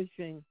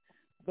pushing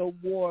the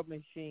war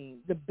machine,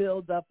 the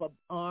buildup of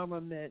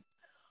armament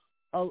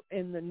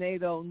in the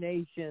NATO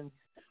nations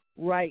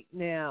right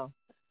now,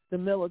 the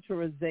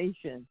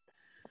militarization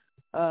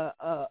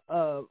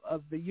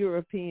of the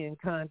European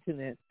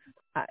continent.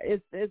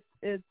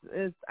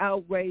 It's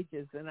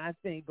outrageous, and I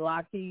think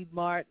Lockheed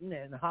Martin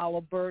and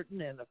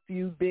Halliburton and a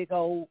few big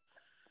old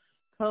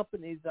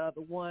companies are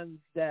the ones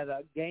that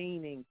are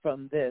gaining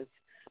from this.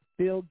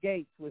 Bill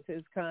Gates with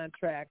his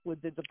contract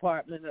with the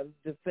Department of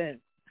Defense.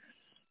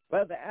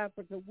 Brother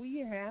Africa, we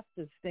have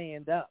to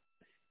stand up,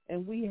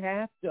 and we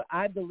have to.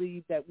 I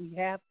believe that we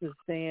have to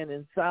stand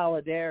in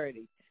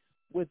solidarity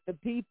with the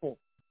people.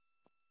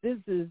 This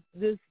is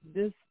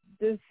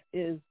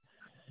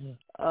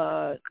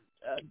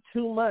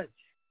too much,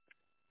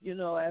 you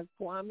know. As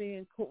Kwame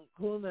and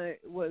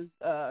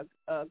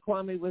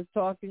Kwame was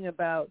talking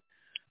about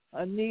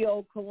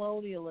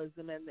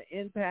neo-colonialism and the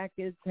impact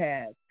it's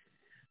had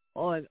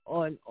on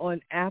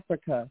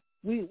Africa.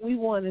 We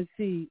want to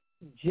see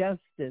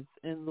justice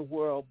in the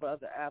world,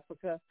 Brother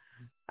Africa.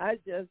 I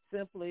just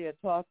simply are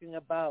talking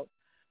about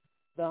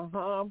the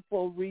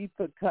harmful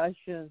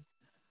repercussions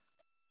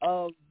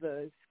of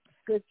the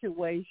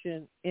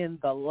situation in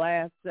the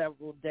last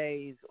several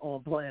days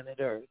on planet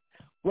Earth.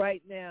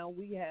 Right now,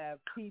 we have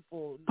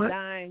people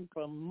dying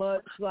from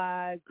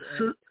mudslides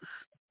and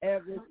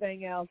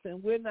everything else,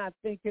 and we're not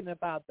thinking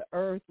about the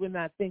earth. We're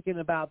not thinking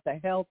about the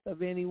health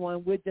of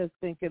anyone. We're just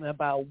thinking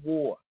about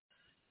war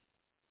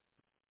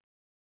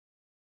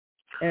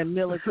and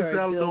military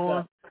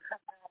buildup.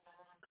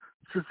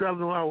 Sister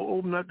Eleanor, I will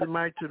open up the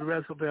mic to the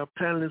rest of our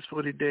panelists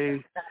for the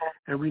day,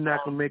 and we're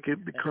not going to make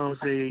it becomes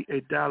a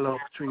dialogue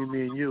between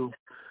me and you.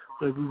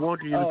 But we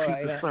want you to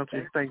people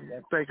something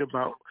to think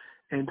about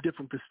and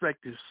different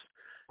perspectives.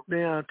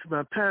 Now, to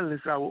my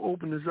panelists, I will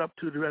open this up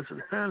to the rest of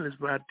the panelists,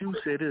 but I do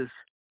say this.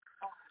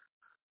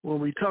 When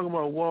we talk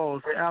about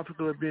walls,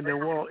 Africa has been a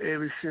wall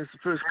ever since the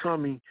first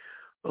coming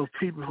of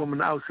people from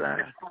the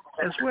outside,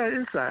 as well as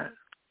inside.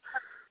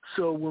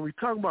 So when we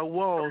talk about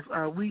walls,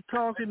 are we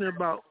talking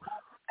about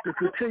the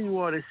continued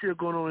war that's still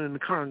going on in the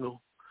Congo,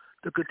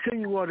 the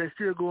continued war that's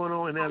still going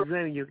on in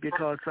Tanzania, they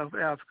call it South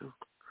Africa,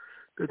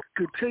 the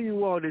continued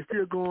war that's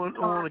still going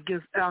on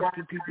against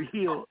African people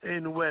here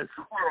in the West?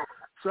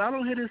 So I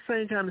don't hear the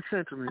same kind of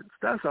sentiments.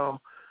 That's all.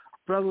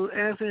 Brother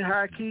Anthony,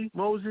 Haki,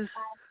 Moses,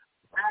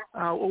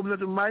 I'll open up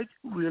the mic.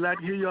 We'd like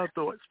to hear your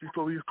thoughts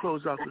before we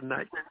close out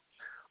tonight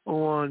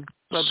on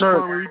Brother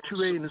Kwame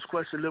Ture and his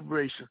question of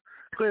liberation.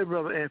 Go ahead,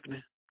 Brother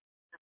Anthony.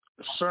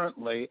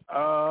 Certainly.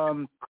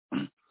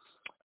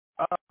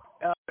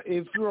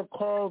 If you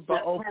recall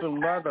the open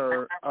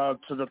letter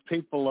to the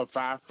people of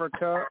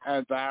Africa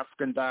and the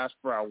African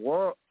diaspora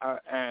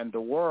and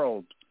the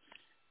world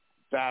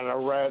that I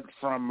read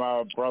from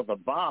Brother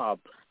Bob,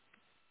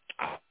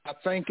 I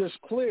think it's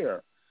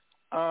clear.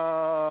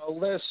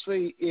 Let's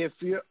see if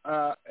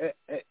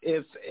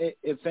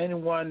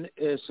anyone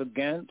is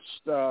against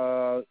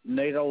NATO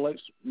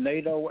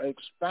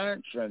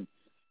expansion,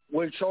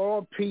 which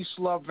all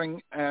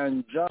peace-loving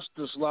and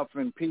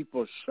justice-loving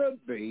people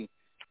should be,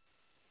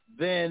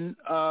 then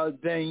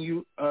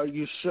you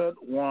should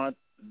want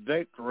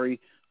victory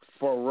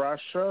for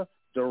Russia,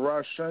 the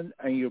Russian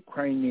and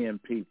Ukrainian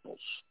peoples,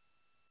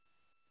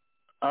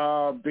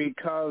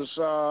 because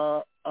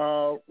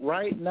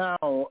right now,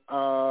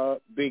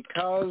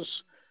 because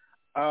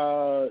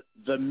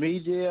the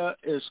media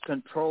is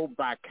controlled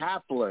by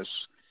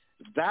capitalists,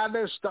 that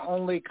is the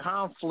only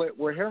conflict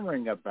we're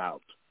hearing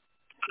about.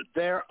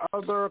 There are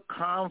other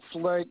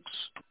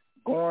conflicts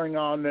going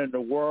on in the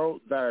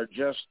world that are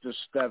just as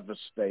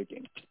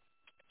devastating.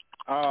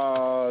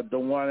 The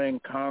one in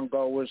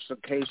Congo is the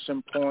case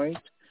in point.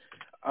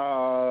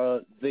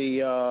 The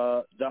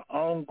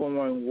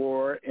ongoing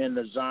war in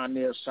the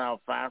Zambia,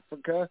 South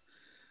Africa,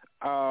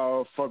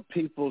 for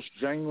people's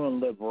genuine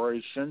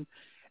liberation,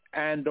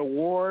 and the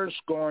wars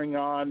going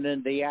on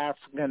in the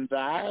African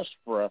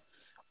diaspora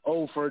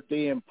over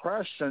the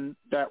impression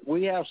that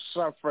we have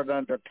suffered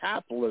under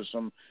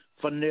capitalism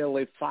for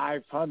nearly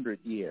 500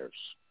 years.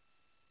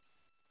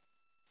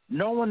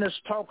 No one is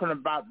talking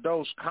about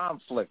those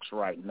conflicts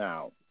right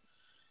now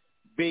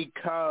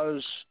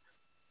because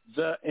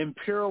the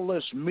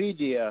imperialist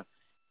media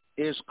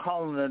is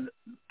calling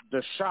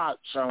the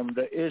shots on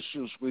the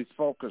issues we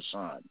focus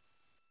on.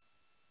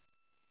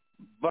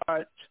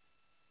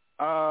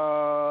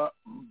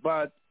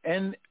 But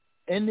in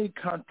any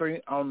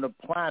country on the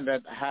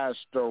planet has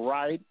the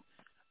right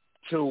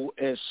to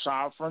its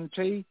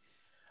sovereignty,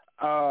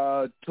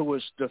 to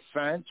its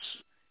defense,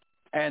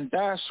 and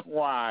that's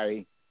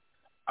why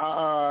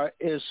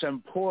it's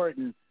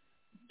important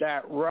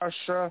that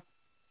Russia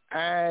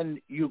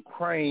and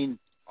Ukraine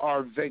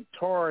are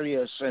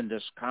victorious in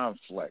this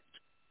conflict.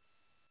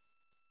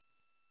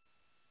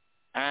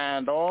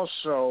 And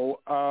also,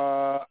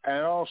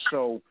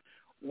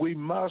 we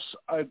must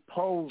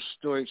oppose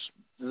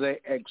the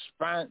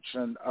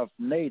expansion of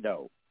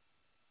NATO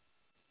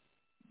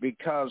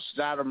because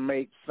that'll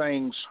make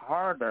things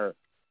harder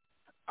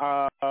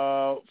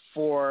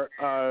for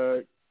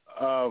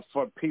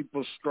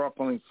people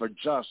struggling for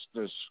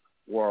justice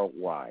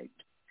worldwide.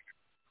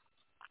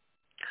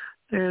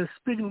 And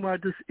speaking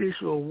about this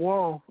issue of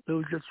war, it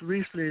was just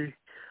recently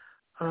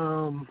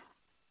came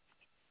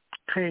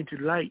to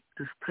light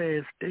this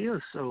past day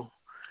or so.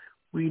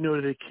 We know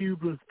that the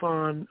Cuban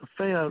Foreign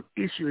Affairs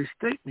issued a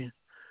statement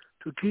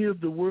to give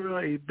the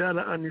world a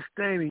better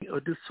understanding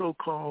of this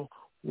so-called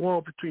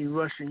war between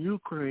Russia and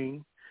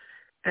Ukraine,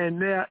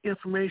 and their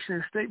information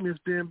and statements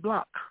being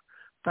blocked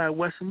by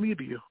Western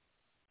media.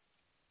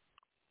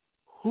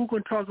 Who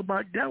can talk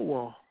about that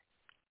war,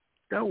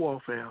 that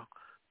warfare?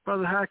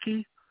 Brother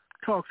Haki,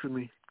 talk to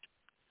me.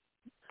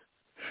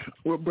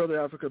 Well,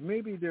 Brother Africa,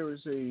 maybe there is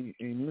a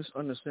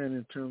misunderstanding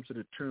in terms of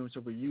the terms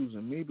that we're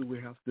using. Maybe we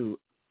have to,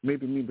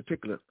 maybe me in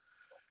particular,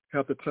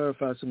 have to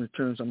clarify some of the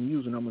terms I'm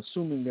using. I'm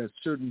assuming that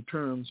certain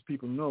terms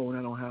people know and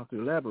I don't have to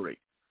elaborate.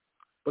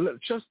 But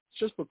just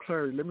for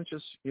clarity, let me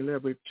just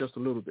elaborate just a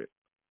little bit.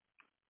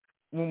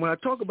 When I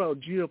talk about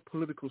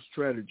geopolitical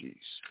strategies,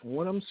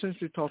 what I'm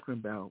essentially talking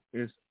about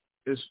is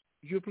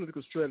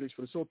geopolitical strategies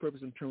for the sole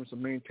purpose in terms of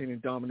maintaining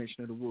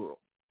domination of the world.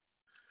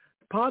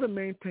 Part of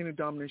maintaining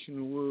domination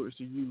in the world is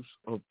the use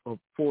of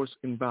force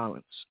and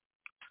violence.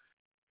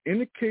 In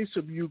the case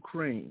of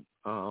Ukraine,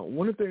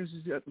 one of the things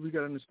is that we got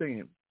to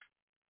understand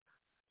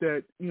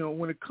that,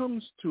 when it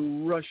comes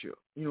to Russia,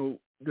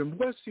 the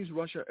West sees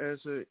Russia as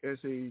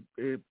a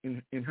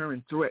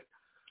inherent threat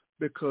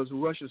because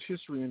Russia's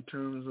history in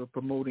terms of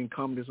promoting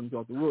communism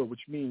throughout the world,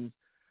 which means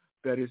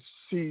that it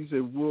sees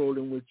a world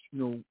in which,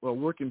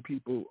 working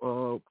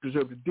people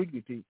deserve the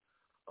dignity,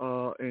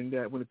 and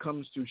that when it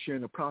comes to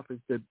sharing the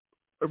profits, that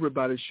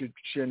everybody should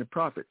share in the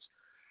profits.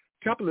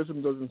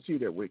 Capitalism doesn't see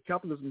that way.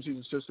 Capitalism sees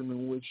a system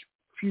in which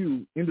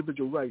few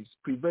individual rights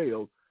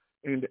prevail,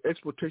 and the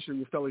exploitation of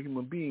your fellow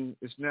human being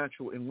is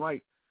natural and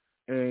right,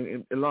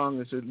 and as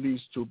long as it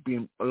leads to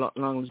being,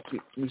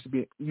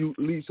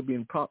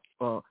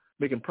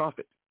 making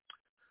profit.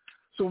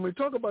 So when we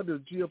talk about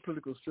the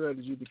geopolitical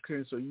strategy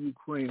because of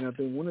Ukraine, I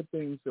think one of the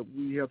things that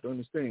we have to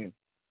understand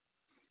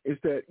is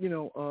that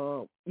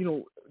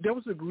there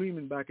was an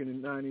agreement back in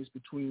the 90s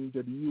between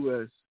the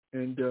U.S.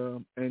 and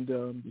the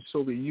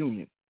Soviet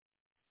Union,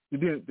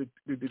 the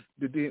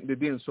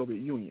then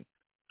Soviet Union,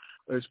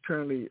 as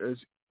currently as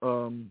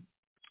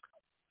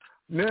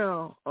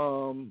now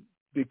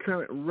the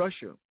current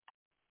Russia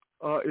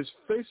is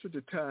faced with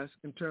the task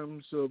in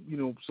terms of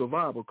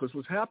survival, because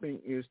what's happening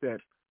is that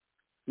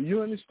the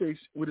United States,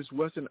 with its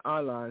Western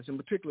allies, in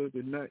particular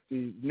the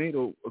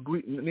NATO,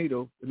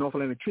 the North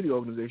Atlantic Treaty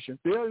Organization,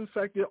 they are in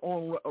fact they're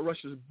on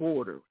Russia's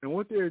border, and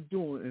what they're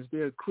doing is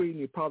they're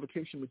creating a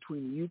provocation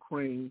between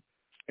Ukraine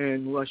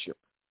and Russia.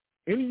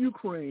 In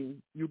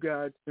Ukraine, you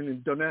got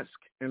in Donetsk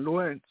and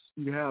Luhansk,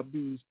 you have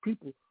these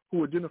people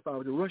who identify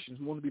with the Russians,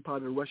 who want to be part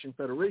of the Russian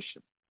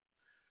Federation.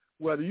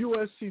 Well, the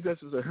U.S. sees this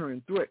as a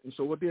inherent threat, and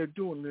so what they're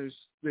doing is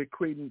they're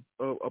creating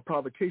a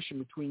provocation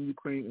between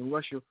Ukraine and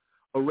Russia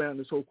around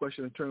this whole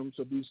question in terms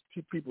of these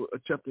people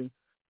attempting,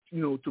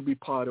 to be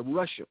part of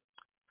Russia.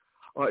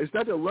 It's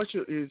not that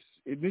Russia is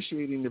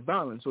initiating the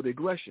violence or the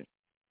aggression.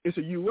 It's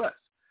the U.S.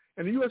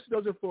 And the U.S.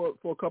 does it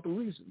for a couple of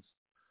reasons.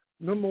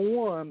 Number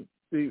one,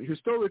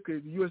 historically,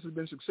 the U.S. has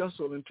been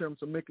successful in terms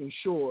of making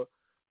sure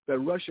that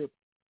Russia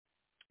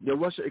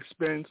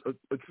expends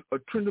a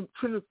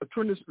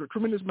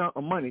tremendous amount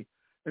of money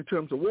in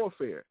terms of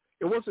warfare.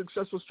 It was a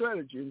successful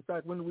strategy. In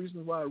fact, one of the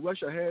reasons why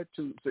Russia had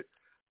to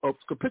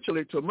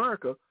capitulate to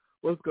America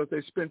was because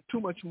they spent too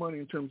much money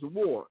in terms of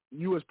war.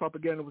 U.S.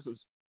 propaganda was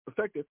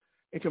effective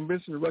in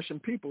convincing the Russian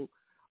people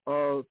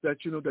that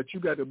you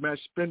got to match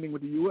spending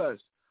with the U.S.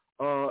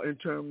 In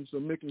terms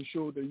of making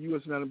sure the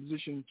U.S. is not in a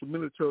position to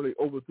militarily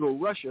overthrow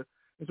Russia,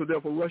 and so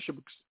therefore Russia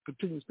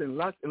continues to spend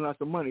lots and lots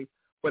of money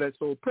for that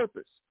sole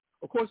purpose.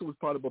 Of course, it was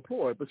part of a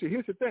ploy, but see,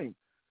 here's the thing: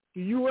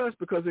 the U.S.,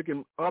 because it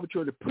can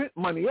arbitrarily print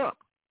money up,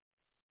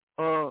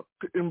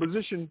 in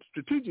position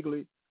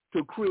strategically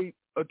to create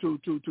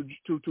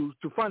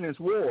to finance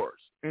wars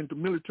and to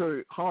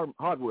military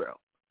hardware.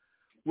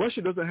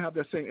 Russia doesn't have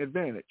that same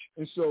advantage,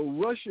 and so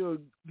Russia,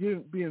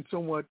 being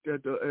somewhat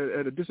at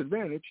a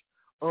disadvantage,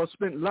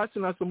 spent lots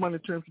and lots of money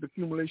in terms of the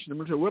accumulation of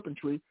military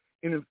weaponry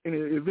in an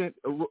event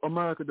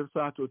America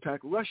decides to attack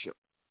Russia.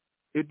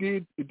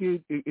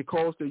 It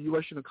caused the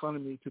Russian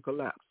economy to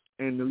collapse,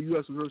 and the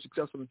U.S. was very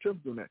successful in terms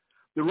of doing that.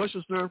 The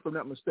Russians learned from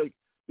that mistake.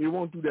 They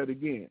won't do that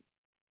again.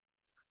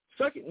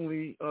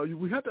 Secondly,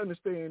 we have to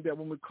understand that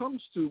when it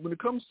comes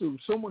to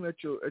someone at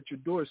your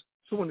door,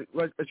 someone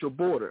right at your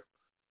border,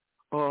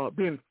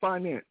 being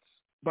financed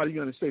by the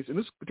United States. In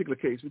this particular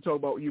case, we talk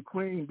about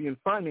Ukraine being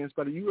financed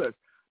by the U.S.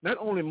 not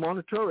only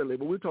monetarily,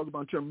 but we're talking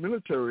about in terms of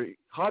military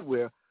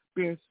hardware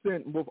being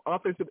sent, both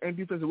offensive and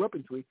defensive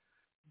weaponry,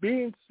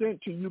 being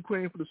sent to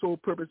Ukraine for the sole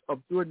purpose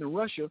of threatening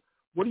Russia.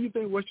 What do you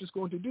think Russia's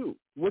going to do?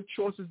 What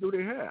choices do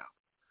they have?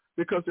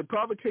 Because the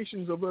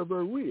provocations are very,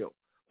 very real.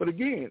 But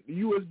again, the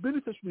U.S.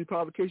 benefits from these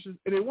provocations,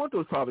 and they want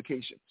those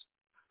provocations.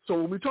 So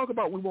when we talk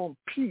about we want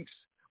peace,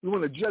 we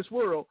want a just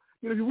world,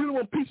 if you really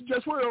want peace and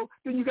just world,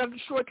 then you got to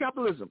destroy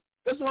capitalism.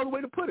 That's no other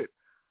way to put it.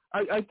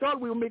 I thought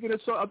we were making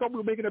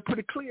it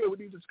pretty clear with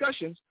these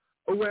discussions,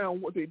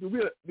 around what the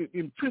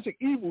intrinsic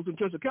evils in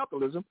terms of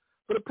capitalism,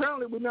 but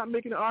apparently we're not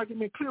making the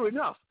argument clear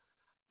enough.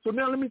 So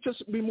now let me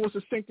just be more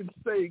succinct and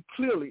say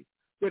clearly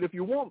that if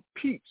you want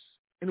peace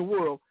in the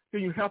world,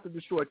 then you have to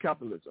destroy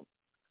capitalism.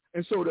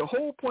 And so the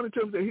whole point in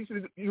terms of he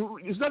said,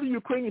 it's not the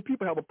Ukrainian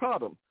people have a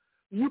problem.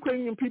 The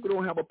Ukrainian people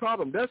don't have a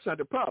problem. That's not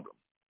the problem.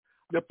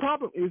 The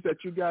problem is that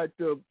you got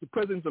the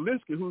President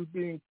Zelensky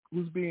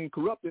who's being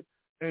corrupted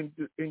and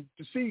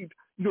deceived,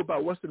 by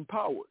Western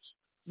powers.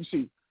 You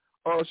see,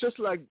 just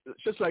like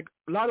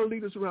a lot of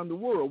leaders around the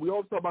world. We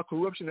always talk about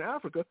corruption in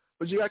Africa,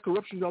 but you got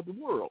corruption throughout the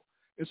world.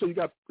 And so you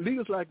got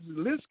leaders like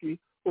Zelensky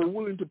who are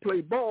willing to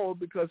play ball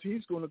because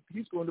he's going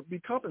to be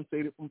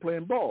compensated from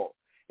playing ball.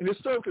 And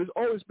historically, it's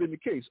always been the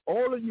case.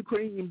 All the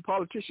Ukrainian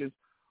politicians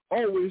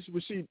always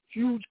receive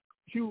huge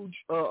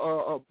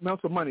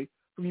amounts of money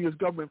from the U.S.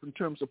 government in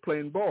terms of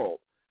playing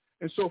ball.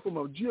 And so from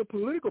a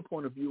geopolitical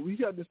point of view, we have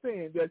to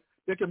understand that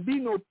there can be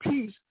no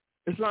peace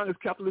as long as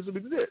capitalism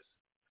exists.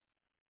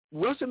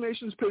 Western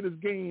nations play this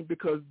game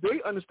because they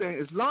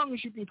understand as long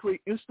as you can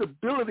create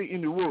instability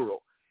in the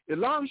world, as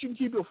long as you can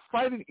keep people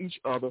fighting each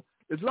other,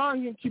 as long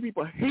as you can keep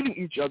people hating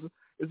each other,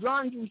 as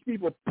long as you can keep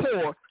people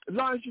poor, as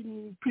long as you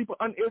can keep people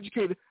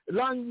uneducated, as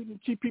long as you can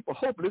keep people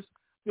hopeless,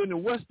 then the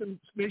Western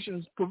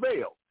nations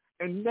prevail.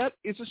 And that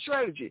is a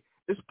strategy.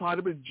 It's part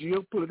of a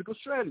geopolitical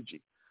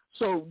strategy.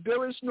 So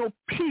there is no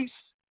peace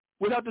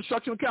without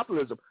destruction of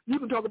capitalism. You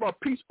can talk about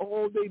peace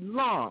all day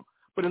long,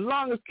 but as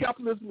long as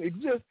capitalism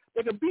exists,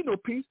 there can be no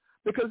peace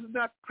because it's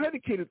not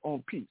predicated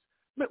on peace.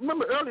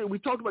 Remember earlier we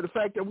talked about the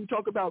fact that we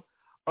talk about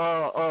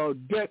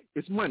debt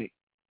is money.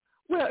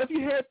 Well, if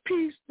you had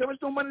peace, there was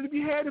no money to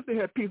be had if they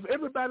had peace. If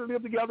everybody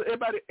lived together,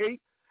 everybody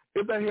ate,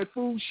 everybody had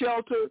food,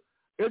 shelter,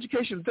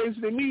 education, things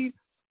they need,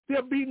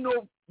 there'll be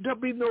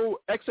no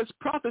excess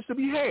profits to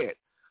be had.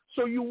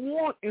 So you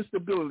want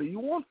instability, you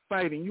want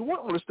fighting, you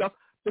want all this stuff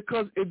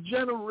because it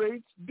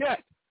generates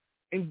debt.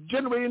 And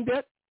generating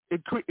debt,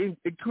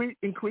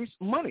 increase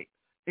money.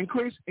 In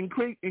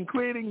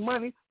creating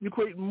money, you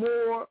create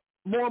more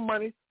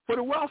money for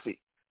the wealthy.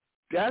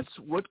 That's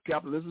what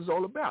capitalism is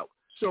all about.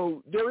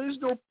 So there is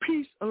no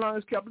peace as long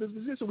as capitalism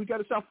exists. So we got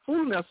to stop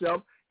fooling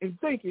ourselves and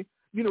thinking,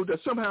 that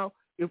somehow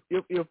if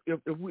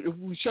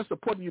we just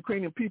support the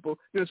Ukrainian people,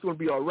 then it's going to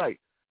be all right.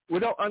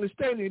 Without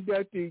understanding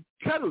that the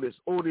catalyst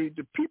or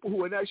the people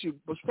who are actually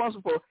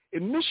responsible for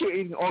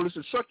initiating all this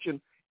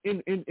destruction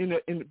in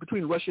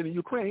between Russia and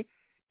Ukraine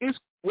is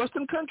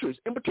Western countries,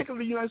 in particular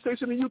the United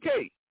States and the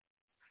UK.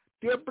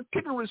 They're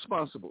particularly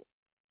responsible.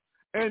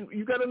 And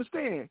you got to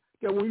understand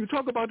that when you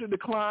talk about the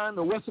decline of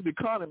the Western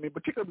economy,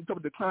 particularly the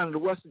decline of the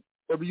West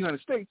of the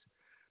United States,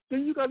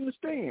 then you got to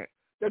understand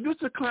that this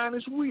decline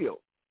is real.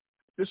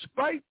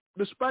 Despite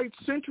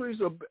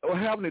centuries of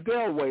having it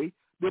their way,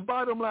 the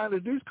bottom line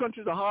is these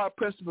countries are hard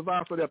pressed to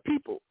provide for their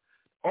people.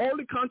 All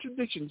the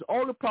contradictions,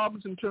 all the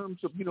problems in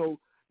terms of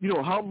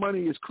how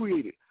money is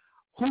created,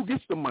 who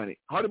gets the money,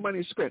 how the money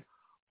is spent,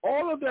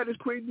 all of that is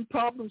creating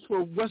problems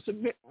for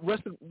Western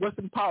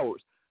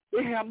powers.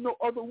 They have no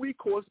other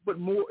recourse but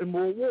more and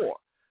more war,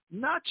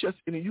 not just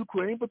in the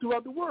Ukraine but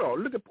throughout the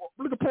world. Look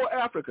at poor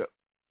Africa.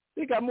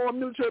 They got more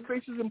military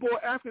bases in poor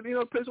Africa than any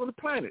other place on the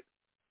planet.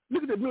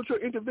 Look at the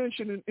military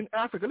intervention in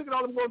Africa. Look at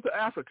all of them going to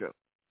Africa.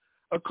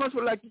 A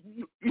country like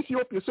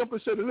Ethiopia simply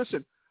said,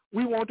 listen,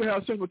 we want to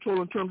have central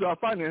control in terms of our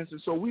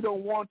finances, so we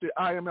don't want the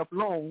IMF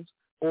loans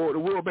or the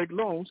World Bank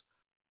loans.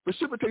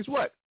 Precipitates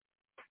what?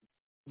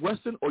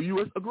 Western or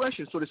U.S.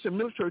 aggression. So they send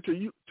military to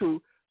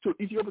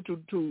Ethiopia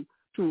to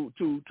throw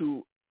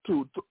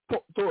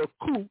a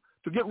coup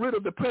to get rid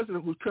of the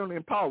president who's currently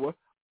in power,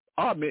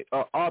 Ahmed,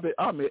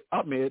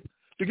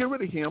 to get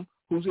rid of him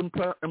who's in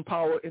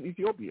power in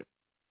Ethiopia.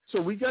 So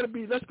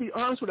let's be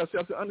honest with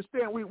ourselves to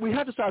understand. We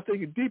have to start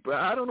thinking deeper.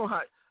 I don't know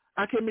how,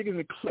 I can't make it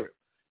any clear.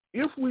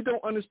 If we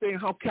don't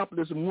understand how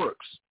capitalism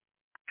works,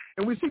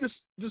 and we see this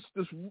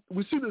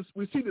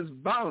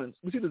violence,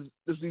 we see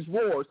these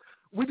wars,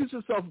 we see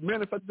this stuff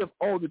manifest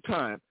all the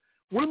time.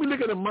 When we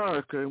look at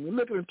America and we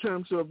look at it in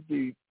terms of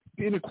the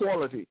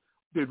inequality,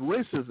 the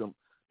racism,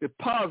 the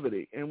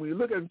poverty, and we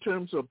look at it in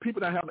terms of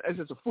people not having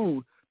access to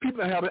food,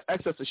 people not having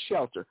access to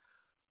shelter,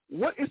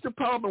 what is the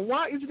problem?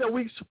 Why is it that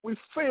we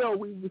fail,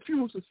 we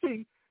refuse to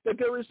see that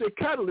there is a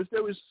catalyst,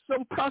 there is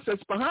some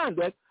process behind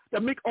that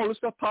make all this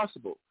stuff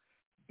possible?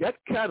 That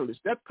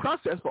catalyst, that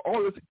process for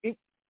all this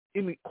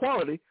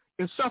inequality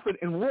and suffering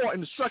and war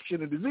and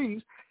destruction and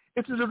disease,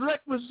 it's a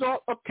direct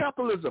result of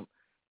capitalism.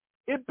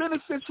 It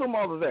benefits from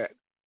all of that.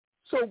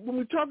 So when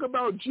we talk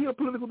about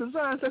geopolitical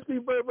designs, let's be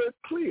very, very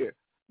clear.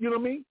 You know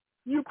what I mean?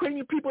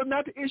 Ukrainian people are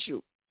not the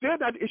issue. They're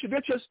not the issue.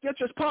 They're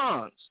just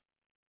pawns.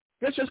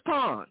 They're just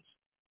pawns.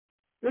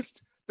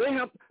 They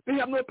have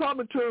no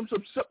problem in terms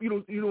of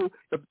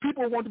if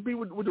people want to be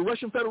with the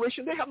Russian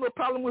Federation, they have no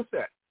problem with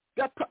that.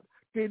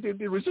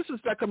 The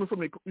resistance not coming from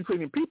the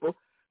Ukrainian people.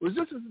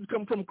 Resistance is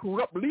coming from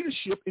corrupt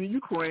leadership in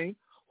Ukraine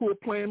who are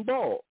playing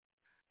ball.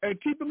 And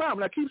keep in mind,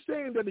 when I keep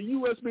saying that the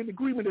U.S. made an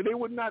agreement that they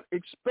would not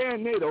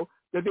expand NATO,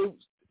 that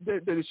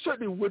they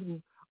certainly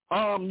wouldn't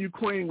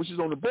Ukraine, which is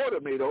on the border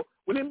of NATO,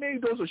 when they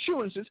made those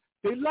assurances,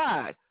 they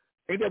lied.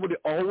 Ain't that what they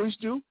always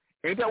do?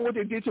 Ain't that what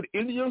they did to the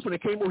Indians when they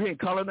came over here and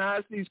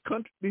colonized these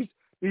countries,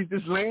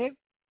 this land?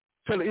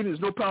 Tell the Indians,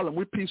 no problem,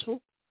 we're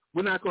peaceful.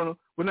 We're not gonna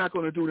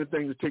do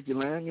anything to take your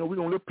land. We're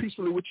gonna live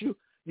peacefully with you.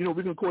 We're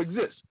gonna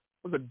coexist.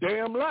 It was a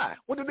damn lie.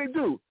 What did they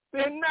do?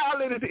 They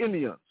annihilated the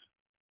Indians.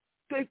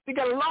 They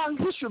got a long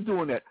history of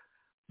doing that.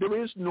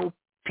 There is no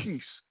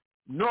peace.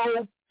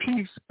 No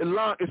peace as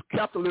long as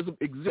capitalism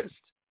exists.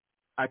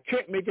 I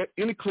can't make it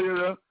any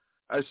clearer.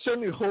 I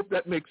certainly hope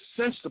that makes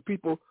sense to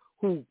people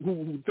who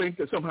think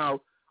that somehow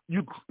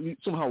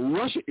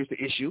Russia is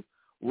the issue.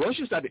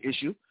 Russia's not the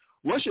issue.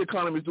 Russia's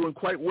economy is doing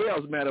quite well,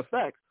 as a matter of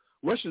fact.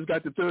 Russia's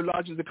got the third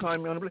largest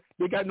economy on the planet.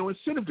 They got no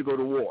incentive to go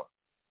to war.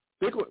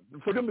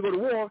 For them to go to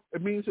war,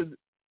 it means it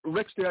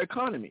wrecks their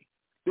economy.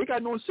 They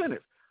got no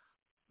incentive.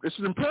 It's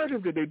an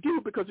imperative that they do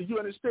because the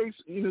United States,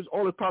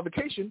 all its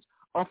provocations,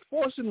 are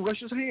forcing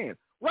Russia's hand.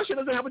 Russia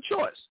doesn't have a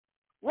choice.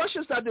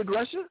 Russia's not the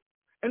aggressor.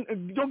 And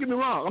don't get me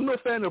wrong, I'm no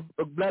fan of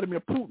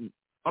Vladimir Putin.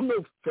 I'm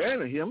no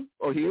fan of him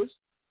or his.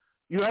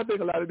 I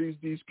think a lot of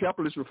these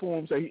capitalist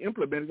reforms that he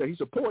implemented, that he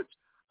supports,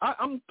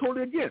 I'm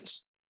totally against.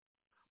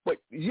 But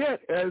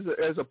yet,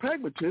 as a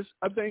pragmatist,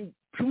 I think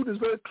Putin is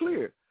very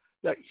clear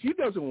that he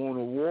doesn't want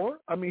a war.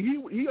 I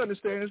mean, he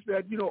understands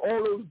that,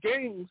 all those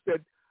gains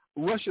that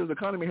Russia's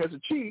economy has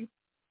achieved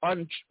are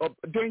in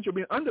danger of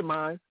being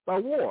undermined by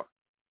war.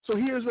 So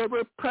he is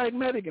very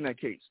pragmatic in that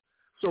case.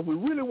 So if we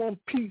really want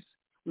peace,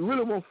 we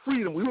really want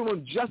freedom, we really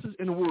want justice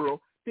in the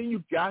world, then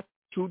you got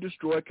to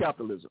destroy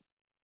capitalism.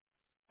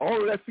 All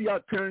of that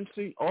fiat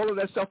currency, all of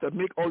that stuff that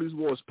make all these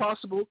wars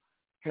possible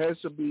has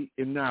to be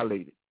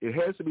annihilated. It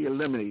has to be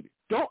eliminated.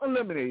 Don't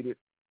eliminate it,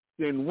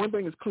 then one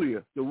thing is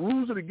clear. The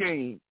rules of the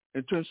game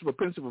in terms of a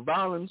principle of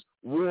violence,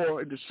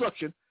 war, and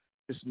destruction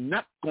is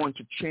not going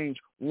to change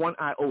one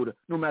iota,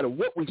 no matter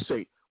what we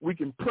say. We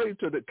can pray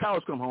till the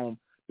cows come home.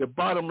 The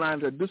bottom line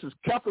is that this is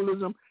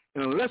capitalism,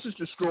 and unless it's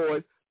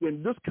destroyed,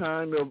 then this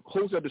kind of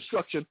wholesale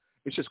destruction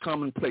is just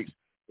commonplace.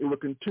 It will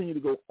continue to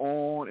go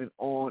on and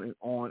on and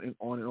on and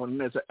on and on.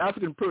 And as an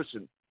African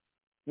person,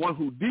 one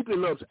who deeply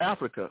loves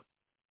Africa,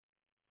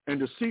 and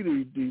to see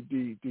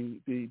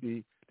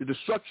the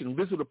destruction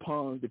visited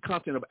upon the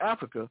continent of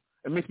Africa,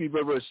 it makes me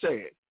very, very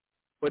sad.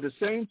 But at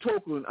the same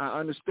token, I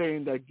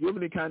understand that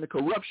given the kind of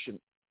corruption,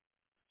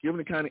 given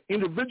the kind of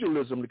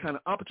individualism, the kind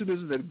of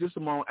opportunism that exists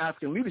among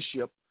African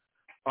leadership,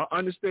 I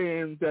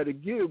understand that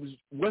it gives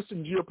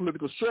Western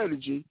geopolitical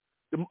strategy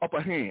the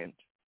upper hand.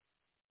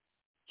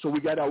 So we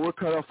got our work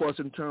cut out for us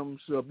in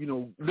terms of,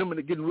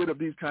 getting rid of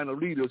these kind of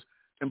leaders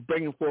and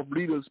bringing forth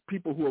leaders,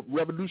 people who are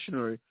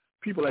revolutionary,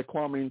 people like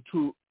Kwame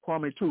Ture,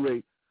 Kwame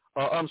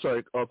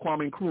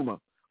Nkrumah,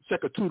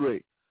 Sekou Ture,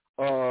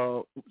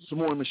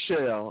 Simone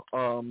Michel,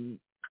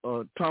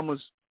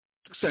 Thomas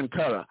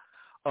Sankara,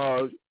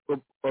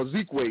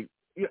 Zikwe,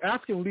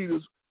 African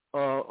leaders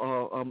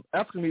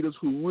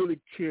who really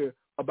care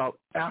about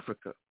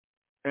Africa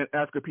and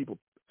African people,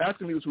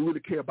 African leaders who really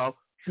care about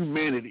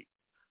humanity.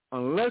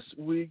 Unless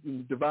we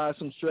can devise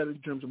some strategy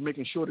in terms of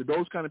making sure that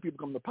those kind of people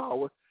come to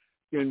power,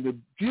 then the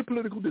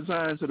geopolitical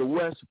designs of the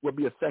West will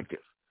be effective.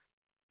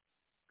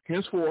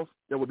 Henceforth,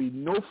 there will be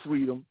no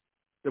freedom,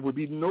 there will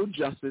be no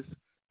justice,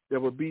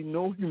 there will be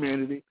no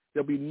humanity,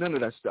 there will be none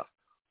of that stuff.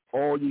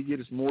 All you get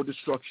is more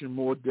destruction,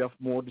 more death,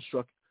 more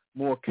destruction,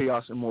 more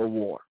chaos, and more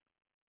war.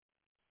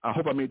 I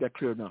hope I made that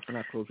clear enough, and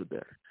I close with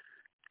that.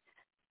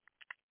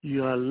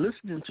 You are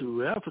listening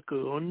to Africa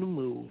on the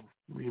Move.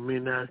 We may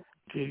not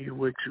give you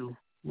what you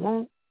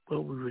want,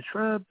 but we will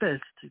try our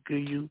best to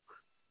give you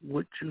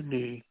what you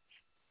need.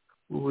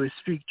 We will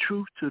speak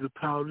truth to the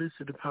powerless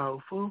and the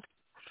powerful,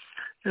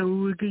 and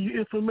we will give you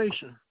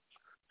information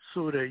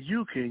so that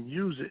you can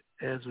use it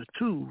as a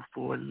tool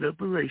for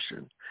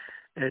liberation.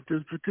 At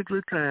this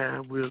particular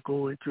time, we'll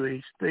go into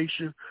a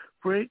station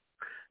break,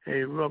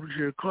 a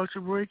revolutionary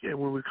culture break, and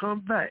when we come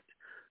back,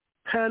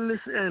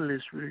 panelists and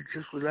analysts, we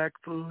just would like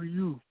for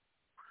you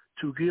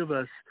to give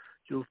us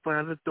your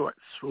final thoughts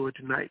for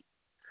tonight.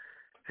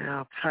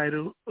 Our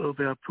title of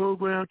our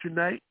program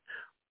tonight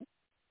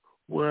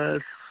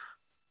was,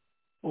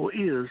 or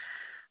is,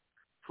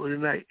 for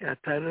tonight, our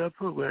title of our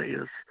program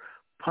is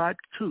Part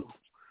 2,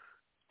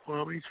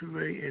 Kwame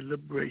Ture and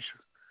Liberation.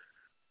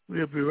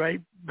 We'll be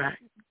right back.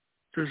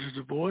 This is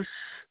the voice,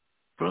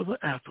 Brother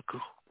Africa,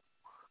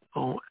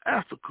 on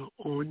Africa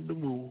on the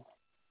Move.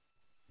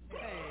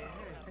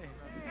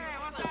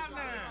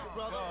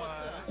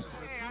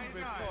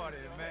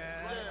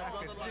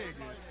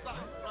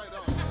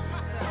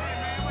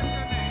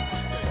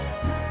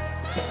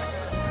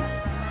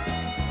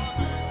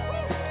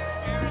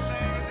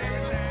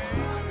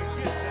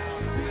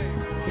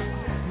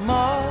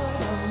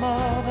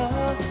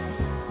 Mother,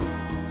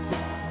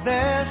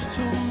 there's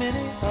too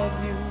many of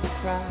you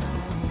crying.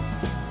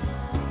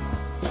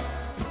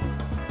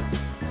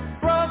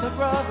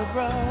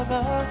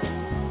 Brother,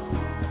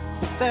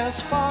 there's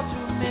far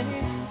too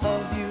many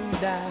of you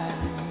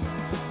dying.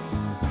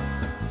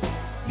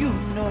 You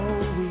know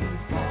we've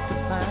got to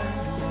find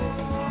a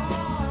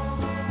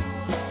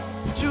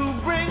way to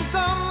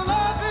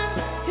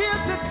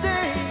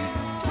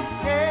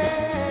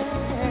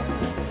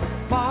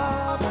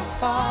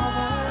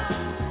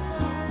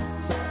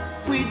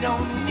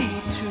don't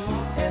need to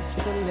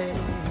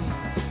escalate.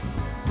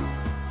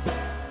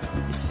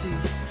 You see,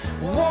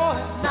 war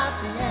is not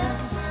the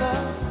answer,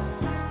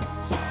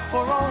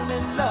 for only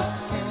love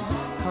can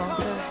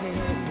conquer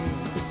hate.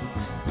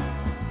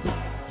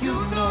 You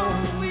know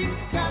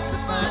we've got to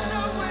find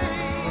a way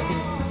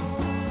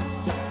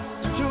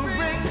to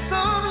bring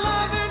some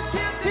love and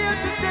here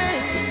today.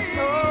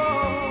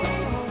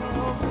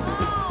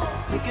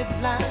 Picket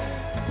line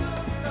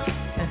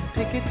and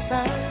picket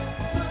sign.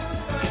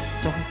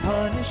 Don't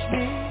punish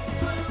me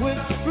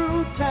with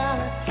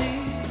brutality.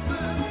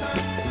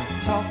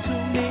 Talk to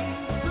me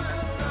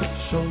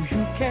so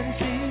you can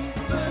see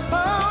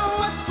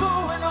what's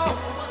going on.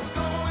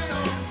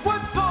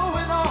 What's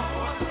going on?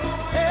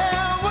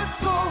 Yeah, what's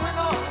going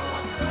on?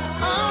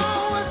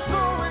 Oh, what's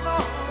going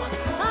on?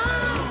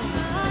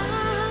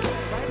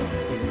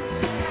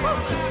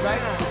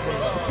 Right on.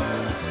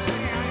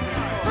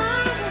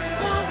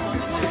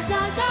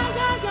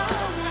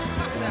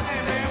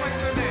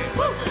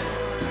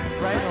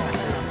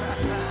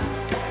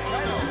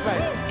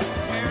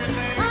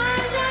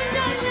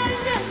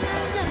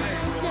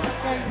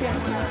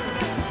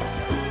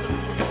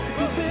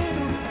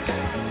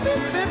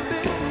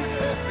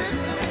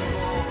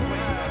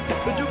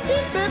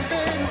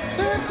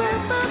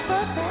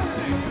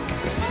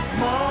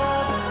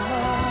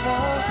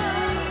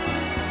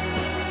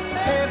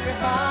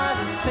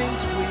 Everybody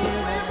thinks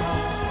we're at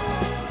home.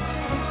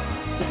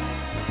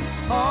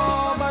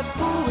 Oh, but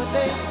who would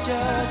they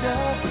judge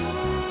us?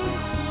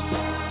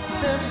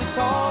 Simply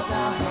cause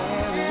our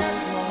hair is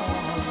long.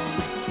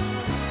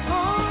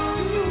 Oh,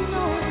 you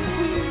know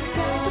we've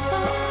got to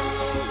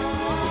find a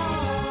way.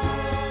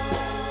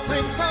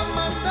 Bring some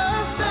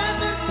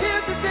understanding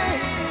here today.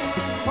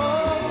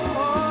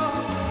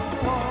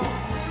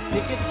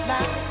 Pick it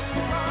loud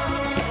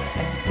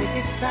and pick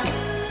it sound.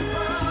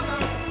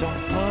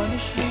 Don't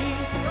punish me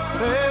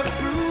with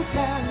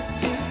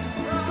brutality.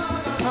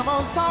 Come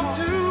on, talk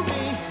to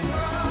me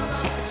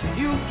so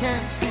you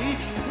can see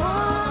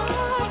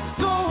what's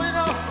going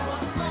on.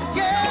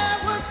 Yeah,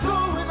 what's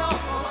going on?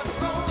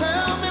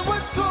 Tell me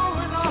what's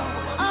going on.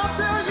 I'll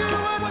tell you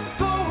what's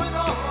going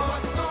on.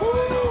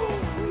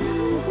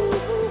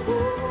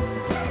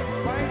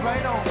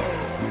 Right on,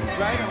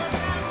 right on.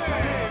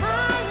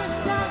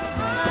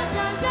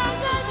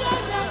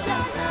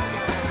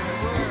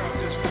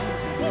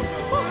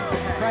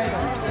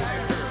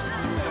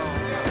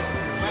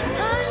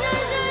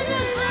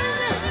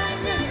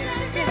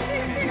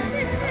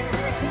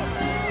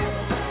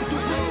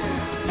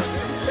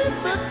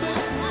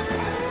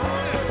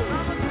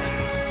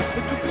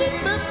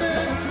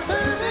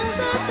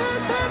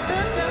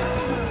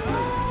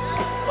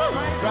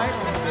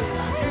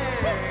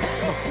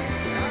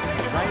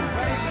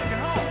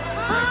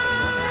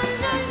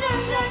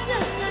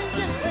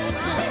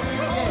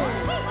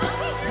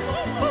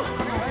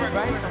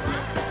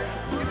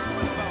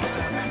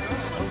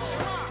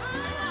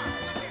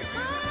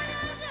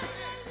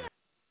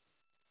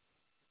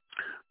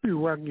 We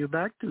welcome you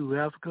back to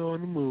Africa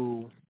on the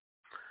Move.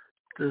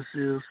 This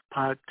is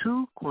part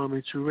 2,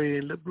 Kwame Ture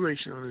and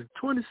Liberation on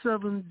the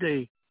 27th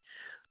day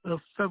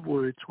of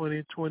February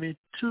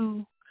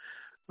 2022.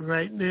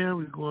 Right now,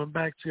 we're going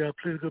back to our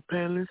political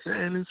panelists and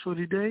analysts for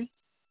today.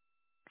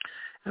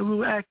 And we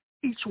will ask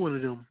each one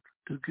of them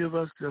to give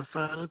us their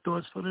final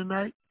thoughts for the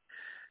night.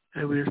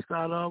 And we'll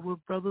start off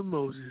with Brother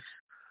Moses.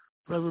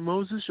 Brother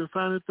Moses, your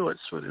final thoughts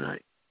for the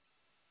night.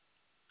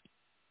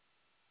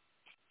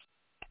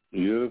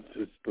 Yeah,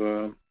 it's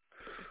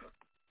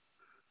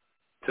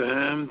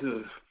time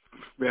to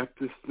wrap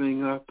this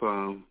thing up.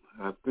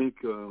 I think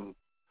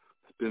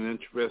it's been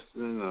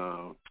interesting.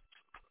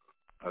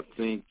 I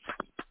think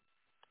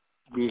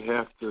we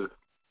have to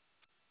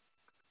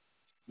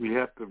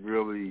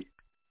really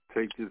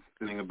take this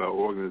thing about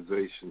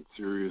organization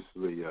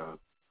seriously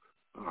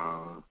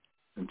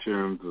in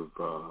terms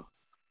of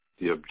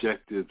the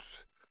objectives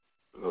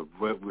of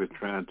what we're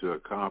trying to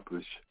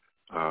accomplish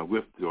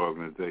with the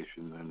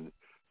organization. And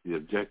the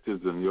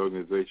objectives and the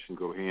organization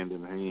go hand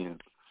in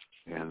hand,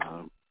 and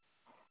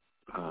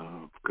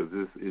because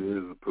it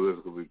is a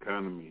political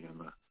economy,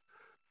 and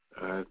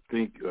I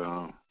think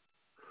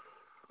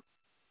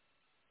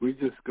we're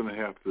just going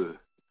to have to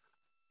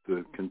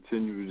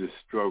continue this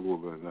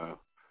struggle, and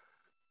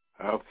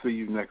I'll see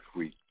you next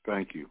week.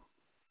 Thank you.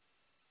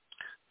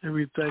 And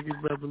we thank you,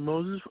 Brother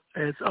Moses,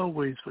 as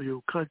always, for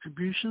your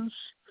contributions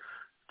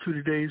to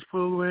today's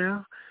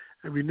program.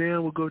 And we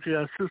now will go to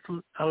our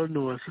sister,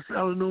 Eleanor. Sister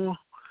Eleanor,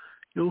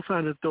 your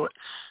final thoughts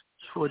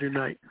for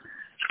tonight.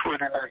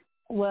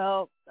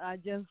 Well, I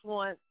just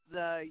want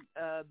the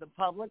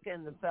public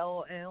and the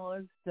fellow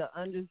analysts to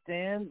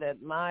understand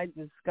that my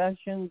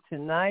discussion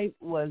tonight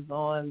was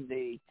on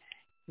the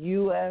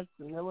U.S.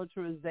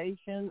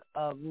 militarization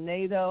of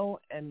NATO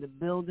and the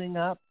building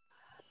up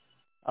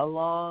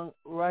along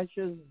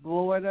Russia's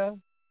border,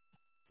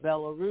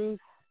 Belarus,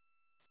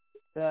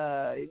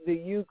 the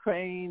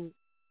Ukraine.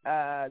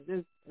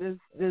 This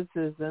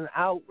is an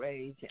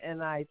outrage,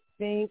 and I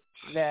think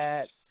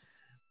that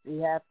we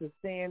have to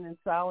stand in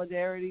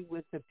solidarity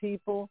with the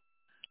people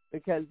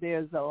because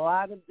there's a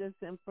lot of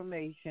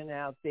disinformation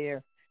out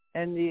there,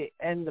 and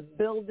the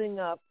building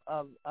up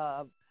of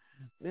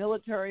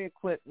military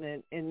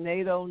equipment in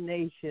NATO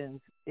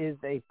nations is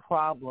a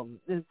problem.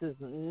 This is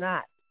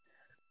not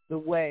the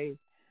way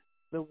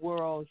the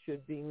world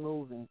should be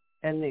moving,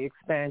 and the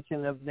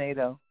expansion of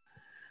NATO.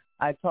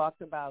 I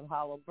talked about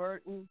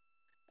Halliburton.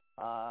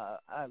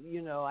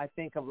 I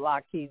think of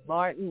Lockheed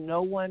Martin.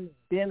 No one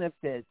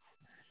benefits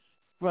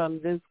from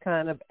this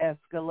kind of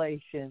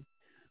escalation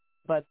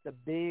but the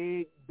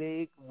big,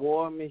 big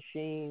war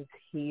machines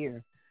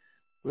here.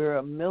 We're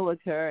a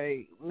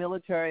military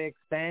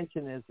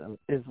expansionism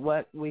is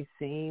what we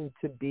seem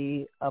to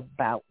be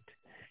about.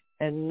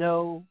 And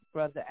no,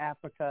 Brother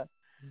Africa,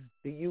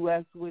 the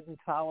U.S. wouldn't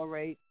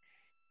tolerate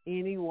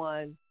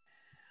anyone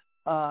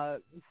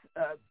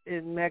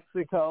in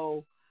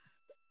Mexico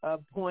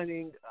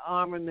pointing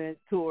armament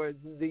towards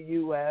the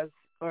U.S.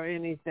 or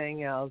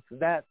anything else.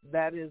 That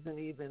isn't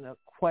even a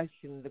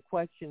question. The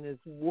question is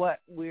what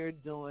we're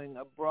doing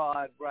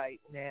abroad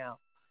right now.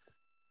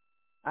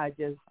 I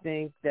just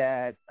think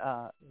that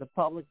the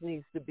public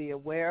needs to be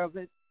aware of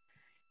it,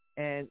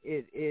 and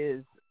it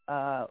is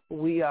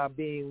we are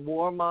being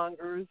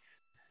warmongers.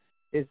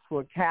 It's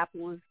for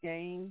capitalist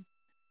gain.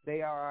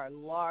 They are our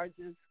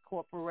largest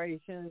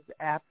corporations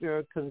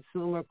after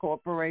consumer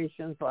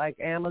corporations like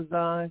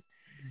Amazon,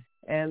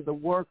 and the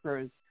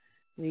workers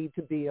need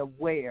to be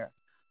aware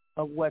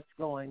of what's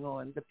going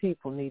on. The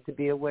people need to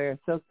be aware.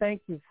 So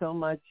thank you so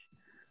much,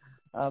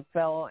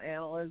 fellow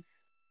analysts.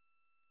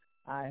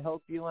 I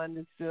hope you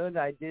understood.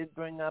 I did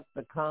bring up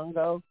the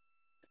Congo,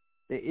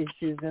 the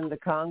issues in the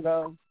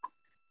Congo,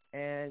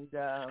 and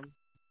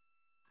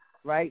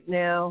right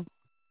now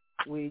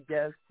we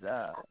just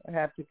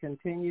have to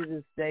continue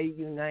to stay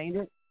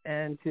united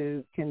and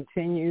to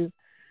continue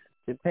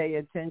to pay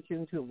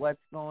attention to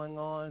what's going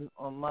on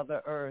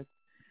Mother Earth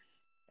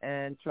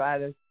and try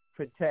to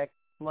protect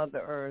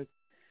Mother Earth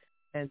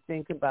and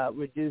think about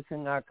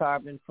reducing our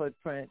carbon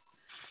footprint,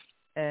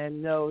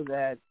 and know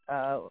that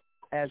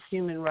as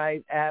human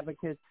rights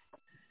advocates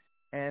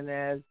and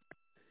as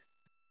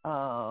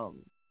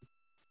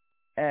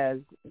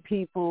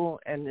people,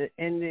 and the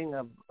ending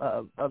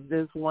of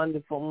this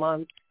wonderful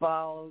month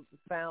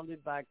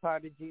founded by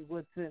Carter G.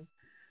 Woodson,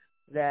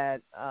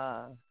 that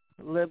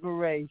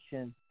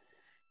liberation,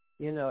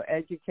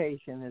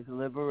 education is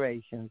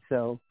liberation.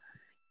 So,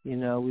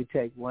 we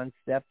take one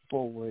step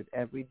forward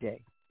every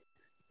day.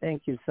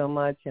 Thank you so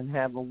much, and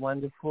have a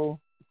wonderful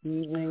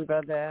evening,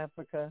 Brother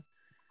Africa.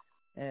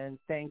 And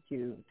thank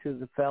you to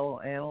the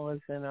fellow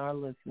analysts and our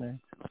listeners.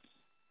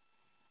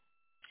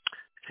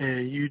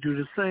 And you do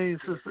the same,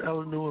 Sister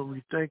Eleanor, and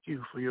we thank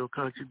you for your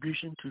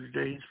contribution to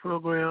today's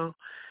program.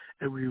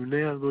 And we will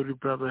now go to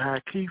Brother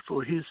Haki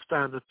for his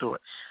final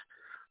thoughts.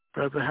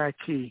 Brother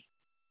Haki.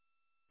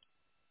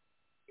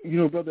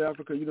 Brother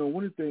Africa,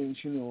 one of the things,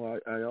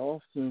 I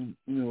often,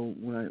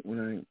 when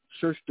I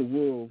search the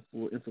world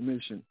for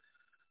information,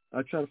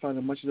 I try to find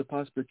as much as I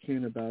possibly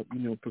can about,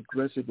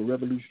 progressive or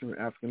revolutionary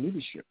African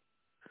leadership.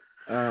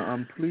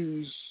 I'm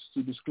pleased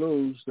to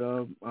disclose,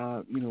 to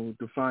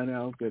find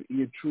out that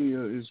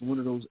Ture is one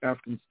of those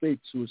African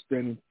states who is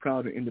standing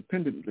proud and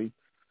independently,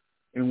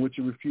 in which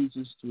it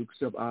refuses to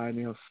accept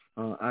IMF,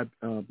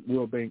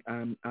 World Bank,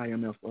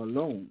 IMF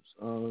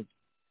loans.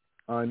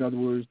 In other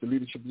words, the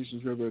leadership position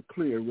is very, very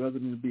clear. Rather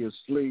than be a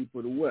slave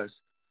for the West,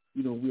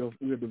 we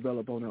are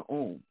developed on our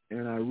own.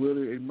 And I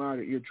really admire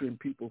the Eritrean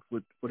people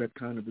for that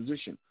kind of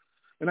position.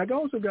 And I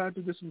also got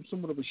to give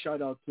somewhat of a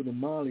shout out to the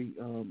Mali,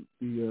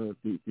 the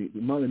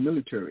Mali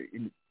military,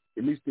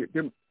 at least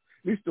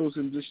those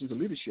in positions of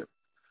leadership.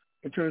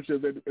 In terms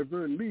of at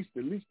very least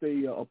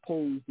they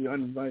oppose the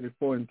uninvited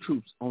foreign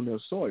troops on their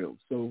soil.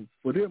 So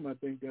for them, I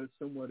think that's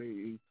somewhat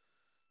a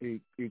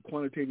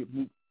quantitative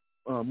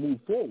move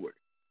forward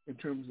in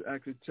terms of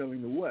actually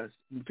telling the West,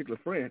 in particular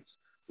France,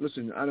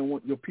 listen, I don't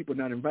want your people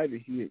not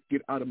invited here.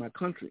 Get out of my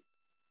country.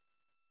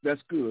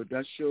 That's good.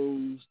 That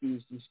shows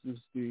the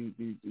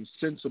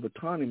sense of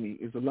autonomy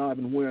is alive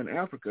and well in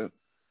Africa,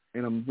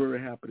 and I'm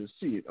very happy to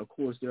see it. Of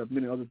course, there are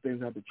many other things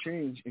that have to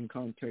change in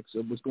context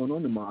of what's going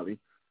on in Mali,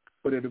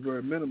 but at a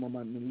very minimum,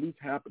 I'm at least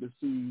happy to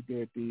see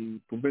that the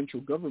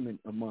provincial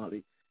government of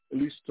Mali at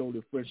least told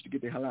the French to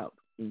get the hell out,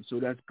 and so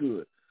that's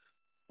good.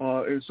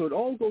 And so it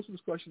all goes to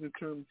this question in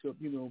terms of,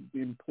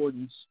 the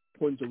importance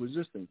of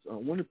resistance.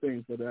 One of the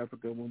things that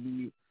Africa,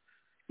 when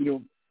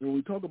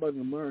we talk about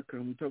in America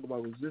and we talk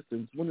about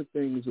resistance, one of the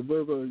things is a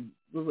very, very,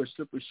 very, very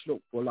slippery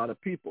slope for a lot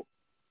of people.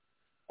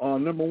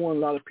 Number one, a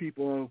lot of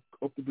people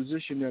are of the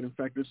position that, in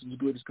fact, this is the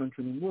greatest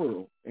country in the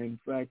world. And in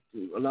fact,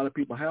 a lot of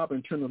people have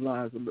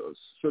internalized a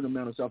certain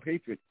amount of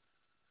self-hatred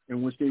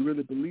in which they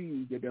really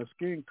believe that their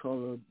skin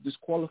color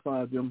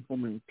disqualifies them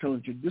from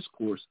intelligent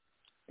discourse.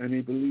 And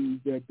they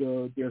believe that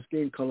their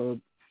skin color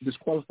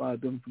disqualifies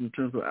them from in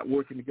terms of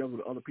working together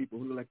with other people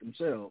who look like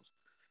themselves,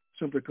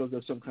 simply because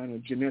there's some kind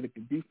of genetic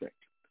defect.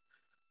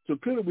 So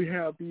clearly we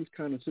have these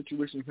kind of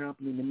situations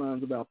happening in the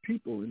minds of our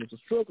people, and it's a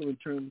struggle in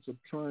terms of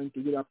trying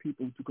to get our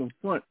people to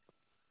confront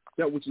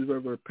that which is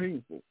very, very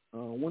painful.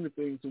 One of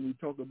the things when we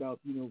talk about,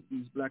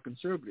 these black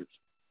conservatives,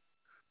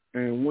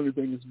 and one of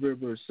the things that's very,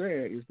 very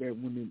sad is that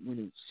when the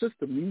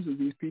system uses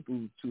these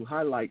people to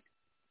highlight,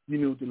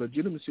 the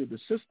legitimacy of the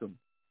system,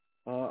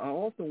 I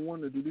often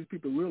wonder, do these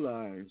people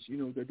realize,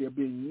 that they're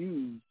being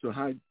used to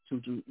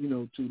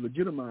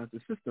legitimize the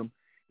system,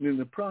 and in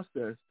the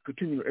process,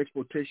 continue the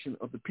exploitation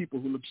of the people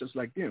who look just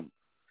like them.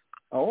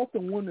 I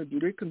often wonder, do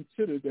they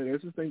consider that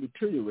as this thing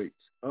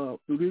deteriorates, do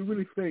they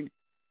really think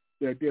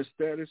that their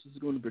status is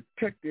going to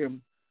protect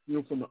them,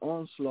 from the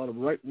onslaught of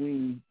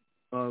right-wing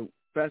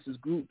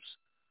fascist groups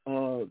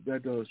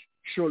that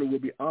surely will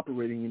be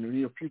operating in the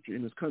near future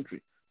in this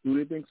country? Do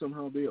they think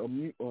somehow they are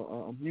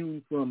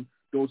immune from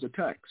those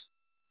attacks?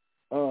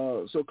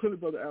 So clearly,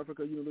 Brother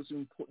Africa,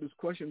 this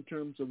question in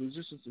terms of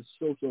resistance is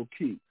so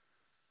key.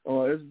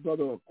 As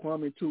Brother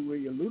Kwame Ture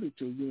alluded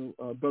to,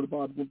 Brother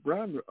Bob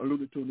Brown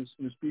alluded to in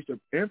his speech that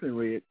Anthony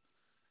read,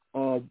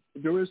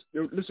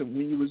 listen,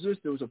 when you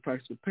resist, there was a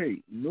price to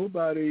pay.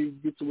 Nobody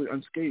gets away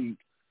unscathed,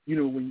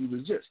 when you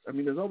resist. I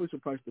mean, there's always a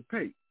price to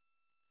pay.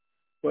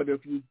 But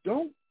if you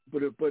don't,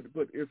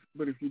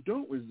 if you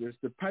don't resist,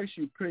 the price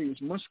you pay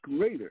is much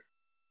greater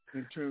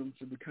in terms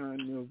of the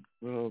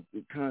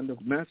kind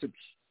of massive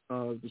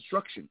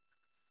destruction,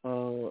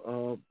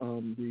 the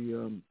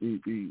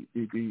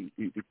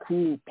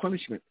cruel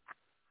punishment,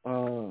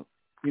 of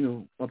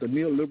the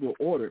neoliberal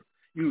order,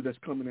 that's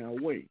coming our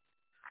way.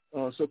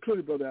 So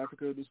clearly, Brother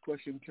Africa, this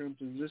question in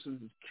terms of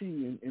resistance is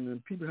key,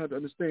 and people have to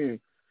understand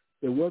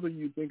that whether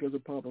you think as a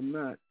pop or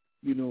not,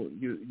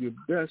 you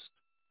best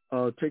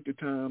take the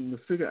time to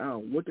figure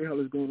out what the hell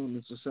is going on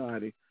in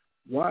society,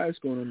 why it's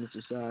going on in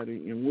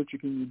society, and what you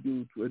can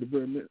do to, at the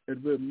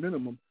very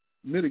minimum,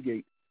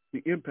 mitigate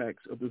the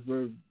impacts of this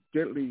very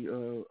deadly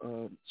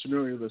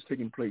scenario that's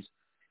taking place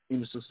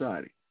in the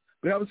society.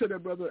 But having said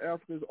that, Brother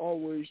Africa, is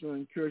always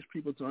encourage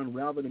people to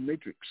unravel the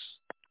matrix.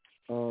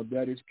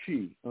 That is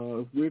key.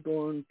 If we're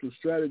going to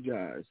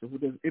strategize, if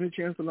there's any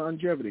chance for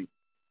longevity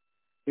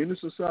in the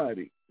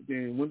society,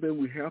 then one thing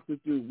we have to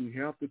do, we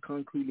have to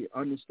concretely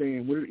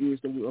understand what it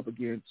is that we're up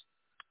against,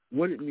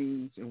 what it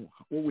means, and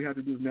what we have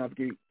to do to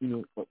navigate,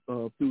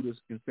 through this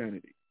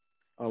insanity.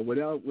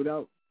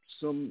 Without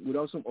some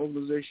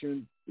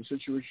organization, the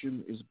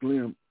situation is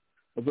grim,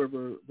 very,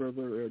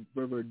 very,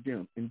 very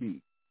dim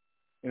indeed.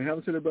 And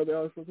having said that,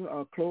 Brother Africa,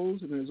 I'll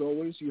close, and as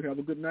always, you have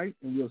a good night,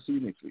 and we'll see you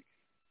next week.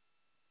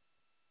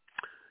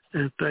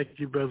 And thank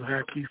you, Brother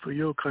Haki, for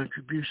your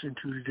contribution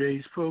to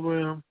today's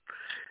program.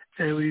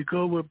 And we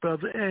go with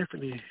Brother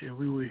Anthony, and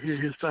we will hear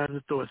his side of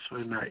the thoughts for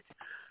tonight.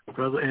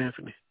 Brother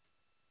Anthony.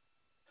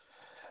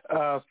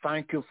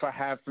 Thank you for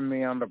having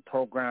me on the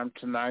program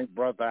tonight,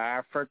 Brother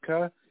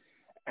Africa.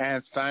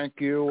 And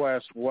thank you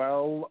as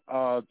well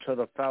to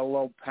the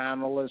fellow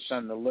panelists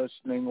and the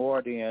listening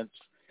audience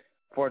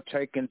for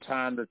taking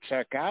time to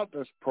check out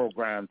this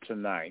program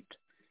tonight.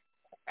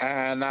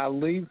 And I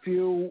leave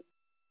you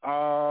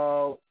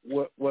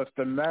with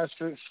the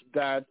message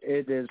that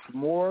it is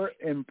more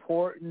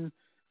important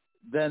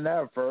than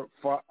ever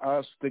for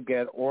us to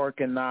get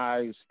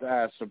organized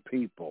as a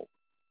people.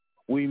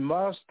 We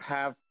must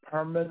have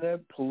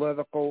permanent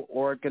political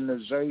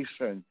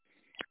organization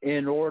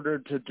in order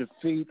to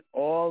defeat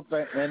all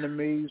the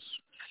enemies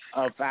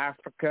of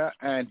Africa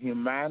and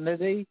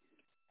humanity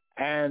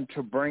and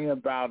to bring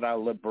about our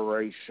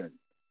liberation.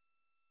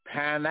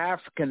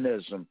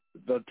 Pan-Africanism,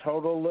 the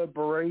total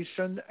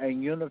liberation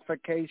and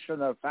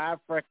unification of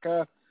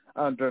Africa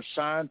under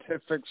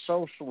scientific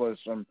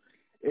socialism,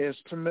 is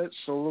the ultimate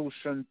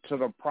solution to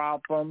the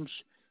problems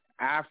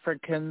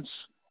Africans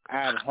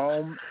at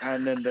home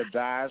and in the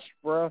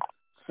diaspora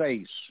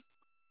face.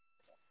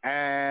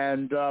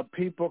 And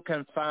people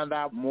can find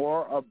out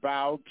more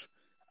about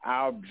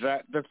our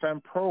objective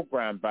and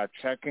program by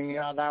checking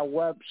out our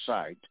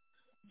website,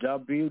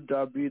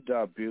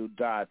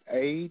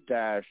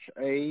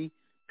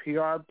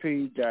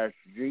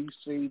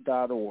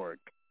 www.a-aprp-gc.org.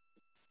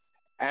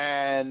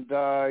 And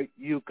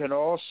you can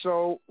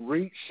also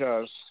reach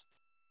us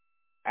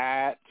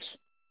at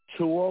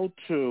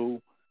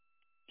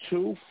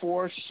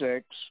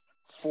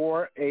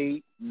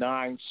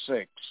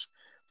 202-246-4896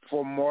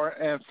 for more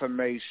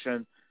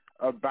information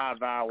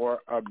about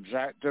our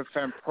objective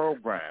and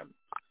program.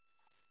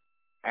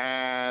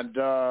 And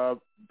bear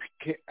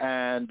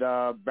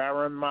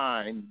in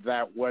mind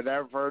that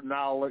whatever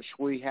knowledge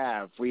we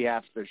have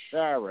to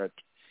share it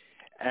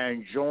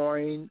and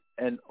join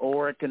an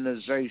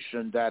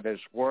organization that is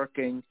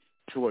working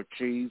to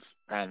achieve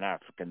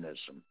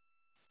Pan-Africanism.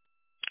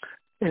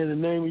 And the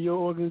name of your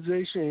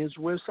organization and its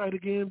website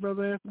again,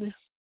 Brother Anthony?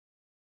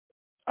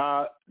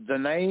 The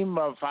name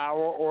of our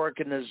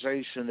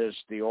organization is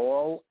the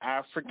All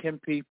African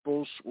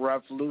People's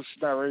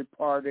Revolutionary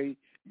Party,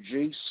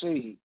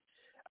 GC.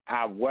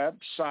 Our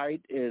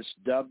website is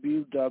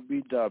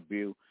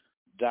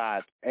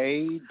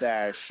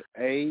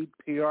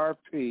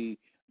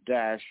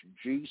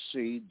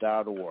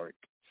www.a-aprp-gc.org.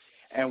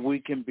 And we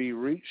can be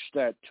reached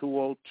at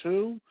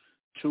 202-246-4896.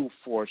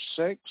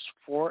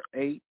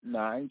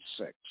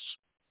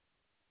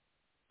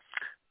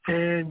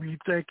 And we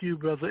thank you,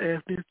 Brother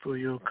Anthony, for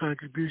your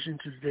contribution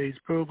to today's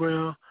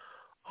program,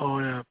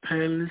 all our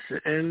panelists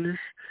and analysts.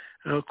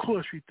 And, of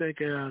course, we thank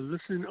our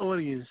listening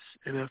audience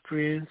and our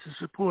friends who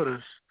support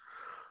us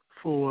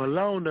for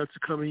allowing us to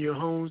come in your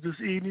homes this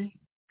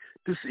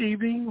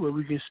evening where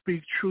we can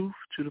speak truth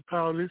to the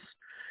powerless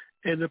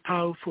and the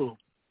powerful,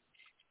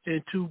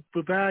 and to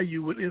provide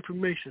you with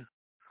information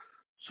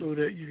so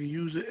that you can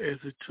use it as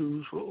a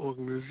tool for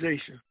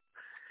organization.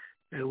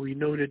 And we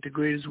know that the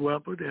greatest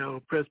weapon that our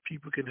oppressed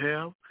people can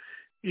have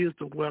is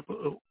the weapon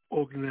of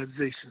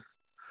organization.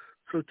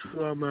 So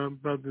to all my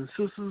brothers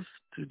and sisters,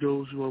 to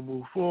those who want to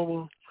move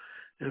forward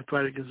and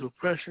fight against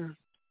oppression,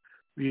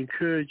 we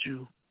encourage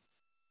you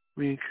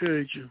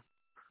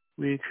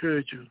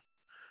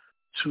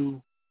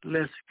to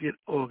let's get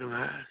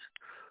organized.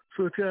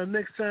 So until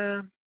next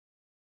time,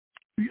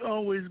 we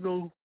always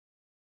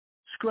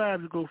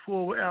strive to go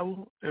forward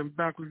ever and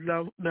backwards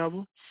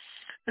never.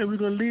 And we're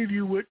going to leave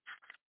you with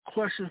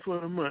question for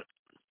the month,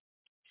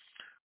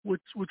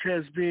 which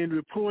has been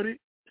reported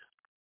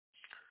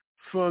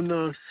from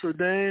the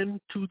Sudan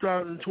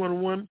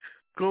 2021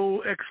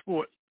 gold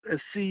export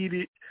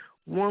exceeded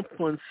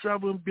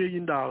 $1.7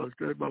 billion.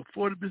 That's about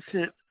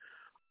 40%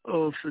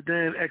 of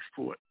Sudan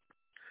export.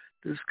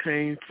 This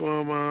came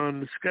from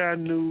the Sky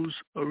News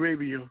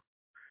Arabia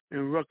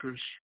and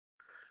Rutgers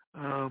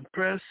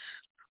Press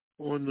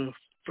on the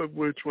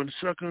February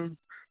 22nd,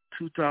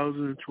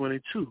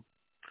 2022.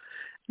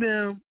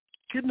 Now,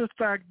 given the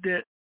fact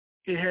that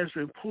it has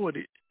been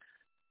reported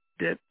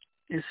that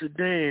in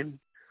Sudan,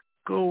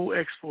 gold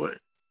export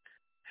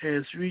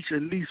has reached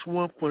at least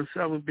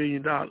 $1.7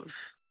 billion,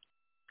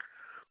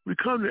 we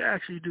come to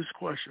ask you this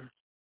question.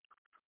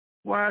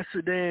 Why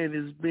Sudan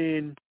is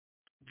being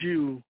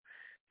viewed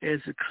as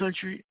a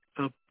country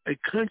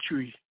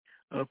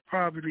of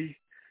poverty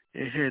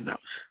and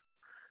handouts?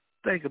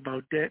 Think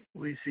about that.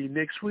 We see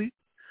next week.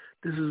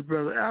 This is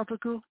Brother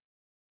Africa,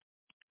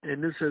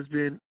 and this has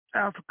been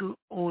Africa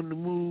on the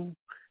Move.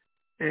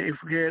 And if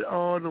we had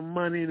all the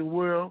money in the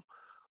world,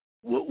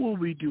 what would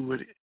we do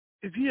with it?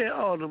 If you had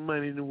all the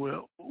money in the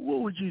world,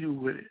 what would you do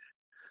with it?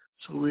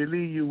 So we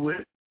leave you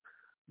with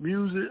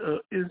music of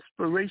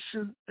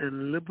inspiration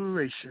and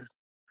liberation.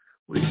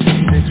 We'll see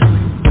you next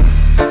week.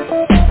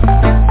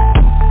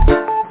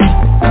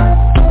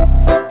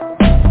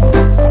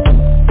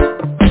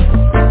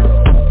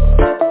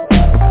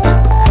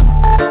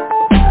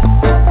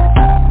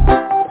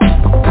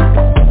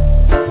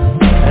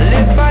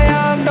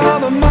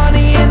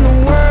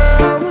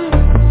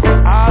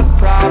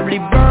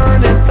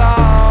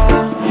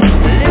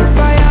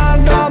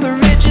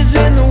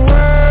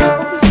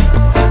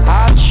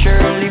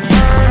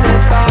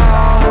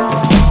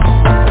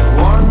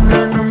 One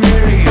in a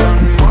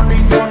million, one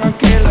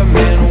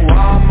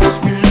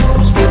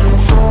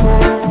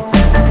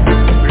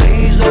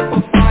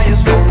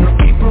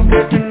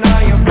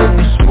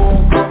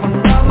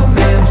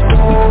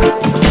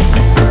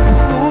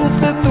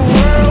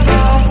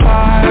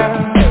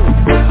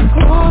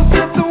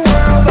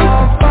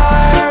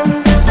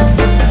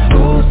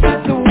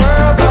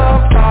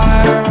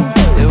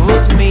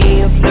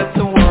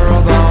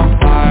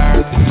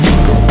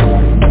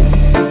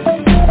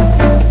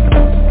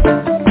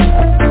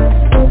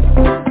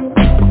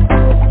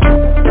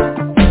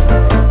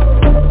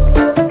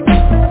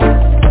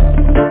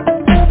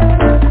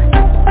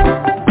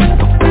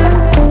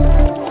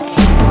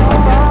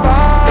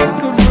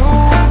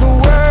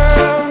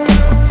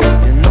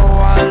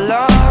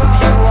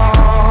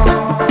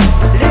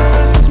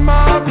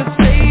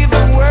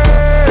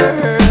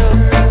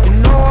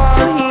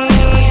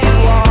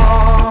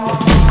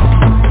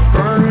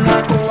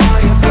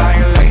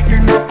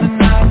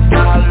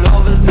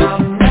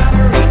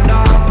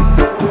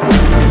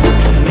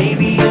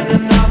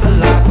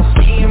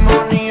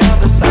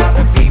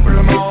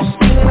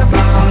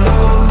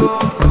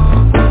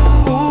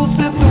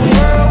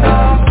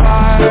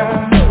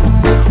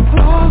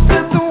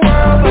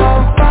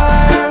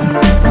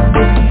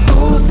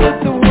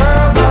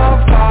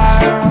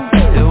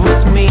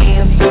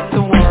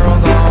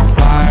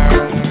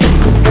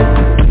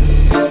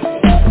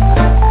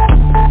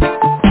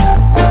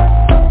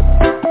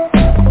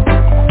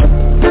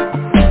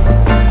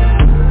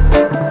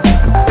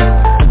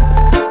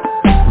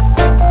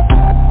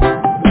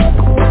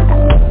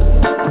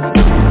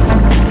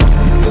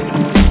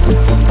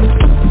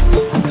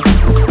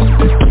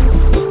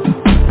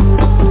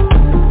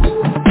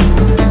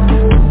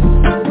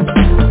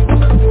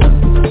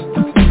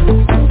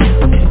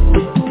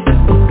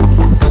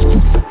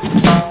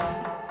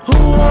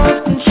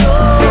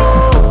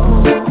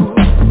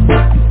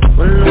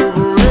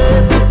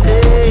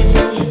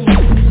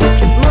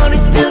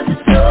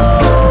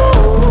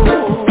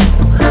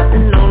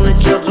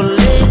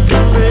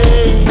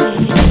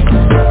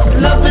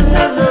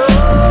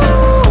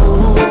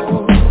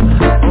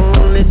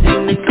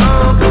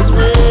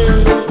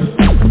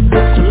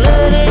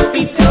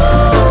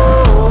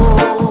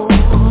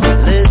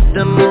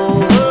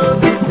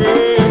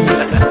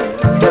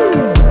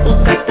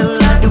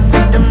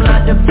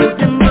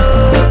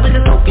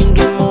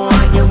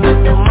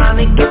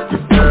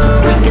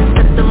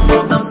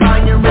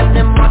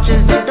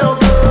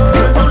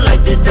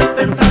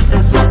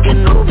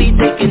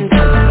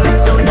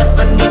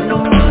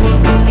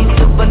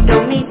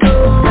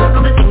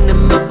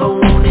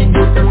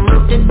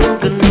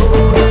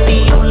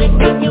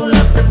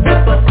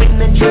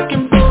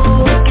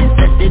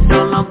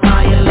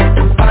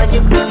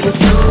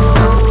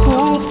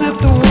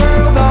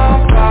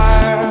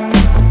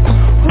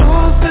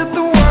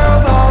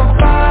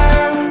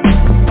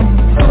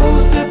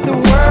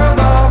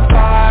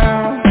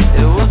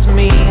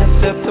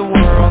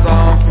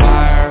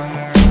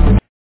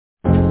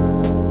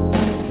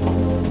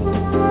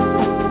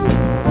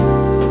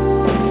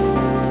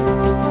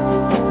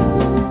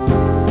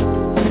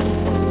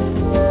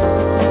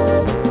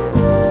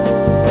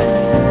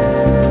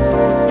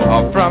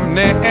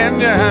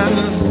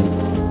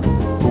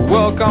Indians who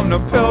welcome the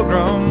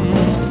pilgrims,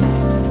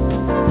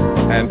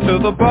 and to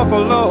the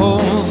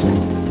buffaloes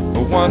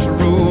who once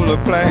ruled the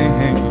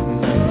plains.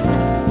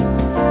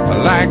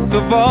 Like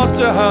the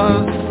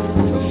vultures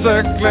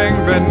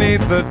circling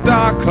beneath the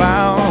dark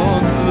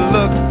clouds,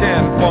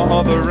 looking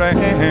for the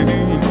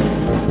rain,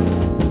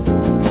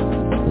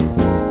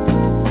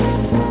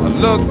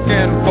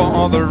 looking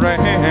for the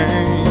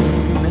rain.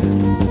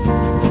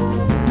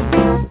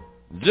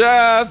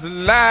 Just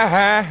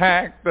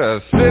like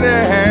the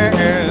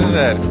cities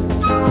that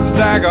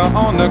stagger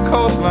on the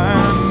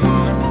coastline,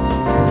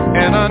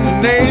 and a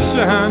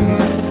nation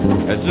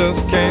that just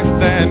can't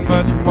stand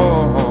much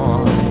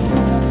more.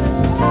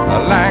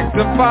 Like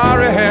the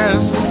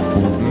forest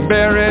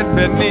buried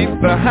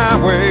beneath the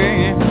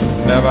highway,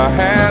 never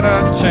had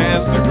a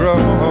chance to grow,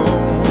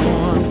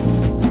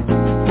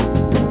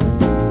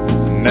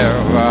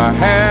 never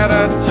had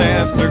a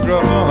chance to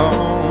grow.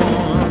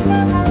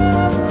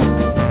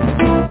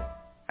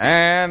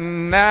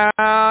 And now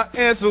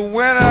it's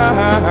winter,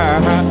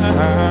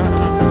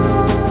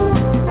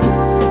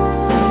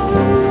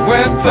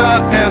 winter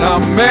in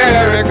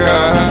America.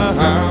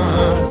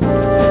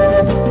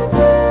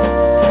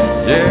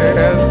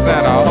 Yes,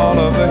 and all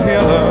of the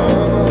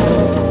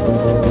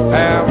healers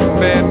have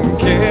been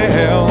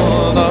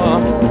killed,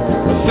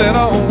 sent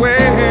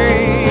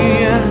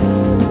away.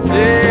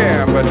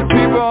 Yeah, but the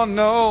people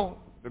know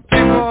it's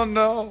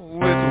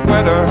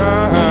winter.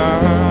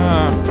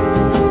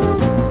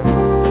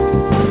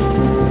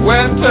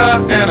 Winter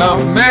in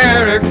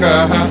America.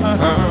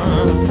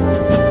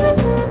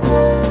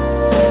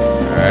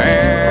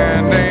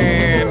 And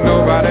ain't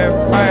nobody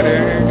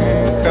fighting,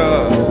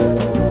 'cause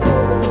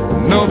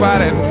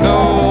nobody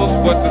knows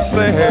what to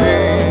say.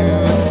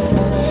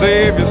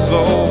 Save your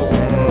soul,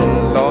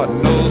 Lord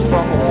knows,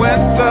 from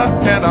winter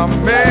in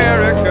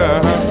America.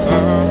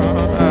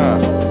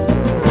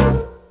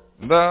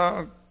 The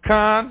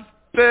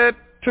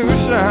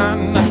Constitution,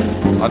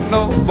 a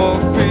noble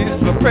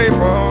piece of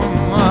paper,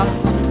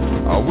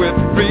 with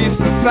free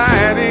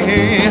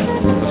society, a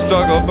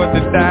struggle but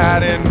they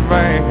died in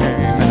vain.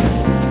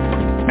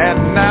 And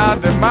now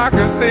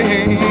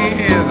democracy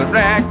is a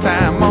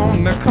ragtime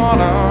on the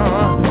corner,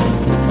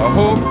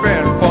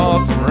 hoping for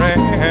some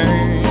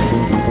rain.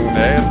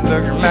 It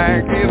looks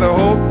like he's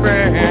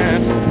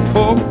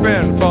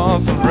hoping for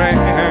some rain.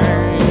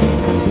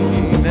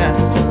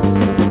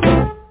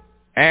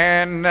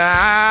 And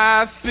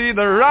I see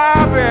the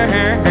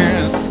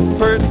robins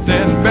perched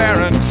in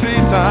barren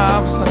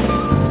treetops.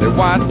 They're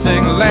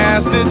watching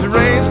last-ditch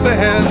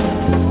races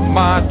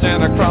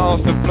marching across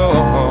the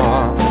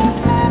floor.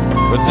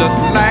 But just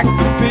like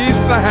the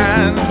peace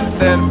signs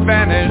that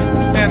vanished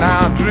in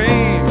our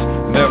dreams,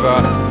 never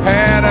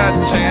had a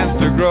chance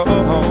to grow.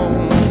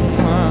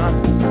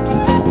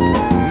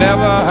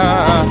 Never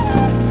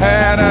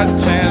had a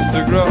chance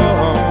to grow.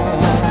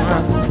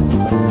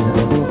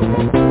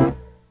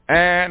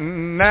 And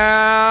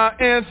now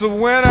it's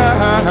winter.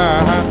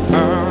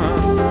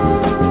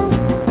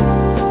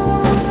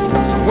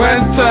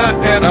 Winter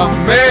in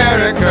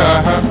America,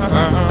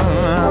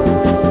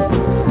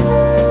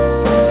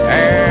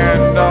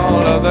 and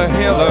all of the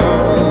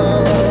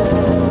healers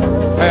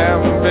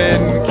have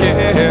been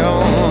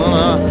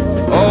killed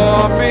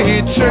or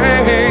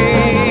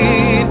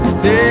betrayed.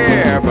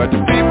 Yeah, but the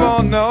people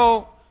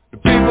know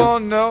it's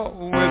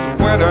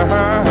winter.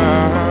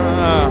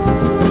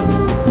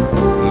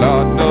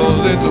 Lord knows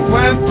it's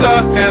winter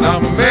in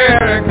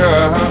America.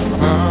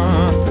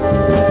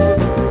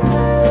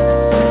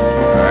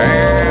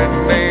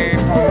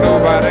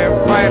 Nobody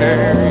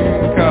fighting,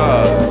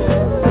 'cause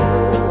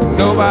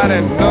nobody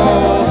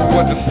knows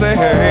what to say.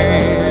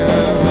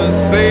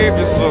 Save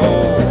your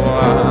soul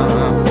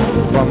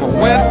from a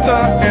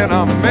winter in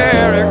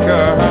America.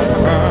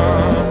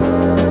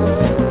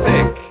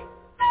 Sick.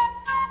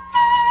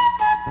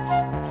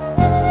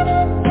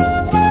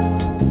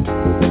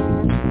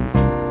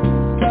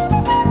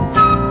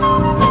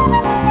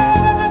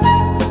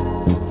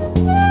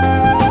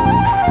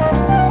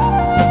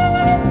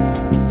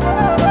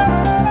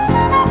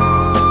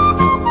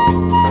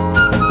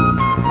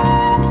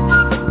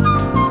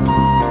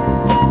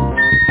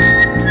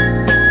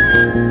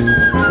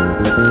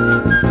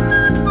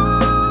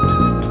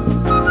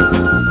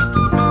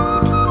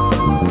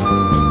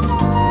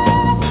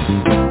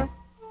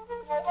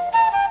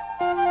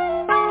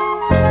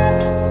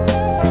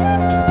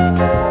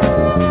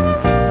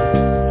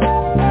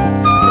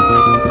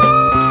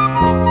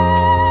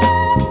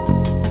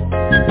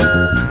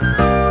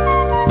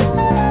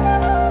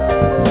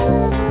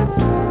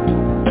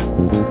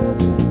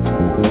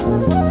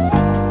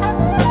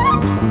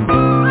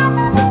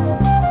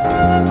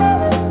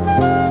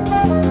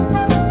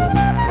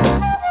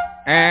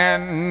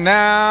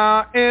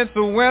 It's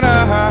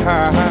winter,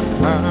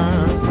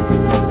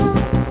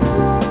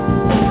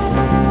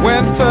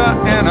 winter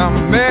in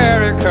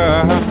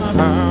America,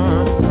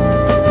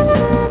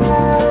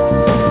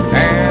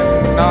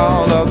 and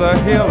all of the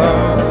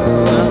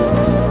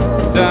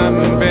healers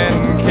done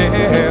been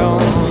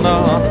killed,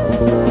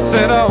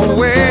 sent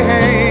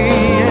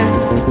away.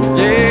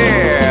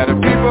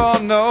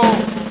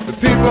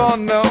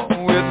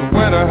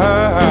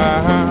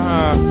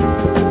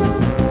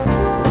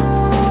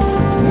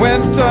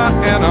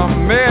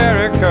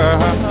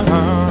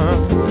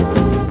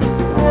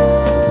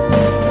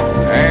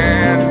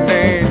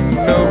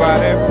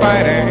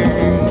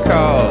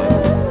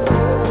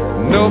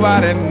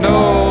 nobody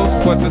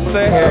knows what to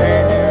say.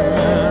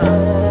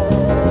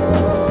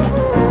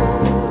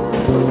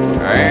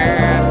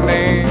 And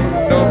ain't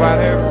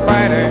nobody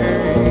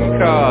fighting,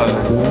 'cause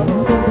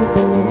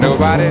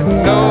nobody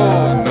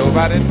knows,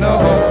 nobody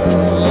knows.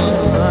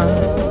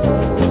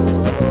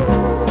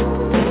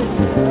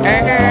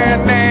 And